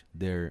knowledge,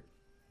 their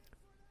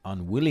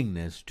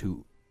unwillingness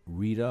to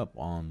read up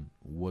on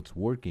what's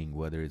working,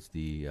 whether it's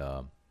the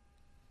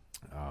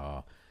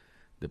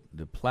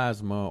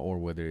plasma or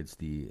whether it's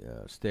the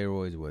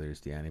steroids, whether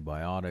it's the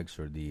antibiotics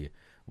or the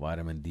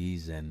vitamin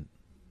D's and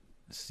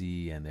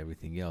C and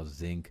everything else,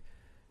 zinc.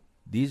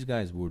 These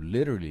guys were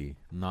literally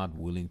not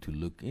willing to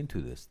look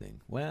into this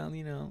thing. Well,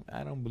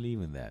 I don't believe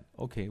in that.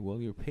 Okay, well,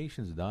 your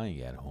patient's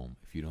dying at home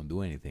if you don't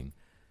do anything.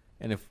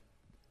 And if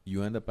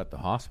you end up at the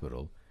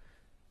hospital,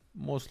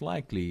 most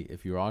likely,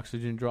 if your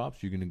oxygen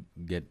drops, you're going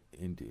to get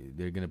into,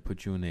 they're going to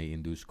put you in a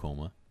induced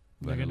coma.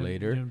 They're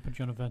Ventilator. gonna put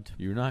you on a vent.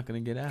 You're not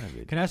going to get out of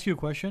it. Can I ask you a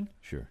question?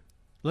 Sure.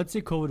 Let's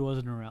say COVID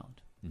wasn't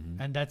around,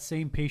 Mm-hmm. and that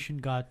same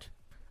patient got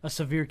a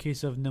severe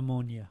case of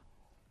pneumonia.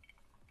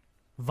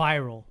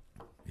 Viral,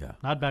 Yeah.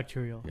 not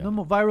bacterial. Yeah.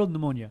 Viral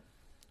pneumonia.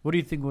 What do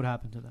you think would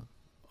happen to them?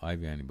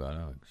 IV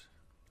antibiotics.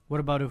 What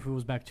about if it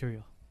was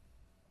bacterial?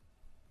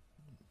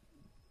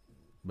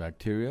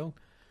 bacterial.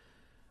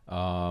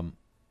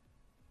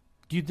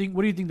 Do you think?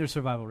 What do you think their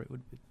survival rate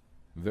would be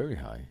Very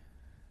high.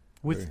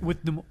 with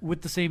Very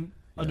with the same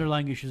Yeah.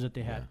 underlying issues that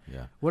they had?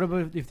 Yeah. What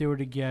about if they were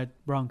to get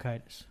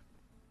bronchitis?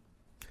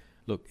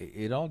 Look,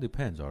 it all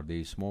depends. Are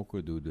they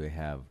smoker? Do they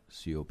have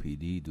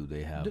COPD? Do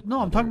they have? No,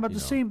 I'm other, talking about you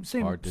the know,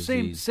 same heart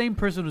disease?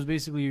 person who's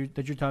basically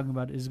that you're talking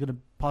about is going to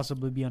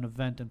possibly be on a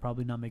vent and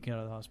probably not make it out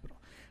of the hospital.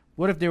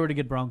 What if they were to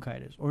get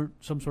bronchitis or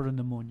some sort of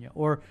pneumonia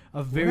or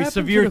a very happened to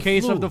severe the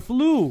case flu? of the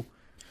flu?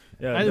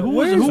 Yeah, Who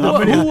where was is who, the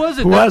wa- flu? who was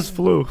it? who that- has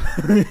flu?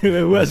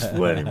 Who has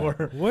flu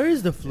anymore? Where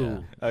is the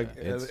flu?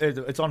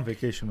 It's on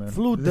vacation, man.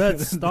 Flu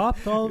death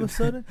stopped all of a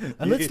sudden.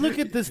 And let's look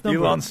at this number.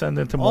 Elon sent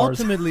it to Mars.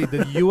 Ultimately,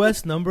 the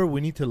U.S. number we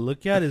need to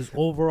look at is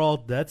overall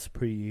deaths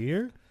per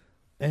year,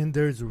 and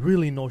there's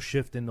really no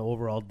shift in the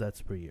overall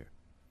deaths per year.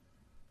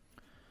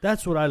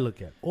 That's what I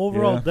look at.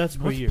 Overall Yeah. deaths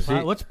per What's,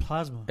 year. what's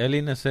plasma?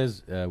 Elena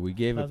says we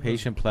gave a Plasma.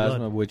 patient plasma,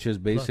 Blood. which is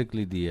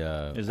basically the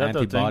Is that the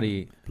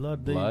antibody,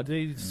 Blood. Blood?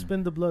 They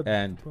spin the blood.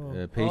 and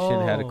Oh.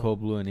 patient had a Oh. cold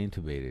blue and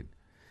intubated,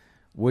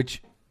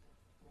 which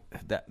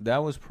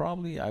that was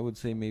probably, I would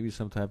say, maybe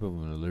some type of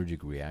an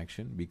allergic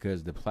reaction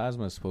because the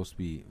plasma is supposed to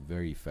be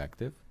very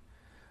effective.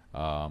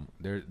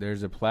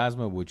 There's a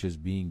plasma which is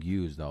being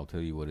used. I'll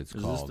tell you what it's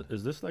called.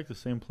 Is this like the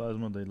same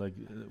plasma they like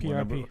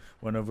PRP.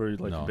 whenever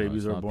like No,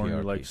 babies it's are not born?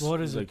 You're like PRP.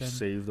 What is it like then?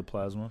 save the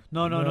plasma.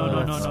 No. No,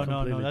 it's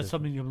completely That's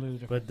something different. completely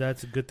different. But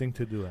that's a good thing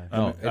to do, actually.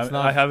 No, I mean, it's I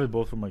not. have it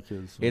both for my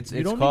kids. So. It's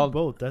You don't called need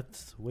both.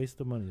 That's waste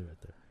of money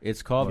right there.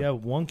 it's called Yeah,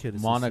 one kid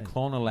is the same.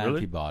 monoclonal Really?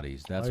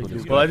 antibodies. That's Oh, what you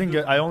it's do. well, I called.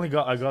 didn't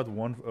get. I got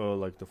one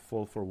like the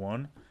full for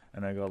one,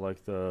 and I got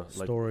like the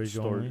Storage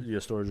only? Yeah,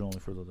 storage only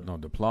for the other. No,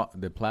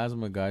 the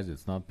plasma, guys,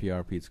 it's not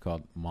PRP. It's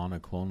called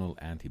monoclonal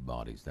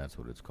antibodies. That's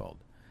what it's called.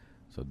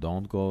 So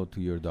don't go to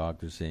your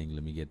doctor saying,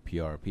 let me get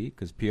PRP,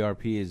 because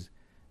PRP is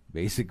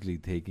basically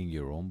taking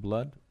your own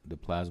blood, the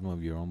plasma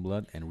of your own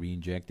blood, and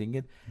re-injecting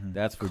it. Mhm.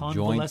 That's for joint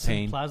Convalescent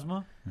pain.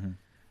 plasma. Mhm.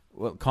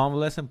 Well,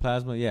 convalescent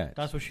plasma, yeah.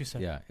 That's what she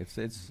said. Yeah, it's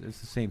the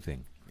same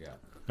thing. Yeah.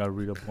 Gotta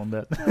read up on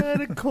that.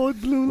 And a cold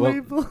blue Well,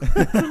 label.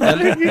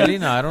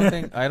 Elena,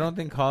 I don't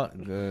think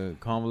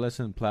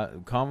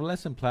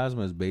convalescent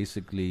plasma is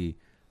basically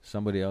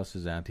somebody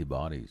else's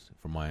antibodies,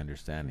 from my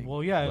understanding.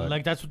 Well, yeah, But-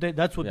 like that's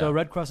what Yeah. the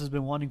Red Cross has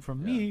been wanting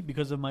from me Yeah.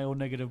 because of my own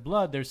negative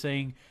blood. They're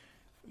saying,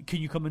 "Can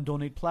you come and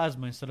donate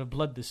plasma instead of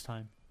blood this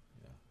time?"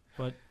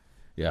 But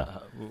yeah.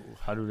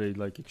 How do they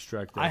like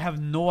extract that? I have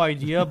no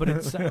idea. But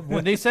it's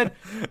when they said,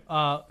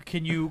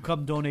 "Can you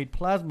come donate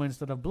plasma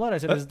instead of blood?" I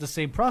said, "It's the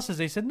same process."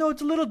 They said, "No,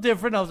 it's a little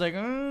different." I was like,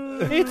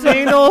 It's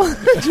anal.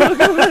 like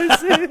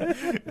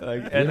You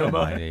don't enema.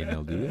 mind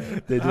anal, do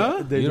you? They do.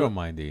 Huh? They You do. don't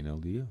mind anal,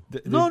 do you? They,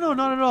 No, no,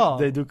 not at all.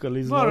 They do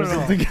charisma Not or at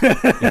all. something.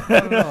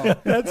 Not at all.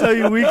 That's how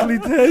you weekly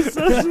test.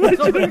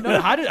 So, but no,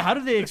 how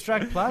do they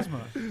extract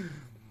plasma?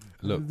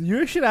 Look,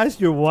 You should ask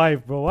your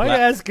wife, bro. Why are you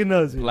Pla- asking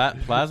us?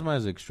 plasma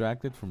is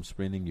extracted from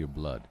spinning your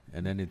blood,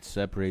 and then it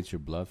separates your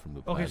blood from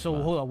the plasma. Okay, so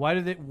hold on.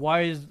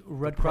 Why is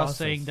Red Cross process.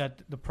 saying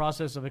that the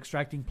process of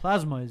extracting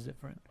plasma is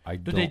different? I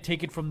Do don't. they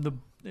take it from the?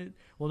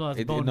 Well, no,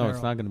 it's bone no, marrow.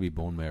 it's not going to be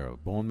bone marrow.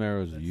 Bone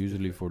marrow is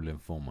usually for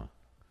lymphoma.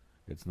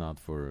 It's not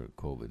for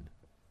COVID.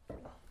 I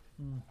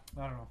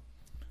don't know.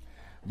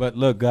 But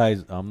look,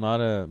 guys, I'm not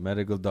a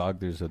medical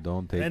doctor, so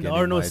don't take And any of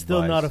Arnold's my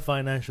still not a advice.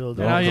 financial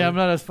Don't Yeah, doctor. yeah, I'm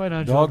not as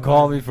financial. Don't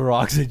call me for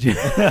oxygen.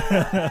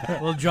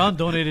 Well, John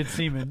donated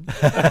semen.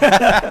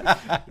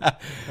 I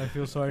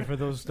feel sorry for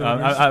those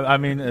donors. I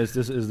mean, is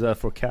that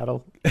for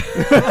cattle?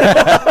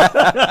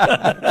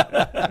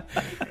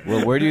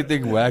 Well, where do you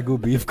think Wagyu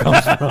beef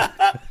comes from?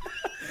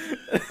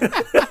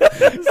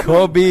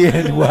 Kobe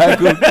and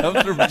Wagyu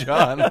comes from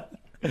John.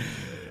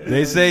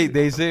 They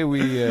say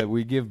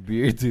we give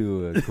beer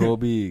to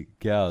Kobe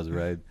cows,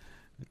 right?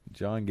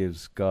 John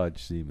gives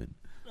Scotch semen.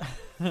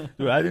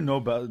 Dude, I didn't know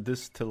about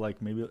this till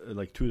like maybe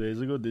like 2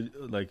 days ago.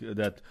 Like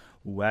that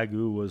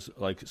Wagyu was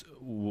like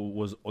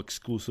was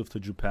exclusive to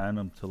Japan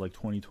until like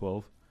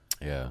 2012.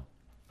 Yeah,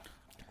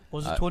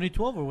 Was it I-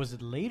 2012 or was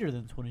it later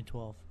than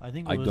 2012? I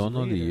think it I was don't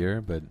know the later.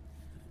 year, but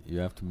you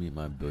have to meet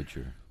my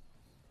butcher.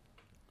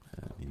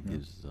 He Hmm.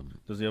 gives some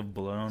Does he have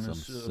blood on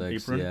his sexy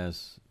apron?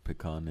 ass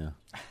picanha.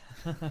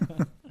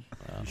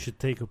 You should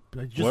take a.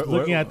 Just Where-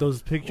 looking where- at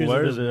those pictures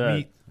where of is the it at?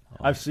 meat.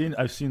 I've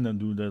seen them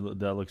do that.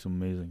 That looks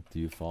amazing. Do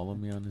you follow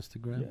me on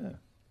Instagram?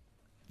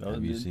 Yeah.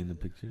 Have you seen the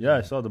pictures? Yeah,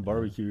 I saw the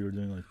barbecue you were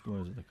doing. Like what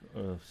was it,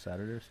 like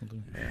Saturday or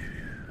something?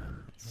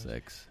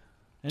 Sex.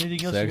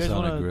 Anything else Sex you guys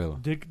on a want grill.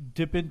 to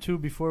dip into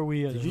before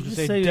we? Did I was you gonna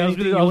just say I was anything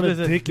gonna- you I was wanna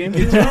gonna say dig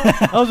into?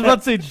 I was about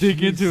to say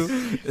dig into.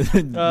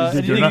 Anything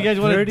You're you not- guys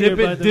want to dirtier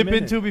by dip the dip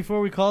minute. into before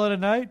we call it a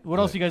night? What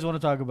else you guys want to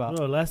talk about?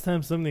 No, last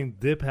time something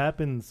dip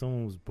happened,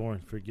 someone was born.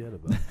 Forget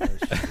about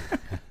that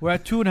shit. We're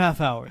at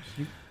 2.5 hours.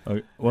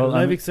 Okay, Well, well,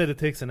 I mean, Levick said it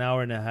takes an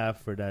hour and a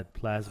half for that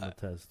plasma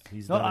test.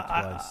 He's No, done it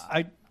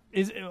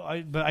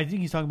twice. but I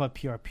think he's talking about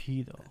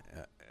PRP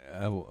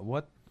though.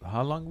 What?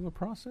 How long of a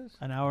process?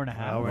 An hour and a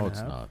half. Hour No, and a it's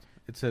half? not.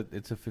 It's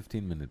a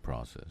 15-minute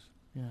process.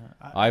 Yeah.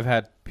 I've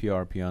had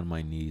PRP on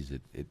my knees.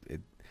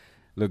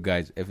 Look,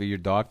 guys, if your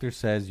doctor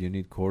says you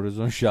need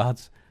cortisone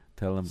shots,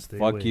 Tell him, Stay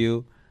fuck away.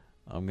 you.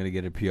 I'm gonna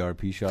get a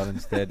PRP shot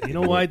instead. You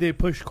know why they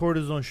push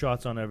cortisone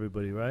shots on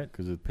everybody, right?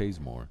 Because it pays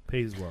more.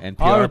 Pays well. And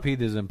Harut- PRP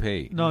doesn't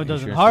pay. No, it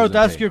doesn't. Insurance Harut,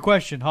 ask pay. your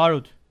question.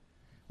 Harut,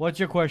 what's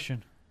your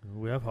question?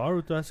 We have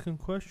Harut asking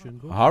question.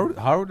 Go.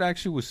 Harut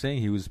actually was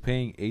saying he was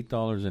paying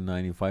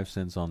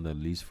 $8.95 on the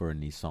lease for a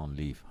Nissan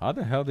Leaf. How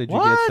the hell did you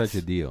What? get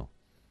such a deal?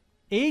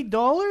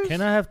 $8?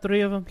 Can I have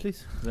 3 of them,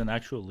 please? Is it an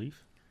actual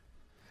leaf?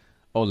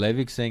 Oh,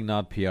 Levik's saying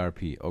not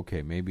PRP.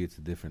 Okay, maybe it's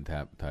a different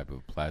type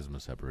of plasma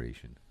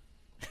separation.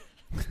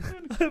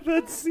 I've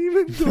had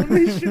semen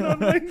donation on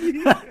my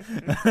knee.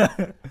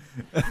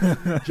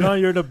 John,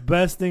 you're the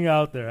best thing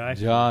out there.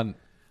 Actually. John,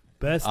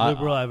 Best I-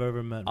 liberal I've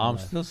ever met. in my I'm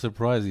life. still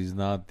surprised he's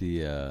not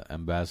the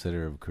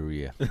ambassador of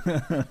Korea.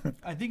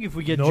 I think if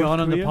we get North John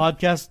on the Korea?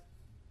 podcast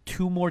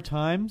 2 more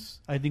times,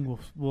 I think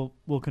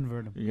we'll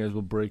convert him, You guys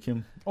will break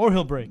him. or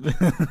he'll break.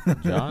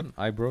 John,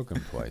 I broke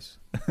him twice.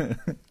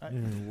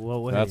 In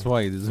what way? That's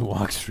why he doesn't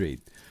walk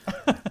straight.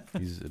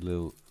 He's a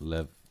little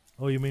left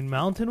Oh, you mean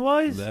mountain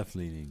wise?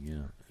 leaning, you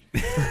know.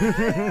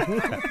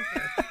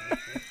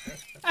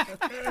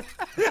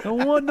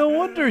 No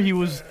wonder he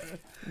was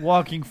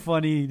walking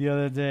funny the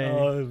other day.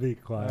 Oh, be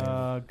quiet.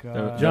 Oh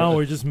god. John,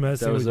 we're just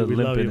messing That with was you. a We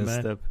limp love in you, his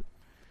man. step.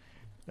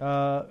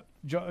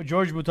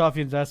 George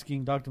Mutafian's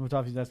asking, Dr.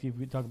 Mutafian's asking if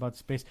we talk about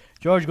space.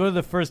 George, go to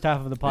the first half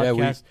of the Yeah,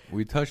 podcast.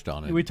 we touched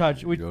on it. we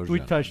touched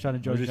George touched on it,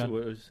 What George. did you, John.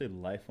 what did you say?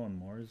 Life on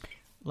Mars?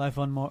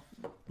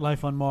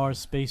 Life on Mars,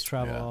 space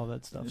travel, Yeah. all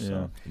that stuff. Yeah.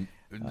 So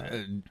Uh,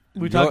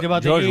 we talked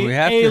about George, the we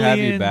have to have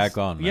you aliens. back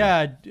on. Man.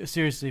 Yeah,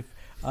 seriously.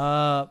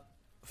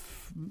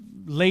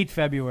 Late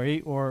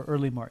February or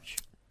early March.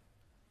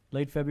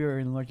 Late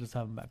February, early March. Let's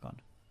have him back on.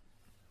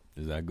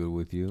 Is that good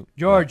with you,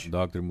 George,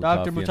 Dr.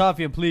 Dr. Mutafian?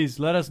 Mutafian, please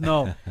let us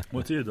know.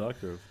 What's he a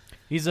doctor of?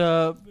 He's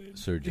a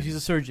Surgeon. He's a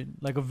surgeon,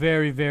 like a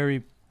very,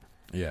 very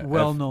yeah,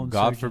 well-known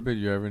God surgeon. forbid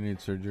you ever need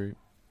surgery.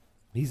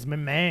 He's my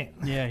man.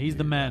 yeah. He's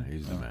the man.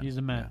 He's the man. He's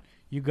the man.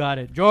 You got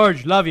it,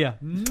 George. Love you.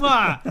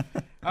 Mwah!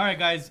 All right,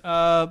 guys.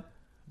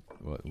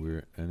 What,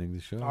 we're ending the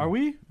show? Are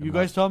we? You Am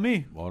guys tell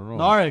me. I don't know.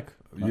 Narek,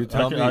 You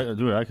tell me.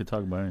 I could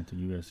talk about anything.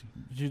 You guys.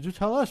 you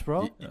tell us,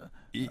 bro.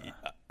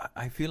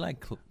 I feel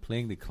like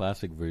playing the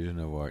classic version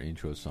of our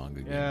intro song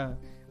again. Yeah.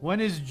 When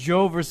is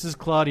Joe versus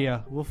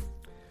Claudia? We'll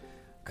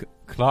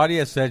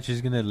Claudia said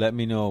she's gonna let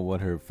me know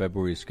what her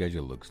February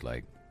schedule looks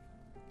like.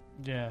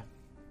 yeah.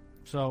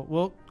 So,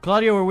 well,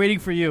 Claudia, we're waiting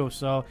for you.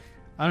 So,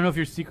 I don't know if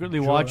you're secretly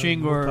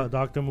watching or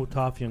Dr.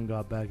 Mutafian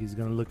got back. He's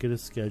gonna look at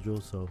his schedule.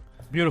 So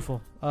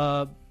beautiful.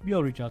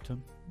 You'll reach out to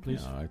him,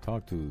 please. Yeah, I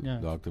talk to Yeah.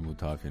 Dr.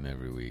 Mutafian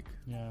every week.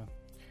 Yeah.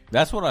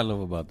 That's what I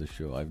love about the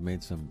show. I've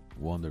made some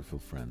wonderful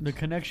friends. The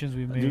connections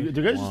we Do made.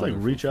 you guys just like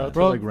Wonderful reach out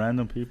Bro. to like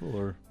random people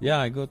or? Yeah,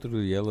 I go through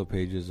the yellow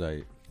pages.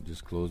 I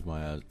just close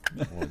my eyes.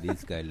 Oh,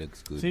 this guy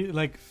looks good. See,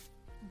 like,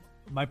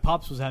 my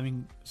pops was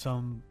having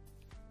some.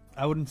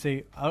 I wouldn't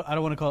say I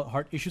don't want to call it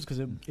heart issues because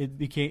it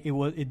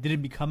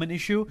didn't become an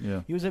issue.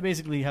 Yeah. He was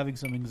basically having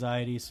some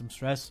anxiety, some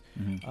stress.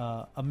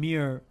 Mhm.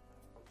 Amir,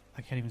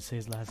 I can't even say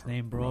his last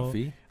name, bro.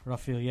 Rafi?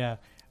 Rafael, yeah.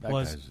 That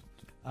was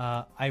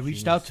guy's I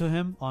reached out to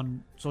him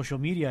on social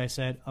media. I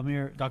said,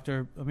 Amir,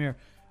 Dr. Amir,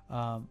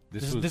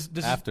 This was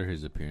after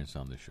his appearance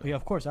on the show. yeah,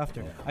 of course,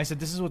 after. I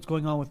said, this is what's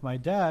going on with my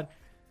dad.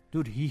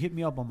 Dude, he hit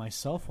me up on my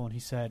cell phone. He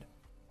said,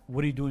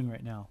 what are you doing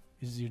right now?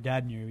 Is your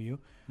dad near you?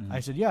 Mhm. I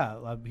said, yeah,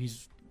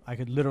 I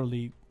could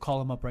literally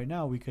call him up right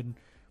now. We can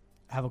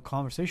have a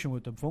conversation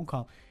with him, phone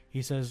call.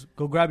 He says,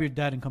 go grab your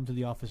dad and come to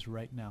the office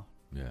right now.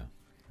 Yeah.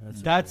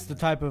 That's the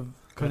type of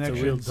that's connection.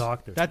 a real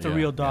doctor. That's a Yeah,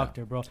 real yeah.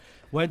 doctor, bro.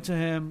 Went to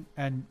him,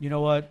 and you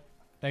know what?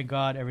 Thank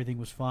God everything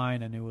was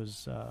fine, and it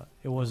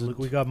wasn't. Look,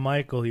 we got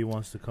Michael. He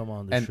wants to come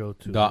on the And show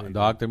too.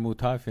 Dr.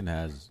 Mutafian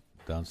has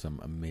done some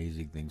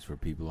amazing things for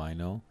people I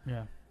know.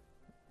 Yeah.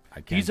 I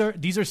can't,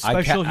 These are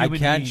special I human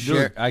can't beings.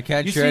 share. I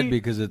can't You share see- it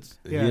because it's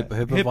Yeah,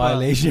 HIPAA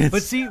violations.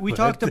 But see, we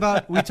talked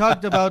about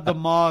the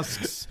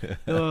mosques,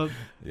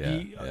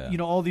 Yeah.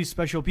 all these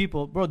special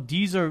people, bro.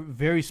 These are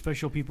very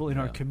special people in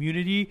our Yeah.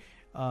 community.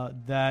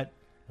 That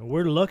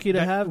We're lucky to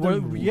that have we're-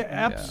 them. Yeah,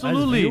 as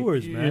absolutely.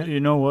 viewers, man. You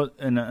know what?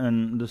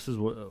 And this is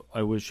what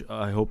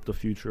I hope the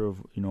future of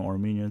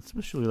Armenians,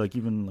 especially like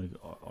even like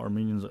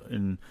Armenians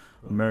in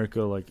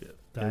America, like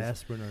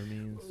Diaspora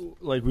Armenians.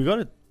 like we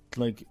gotta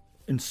like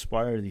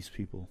inspire these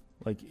people.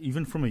 Like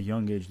even from a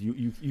young age,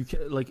 you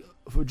can, like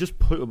for just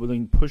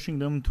pushing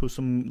them to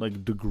some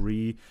like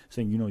degree,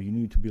 saying you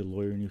need to be a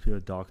lawyer, you need to be a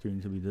doctor, you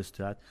need to be this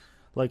that,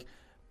 like.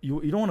 You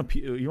don't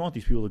want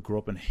these people to grow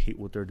up and hate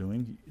what they're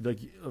doing. Like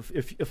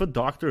if a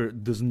doctor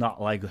does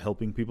not like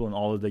helping people and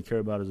all that they care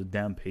about is a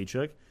damn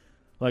paycheck,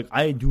 like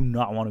I do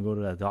not want to go to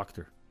that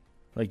doctor.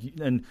 Like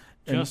and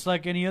Just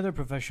like any other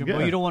profession, bro.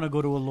 Yeah. You don't want to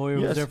go to a lawyer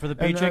Yes, who's there for the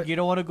and, paycheck. You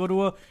don't want to go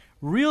to a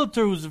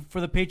realtor who's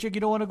for the paycheck. You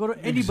don't want to go to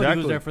anybody who's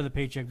Exactly. there for the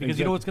paycheck because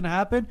you know what's going to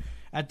happen.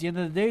 At the end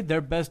of the day, their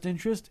best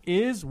interest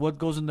is what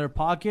goes in their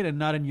pocket and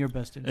not in your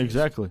best interest.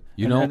 exactly,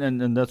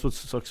 and that's what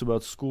sucks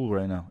about school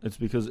right now. It's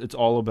because it's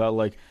all about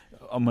like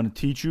I'm going to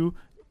teach you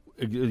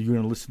you're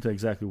gonna listen to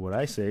exactly what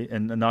I say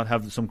and not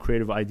have some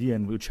creative idea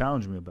and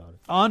challenge me about it.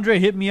 Andre,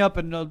 hit me up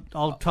and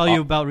I'll tell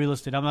you about real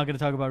estate. I'm not going to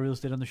talk about real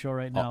estate on the show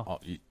right now.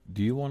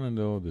 Do you want to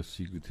know the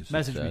secret to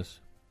Message me. success?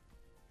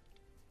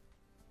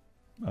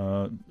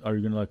 Are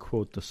you gonna like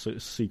quote the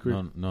secret?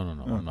 No,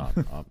 I'm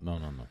not.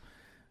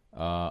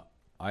 No.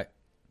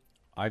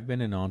 I've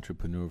been an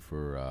entrepreneur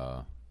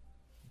for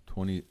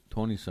 20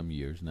 some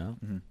years now.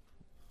 Mm-hmm.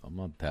 I'm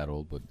not that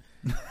old, but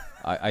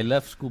I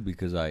left school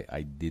because I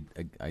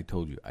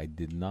told you I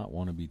did not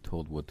want to be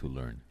told what to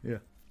learn. Yeah.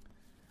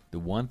 The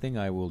one thing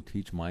I will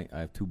teach I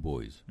have 2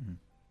 boys, Mm-hmm.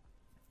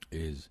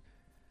 is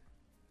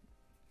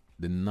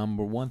the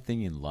number one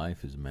thing in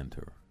life is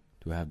mentor,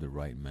 to have the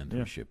right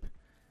mentorship.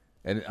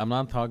 And I'm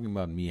not talking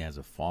about me as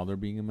a father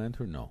being a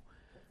mentor. No.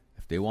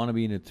 If they want to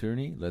be an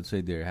attorney, let's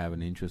say they have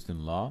an interest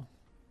in law,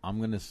 I'm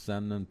going to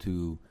send them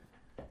to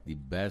the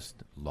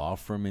best law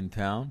firm in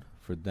town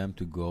for them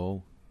to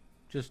go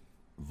just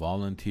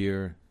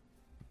volunteer,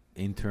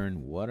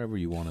 intern, whatever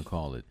you want to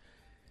call it.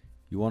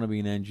 You want to be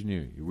an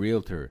engineer, a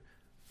realtor,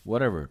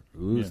 whatever,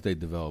 real estate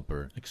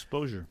developer,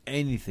 Exposure.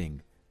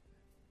 anything.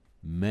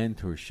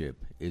 Mentorship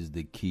is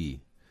the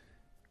key.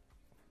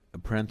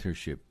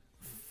 Apprenticeship.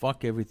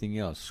 Fuck everything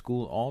else.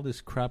 School, all this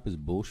crap is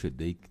bullshit.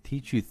 They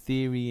teach you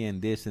theory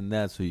and this and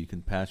that so you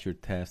can pass your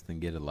test and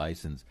get a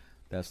license.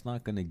 That's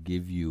not going to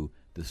give you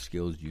the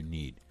skills you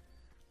need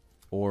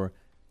or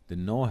the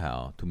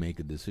know-how to make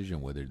a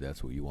decision whether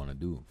that's what you want to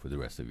do for the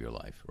rest of your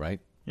life, right?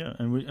 Yeah,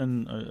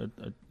 and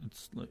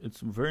it's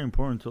very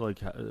important to like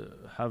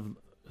have,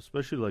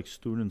 especially like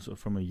students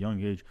from a young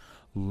age,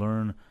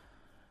 learn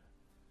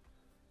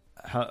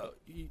how.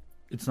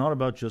 It's not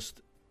about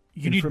just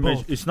You need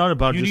information. both. It's not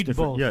about You just need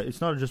both. yeah. It's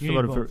not just You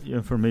about need both.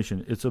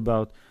 information. It's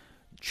about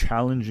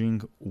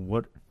challenging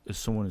what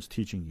someone is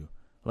teaching you.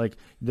 Like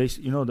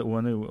that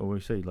when they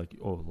always say like,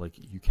 oh, like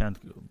you can't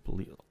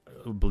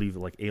believe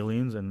like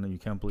aliens and you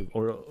can't believe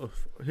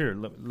here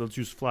let's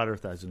use flat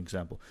Earth as an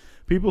example.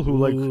 People who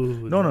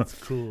that's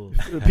cool.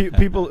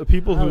 people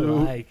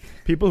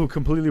who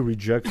completely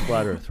reject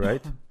flat Earth,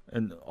 right?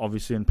 And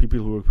obviously, and people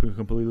who are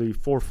completely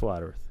for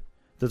flat Earth.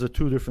 There's a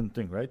 2 different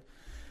thing, right?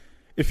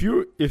 If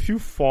you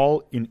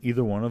fall in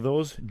either one of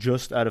those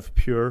just out of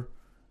pure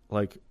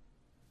like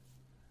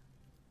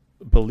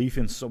belief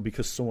in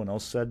because someone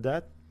else said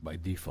that. By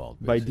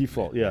default. By basically.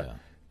 default, yeah.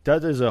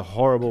 That is a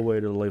horrible way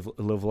to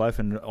live life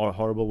and a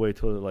horrible way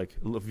to like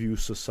view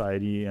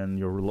society and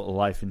your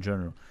life in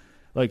general.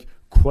 Like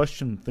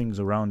question things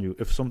around you.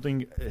 If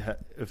something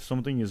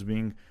is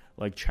being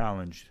like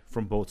challenged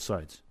from both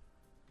sides,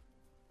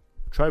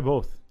 try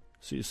both.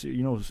 See,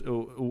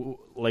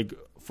 like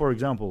for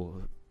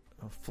example,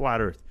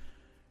 flat Earth.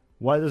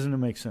 Why doesn't it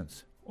make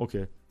sense?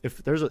 Okay,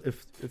 if you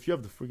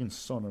have the freaking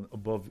sun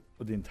above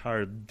the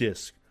entire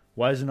disk,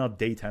 why is it not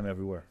daytime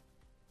everywhere?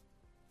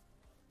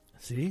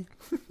 See?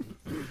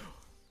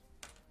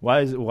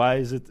 Why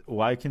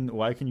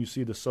can you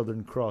see the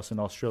Southern Cross in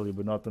Australia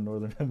but not the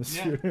Northern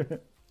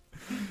Hemisphere?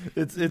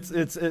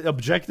 It's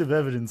objective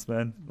evidence,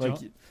 man. Like,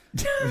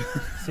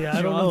 See,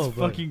 I don't know. John's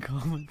fucking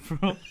comment,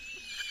 bro.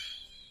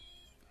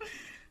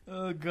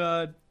 Oh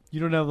God, you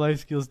don't have life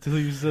skills till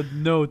you said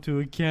no to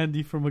a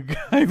candy from a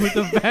guy with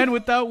a van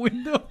without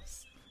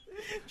windows.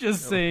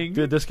 Just saying.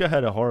 dude, this guy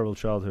had a horrible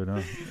childhood,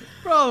 huh?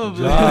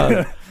 Probably.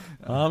 John,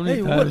 how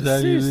many times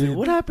have you seriously, been?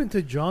 what happened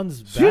to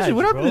John's badge? Seriously,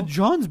 what happened bro? to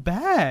John's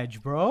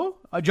badge, bro?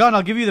 John,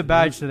 I'll give you the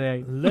badge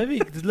today.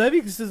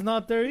 Levi's is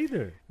not there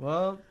either.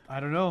 Well,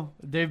 I don't know.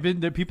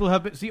 People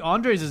have been. See,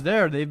 Andres is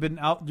there. They've been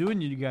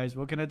outdoing you guys.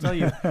 What can I tell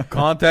you?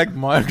 Contact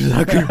Mark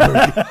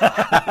Zuckerberg.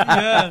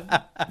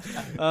 Yeah.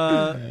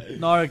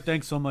 Narek,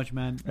 thanks so much,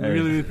 man. We Hey.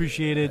 really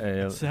appreciate it. Hey,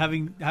 It's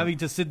having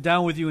to sit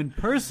down with you in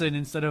person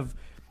instead of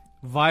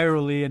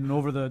virally and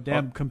over the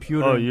damn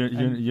computer. Oh,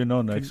 and- you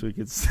know, next week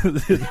it's I'm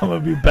gonna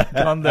be back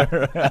on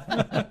there.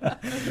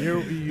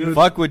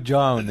 Fuck with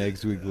John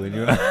next week when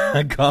you're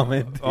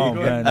commenting. Oh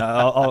man,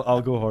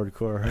 I'll go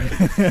hardcore.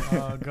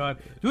 Oh God,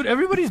 dude!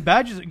 Everybody's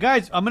badges,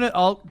 guys. Tonight.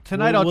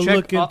 We'll I'll check.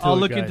 look into I'll it,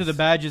 look into guys. the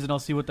badges and I'll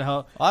see what the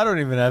hell. I don't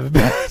even have a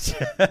badge.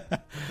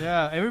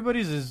 Yeah,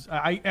 everybody's is.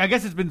 I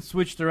guess it's been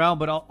switched around,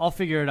 but I'll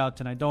figure it out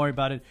tonight. Don't worry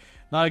about it.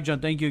 Narek John,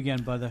 thank you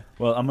again, brother.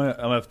 Well, I'm gonna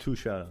have 2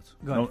 shout outs.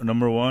 Go ahead.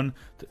 Number 1,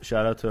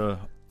 shout out to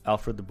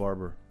Alfred the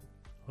Barber.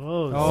 Oh,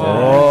 Oh.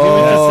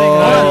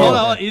 oh. Hold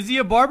on. Is he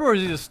a barber or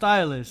is he a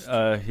stylist?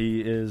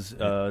 He is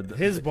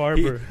His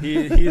barber. He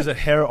is a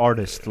hair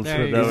artist. Let's There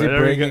put it you that Is way. he There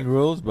we breaking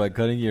rules by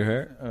cutting your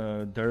hair?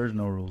 go. There's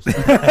no rules.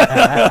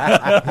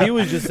 He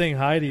was just saying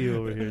hi to you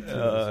over here too.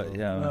 So.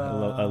 Yeah,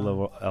 I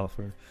love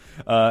Alfred.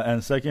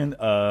 And second,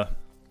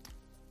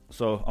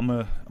 so I'm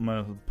gonna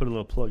put a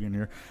little plug in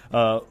here.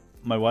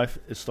 My wife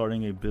is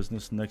starting a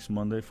business next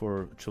Monday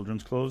for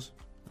children's clothes.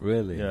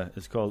 Really? Yeah,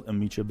 it's called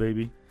Amicha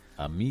Baby.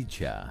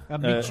 Amicha.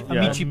 Amici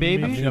yeah. Amici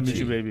baby?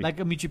 Amici Baby. Like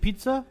Amici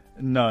pizza?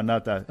 No,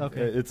 not that.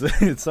 Okay. It's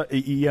a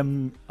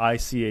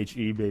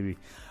EMICHE baby.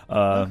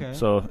 Okay.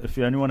 So if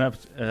anyone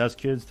has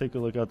kids, take a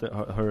look at their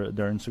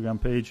Instagram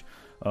page.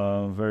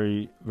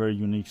 Very very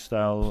unique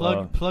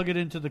style. Plug it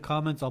into the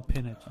comments. I'll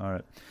pin it. All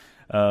right.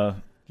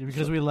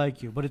 Because we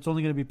like you, but it's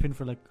only gonna be pinned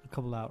for like a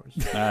couple hours.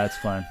 It's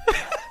fine.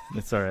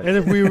 It's all right. And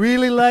if we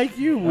really like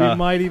you, we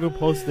might even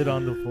post it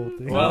on the full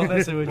thing. Well,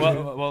 that's what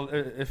well,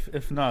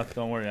 if not,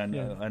 don't worry. I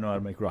know how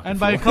to make rocket. And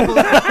by a fuel.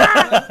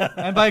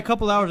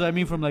 couple hours, I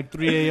mean from like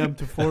 3 a.m.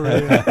 to 4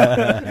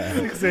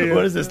 a.m.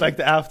 What is this, like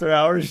the after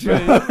hours show?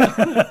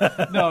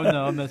 No,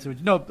 I'm messing with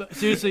you. No, but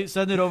seriously,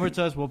 send it over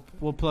to us.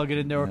 We'll plug it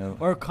in there, Yeah.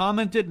 or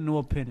comment it and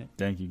we'll pin it.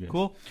 Thank you, guys.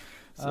 Cool.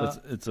 So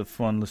it's a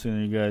fun listening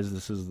to you guys.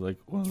 This is like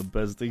one of the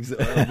best things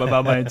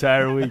about my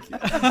entire week.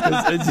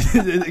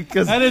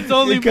 Because And it's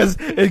only because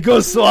it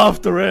goes so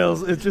off the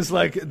rails. It's just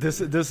like this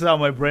is how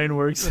my brain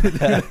works.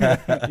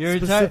 your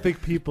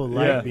Specific people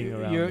like Yeah. being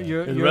around. your that.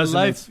 your It your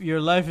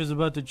resonates. life is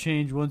about to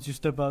change once you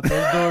step out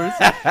those doors.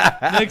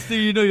 Next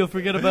thing you know, you'll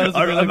forget about us.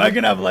 Am I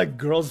gonna have like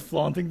girls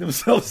flaunting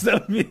themselves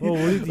at me? Oh,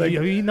 Like,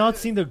 have you not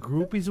seen the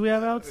groupies we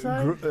have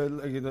outside?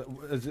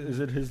 Is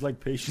it his like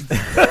patience?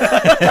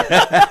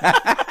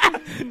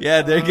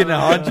 Yeah, they're gonna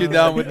hunt you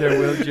down with their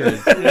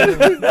wheelchairs.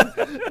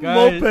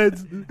 Guys,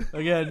 Mopeds.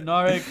 again,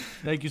 Narek,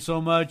 thank you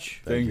so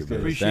much. Thank you,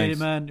 brother. Appreciate Thanks.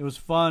 it, man. It was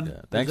fun. Yeah.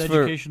 It Thanks was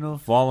for educational.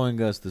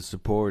 following us, the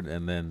support,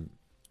 and then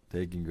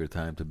taking your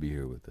time to be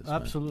here with us. man.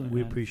 Absolutely.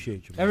 We man.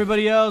 appreciate you. man.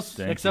 Everybody else,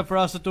 Thank except for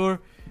Asatur,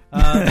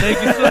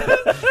 thank you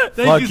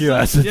so Fuck you,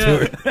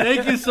 Asatur.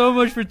 thank you so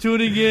much for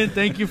tuning in.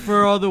 Thank you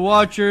for all the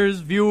watchers,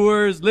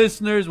 viewers,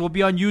 listeners. We'll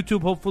be on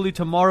YouTube hopefully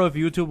tomorrow if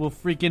YouTube will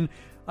freaking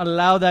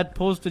allow that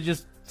post to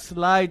just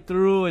slide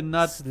through and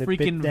not Slip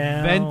freaking it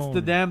down. vent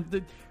the damn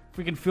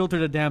freaking filter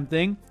the damn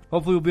thing.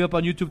 Hopefully we'll be up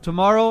on YouTube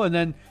tomorrow, and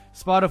then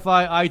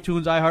Spotify,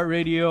 iTunes,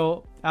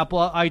 iHeartRadio, Apple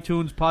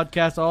iTunes,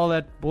 podcast, all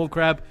that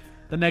bullcrap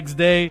the next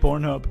day.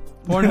 Pornhub.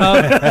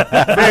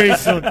 Pornhub Very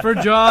soon. for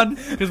John,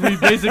 because we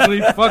basically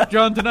fucked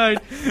John tonight.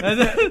 And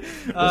then,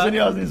 Wasn't he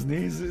on his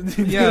knees?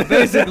 yeah,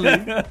 basically.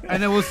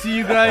 And then we'll see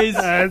you guys.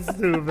 That's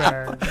too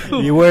bad.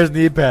 He wears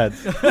knee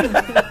pads.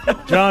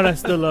 John, I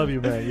still love you,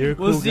 man. You're a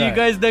We'll cool see guy. you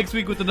guys next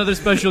week with another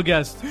special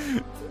guest.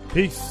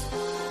 Peace.